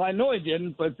 Well, I know he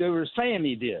didn't, but they were saying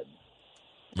he did.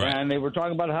 Right. And they were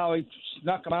talking about how he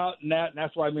snuck them out and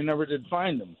that's why we never did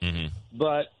find them. Mm-hmm.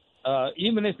 But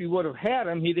even if he would have had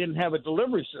them, he didn't have a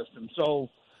delivery system. So,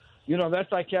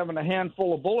 that's like having a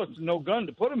handful of bullets and no gun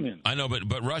to put them in. I know,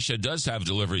 but Russia does have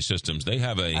delivery systems. They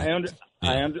have a.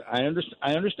 I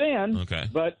understand. Okay.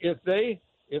 But if they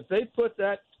put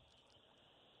that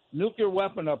nuclear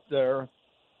weapon up there,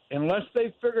 unless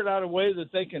they figured out a way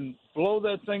that they can blow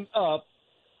that thing up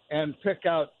and pick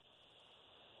out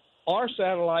our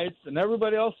satellites and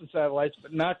everybody else's satellites,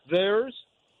 but not theirs.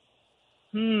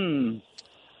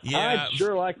 Yeah. I'd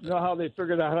sure like to know how they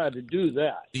figured out how to do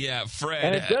that. Yeah, Fred.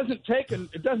 And it doesn't take a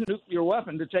nuclear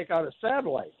weapon to take out a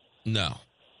satellite. No.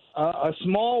 A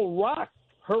small rock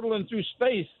hurtling through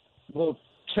space will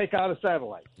take out a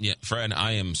satellite. Yeah, Fred,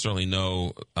 I am certainly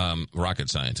no rocket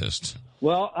scientist.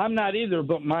 Well, I'm not either,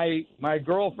 but my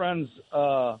girlfriend's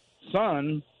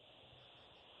son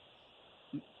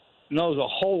knows a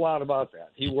whole lot about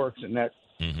that. He works in that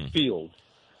field.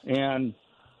 And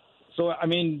so, I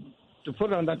mean, to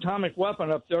put an atomic weapon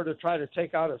up there to try to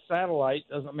take out a satellite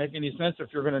doesn't make any sense if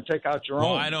you're going to take out your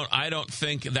own. I don't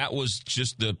think that was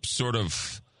just the sort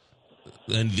of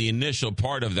the initial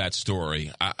part of that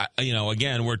story.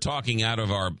 Again, we're talking out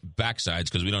of our backsides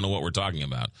because we don't know what we're talking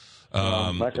about.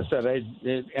 Like I said,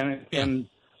 and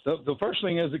the first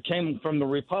thing is it came from the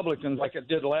Republicans, like it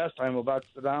did last time about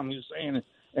Saddam Hussein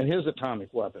and his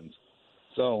atomic weapons.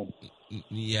 So.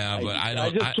 Yeah, but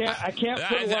I can't.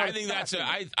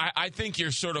 I think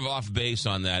you're sort of off base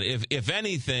on that. If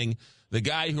anything, the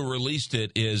guy who released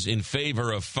it is in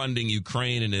favor of funding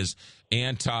Ukraine and is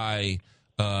anti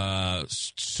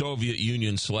Soviet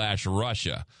Union /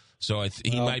 Russia. So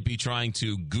he might be trying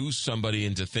to goose somebody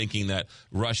into thinking that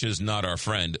Russia's not our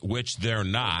friend, which they're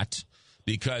not,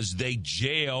 because they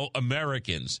jail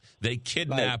Americans. They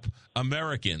kidnap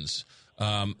Americans.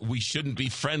 We shouldn't be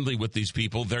friendly with these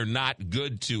people. They're not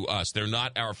good to us. They're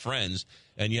not our friends.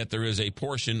 And yet there is a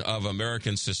portion of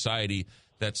American society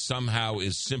that somehow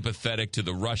is sympathetic to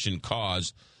the Russian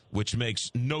cause, which makes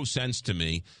no sense to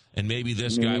me. And maybe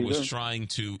this guy was trying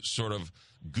to sort of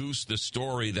goose the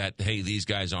story that, hey, these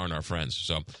guys aren't our friends.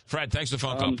 So, Fred, thanks for the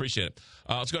phone call. Appreciate it.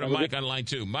 Let's go to Mike on line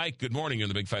 2. Mike, good morning. You're in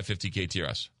the Big 550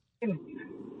 KTRS.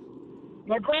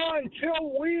 McGraw,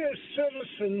 until we as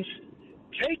citizens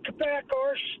take back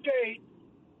our state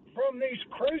from these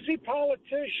crazy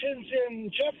politicians in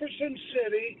Jefferson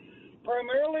City,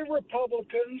 primarily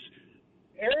Republicans.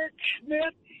 Eric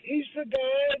Schmidt, he's the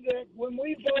guy that when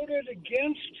we voted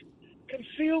against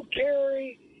concealed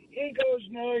carry, he goes,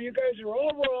 no, you guys are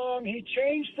all wrong. He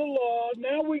changed the law.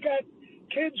 Now we got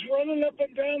kids running up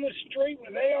and down the street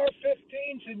with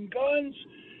AR-15s and guns.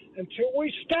 Until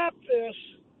we stop this,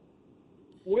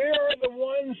 we are the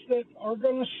ones that are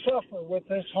going to suffer with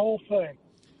this whole thing.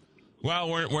 Well,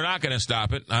 we're not going to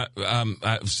stop it.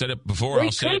 I've said it before.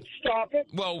 I'll say it. Stop it.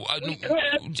 Well, we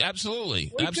could.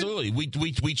 Absolutely.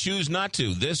 We choose not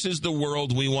to. This is the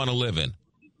world we want to live in.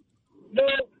 No,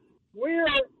 we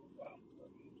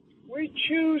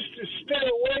choose to stay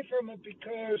away from it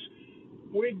because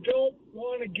we don't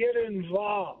want to get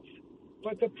involved.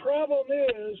 But the problem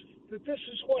is that this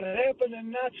is what happened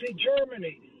in Nazi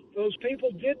Germany. Those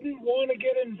people didn't want to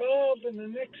get involved, and the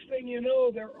next thing you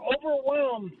know, they're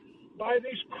overwhelmed by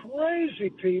these crazy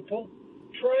people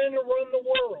trying to run the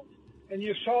world. And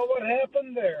you saw what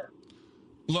happened there.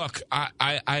 Look,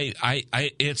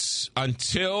 it's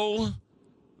until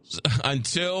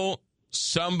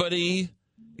somebody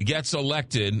gets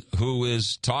elected who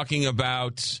is talking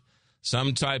about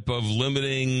some type of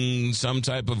limiting some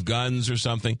type of guns or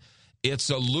something, it's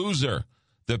a loser.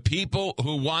 The people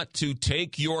who want to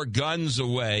take your guns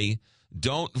away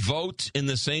don't vote in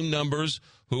the same numbers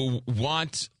who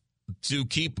want to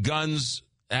keep guns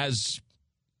as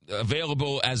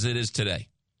available as it is today.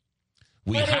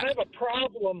 I don't have a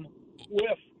problem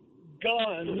with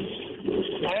guns.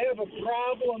 I have a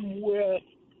problem with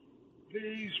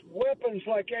these weapons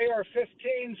like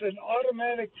AR-15s and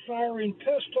automatic firing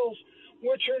pistols,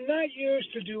 which are not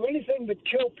used to do anything but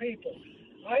kill people.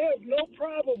 I have no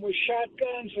problem with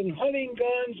shotguns and hunting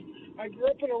guns. I grew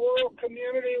up in a rural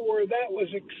community where that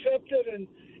was accepted and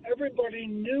everybody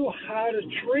knew how to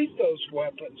treat those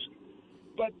weapons.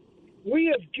 But we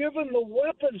have given the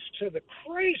weapons to the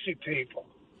crazy people.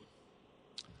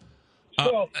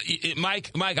 So,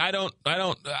 Mike,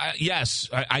 yes,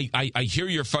 I hear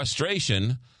your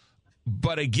frustration,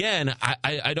 but again,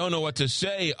 I don't know what to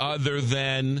say other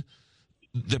than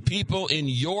the people in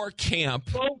your camp.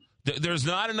 There's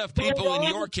not enough people in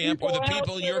your camp, or the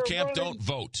people in your camp don't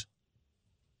vote.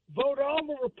 Vote all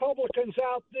the Republicans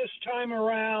out this time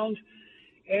around,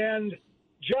 and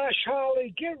Josh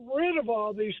Hawley, get rid of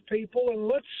all these people, and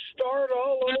let's start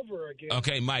all over again.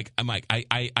 Okay, Mike,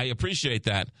 I appreciate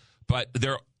that, but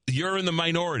you're in the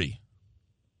minority.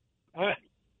 I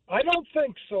don't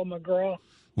think so, McGraw.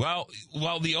 Well,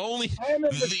 the only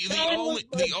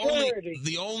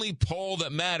poll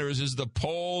that matters is the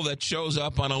poll that shows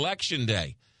up on Election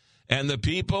Day. And the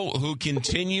people who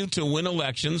continue to win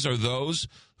elections are those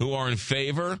who are in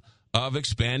favor of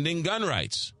expanding gun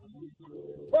rights.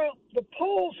 Well, the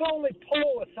polls only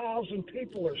poll 1,000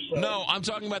 people or so. No, I'm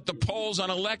talking about the polls on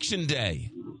Election Day.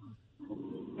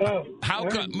 How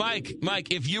come, Mike?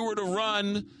 If you were to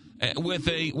run with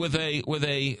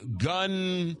a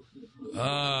gun,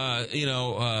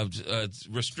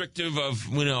 restrictive of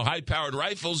high-powered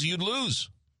rifles, you'd lose.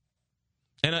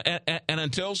 And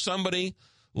until somebody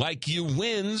like you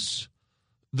wins,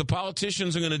 the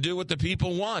politicians are going to do what the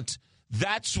people want.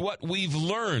 That's what we've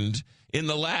learned in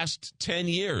the last 10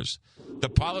 years. The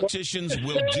politicians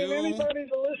will do. Anybody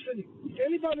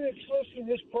that's listening to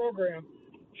this program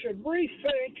should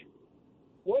rethink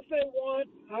what they want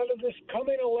out of this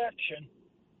coming election.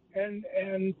 And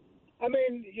I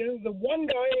mean, the one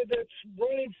guy that's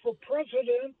running for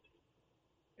president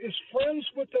is friends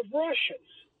with the Russians.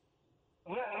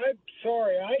 I'm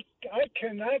sorry, I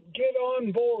cannot get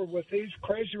on board with these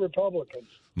crazy Republicans.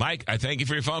 Mike, I thank you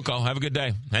for your phone call. Have a good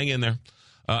day. Hang in there.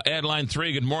 Ed, line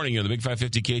 3, good morning. You're the Big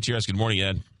 550 KTRS. Good morning,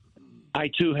 Ed. I,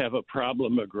 too, have a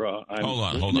problem, McGraw.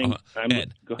 Hold on.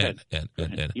 Ed, go ahead.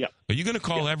 Ed. Yeah. Are you going to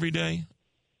call every day?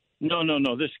 No.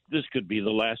 This could be the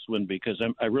last one because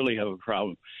I really have a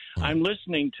problem. I'm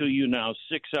listening to you now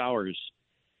 6 hours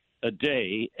a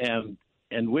day and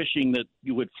wishing that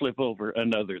you would flip over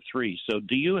another 3. So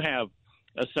do you have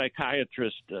a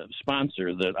psychiatrist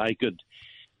sponsor that I could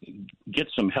get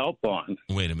some help on?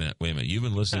 Wait a minute. You've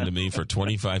been listening to me for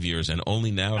 25 years, and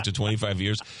only now after 25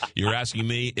 years, you're asking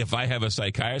me if I have a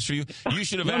psychiatrist for you? You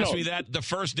should have asked me that the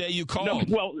first day you called. No,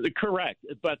 well, correct.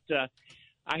 But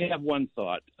I have one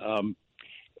thought.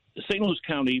 St. Louis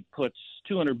County puts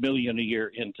 $200 million a year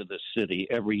into the city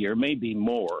every year, maybe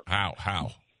more.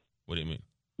 How? What do you mean?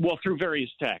 Well, through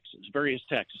various taxes.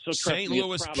 So St.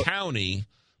 Louis County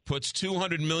puts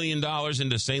 $200 million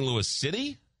into St. Louis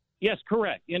City? Yes,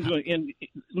 correct. Let me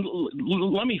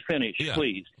finish,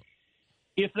 please.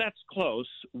 If that's close,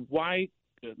 why?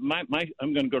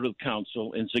 I'm going to go to the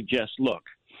council and suggest, look.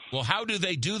 Well, how do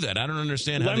they do that? I don't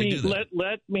understand how they do that.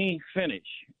 Let me finish.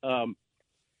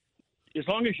 As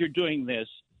long as you're doing this,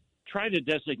 try to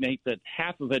designate that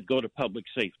half of it go to public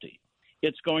safety.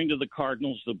 It's going to the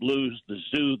Cardinals, the Blues, the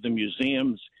zoo, the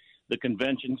museums, the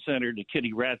convention center, to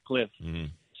Kitty Radcliffe. Mm-hmm.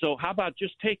 So how about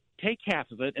just take half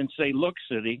of it and say, look,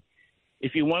 city,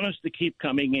 if you want us to keep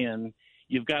coming in,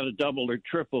 you've got to double or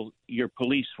triple your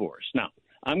police force. Now,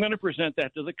 I'm going to present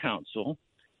that to the council.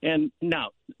 And now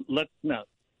let's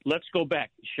go back.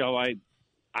 Shall I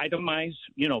itemize,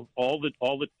 all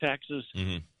the taxes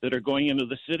that are going into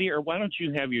the city? Or why don't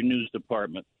you have your news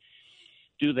department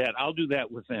do that, I'll do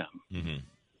that with them. Mm-hmm.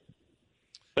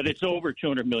 But it's over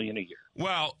 $200 million a year.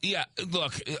 Well, yeah.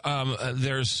 Look,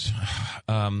 there's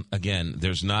again,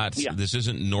 there's not. Yeah. This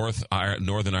isn't Northern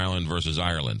Ireland versus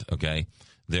Ireland. Okay,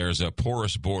 there's a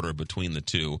porous border between the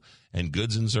two, and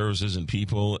goods and services and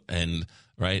people and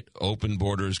open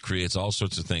borders creates all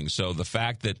sorts of things. So the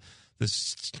fact that the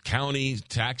county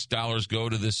tax dollars go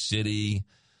to the city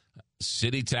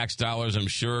tax dollars, I'm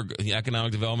sure the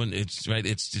economic development. It's right.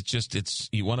 It's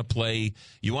you want to play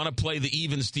the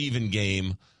even Steven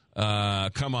game.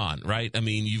 Come on, right? I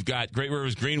mean, you've got Great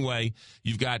Rivers Greenway,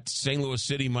 you've got St. Louis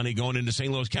City money going into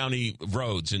St. Louis County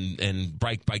roads and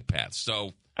bike paths.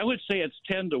 So I would say it's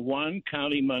 10-1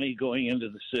 county money going into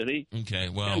the city. Okay,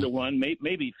 well, 10-1,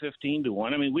 maybe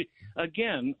 15-1. I mean,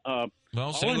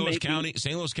 St. Louis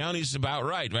County is about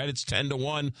right? It's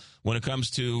 10-1 when it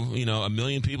comes to 1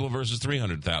 million people versus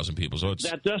 300,000 people. So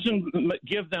that doesn't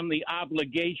give them the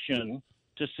obligation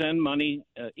to send money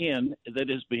in that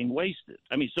is being wasted.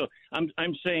 I mean, so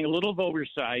I'm saying a little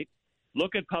oversight.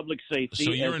 Look at public safety.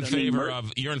 So you're in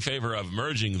favor of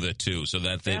merging the two so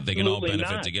that they can all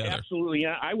benefit together. Absolutely,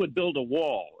 I would build a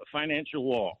wall, a financial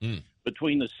wall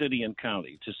between the city and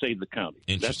county to save the county.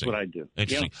 That's what I do.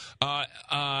 Interesting.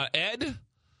 Yeah. Ed?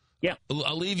 Yeah.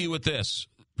 I'll leave you with this.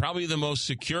 Probably the most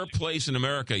secure place in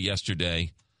America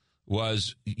yesterday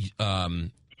was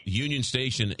Union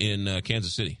Station in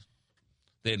Kansas City.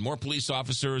 They had more police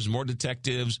officers, more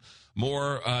detectives,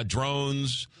 more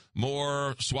drones,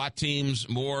 more SWAT teams,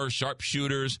 more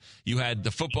sharpshooters. You had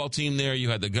the football team there. You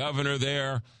had the governor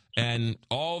there. And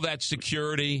all that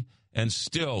security, and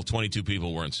still 22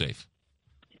 people weren't safe.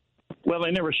 Well,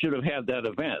 they never should have had that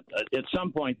event. At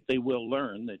some point, they will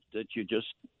learn that you just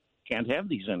can't have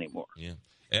these anymore. Yeah.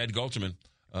 Ed Galterman.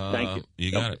 Thank you.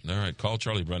 You got it. All right. Call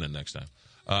Charlie Brennan next time.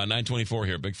 924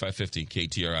 here, Big 550,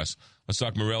 KTRS. Let's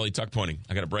talk Morelli tuck pointing.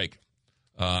 I got a break.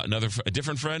 A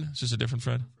different Fred? Is this a different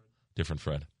Fred? Different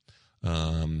Fred.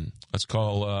 Let's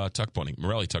call tuck pointing.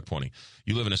 Morelli tuck pointing.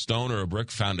 You live in a stone or a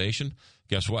brick foundation?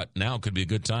 Guess what? Now could be a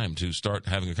good time to start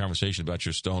having a conversation about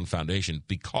your stone foundation,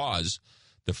 because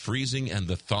the freezing and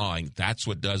the thawing, that's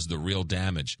what does the real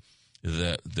damage.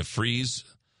 The freeze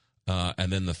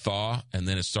and then the thaw, and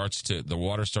then the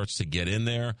water starts to get in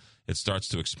there. It starts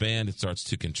to expand. It starts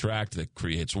to contract. That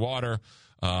creates water.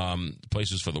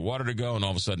 Places for the water to go, and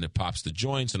all of a sudden it pops the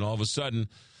joints, and all of a sudden,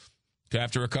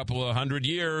 after a couple of 100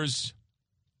 years,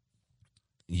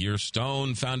 your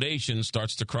stone foundation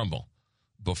starts to crumble.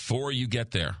 Before you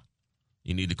get there,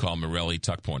 you need to call Morelli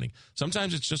tuck pointing.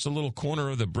 Sometimes it's just a little corner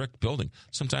of the brick building.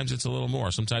 Sometimes it's a little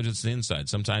more. Sometimes it's the inside.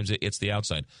 Sometimes it's the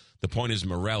outside. The point is,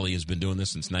 Morelli has been doing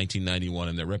this since 1991,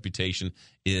 and their reputation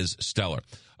is stellar.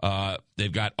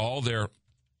 They've got all their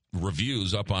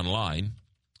reviews up online.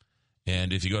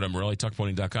 And if you go to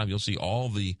MorelliTuckPointing.com, you'll see all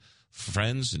the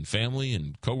friends and family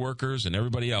and coworkers and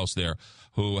everybody else there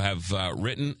who have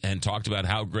written and talked about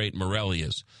how great Morelli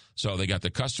is. So they got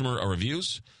the customer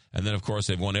reviews, and then, of course,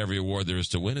 they've won every award there is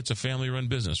to win. It's a family-run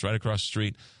business right across the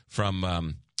street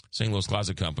from St. Louis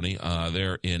Closet Company.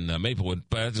 They're in Maplewood,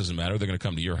 but it doesn't matter. They're going to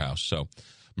come to your house. So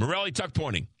Morelli Tuck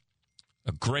Pointing,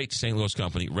 a great St. Louis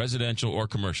company, residential or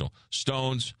commercial.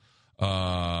 Stones,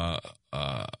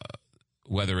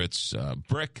 whether it's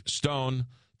brick, stone,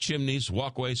 chimneys,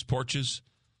 walkways, porches,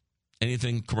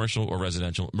 anything commercial or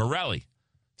residential. Morelli,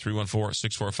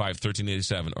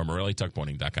 314-645-1387 or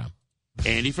MorelliTuckPointing.com.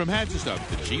 Andy from Hats and Stuff.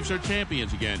 The Chiefs are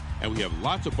champions again, and we have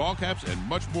lots of ball caps and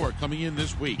much more coming in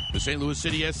this week. The St. Louis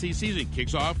City SC season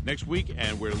kicks off next week,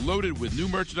 and we're loaded with new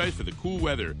merchandise for the cool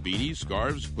weather. Beanies,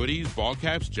 scarves, hoodies, ball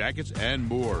caps, jackets, and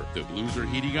more. The Blues are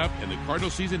heating up, and the Cardinal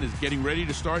season is getting ready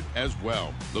to start as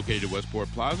well. Located at Westport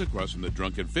Plaza, across from the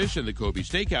Drunken Fish and the Kobe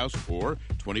Steakhouse, or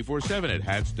 24/7 at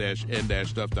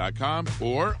hats-and-stuff.com,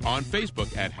 or on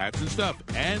Facebook at Hats and Stuff,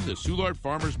 and the Soulard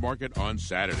Farmers Market on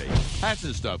Saturday. Hats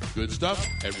and Stuff, good stuff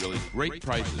at really great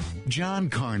prices. John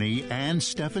Carney and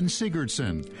Stefan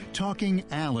Sigurdsson talking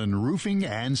Allen Roofing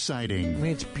and Siding. I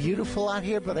mean, it's beautiful out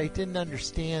here, but I didn't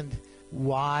understand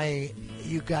why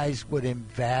you guys would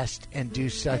invest and do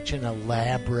such an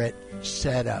elaborate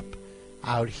setup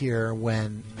out here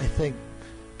when I think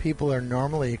people are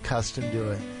normally accustomed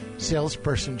to a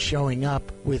salesperson showing up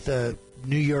with a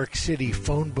New York City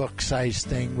phone book size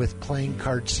thing with playing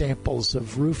card samples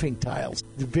of roofing tiles.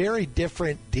 Very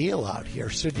different deal out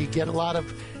here. So do you get a lot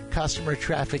of customer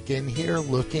traffic in here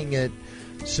looking at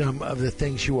some of the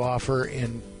things you offer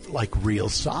in like real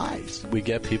size? We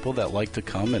get people that like to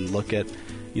come and look at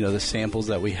the samples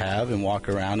that we have and walk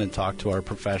around and talk to our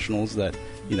professionals that,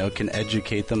 can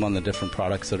educate them on the different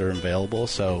products that are available.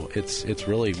 So it's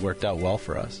really worked out well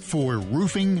for us. For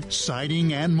roofing,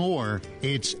 siding, and more,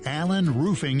 it's Allen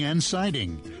Roofing and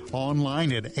Siding.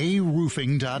 Online at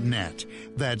aroofing.net.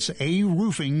 That's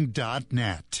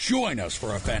aroofing.net. Join us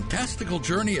for a fantastical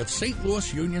journey at St.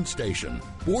 Louis Union Station.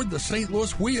 Board the St.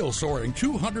 Louis Wheel, soaring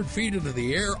 200 feet into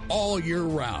the air all year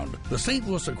round. The St.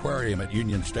 Louis Aquarium at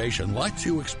Union Station lets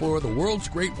you explore the world's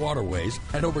great waterways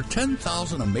and over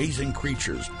 10,000 amazing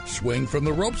creatures. Swing from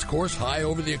the ropes course high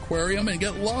over the aquarium and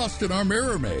get lost in our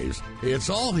mirror maze. It's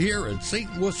all here at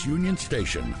St. Louis Union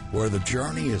Station, where the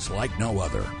journey is like no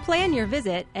other. Plan your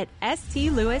visit at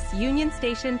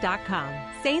stlouisunionstation.com.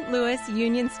 St. Louis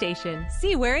Union Station.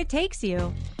 See where it takes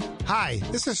you. Hi,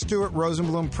 this is Stuart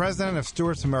Rosenblum, president of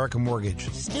Stewart's American Mortgage.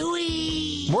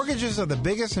 Stewie! Mortgages are the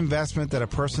biggest investment that a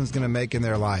person's going to make in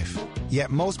their life,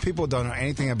 yet most people don't know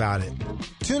anything about it.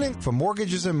 Tune in for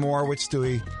Mortgages and More with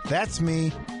Stewie. That's me,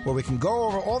 where we can go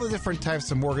over all the different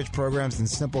types of mortgage programs in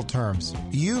simple terms.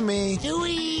 You, me,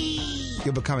 Stewie!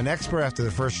 You'll become an expert after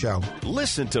the first show.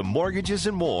 Listen to Mortgages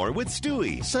and More with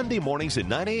Stewie, Sunday mornings at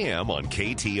 9 a.m. on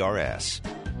KTRS.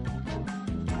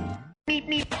 Beep,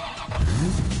 beep.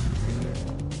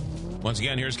 Once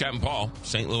again, here's Captain Paul,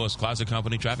 St. Louis Closet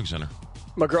Company Traffic Center.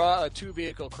 McGraw, a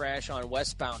two-vehicle crash on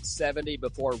westbound 70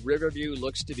 before Riverview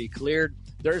looks to be cleared.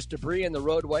 There's debris in the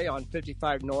roadway on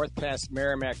 55 North past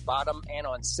Merrimack Bottom and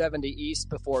on 70 East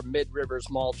before Mid-Rivers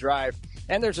Mall Drive.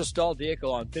 And there's a stalled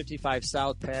vehicle on 55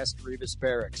 South past Revis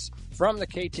Barracks. From the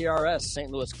KTRS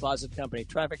St. Louis Closet Company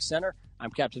Traffic Center,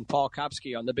 I'm Captain Paul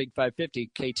Kopsky on the Big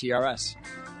 550 KTRS.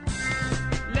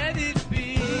 Let it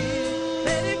be,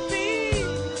 let it be,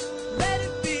 let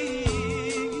it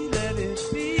be, let it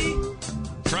be.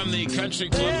 From the Country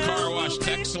Club Car Wash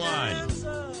text line.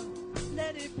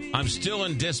 I'm still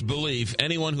in disbelief.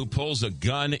 Anyone who pulls a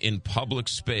gun in public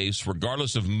space,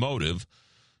 regardless of motive,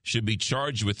 should be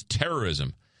charged with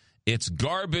terrorism. It's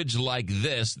garbage like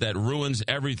this that ruins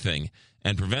everything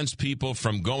and prevents people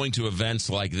from going to events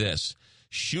like this.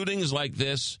 Shootings like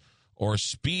this or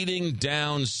speeding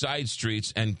down side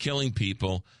streets and killing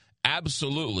people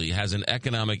absolutely has an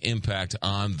economic impact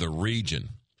on the region.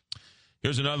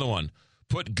 Here's another one.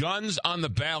 Put guns on the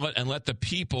ballot and let the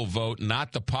people vote,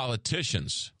 not the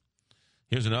politicians.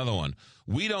 Here's another one.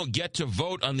 We don't get to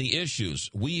vote on the issues.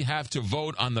 We have to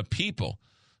vote on the people.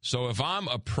 So if I'm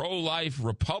a pro-life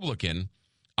Republican,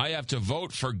 I have to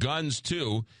vote for guns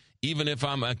too, even if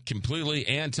I'm a completely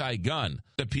anti-gun.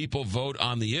 The people vote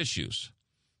on the issues.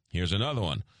 Here's another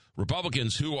one.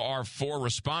 Republicans who are for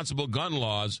responsible gun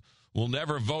laws will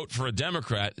never vote for a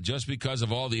Democrat just because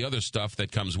of all the other stuff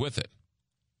that comes with it.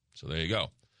 So there you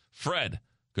go. Fred,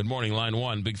 good morning, line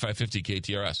 1, Big 550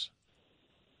 KTRS.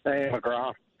 Hey,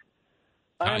 McGraw.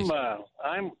 I'm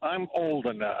old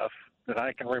enough that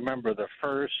I can remember the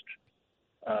first,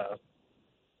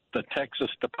 the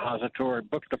Texas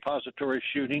book depository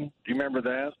shooting. Do you remember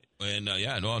that? And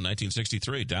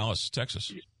 1963, Dallas,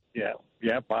 Texas. Yeah.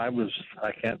 Yep. I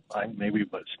maybe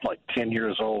was like 10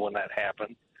 years old when that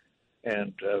happened,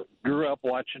 and grew up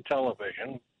watching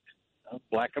television,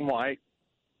 black and white,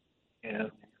 and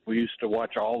we used to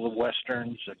watch all the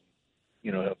westerns and.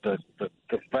 The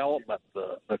development,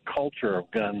 the culture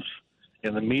of guns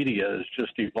in the media has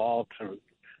just evolved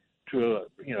to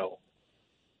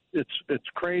it's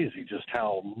crazy just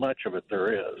how much of it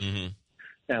there is. Mm-hmm.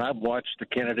 And I've watched the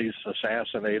Kennedys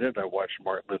assassinated. I watched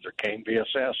Martin Luther King be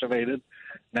assassinated.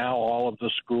 Now all of the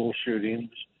school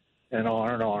shootings and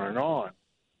on and on and on.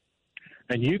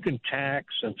 And you can tax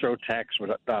and throw tax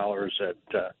dollars at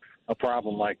a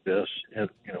problem like this, and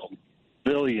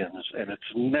billions, and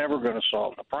it's never going to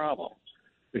solve the problem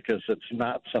because it's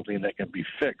not something that can be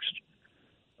fixed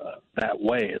that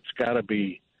way. It's got to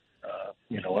be,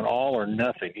 an all or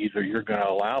nothing. Either you're going to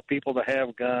allow people to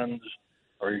have guns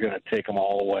or you're going to take them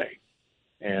all away.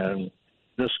 And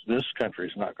this country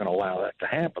is not going to allow that to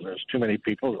happen. There's too many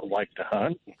people that like to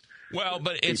hunt. Well,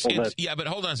 but but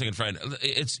hold on a second, friend.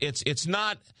 It's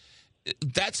not.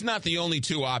 That's not the only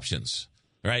two options.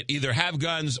 Right, either have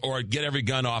guns or get every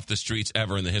gun off the streets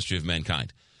ever in the history of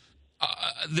mankind.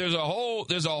 There's a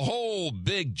whole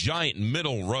big giant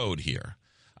middle road here.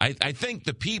 I think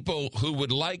the people who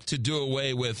would like to do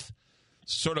away with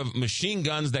sort of machine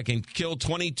guns that can kill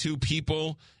 22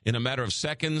 people in a matter of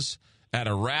seconds at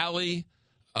a rally,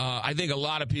 I think a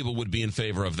lot of people would be in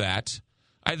favor of that.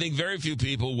 I think very few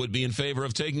people would be in favor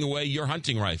of taking away your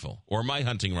hunting rifle or my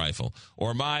hunting rifle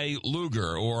or my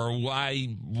Luger or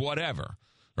whatever.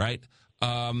 Right?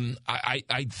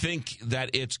 I think that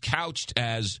it's couched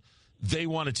as they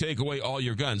want to take away all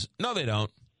your guns. No, they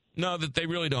don't. No, that they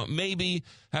really don't. Maybe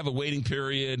have a waiting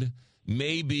period.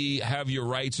 Maybe have your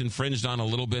rights infringed on a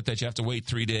little bit that you have to wait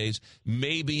 3 days.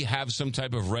 Maybe have some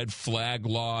type of red flag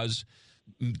laws.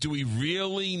 Do we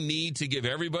really need to give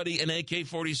everybody an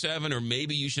AK-47, or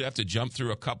maybe you should have to jump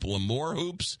through a couple of more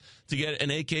hoops to get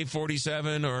an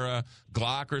AK-47 or a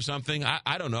Glock or something?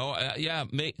 I don't know.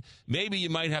 Maybe you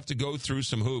might have to go through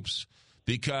some hoops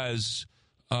because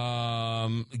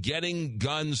getting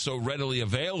guns so readily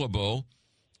available,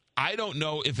 I don't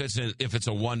know if it's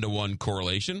a one-to-one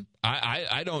correlation.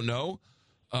 I don't know.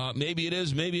 Maybe it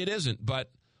is, maybe it isn't.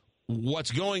 But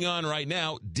what's going on right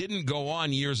now didn't go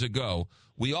on years ago.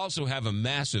 We also have a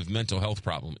massive mental health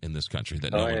problem in this country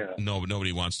that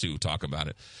nobody wants to talk about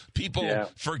it. People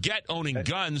forget owning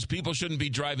guns. People shouldn't be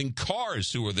driving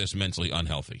cars who are this mentally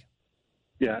unhealthy.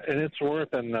 Yeah, and it's worse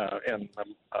in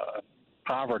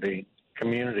poverty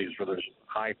communities where there's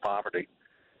high poverty,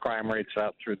 crime rates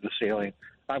out through the ceiling.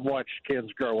 I've watched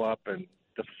kids grow up in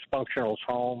dysfunctional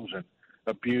homes and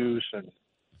abuse and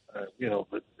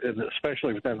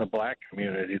especially within the black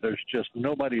community, there's just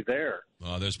nobody there.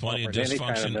 Well, there's plenty of dysfunction.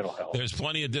 Kind of mental health. There's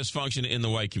plenty of dysfunction in the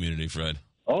white community, Fred.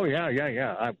 Oh yeah.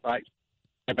 Yeah.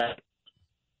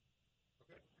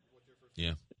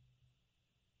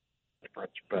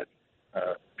 But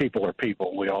people are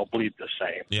people. We all bleed the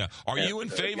same. Yeah. Are you in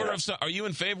favor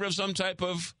of some type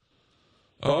of?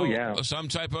 Some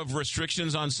type of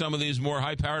restrictions on some of these more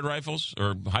high-powered rifles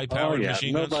or high-powered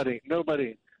machine guns?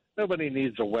 Nobody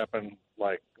needs a weapon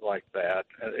like that.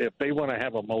 If they want to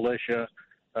have a militia,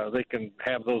 they can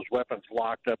have those weapons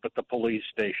locked up at the police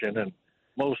station. And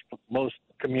most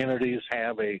communities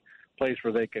have a place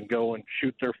where they can go and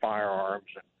shoot their firearms.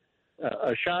 And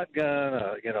a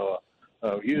shotgun,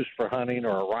 used for hunting,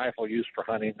 or a rifle used for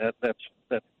hunting, that's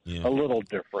a little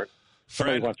different. If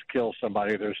somebody wants to kill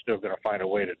somebody, they're still going to find a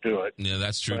way to do it. Yeah,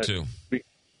 that's true too.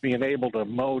 Being able to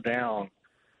mow down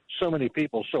so many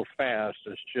people so fast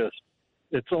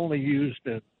it's only used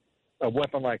in a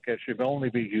weapon like that should only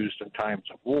be used in times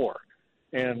of war.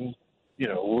 And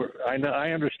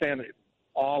I understand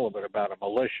all of it about a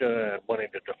militia and wanting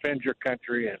to defend your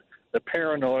country and the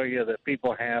paranoia that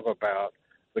people have about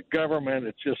the government.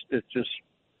 It's just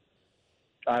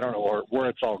I don't know where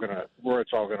it's all gonna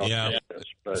take us.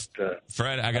 But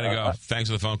Fred, I gotta go. Thanks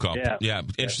for the phone call. Yeah,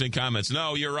 interesting comments.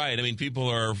 No, you're right. I mean, people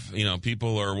are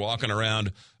walking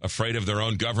around afraid of their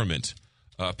own government,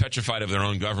 petrified of their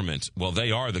own government. Well,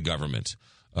 they are the government.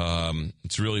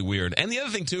 It's really weird. And the other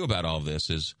thing too about all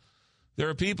this is there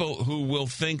are people who will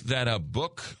think that a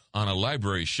book on a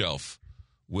library shelf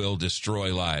will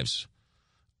destroy lives.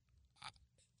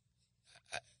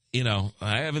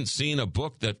 I haven't seen a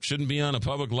book that shouldn't be on a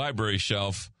public library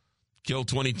shelf shoot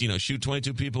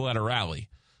 22 people at a rally.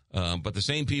 But the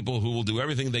same people who will do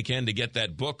everything they can to get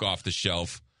that book off the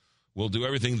shelf will do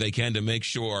everything they can to make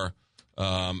sure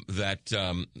that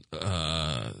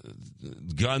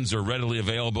guns are readily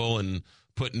available and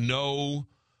put no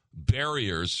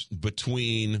barriers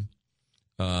between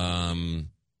some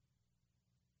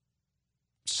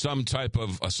type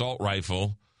of assault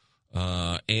rifle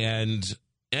and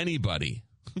anybody,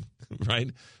 right?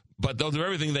 But they'll do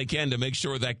everything they can to make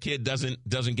sure that kid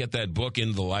doesn't get that book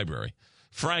into the library.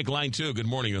 Frank, line 2, good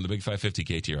morning. You're on the Big 550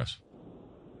 KTRS.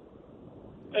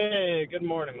 Hey, good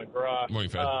morning, McGraw. Good morning,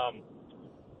 Fred.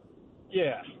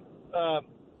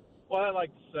 What I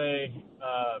like to say,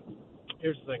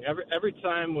 here's the thing. Every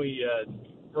time we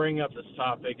bring up this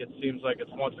topic, it seems like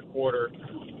it's once a quarter.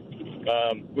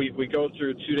 We go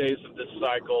through 2 days of this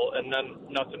cycle, and then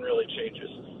nothing really changes.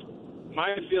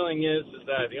 My feeling is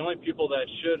that the only people that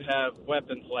should have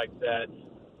weapons like that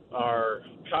are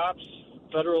cops,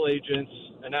 federal agents,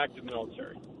 and active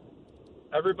military.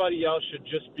 Everybody else should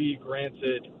just be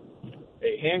granted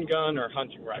a handgun or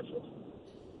hunting rifle.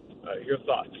 Your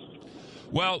thoughts?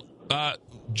 Well,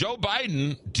 Joe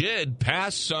Biden did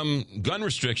pass some gun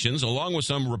restrictions along with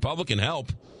some Republican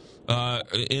help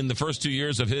in the first 2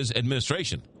 years of his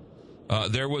administration.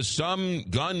 There was some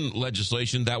gun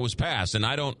legislation that was passed, and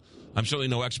I'm certainly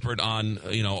no expert on,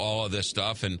 all of this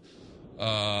stuff. And,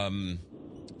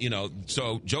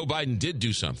 so Joe Biden did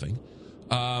do something.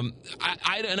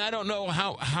 I don't know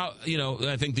how I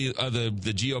think the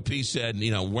GOP said,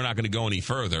 we're not going to go any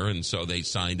further. And so they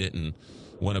signed it and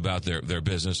went about their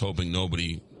business, hoping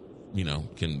nobody,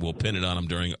 will pin it on them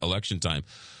during election time.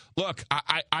 Look,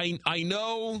 I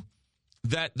know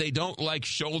that they don't like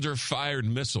shoulder-fired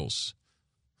missiles.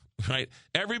 Right?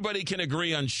 Everybody can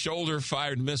agree on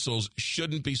shoulder-fired missiles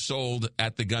shouldn't be sold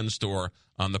at the gun store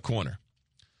on the corner.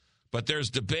 But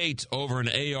there's debate over an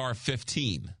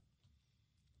AR-15.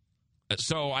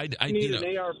 So I you need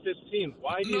an AR-15.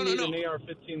 Why do you need an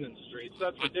AR-15 in the streets?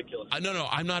 That's ridiculous. No,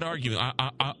 I'm not arguing.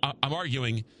 I'm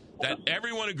arguing that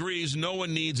everyone agrees no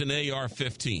one needs an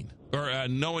AR-15 or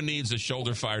no one needs a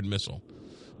shoulder-fired missile.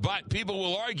 But people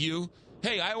will argue,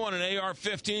 hey, I want an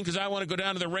AR-15 because I want to go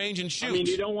down to the range and shoot. I mean,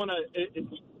 you don't want to.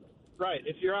 Right.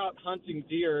 If you're out hunting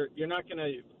deer, you're not going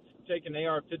to take an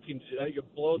AR-15. You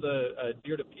blow the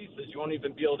deer to pieces. You won't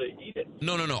even be able to eat it.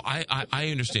 No. I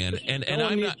understand, and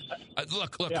I'm not.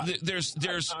 Look. Yeah.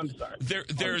 I'm sorry.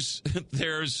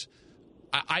 There's.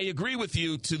 I agree with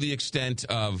you to the extent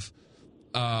of,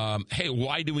 hey,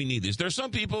 why do we need this? There's some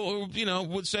people who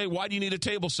would say, why do you need a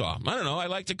table saw? I don't know. I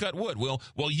like to cut wood. Well,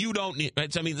 you don't need.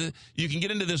 Right? I mean, you can get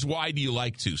into this. Why do you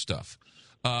like to stuff?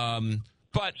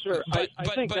 But sure. I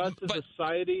think us as a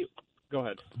society. Go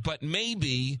ahead. But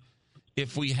maybe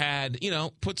if we had,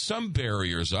 put some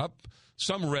barriers up,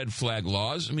 some red flag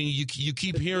laws. I mean, you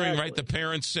keep hearing, right, the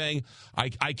parents saying,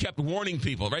 I kept warning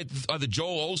people, right? The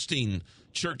Joel Osteen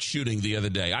church shooting the other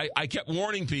day. I kept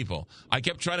warning people. I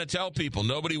kept trying to tell people.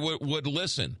 Nobody would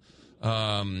listen. Maybe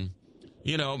a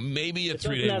 3-day wait. It doesn't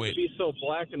have to be so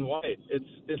black and white. It's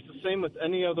the same with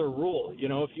any other rule.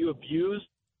 If you abuse,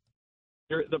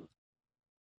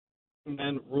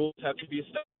 and rules have to be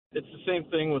established. It's the same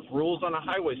thing with rules on a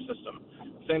highway system.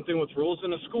 Same thing with rules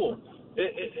in a school.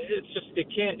 It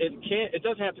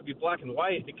doesn't have to be black and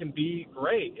white. It can be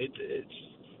gray.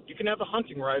 You can have a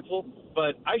hunting rifle,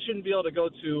 but I shouldn't be able to go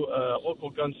to a local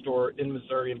gun store in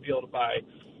Missouri and be able to buy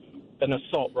an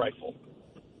assault rifle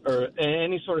or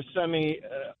any sort of semi.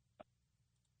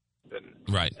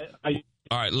 Right. All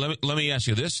right. Let me ask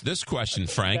you this question,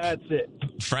 Frank. That's it.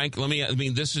 Frank,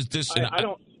 this. I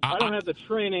don't have the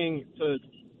training to.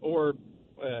 Or,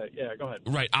 go ahead.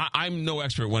 Right. I'm no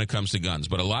expert when it comes to guns,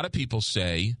 but a lot of people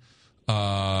say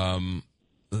the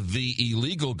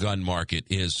illegal gun market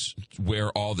is where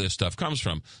all this stuff comes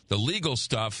from. The legal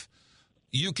stuff,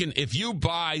 if you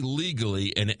buy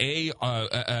legally the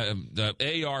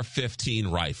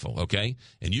AR-15 rifle, okay,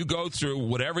 and you go through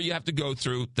whatever you have to go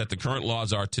through that the current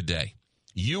laws are today,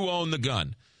 you own the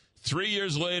gun. 3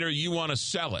 years later, you want to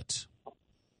sell it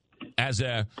as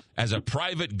a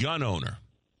private gun owner.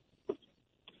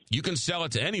 You can sell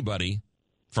it to anybody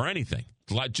for anything,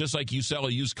 just like you sell a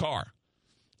used car.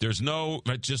 There's no,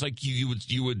 just like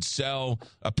you would sell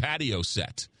a patio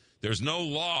set. There's no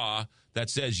law that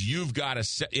says you've got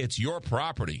to. It's your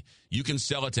property. You can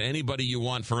sell it to anybody you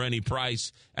want for any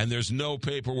price, and there's no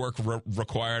paperwork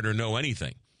required or no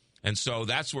anything. And so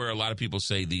that's where a lot of people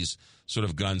say these sort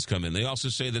of guns come in. They also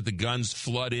say that the guns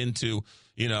flood into,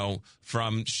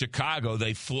 from Chicago.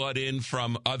 They flood in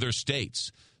from other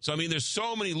states. So, I mean, there's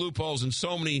so many loopholes and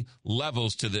so many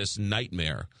levels to this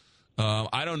nightmare.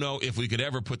 I don't know if we could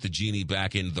ever put the genie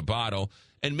back in the bottle.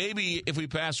 And maybe if we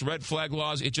pass red flag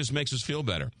laws, it just makes us feel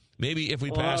better. Maybe if we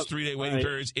pass 3-day waiting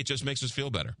periods, it just makes us feel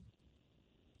better.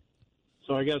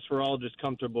 So I guess we're all just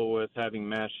comfortable with having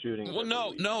mass shootings. Well,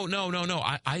 no.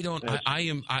 I don't.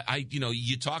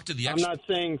 You talk to the I'm not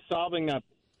saying solving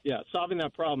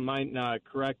that problem might not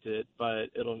correct it,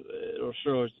 but it'll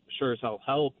sure as hell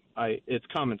help. It's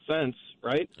common sense,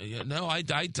 right? Yeah, no, I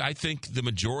think the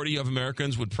majority of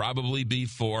Americans would probably be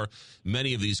for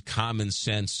many of these common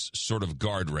sense sort of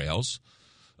guardrails,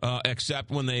 except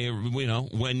when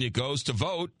when it goes to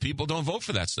vote, people don't vote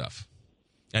for that stuff,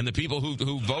 and the people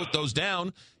who vote those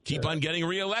down keep on getting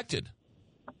reelected.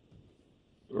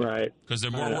 Right. Because they're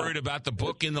more worried about the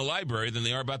book in the library than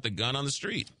they are about the gun on the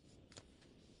street.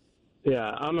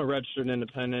 Yeah, I'm a registered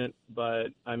independent, but,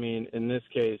 I mean, in this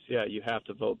case, you have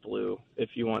to vote blue if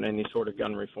you want any sort of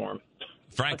gun reform.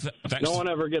 Frank, thanks. No one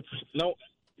ever gets – no.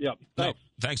 Yep. Thanks.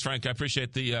 No, thanks, Frank. I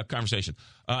appreciate the conversation.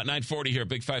 940 here,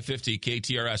 Big 550,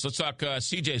 KTRS. Let's talk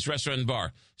CJ's Restaurant and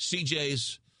Bar.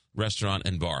 CJ's Restaurant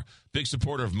and Bar. Big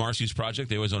supporter of Marcy's Project.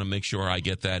 They always want to make sure I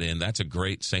get that in. That's a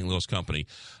great St. Louis company.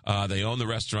 They own the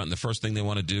restaurant, and the first thing they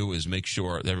want to do is make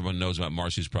sure that everyone knows about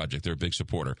Marcy's Project. They're a big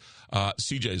supporter.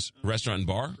 CJ's Restaurant and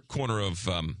Bar, corner of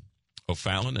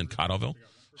O'Fallon and Cottleville,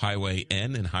 Highway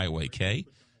N and Highway K.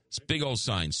 It's a big old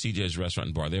sign, CJ's Restaurant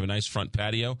and Bar. They have a nice front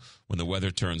patio when the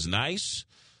weather turns nice.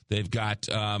 They've got,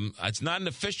 it's not an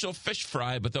official fish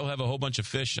fry, but they'll have a whole bunch of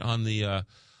fish on the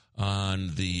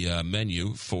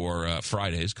menu for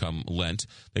Fridays come Lent.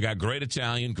 They got great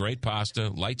Italian, great pasta,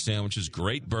 light sandwiches,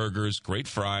 great burgers, great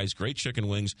fries, great chicken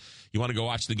wings. You want to go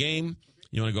watch the game?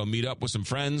 You want to go meet up with some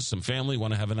friends, some family,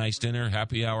 want to have a nice dinner,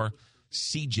 happy hour?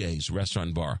 CJ's Restaurant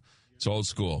and Bar. It's old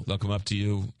school. They'll come up to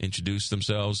you, introduce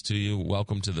themselves to you.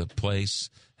 Welcome to the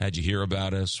place. How'd you hear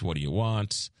about us? What do you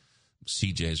want?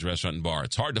 CJ's Restaurant and Bar.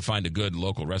 It's hard to find a good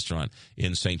local restaurant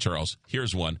in St. Charles.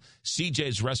 Here's one.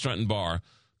 CJ's Restaurant and Bar,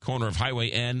 corner of Highway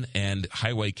N and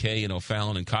Highway K in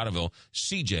O'Fallon and Cotterville.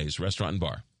 CJ's Restaurant and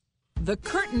Bar. The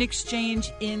Curtain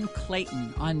Exchange in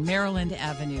Clayton on Maryland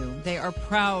Avenue. They are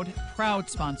proud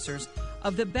sponsors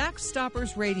of the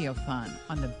Backstoppers Radiothon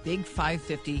on the Big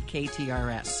 550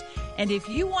 KTRS. And if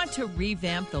you want to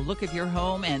revamp the look of your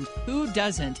home, and who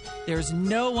doesn't, there's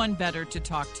no one better to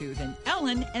talk to than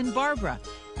Ellen and Barbara.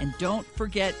 And don't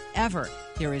forget, ever,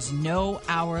 there is no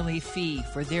hourly fee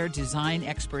for their design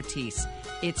expertise.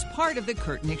 It's part of the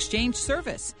Curtain Exchange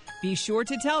service. Be sure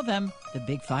to tell them the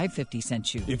Big 550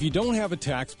 sent you. If you don't have a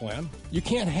tax plan, you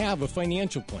can't have a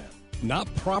financial plan.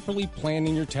 Not properly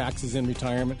planning your taxes in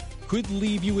retirement could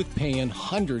leave you with paying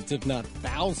hundreds, if not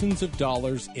thousands of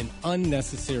dollars in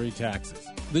unnecessary taxes.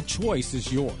 The choice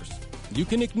is yours. You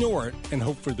can ignore it and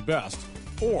hope for the best,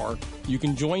 or you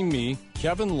can join me,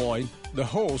 Kevin Lloyd, the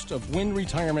host of When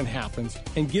Retirement Happens,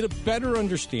 and get a better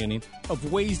understanding of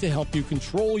ways to help you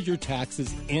control your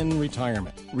taxes in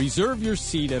retirement. Reserve your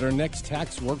seat at our next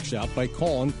tax workshop by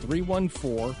calling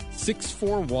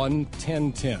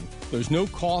 314-641-1010. There's no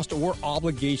cost or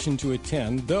obligation to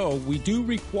attend, though we do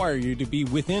require you to be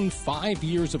within 5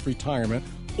 years of retirement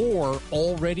or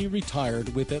already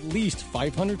retired with at least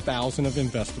 $500,000 of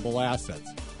investable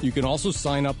assets. You can also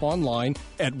sign up online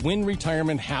at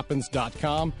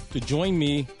whenretirementhappens.com to join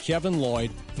me, Kevin Lloyd,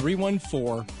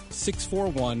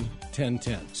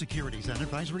 314-641-1010. Securities and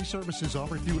advisory services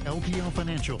offered through LPL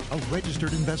Financial, a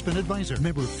registered investment advisor.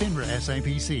 Member FINRA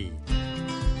SIPC.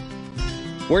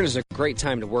 Where is a great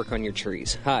time to work on your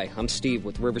trees? Hi, I'm Steve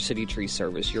with River City Tree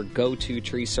Service, your go-to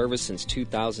tree service since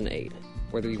 2008.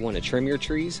 Whether you want to trim your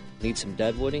trees, need some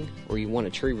deadwooding, or you want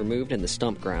a tree removed in the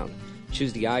stump ground,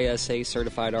 choose the ISA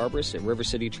Certified Arborist at River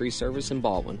City Tree Service in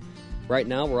Baldwin. Right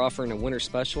now, we're offering a winter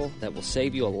special that will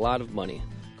save you a lot of money.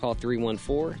 Call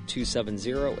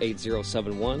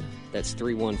 314-270-8071. That's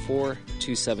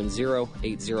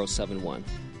 314-270-8071.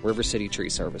 River City Tree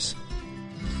Service.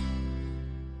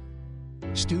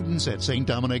 Students at St.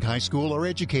 Dominic High School are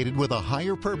educated with a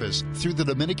higher purpose through the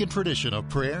Dominican tradition of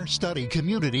prayer, study,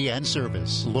 community, and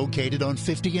service. Located on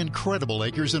 50 incredible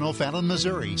acres in O'Fallon,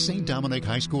 Missouri, St. Dominic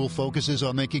High School focuses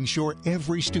on making sure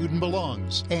every student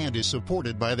belongs and is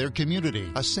supported by their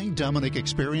community. A St. Dominic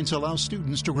experience allows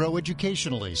students to grow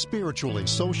educationally, spiritually,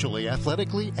 socially,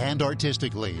 athletically, and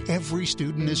artistically. Every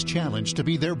student is challenged to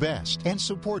be their best and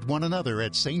support one another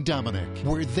at St. Dominic,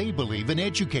 where they believe in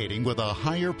educating with a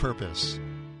higher purpose.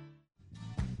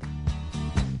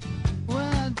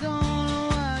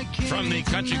 From the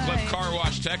Country Club Car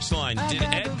Wash text line, did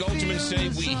Ed Goldman say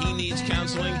he needs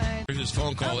counseling? Here's his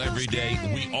phone call every day.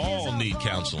 We all need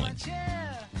counseling.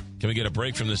 Can we get a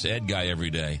break from this Ed guy every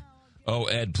day? Oh,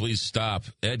 Ed, please stop.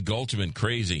 Ed Goldman,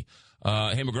 crazy.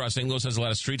 Hey, McGraw, St. Louis has a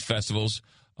lot of street festivals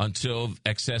until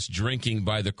excess drinking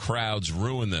by the crowds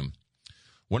ruin them.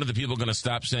 When are the people going to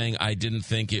stop saying, I didn't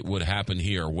think it would happen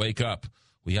here? Wake up.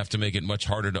 We have to make it much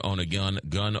harder to own a gun.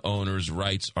 Gun owners'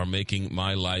 rights are making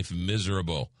my life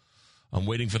miserable.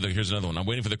 Here's another one. I'm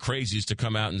waiting for the crazies to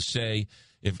come out and say,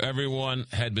 if everyone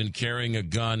had been carrying a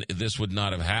gun, this would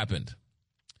not have happened.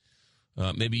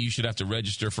 Maybe you should have to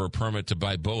register for a permit to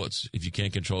buy bullets. If you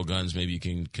can't control guns, maybe you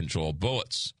can control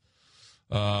bullets.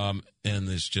 And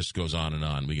this just goes on and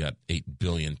on. We got 8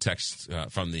 billion texts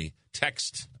from the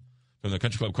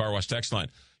Country Club Car Wash text line.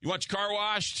 You want your car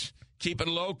washed? Keep it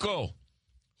local.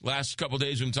 Last couple of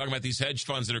days, we've been talking about these hedge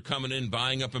funds that are coming in,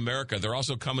 buying up America. They're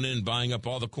also coming in, buying up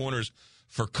all the corners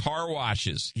for car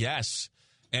washes. Yes.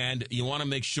 And you want to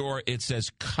make sure it says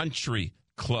Country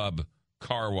Club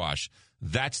Car Wash.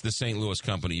 That's the St. Louis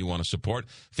company you want to support.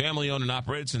 Family owned and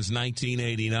operated since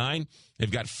 1989. They've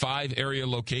got 5 area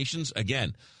locations.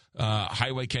 Again,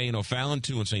 Highway K in O'Fallon,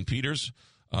 2 in St. Peters,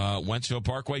 Wentzville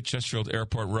Parkway, Chesterfield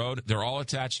Airport Road. They're all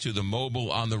attached to the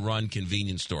mobile on-the-run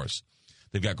convenience stores.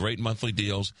 They've got great monthly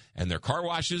deals, and their car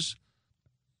washes,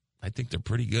 I think they're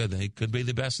pretty good. They could be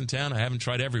the best in town. I haven't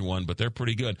tried every one, but they're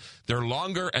pretty good. They're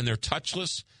longer, and they're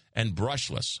touchless and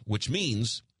brushless, which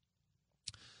means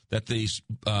that the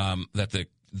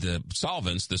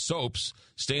solvents, the soaps,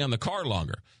 stay on the car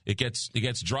longer. It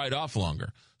gets dried off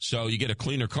longer, so you get a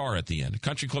cleaner car at the end.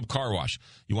 Country Club Car Wash.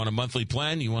 You want a monthly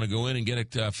plan? You want to go in and get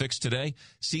it fixed today?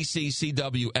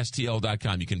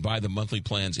 cccwstl.com. You can buy the monthly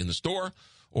plans in the store,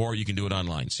 or you can do it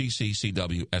online,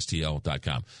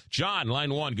 cccwstl.com. John,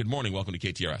 line 1, good morning. Welcome to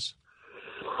KTRS.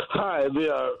 Hi,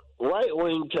 the right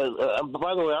wing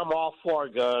by the way, I'm all for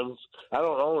guns. I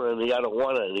don't own any. I don't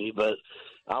want any, but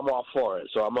I'm all for it.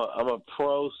 So I'm a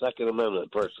pro Second Amendment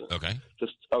person. Okay.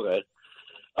 Okay.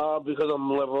 because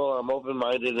I'm liberal, I'm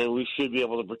open-minded, and we should be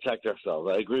able to protect ourselves.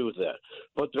 I agree with that.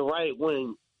 But the right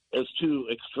wing is too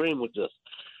extreme with this.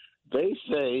 They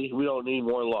say we don't need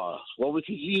more laws. Well, we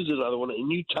could use another one,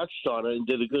 and you touched on it and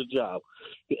did a good job.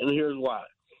 And here's why.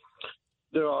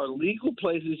 There are legal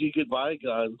places you could buy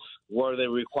guns where they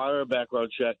require a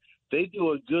background check. They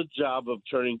do a good job of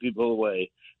turning people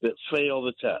away that fail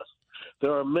the test.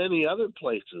 There are many other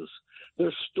places.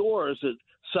 There's stores that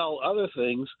sell other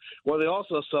things where they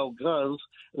also sell guns,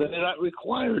 and they're not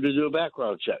required to do a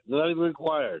background check. They're not even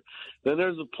required. Then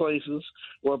there's the places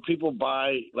where people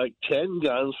buy like 10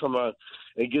 guns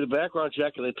and get a background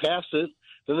check, and they pass it.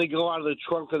 Then they go out of the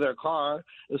trunk of their car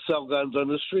and sell guns on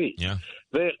the street. Yeah.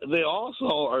 They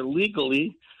also are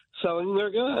legally selling their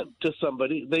gun to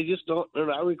somebody. They're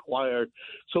not required.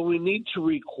 So we need to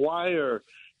require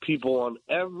people on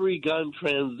every gun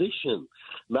transition,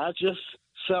 not just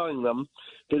selling them,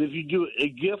 but if you do a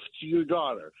gift to your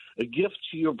daughter, a gift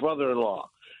to your brother-in-law,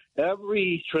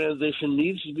 every transition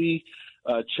needs to be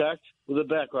checked with a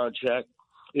background check.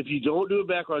 If you don't do a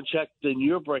background check, then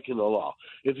you're breaking the law.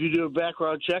 If you do a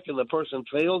background check and the person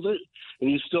fails it and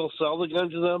you still sell the gun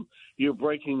to them, you're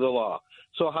breaking the law.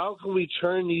 So how can we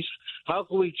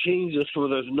change this where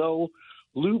there's no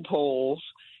loopholes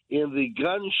in the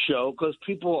gun show? Because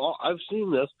I've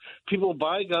seen this, people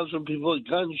buy guns from people at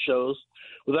gun shows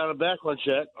without a background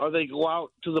check, or they go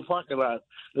out to the parking lot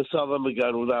and sell them a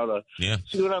gun without a. Yeah.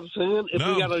 See what I'm saying? If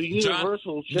we got a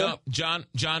universal check. No, John,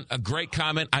 a great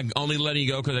comment. I'm only letting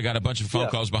you go because I got a bunch of phone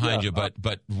calls behind you, but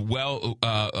well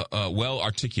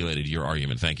articulated your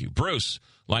argument. Thank you, Bruce.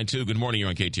 Line 2. Good morning. You're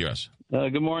on KTRS.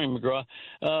 Good morning, McGraw.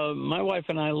 My wife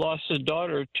and I lost a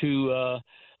daughter to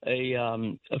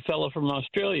a fellow from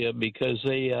Australia because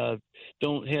they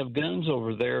don't have guns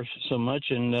over there so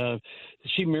much, and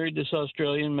she married this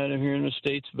Australian, met him here in the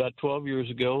States about 12 years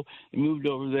ago. They moved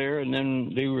over there, and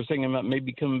then they were thinking about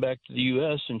maybe coming back to the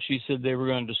U.S., and she said they were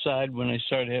going to decide when they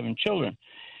started having children.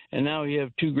 And now we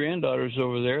have 2 granddaughters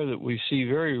over there that we see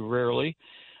very rarely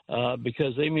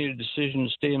because they made a decision to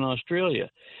stay in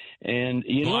Australia. And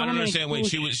I don't understand. Wait,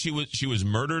 she was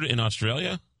murdered in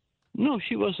Australia? No,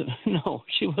 she wasn't. No,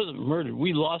 she wasn't murdered.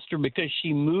 We lost her because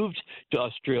she moved to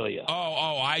Australia.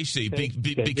 Oh, I see.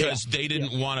 Because they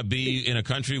didn't want to be in a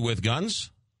country with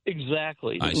guns?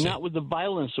 Exactly. Not with the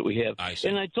violence that we have.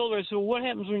 And I told her, I said, well, what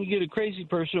happens when you get a crazy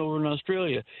person over in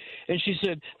Australia? And she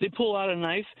said, they pull out a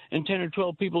knife and 10 or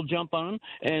 12 people jump on them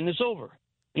and it's over.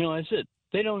 I said,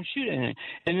 they don't shoot anything.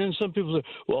 And then some people say,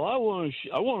 well, I want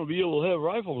to be able to have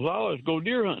rifles. I always go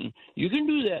deer hunting. You can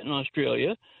do that in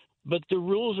Australia. But the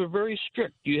rules are very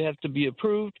strict. You have to be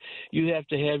approved. You have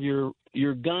to have your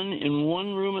gun in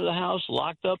one room of the house,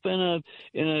 locked up in a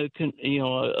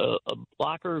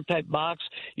locker type box.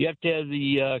 You have to have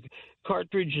the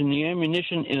cartridge and the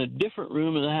ammunition in a different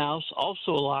room of the house,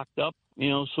 also locked up.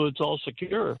 So it's all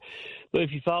secure. But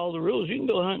if you follow the rules, you can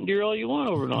go hunting deer all you want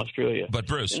over in Australia. But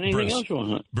Bruce,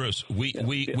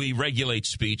 we regulate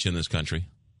speech in this country,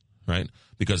 right?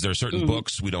 Because there are certain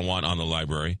books we don't want on the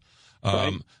library.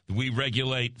 We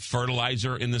regulate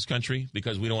fertilizer in this country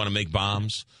because we don't want to make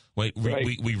bombs.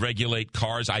 We regulate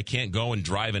cars. I can't go and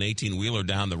drive an 18-wheeler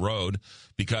down the road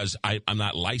because I'm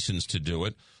not licensed to do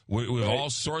it. We have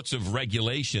all sorts of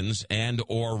regulations and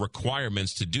or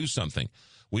requirements to do something.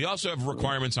 We also have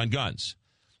requirements on guns.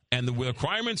 And the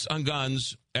requirements on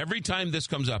guns, every time this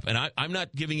comes up, and I'm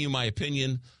not giving you my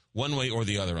opinion one way or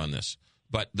the other on this,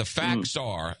 but the facts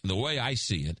are, the way I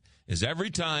see it, is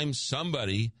every time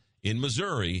somebody in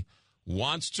Missouri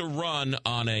wants to run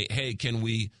on hey, can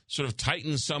we sort of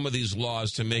tighten some of these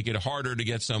laws to make it harder to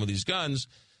get some of these guns,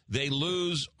 they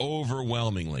lose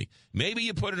overwhelmingly. Maybe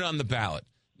you put it on the ballot.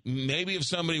 Maybe if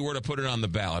somebody were to put it on the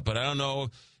ballot, but I don't know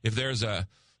if there's an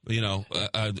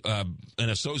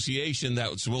association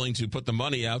that's willing to put the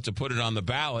money out to put it on the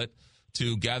ballot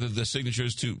to gather the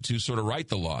signatures to sort of write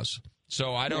the laws.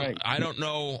 So I don't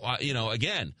know,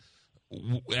 again,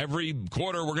 every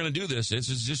quarter we're going to do this. This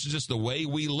is just the way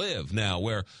we live now,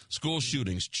 where school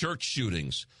shootings, church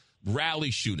shootings,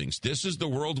 rally shootings, this is the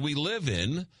world we live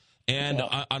in. And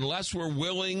unless we're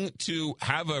willing to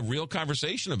have a real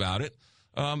conversation about it,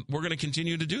 we're going to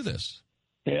continue to do this.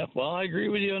 Yeah, well, I agree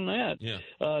with you on that. Yeah.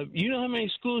 You know how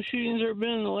many school shootings there have been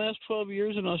in the last 12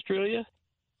 years in Australia?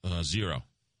 0.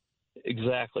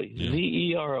 Exactly. Yeah.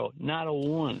 ZERO, not a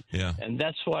one. Yeah. And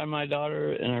that's why my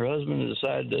daughter and her husband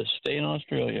decided to stay in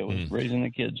Australia with raising the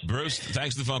kids. Bruce,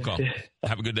 thanks for the phone call.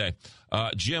 Have a good day.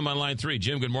 Jim on line 3.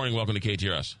 Jim, good morning. Welcome to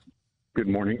KTRS. Good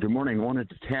morning. Good morning. I wanted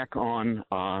to tack on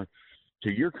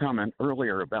to your comment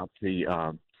earlier about the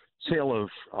sale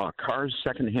of cars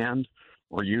secondhand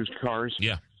or used cars.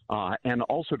 Yeah. And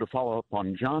also to follow up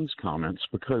on John's comments,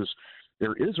 because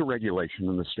there is a regulation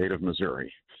in the state of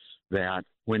Missouri that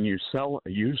when you sell a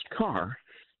used car,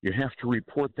 you have to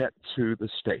report that to the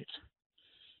state.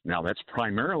 Now, that's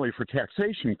primarily for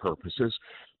taxation purposes,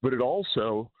 but it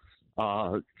also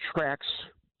tracks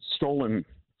stolen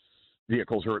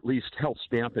vehicles, or at least helps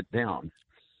damp it down.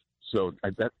 So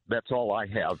that's all I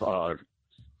have.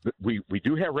 We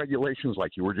do have regulations,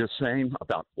 like you were just saying,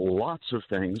 about lots of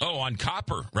things. Oh, on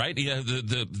copper, right? Yeah,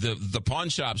 the pawn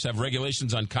shops have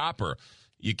regulations on copper.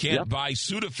 You can't buy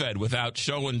Sudafed without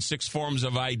showing 6 forms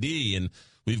of ID, and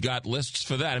we've got lists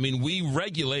for that. I mean, we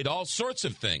regulate all sorts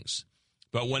of things.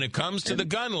 But when it comes to the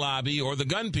gun lobby or the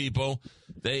gun people,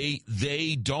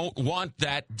 they don't want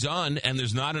that done, and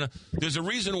there's a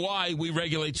reason why we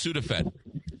regulate Sudafed.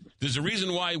 There's a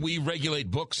reason why we regulate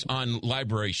books on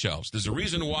library shelves. There's a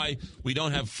reason why we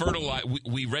don't have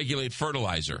we regulate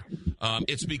fertilizer.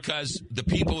 It's because the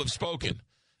people have spoken.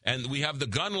 And we have the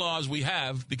gun laws we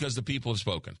have because the people have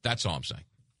spoken. That's all I'm saying.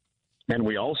 And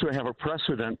we also have a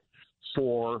precedent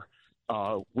for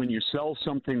when you sell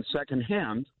something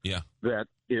secondhand that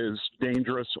is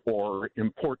dangerous or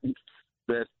important,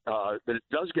 that it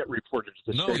does get reported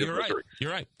to the state of Missouri. Right.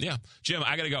 You're right. Yeah. Jim,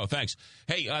 I got to go. Thanks.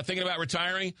 Hey, thinking about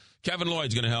retiring? Kevin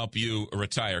Lloyd's going to help you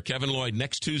retire. Kevin Lloyd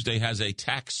next Tuesday has a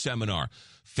tax seminar,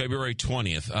 February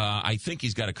 20th. I think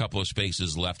he's got a couple of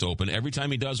spaces left open. Every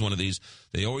time he does one of these,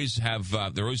 they're always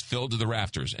filled to the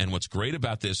rafters. And what's great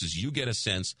about this is you get a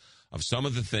sense of some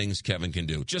of the things Kevin can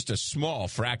do. Just a small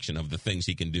fraction of the things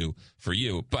he can do for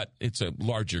you, but it's a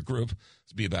larger group.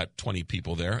 It'll be about 20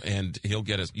 people there, and you'll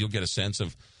get a sense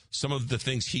of some of the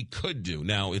things he could do.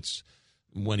 Now, it's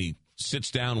when he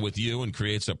sits down with you and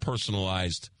creates a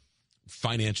personalized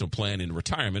financial plan in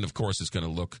retirement, of course, it's going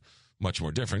to look much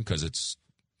more different because it's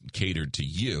catered to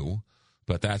you,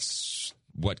 but that's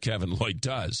what Kevin Lloyd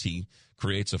does. He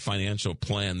creates a financial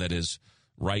plan that is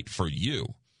right for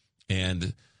you.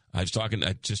 And I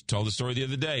just told the story the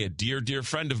other day. A dear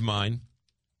friend of mine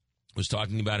was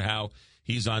talking about how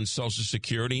he's on Social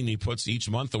Security and he puts each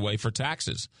month away for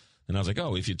taxes. And I was like,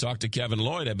 oh, if you talk to Kevin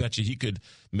Lloyd, I bet you he could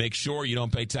make sure you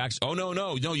don't pay tax. Oh,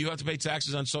 no, you have to pay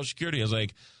taxes on Social Security. I was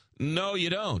like, no, you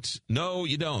don't. No,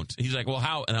 you don't. He's like, well,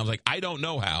 how? And I was like, I don't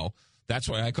know how. That's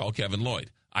why I call Kevin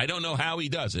Lloyd. I don't know how he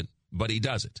does it, but he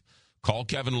does it. Call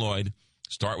Kevin Lloyd.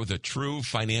 Start with a true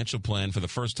financial plan for the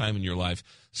first time in your life.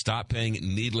 Stop paying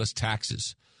needless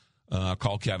taxes.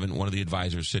 Call Kevin, one of the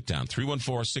advisors. Sit down.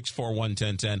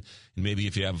 314-641-1010. And maybe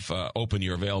if you have open,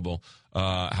 you're available.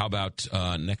 How about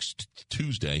next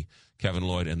Tuesday, Kevin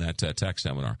Lloyd and that tax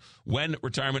seminar?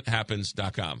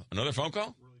 WhenRetirementHappens.com. Another phone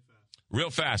call? Real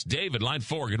fast. David, line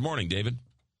 4. Good morning, David.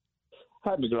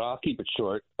 Hi, McGraw. I'll keep it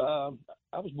short. I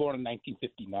was born in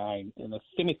 1959, and if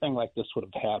anything like this would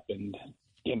have happened,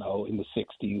 in the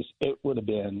 60s, it would have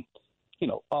been,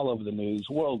 all over the news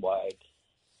worldwide.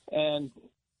 And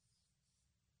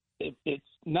it's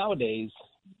nowadays,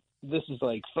 this is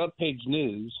like front page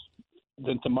news.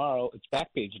 Then tomorrow it's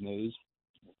back page news.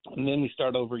 And then we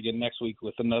start over again next week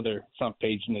with another front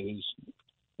page news,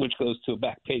 which goes to a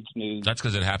back page news. That's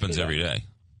because it happens every day.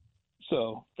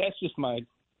 So that's just my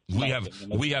we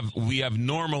have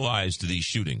normalized these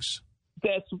shootings.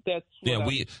 That's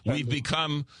we've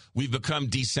become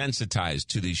desensitized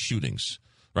to these shootings,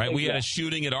 right? Exactly. We had a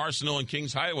shooting at Arsenal and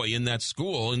Kings Highway in that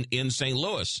school in St.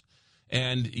 Louis,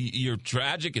 and you're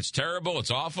tragic. It's terrible. It's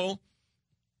awful.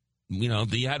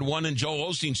 You had one in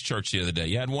Joel Osteen's church the other day.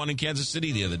 You had one in Kansas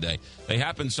City the other day. They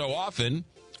happen so often.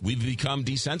 We've become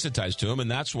desensitized to them,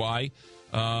 and that's why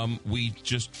we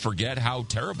just forget how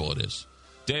terrible it is.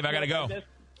 Dave, I gotta go.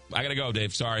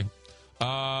 Dave. Sorry.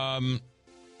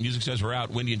 Music says we're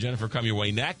out. Wendy and Jennifer come your way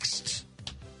next.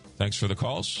 Thanks for the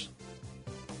calls.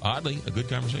 Oddly, a good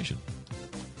conversation.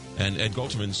 And Ed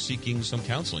Goldman seeking some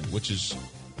counseling,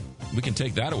 we can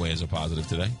take that away as a positive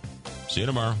today. See you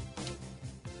tomorrow.